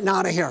 I'm getting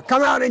out of here.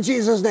 Come out in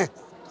Jesus' name.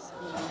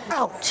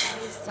 Out.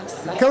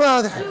 Come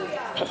out of there.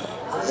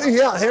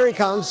 Yeah, here he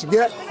comes.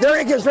 There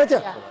he is, right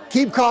there.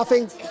 Keep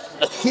coughing.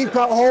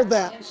 Hold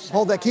that.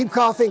 Hold that. Keep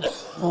coughing.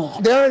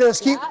 There it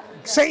is.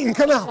 Satan,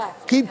 come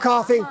out. Keep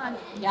coughing.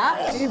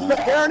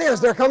 There it is.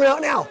 They're coming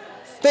out now.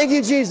 Thank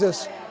you,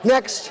 Jesus.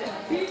 Next.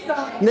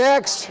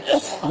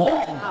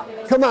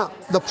 Come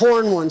out. The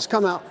porn ones,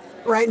 come out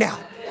right now.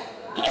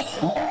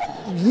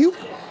 You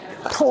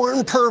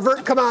porn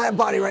pervert, come out of that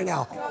body right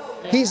now.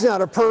 He's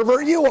not a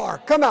pervert. You are.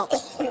 Come out.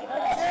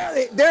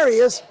 There he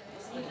is.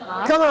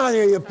 Come out of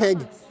there, you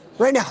pig.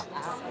 Right now.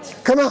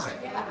 Come on.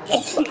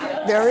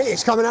 There he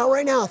is. Coming out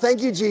right now.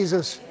 Thank you,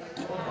 Jesus.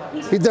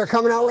 They're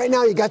coming out right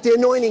now. You got the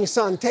anointing,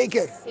 son. Take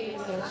it.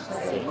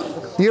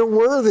 You're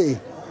worthy.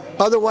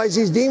 Otherwise,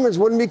 these demons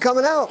wouldn't be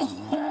coming out.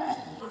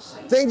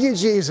 Thank you,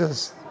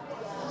 Jesus.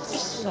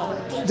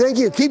 Thank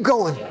you. Keep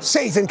going.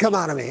 Satan, come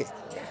out of me.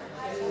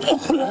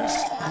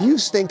 You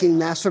stinking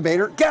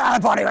masturbator. Get out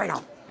of the body right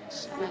now.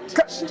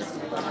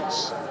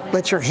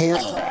 Let your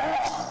hand.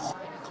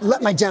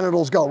 Let my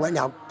genitals go right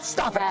now.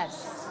 Stop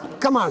it.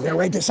 Come on there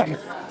right this second.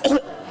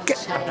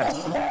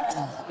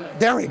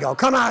 There we go.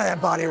 Come out of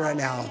that body right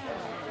now.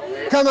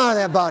 Come out of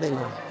that body.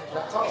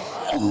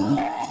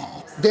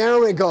 There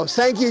we go.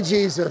 Thank you,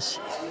 Jesus.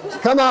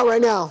 Come out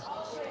right now.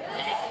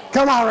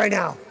 Come out right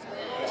now.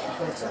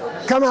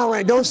 Come out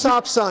right. Don't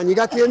stop, son. You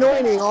got the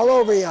anointing all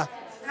over you.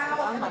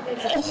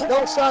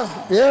 Don't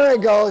stop. There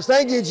it goes.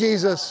 Thank you,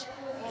 Jesus.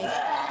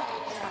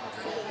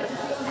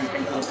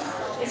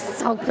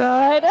 So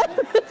good.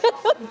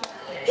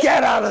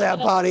 Get out of that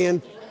body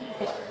and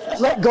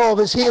Let go of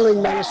his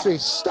healing ministry.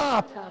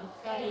 Stop.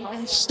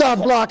 Stop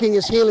blocking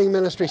his healing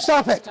ministry.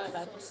 Stop it.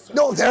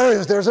 No, there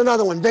is. There's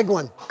another one. Big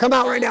one. Come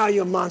out right now,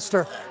 you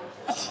monster.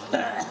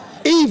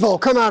 Evil.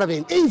 Come out of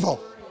him. Evil.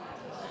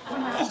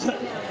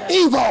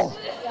 Evil.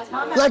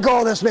 Let go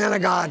of this man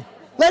of God.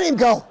 Let him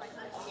go.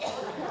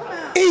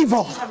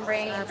 Evil.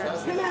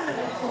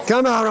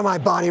 Come out of my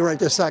body right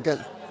this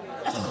second.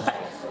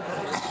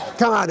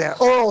 Come out of there.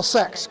 Oral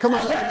sex. Come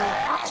out of that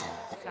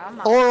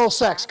mouth. Oral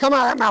sex. Come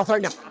out of that mouth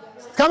right now.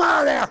 Come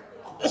out of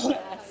there.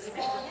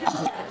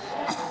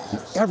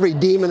 Every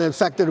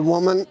demon-infected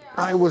woman,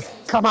 I would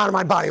come out of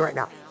my body right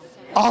now.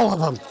 All of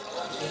them.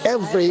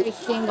 Every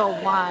single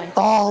one.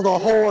 All the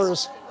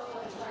whores.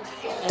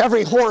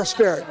 Every whore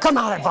spirit. Come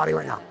out of that body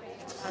right now.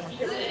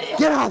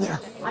 Get out of there.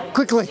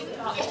 Quickly.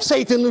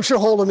 Satan, loose your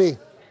hold of me.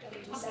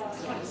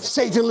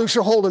 Satan, loose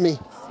your hold of me.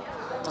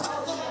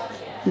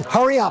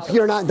 Hurry up.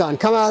 You're not done.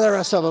 Come out of the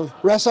rest of them.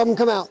 Rest of them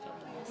come out.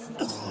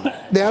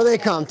 There they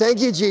come. Thank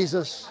you,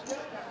 Jesus.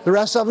 The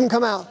rest of them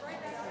come out.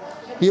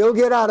 You'll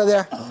get out of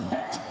there.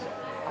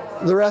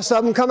 The rest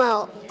of them come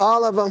out.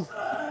 All of them.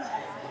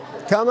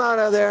 Come out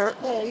of there.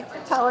 Hey,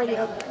 how are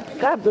you?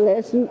 God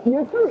bless you.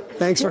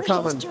 Thanks for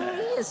coming. Your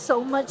history is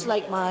so much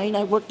like mine.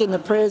 I worked in the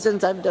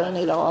prisons. I've done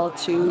it all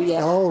too.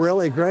 Yeah. Oh,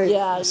 really? Great.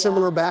 Yeah.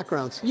 Similar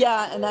backgrounds.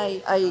 Yeah, and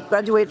I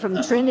graduated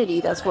from Trinity.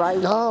 That's where I.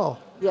 Oh.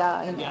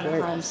 Yeah,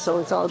 and so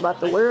it's all about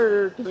the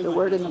word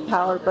and the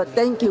power. But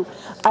thank you.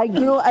 I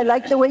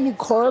like the way you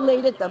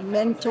correlated the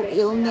mental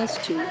illness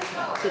to.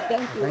 So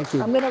thank you. Thank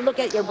you. I'm gonna look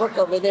at your book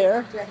over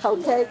there.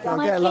 Okay.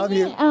 Okay, I love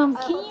you. Can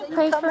you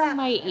pray for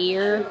my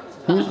ear?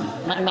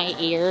 My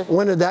ear.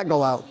 When did that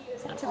go out?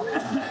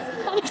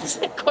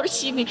 Of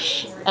course you mean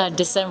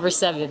December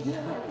 7th.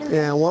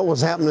 Yeah, what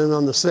was happening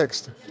on the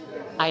 6th?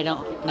 I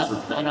don't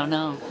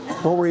know.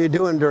 What were you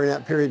doing during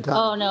that period of time?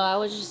 Oh no,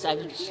 I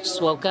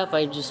just woke up.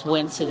 I just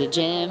went to the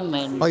gym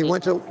and. Oh, you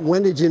went to,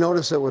 when did you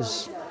notice it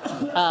was?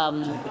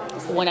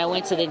 When I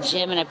went to the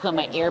gym and I put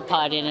my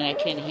AirPod in and I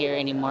couldn't hear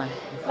anymore.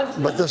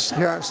 But this side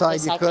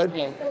Yes, you I could? can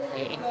hear.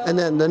 Right. And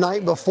then the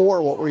night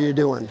before, what were you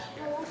doing?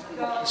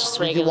 Just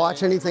Did regular. you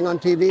watch anything on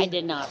TV? I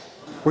did not.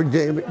 Did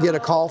you get a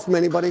call from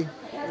anybody?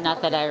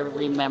 Not that I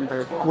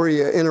remember. Were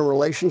you in a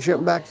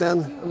relationship back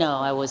then? No,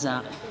 I was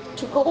not.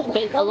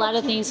 But a lot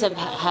of things have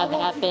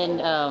happened,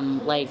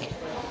 like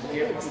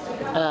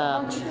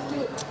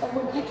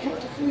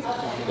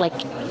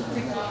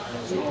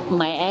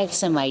my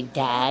ex and my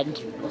dad,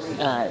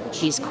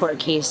 these court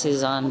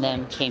cases on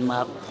them came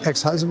up.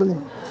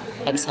 Ex-husband?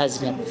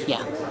 Ex-husband,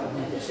 yeah.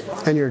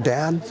 And your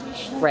dad?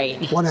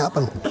 Right. What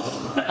happened?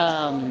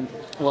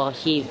 Well,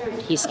 he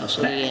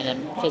sexually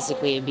and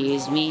physically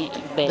abused me.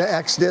 But The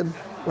ex did?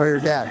 Or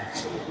your dad?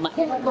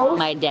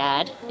 my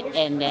dad,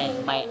 and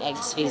then my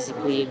ex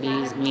physically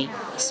abused me.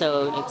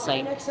 So it's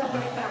like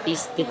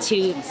the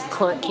two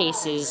court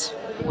cases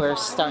were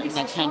starting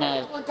to kind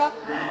of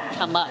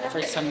come up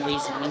for some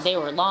reason, and they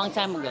were a long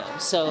time ago.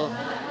 So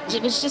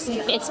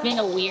it's been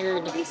a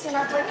weird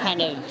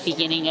kind of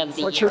beginning of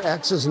the What's year. your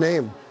ex's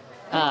name?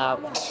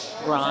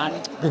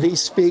 Ron. Did he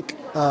speak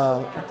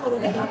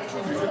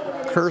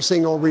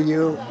cursing over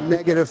you,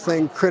 negative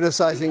thing,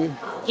 criticizing you?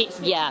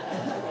 Yeah,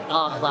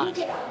 a lot.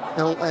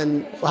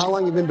 And how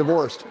long you been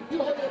divorced?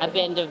 I've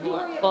been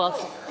divorced. Well,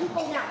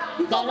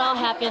 that all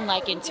happened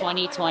like in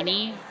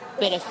 2020,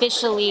 but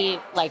officially,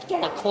 like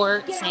the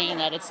court saying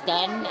that it's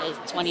done is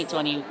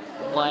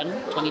 2021.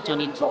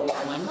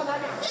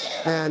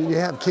 And you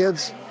have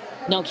kids?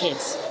 No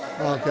kids.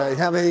 Okay.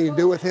 Have anything to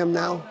do with him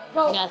now?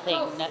 Nothing.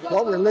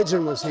 What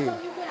religion was he?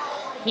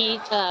 He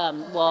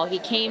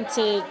came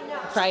to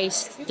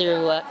Christ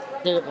through.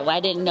 I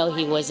didn't know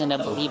he wasn't a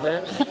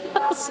believer.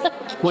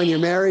 When you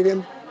married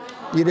him,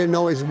 you didn't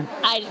know his.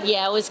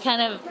 It was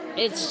kind of.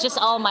 It's just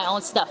all my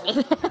own stuff,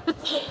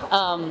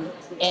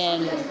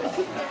 and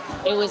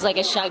it was like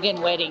a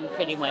shotgun wedding,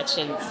 pretty much.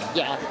 And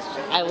yeah,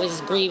 I was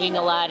grieving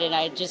a lot, and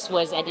I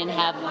didn't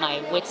have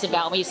my wits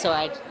about me, so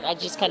I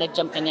just kind of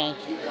jumped in,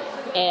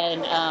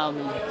 and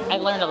I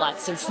learned a lot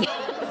since then.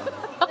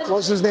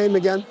 What's his name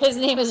again? His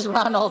name is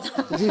Ronald.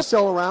 Is he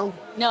still around?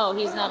 No,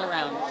 he's not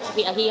around.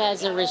 He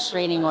has a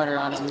restraining order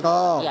on him.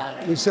 Oh,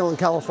 yeah. He's still in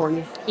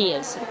California? He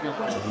is.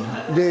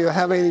 Do you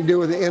have anything to do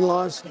with the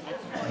in-laws?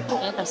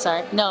 I'm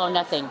sorry. No,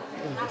 nothing.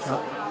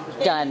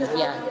 Done.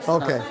 Yeah.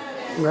 Okay.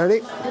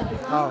 Ready?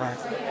 All right.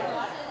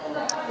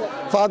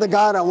 Father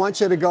God, I want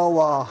you to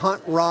go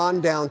hunt Ron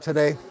down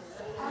today.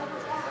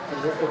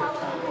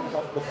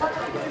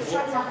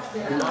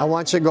 I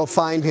want you to go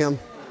find him.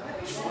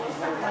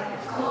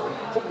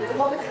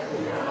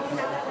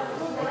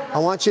 I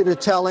want you to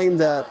tell him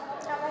that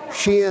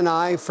she and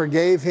I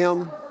forgave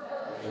him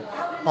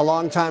a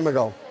long time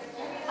ago.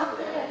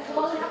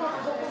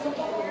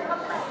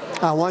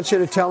 I want you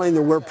to tell him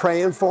that we're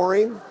praying for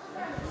him,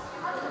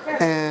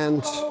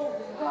 and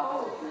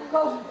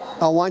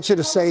I want you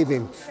to save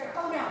him,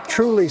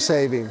 truly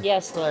save him.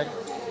 Yes, Lord.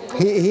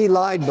 He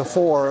lied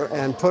before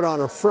and put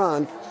on a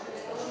front,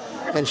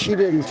 and she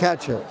didn't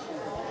catch it.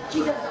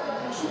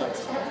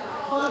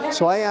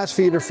 So I ask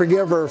for you to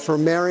forgive her for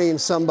marrying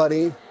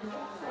somebody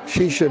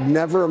she should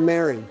never have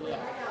married.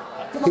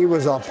 He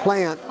was a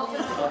plant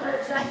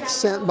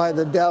sent by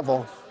the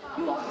devil.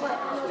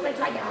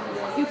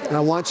 And I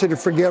want you to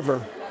forgive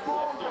her.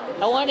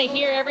 I want to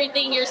hear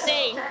everything you're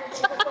saying.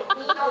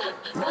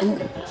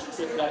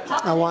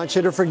 I want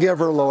you to forgive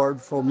her,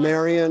 Lord, for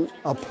marrying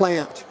a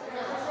plant.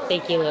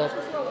 Thank you, Lord.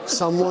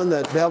 Someone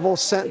that devil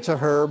sent to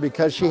her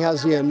because she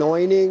has the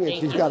anointing and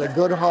she's got a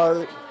good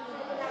heart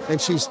and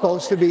she's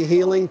supposed to be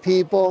healing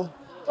people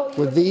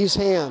with these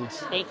hands.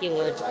 Thank you,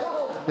 Lord.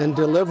 And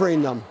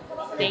delivering them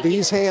with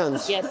these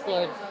hands. Yes,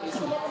 Lord.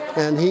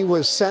 And he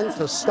was sent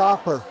to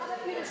stop her.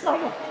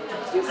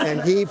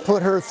 And he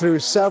put her through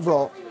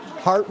several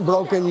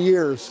heartbroken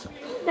years.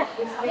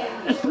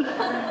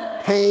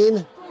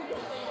 Pain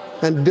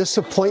and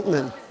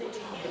disappointment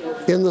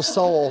in the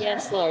soul.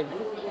 Yes, Lord.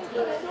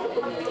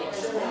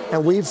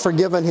 And we've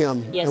forgiven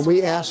him. Yes, and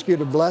we ask you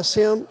to bless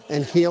him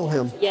and heal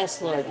him.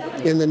 Yes, Lord.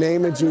 In the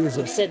name of You've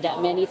Jesus. said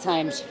that many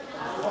times.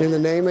 In the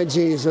name of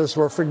Jesus,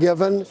 we're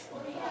forgiven.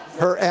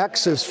 Her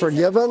ex is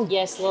forgiven.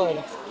 Yes,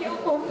 Lord.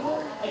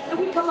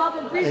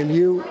 And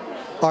you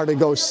are to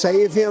go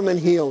save him and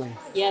heal him.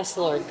 Yes,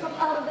 Lord.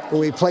 And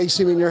we place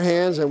him in your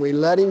hands and we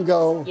let him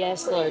go.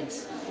 Yes, Lord.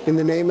 In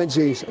the name of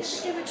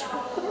Jesus.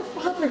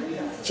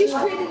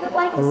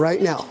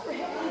 Right now.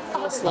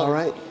 Yes, Lord. All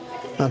right.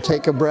 Now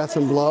take a breath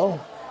and blow.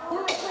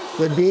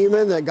 The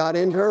demon that got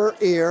into her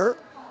ear,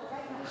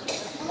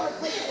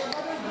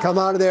 come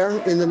out of there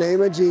in the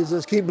name of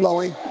Jesus. Keep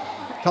blowing.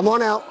 Come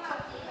on out.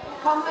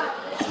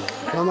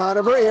 Come out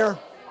of her ear.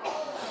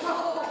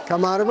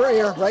 Come out of her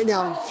ear right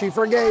now. She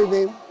forgave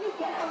him.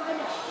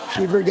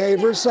 She forgave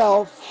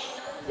herself.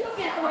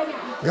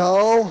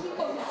 Go.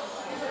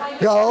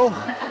 Go.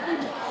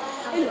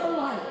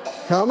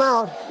 Come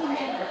out.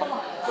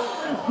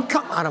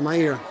 Come out of my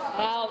ear.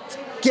 Out.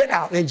 Get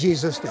out in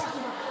Jesus' name.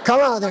 Come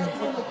out of there.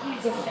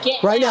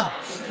 Get right out.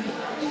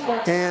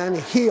 now. And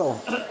heal.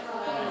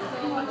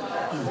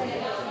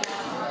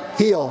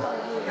 Heal.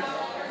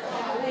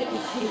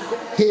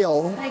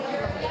 Heal.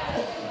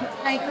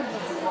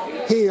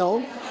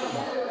 Heal.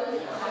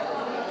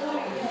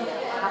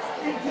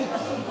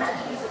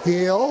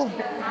 Heal.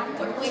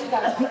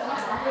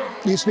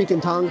 You speak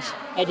in tongues?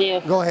 I do.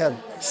 Go ahead.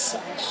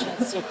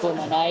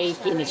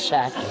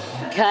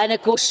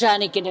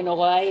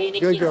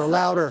 Good girl,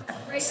 louder.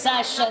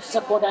 Sasha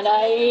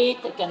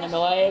Sakonanai, the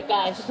Kananoy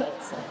guys.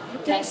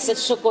 Kasa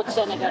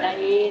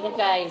Sukotsanagarai, the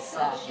guys.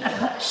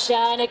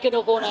 Shana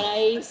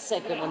Kanogonai,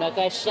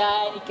 Sakonaka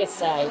Shai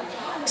Kasai.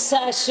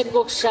 Sasha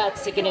Gokshat,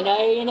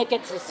 Sakanai, the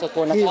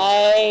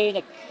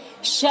Katsakonai.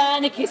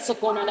 Shana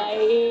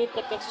Kisakonai,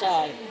 the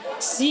Kashai.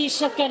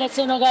 Sisha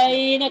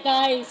Kanasunagai, the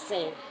guys.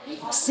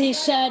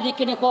 Sisha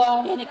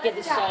Nikanakoi, the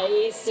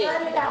Kadashai.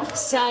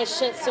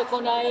 Sasha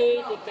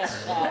Sokonai, the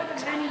Kashai.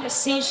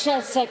 Sisha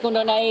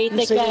Sakonai,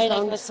 the guy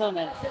like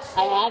persona. I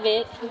have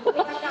it. You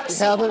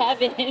have it? I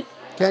have it.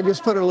 Okay,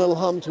 just put a little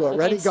hum to it.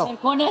 Ready? Go.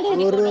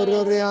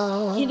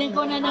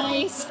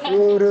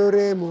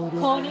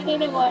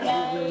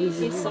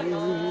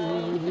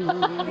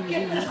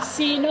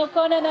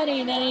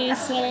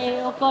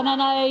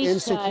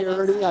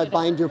 Insecurity, I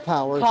bind your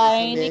powers.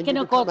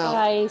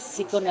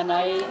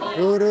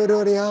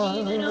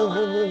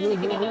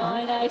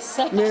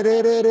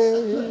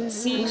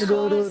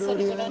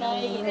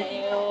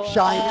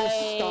 Shyness,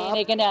 stop.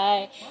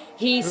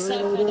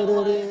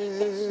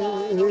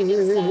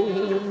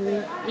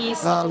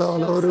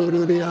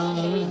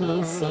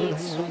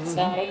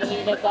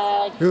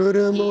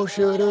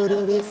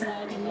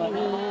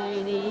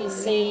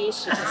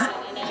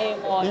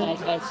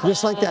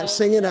 Just like that,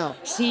 sing it out.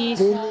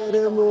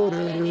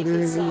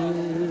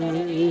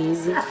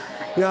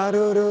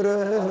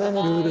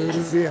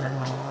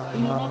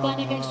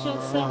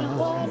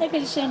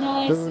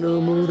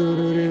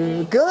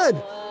 Good.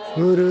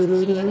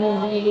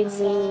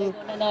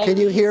 Can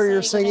you hear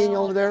your singing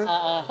over there?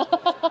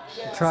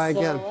 Try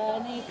again.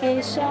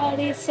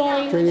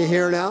 Can you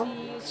hear now?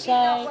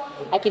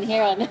 I can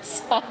hear on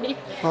this side.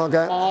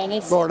 Okay.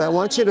 Lord, I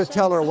want you to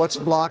tell her what's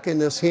blocking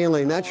this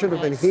healing. That should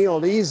have been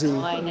healed easy.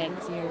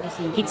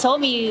 He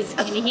told me he was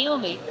going to heal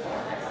me.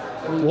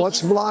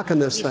 What's blocking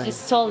this He thing?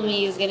 just told me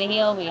he was going to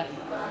heal me.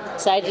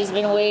 So I just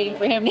been waiting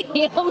for him to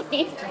heal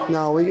me.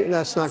 No,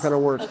 that's not going to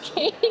work.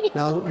 Okay.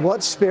 Now,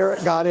 what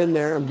spirit got in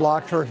there and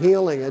blocked her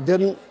healing?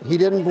 He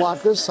didn't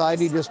block this side,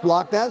 he just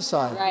blocked that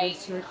side. Right.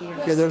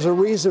 Okay, there's a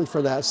reason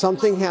for that.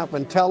 Something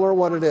happened. Tell her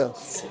what it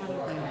is.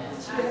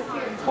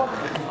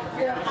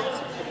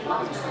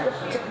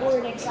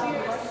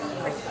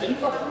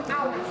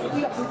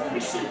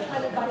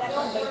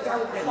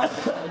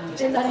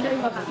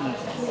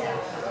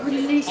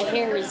 I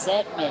hear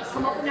resentment.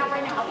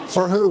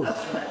 For who?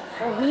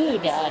 For who,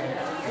 Dad?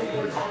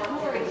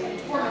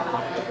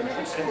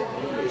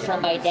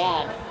 From my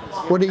dad.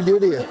 What did he do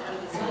to you?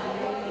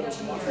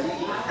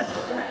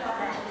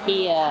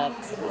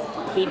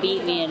 He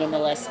beat me and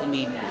molested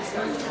me.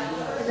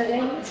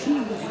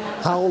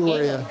 How old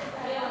were you?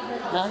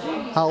 Huh?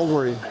 How old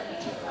were you?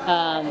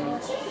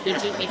 He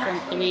took me from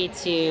 3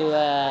 to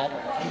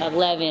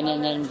 11,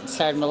 and then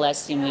started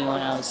molesting me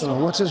when I was.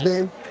 What's his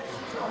name?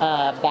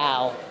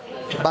 Bao.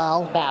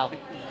 Bao? Bao.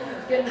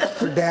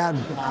 Your dad.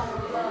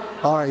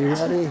 All right, you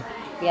ready?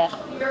 Yeah.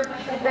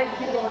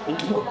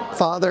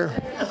 Father,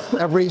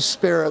 every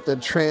spirit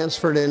that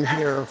transferred in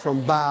here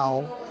from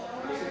Bao,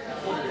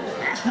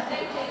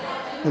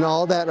 and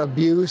all that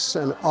abuse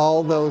and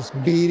all those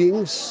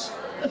beatings,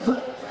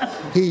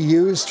 he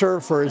used her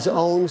for his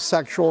own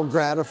sexual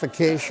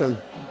gratification,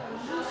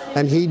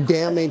 and he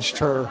damaged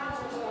her.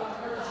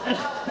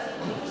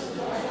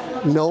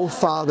 No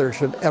father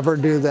should ever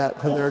do that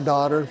to their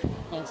daughter.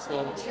 Yes,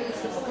 Lord.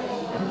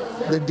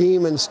 The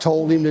demons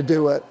told him to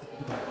do it.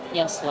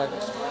 Yes, Lord.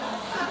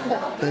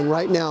 And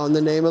right now, in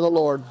the name of the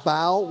Lord,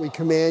 Bao, we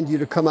command you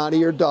to come out of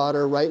your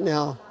daughter right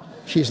now.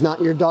 She's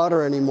not your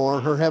daughter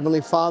anymore. Her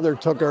Heavenly Father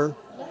took her.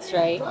 That's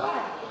right.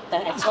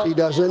 She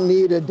doesn't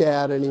need a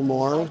dad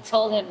anymore. I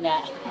told him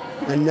that.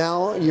 And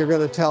now you're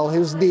going to tell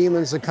his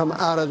demons to come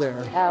out of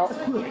there. Out.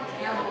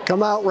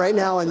 Come out right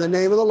now in the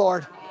name of the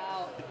Lord.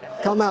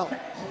 Come out.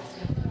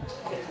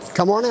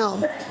 Come on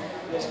out.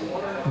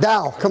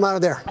 Dao, come out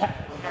of there.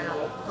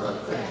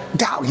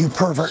 Dao, you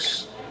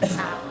pervert.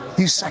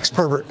 You sex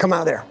pervert. Come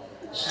out of there.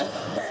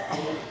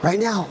 Right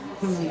now.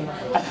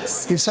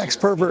 You sex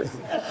pervert.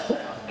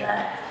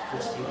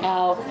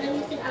 Out.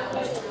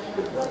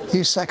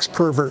 You sex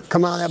pervert.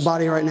 Come out of that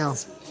body right now.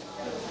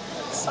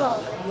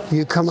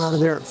 You come out of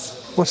there.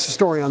 What's the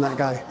story on that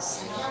guy?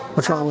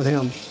 What's wrong with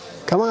him?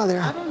 Come out of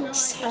there.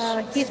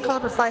 He's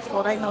called a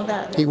fivefold, I know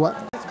that. He what?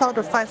 He's called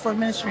a fivefold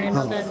ministry, I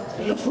know that.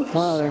 Come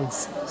out of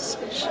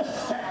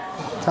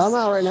there. Come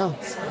out right now.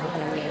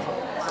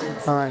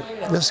 All right.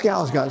 This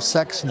gal's got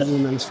sex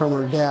demons from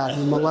her dad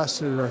who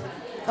molested her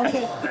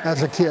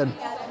as a kid.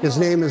 His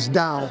name is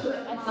Dao.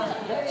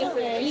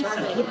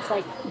 It's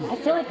like, I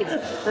feel like it's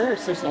a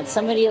curse or something.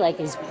 Somebody like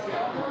is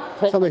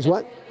put. Somebody's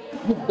what?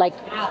 Like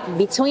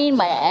between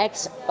my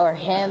ex or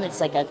him, it's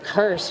like a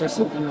curse or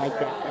something like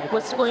that.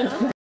 What's going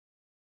on?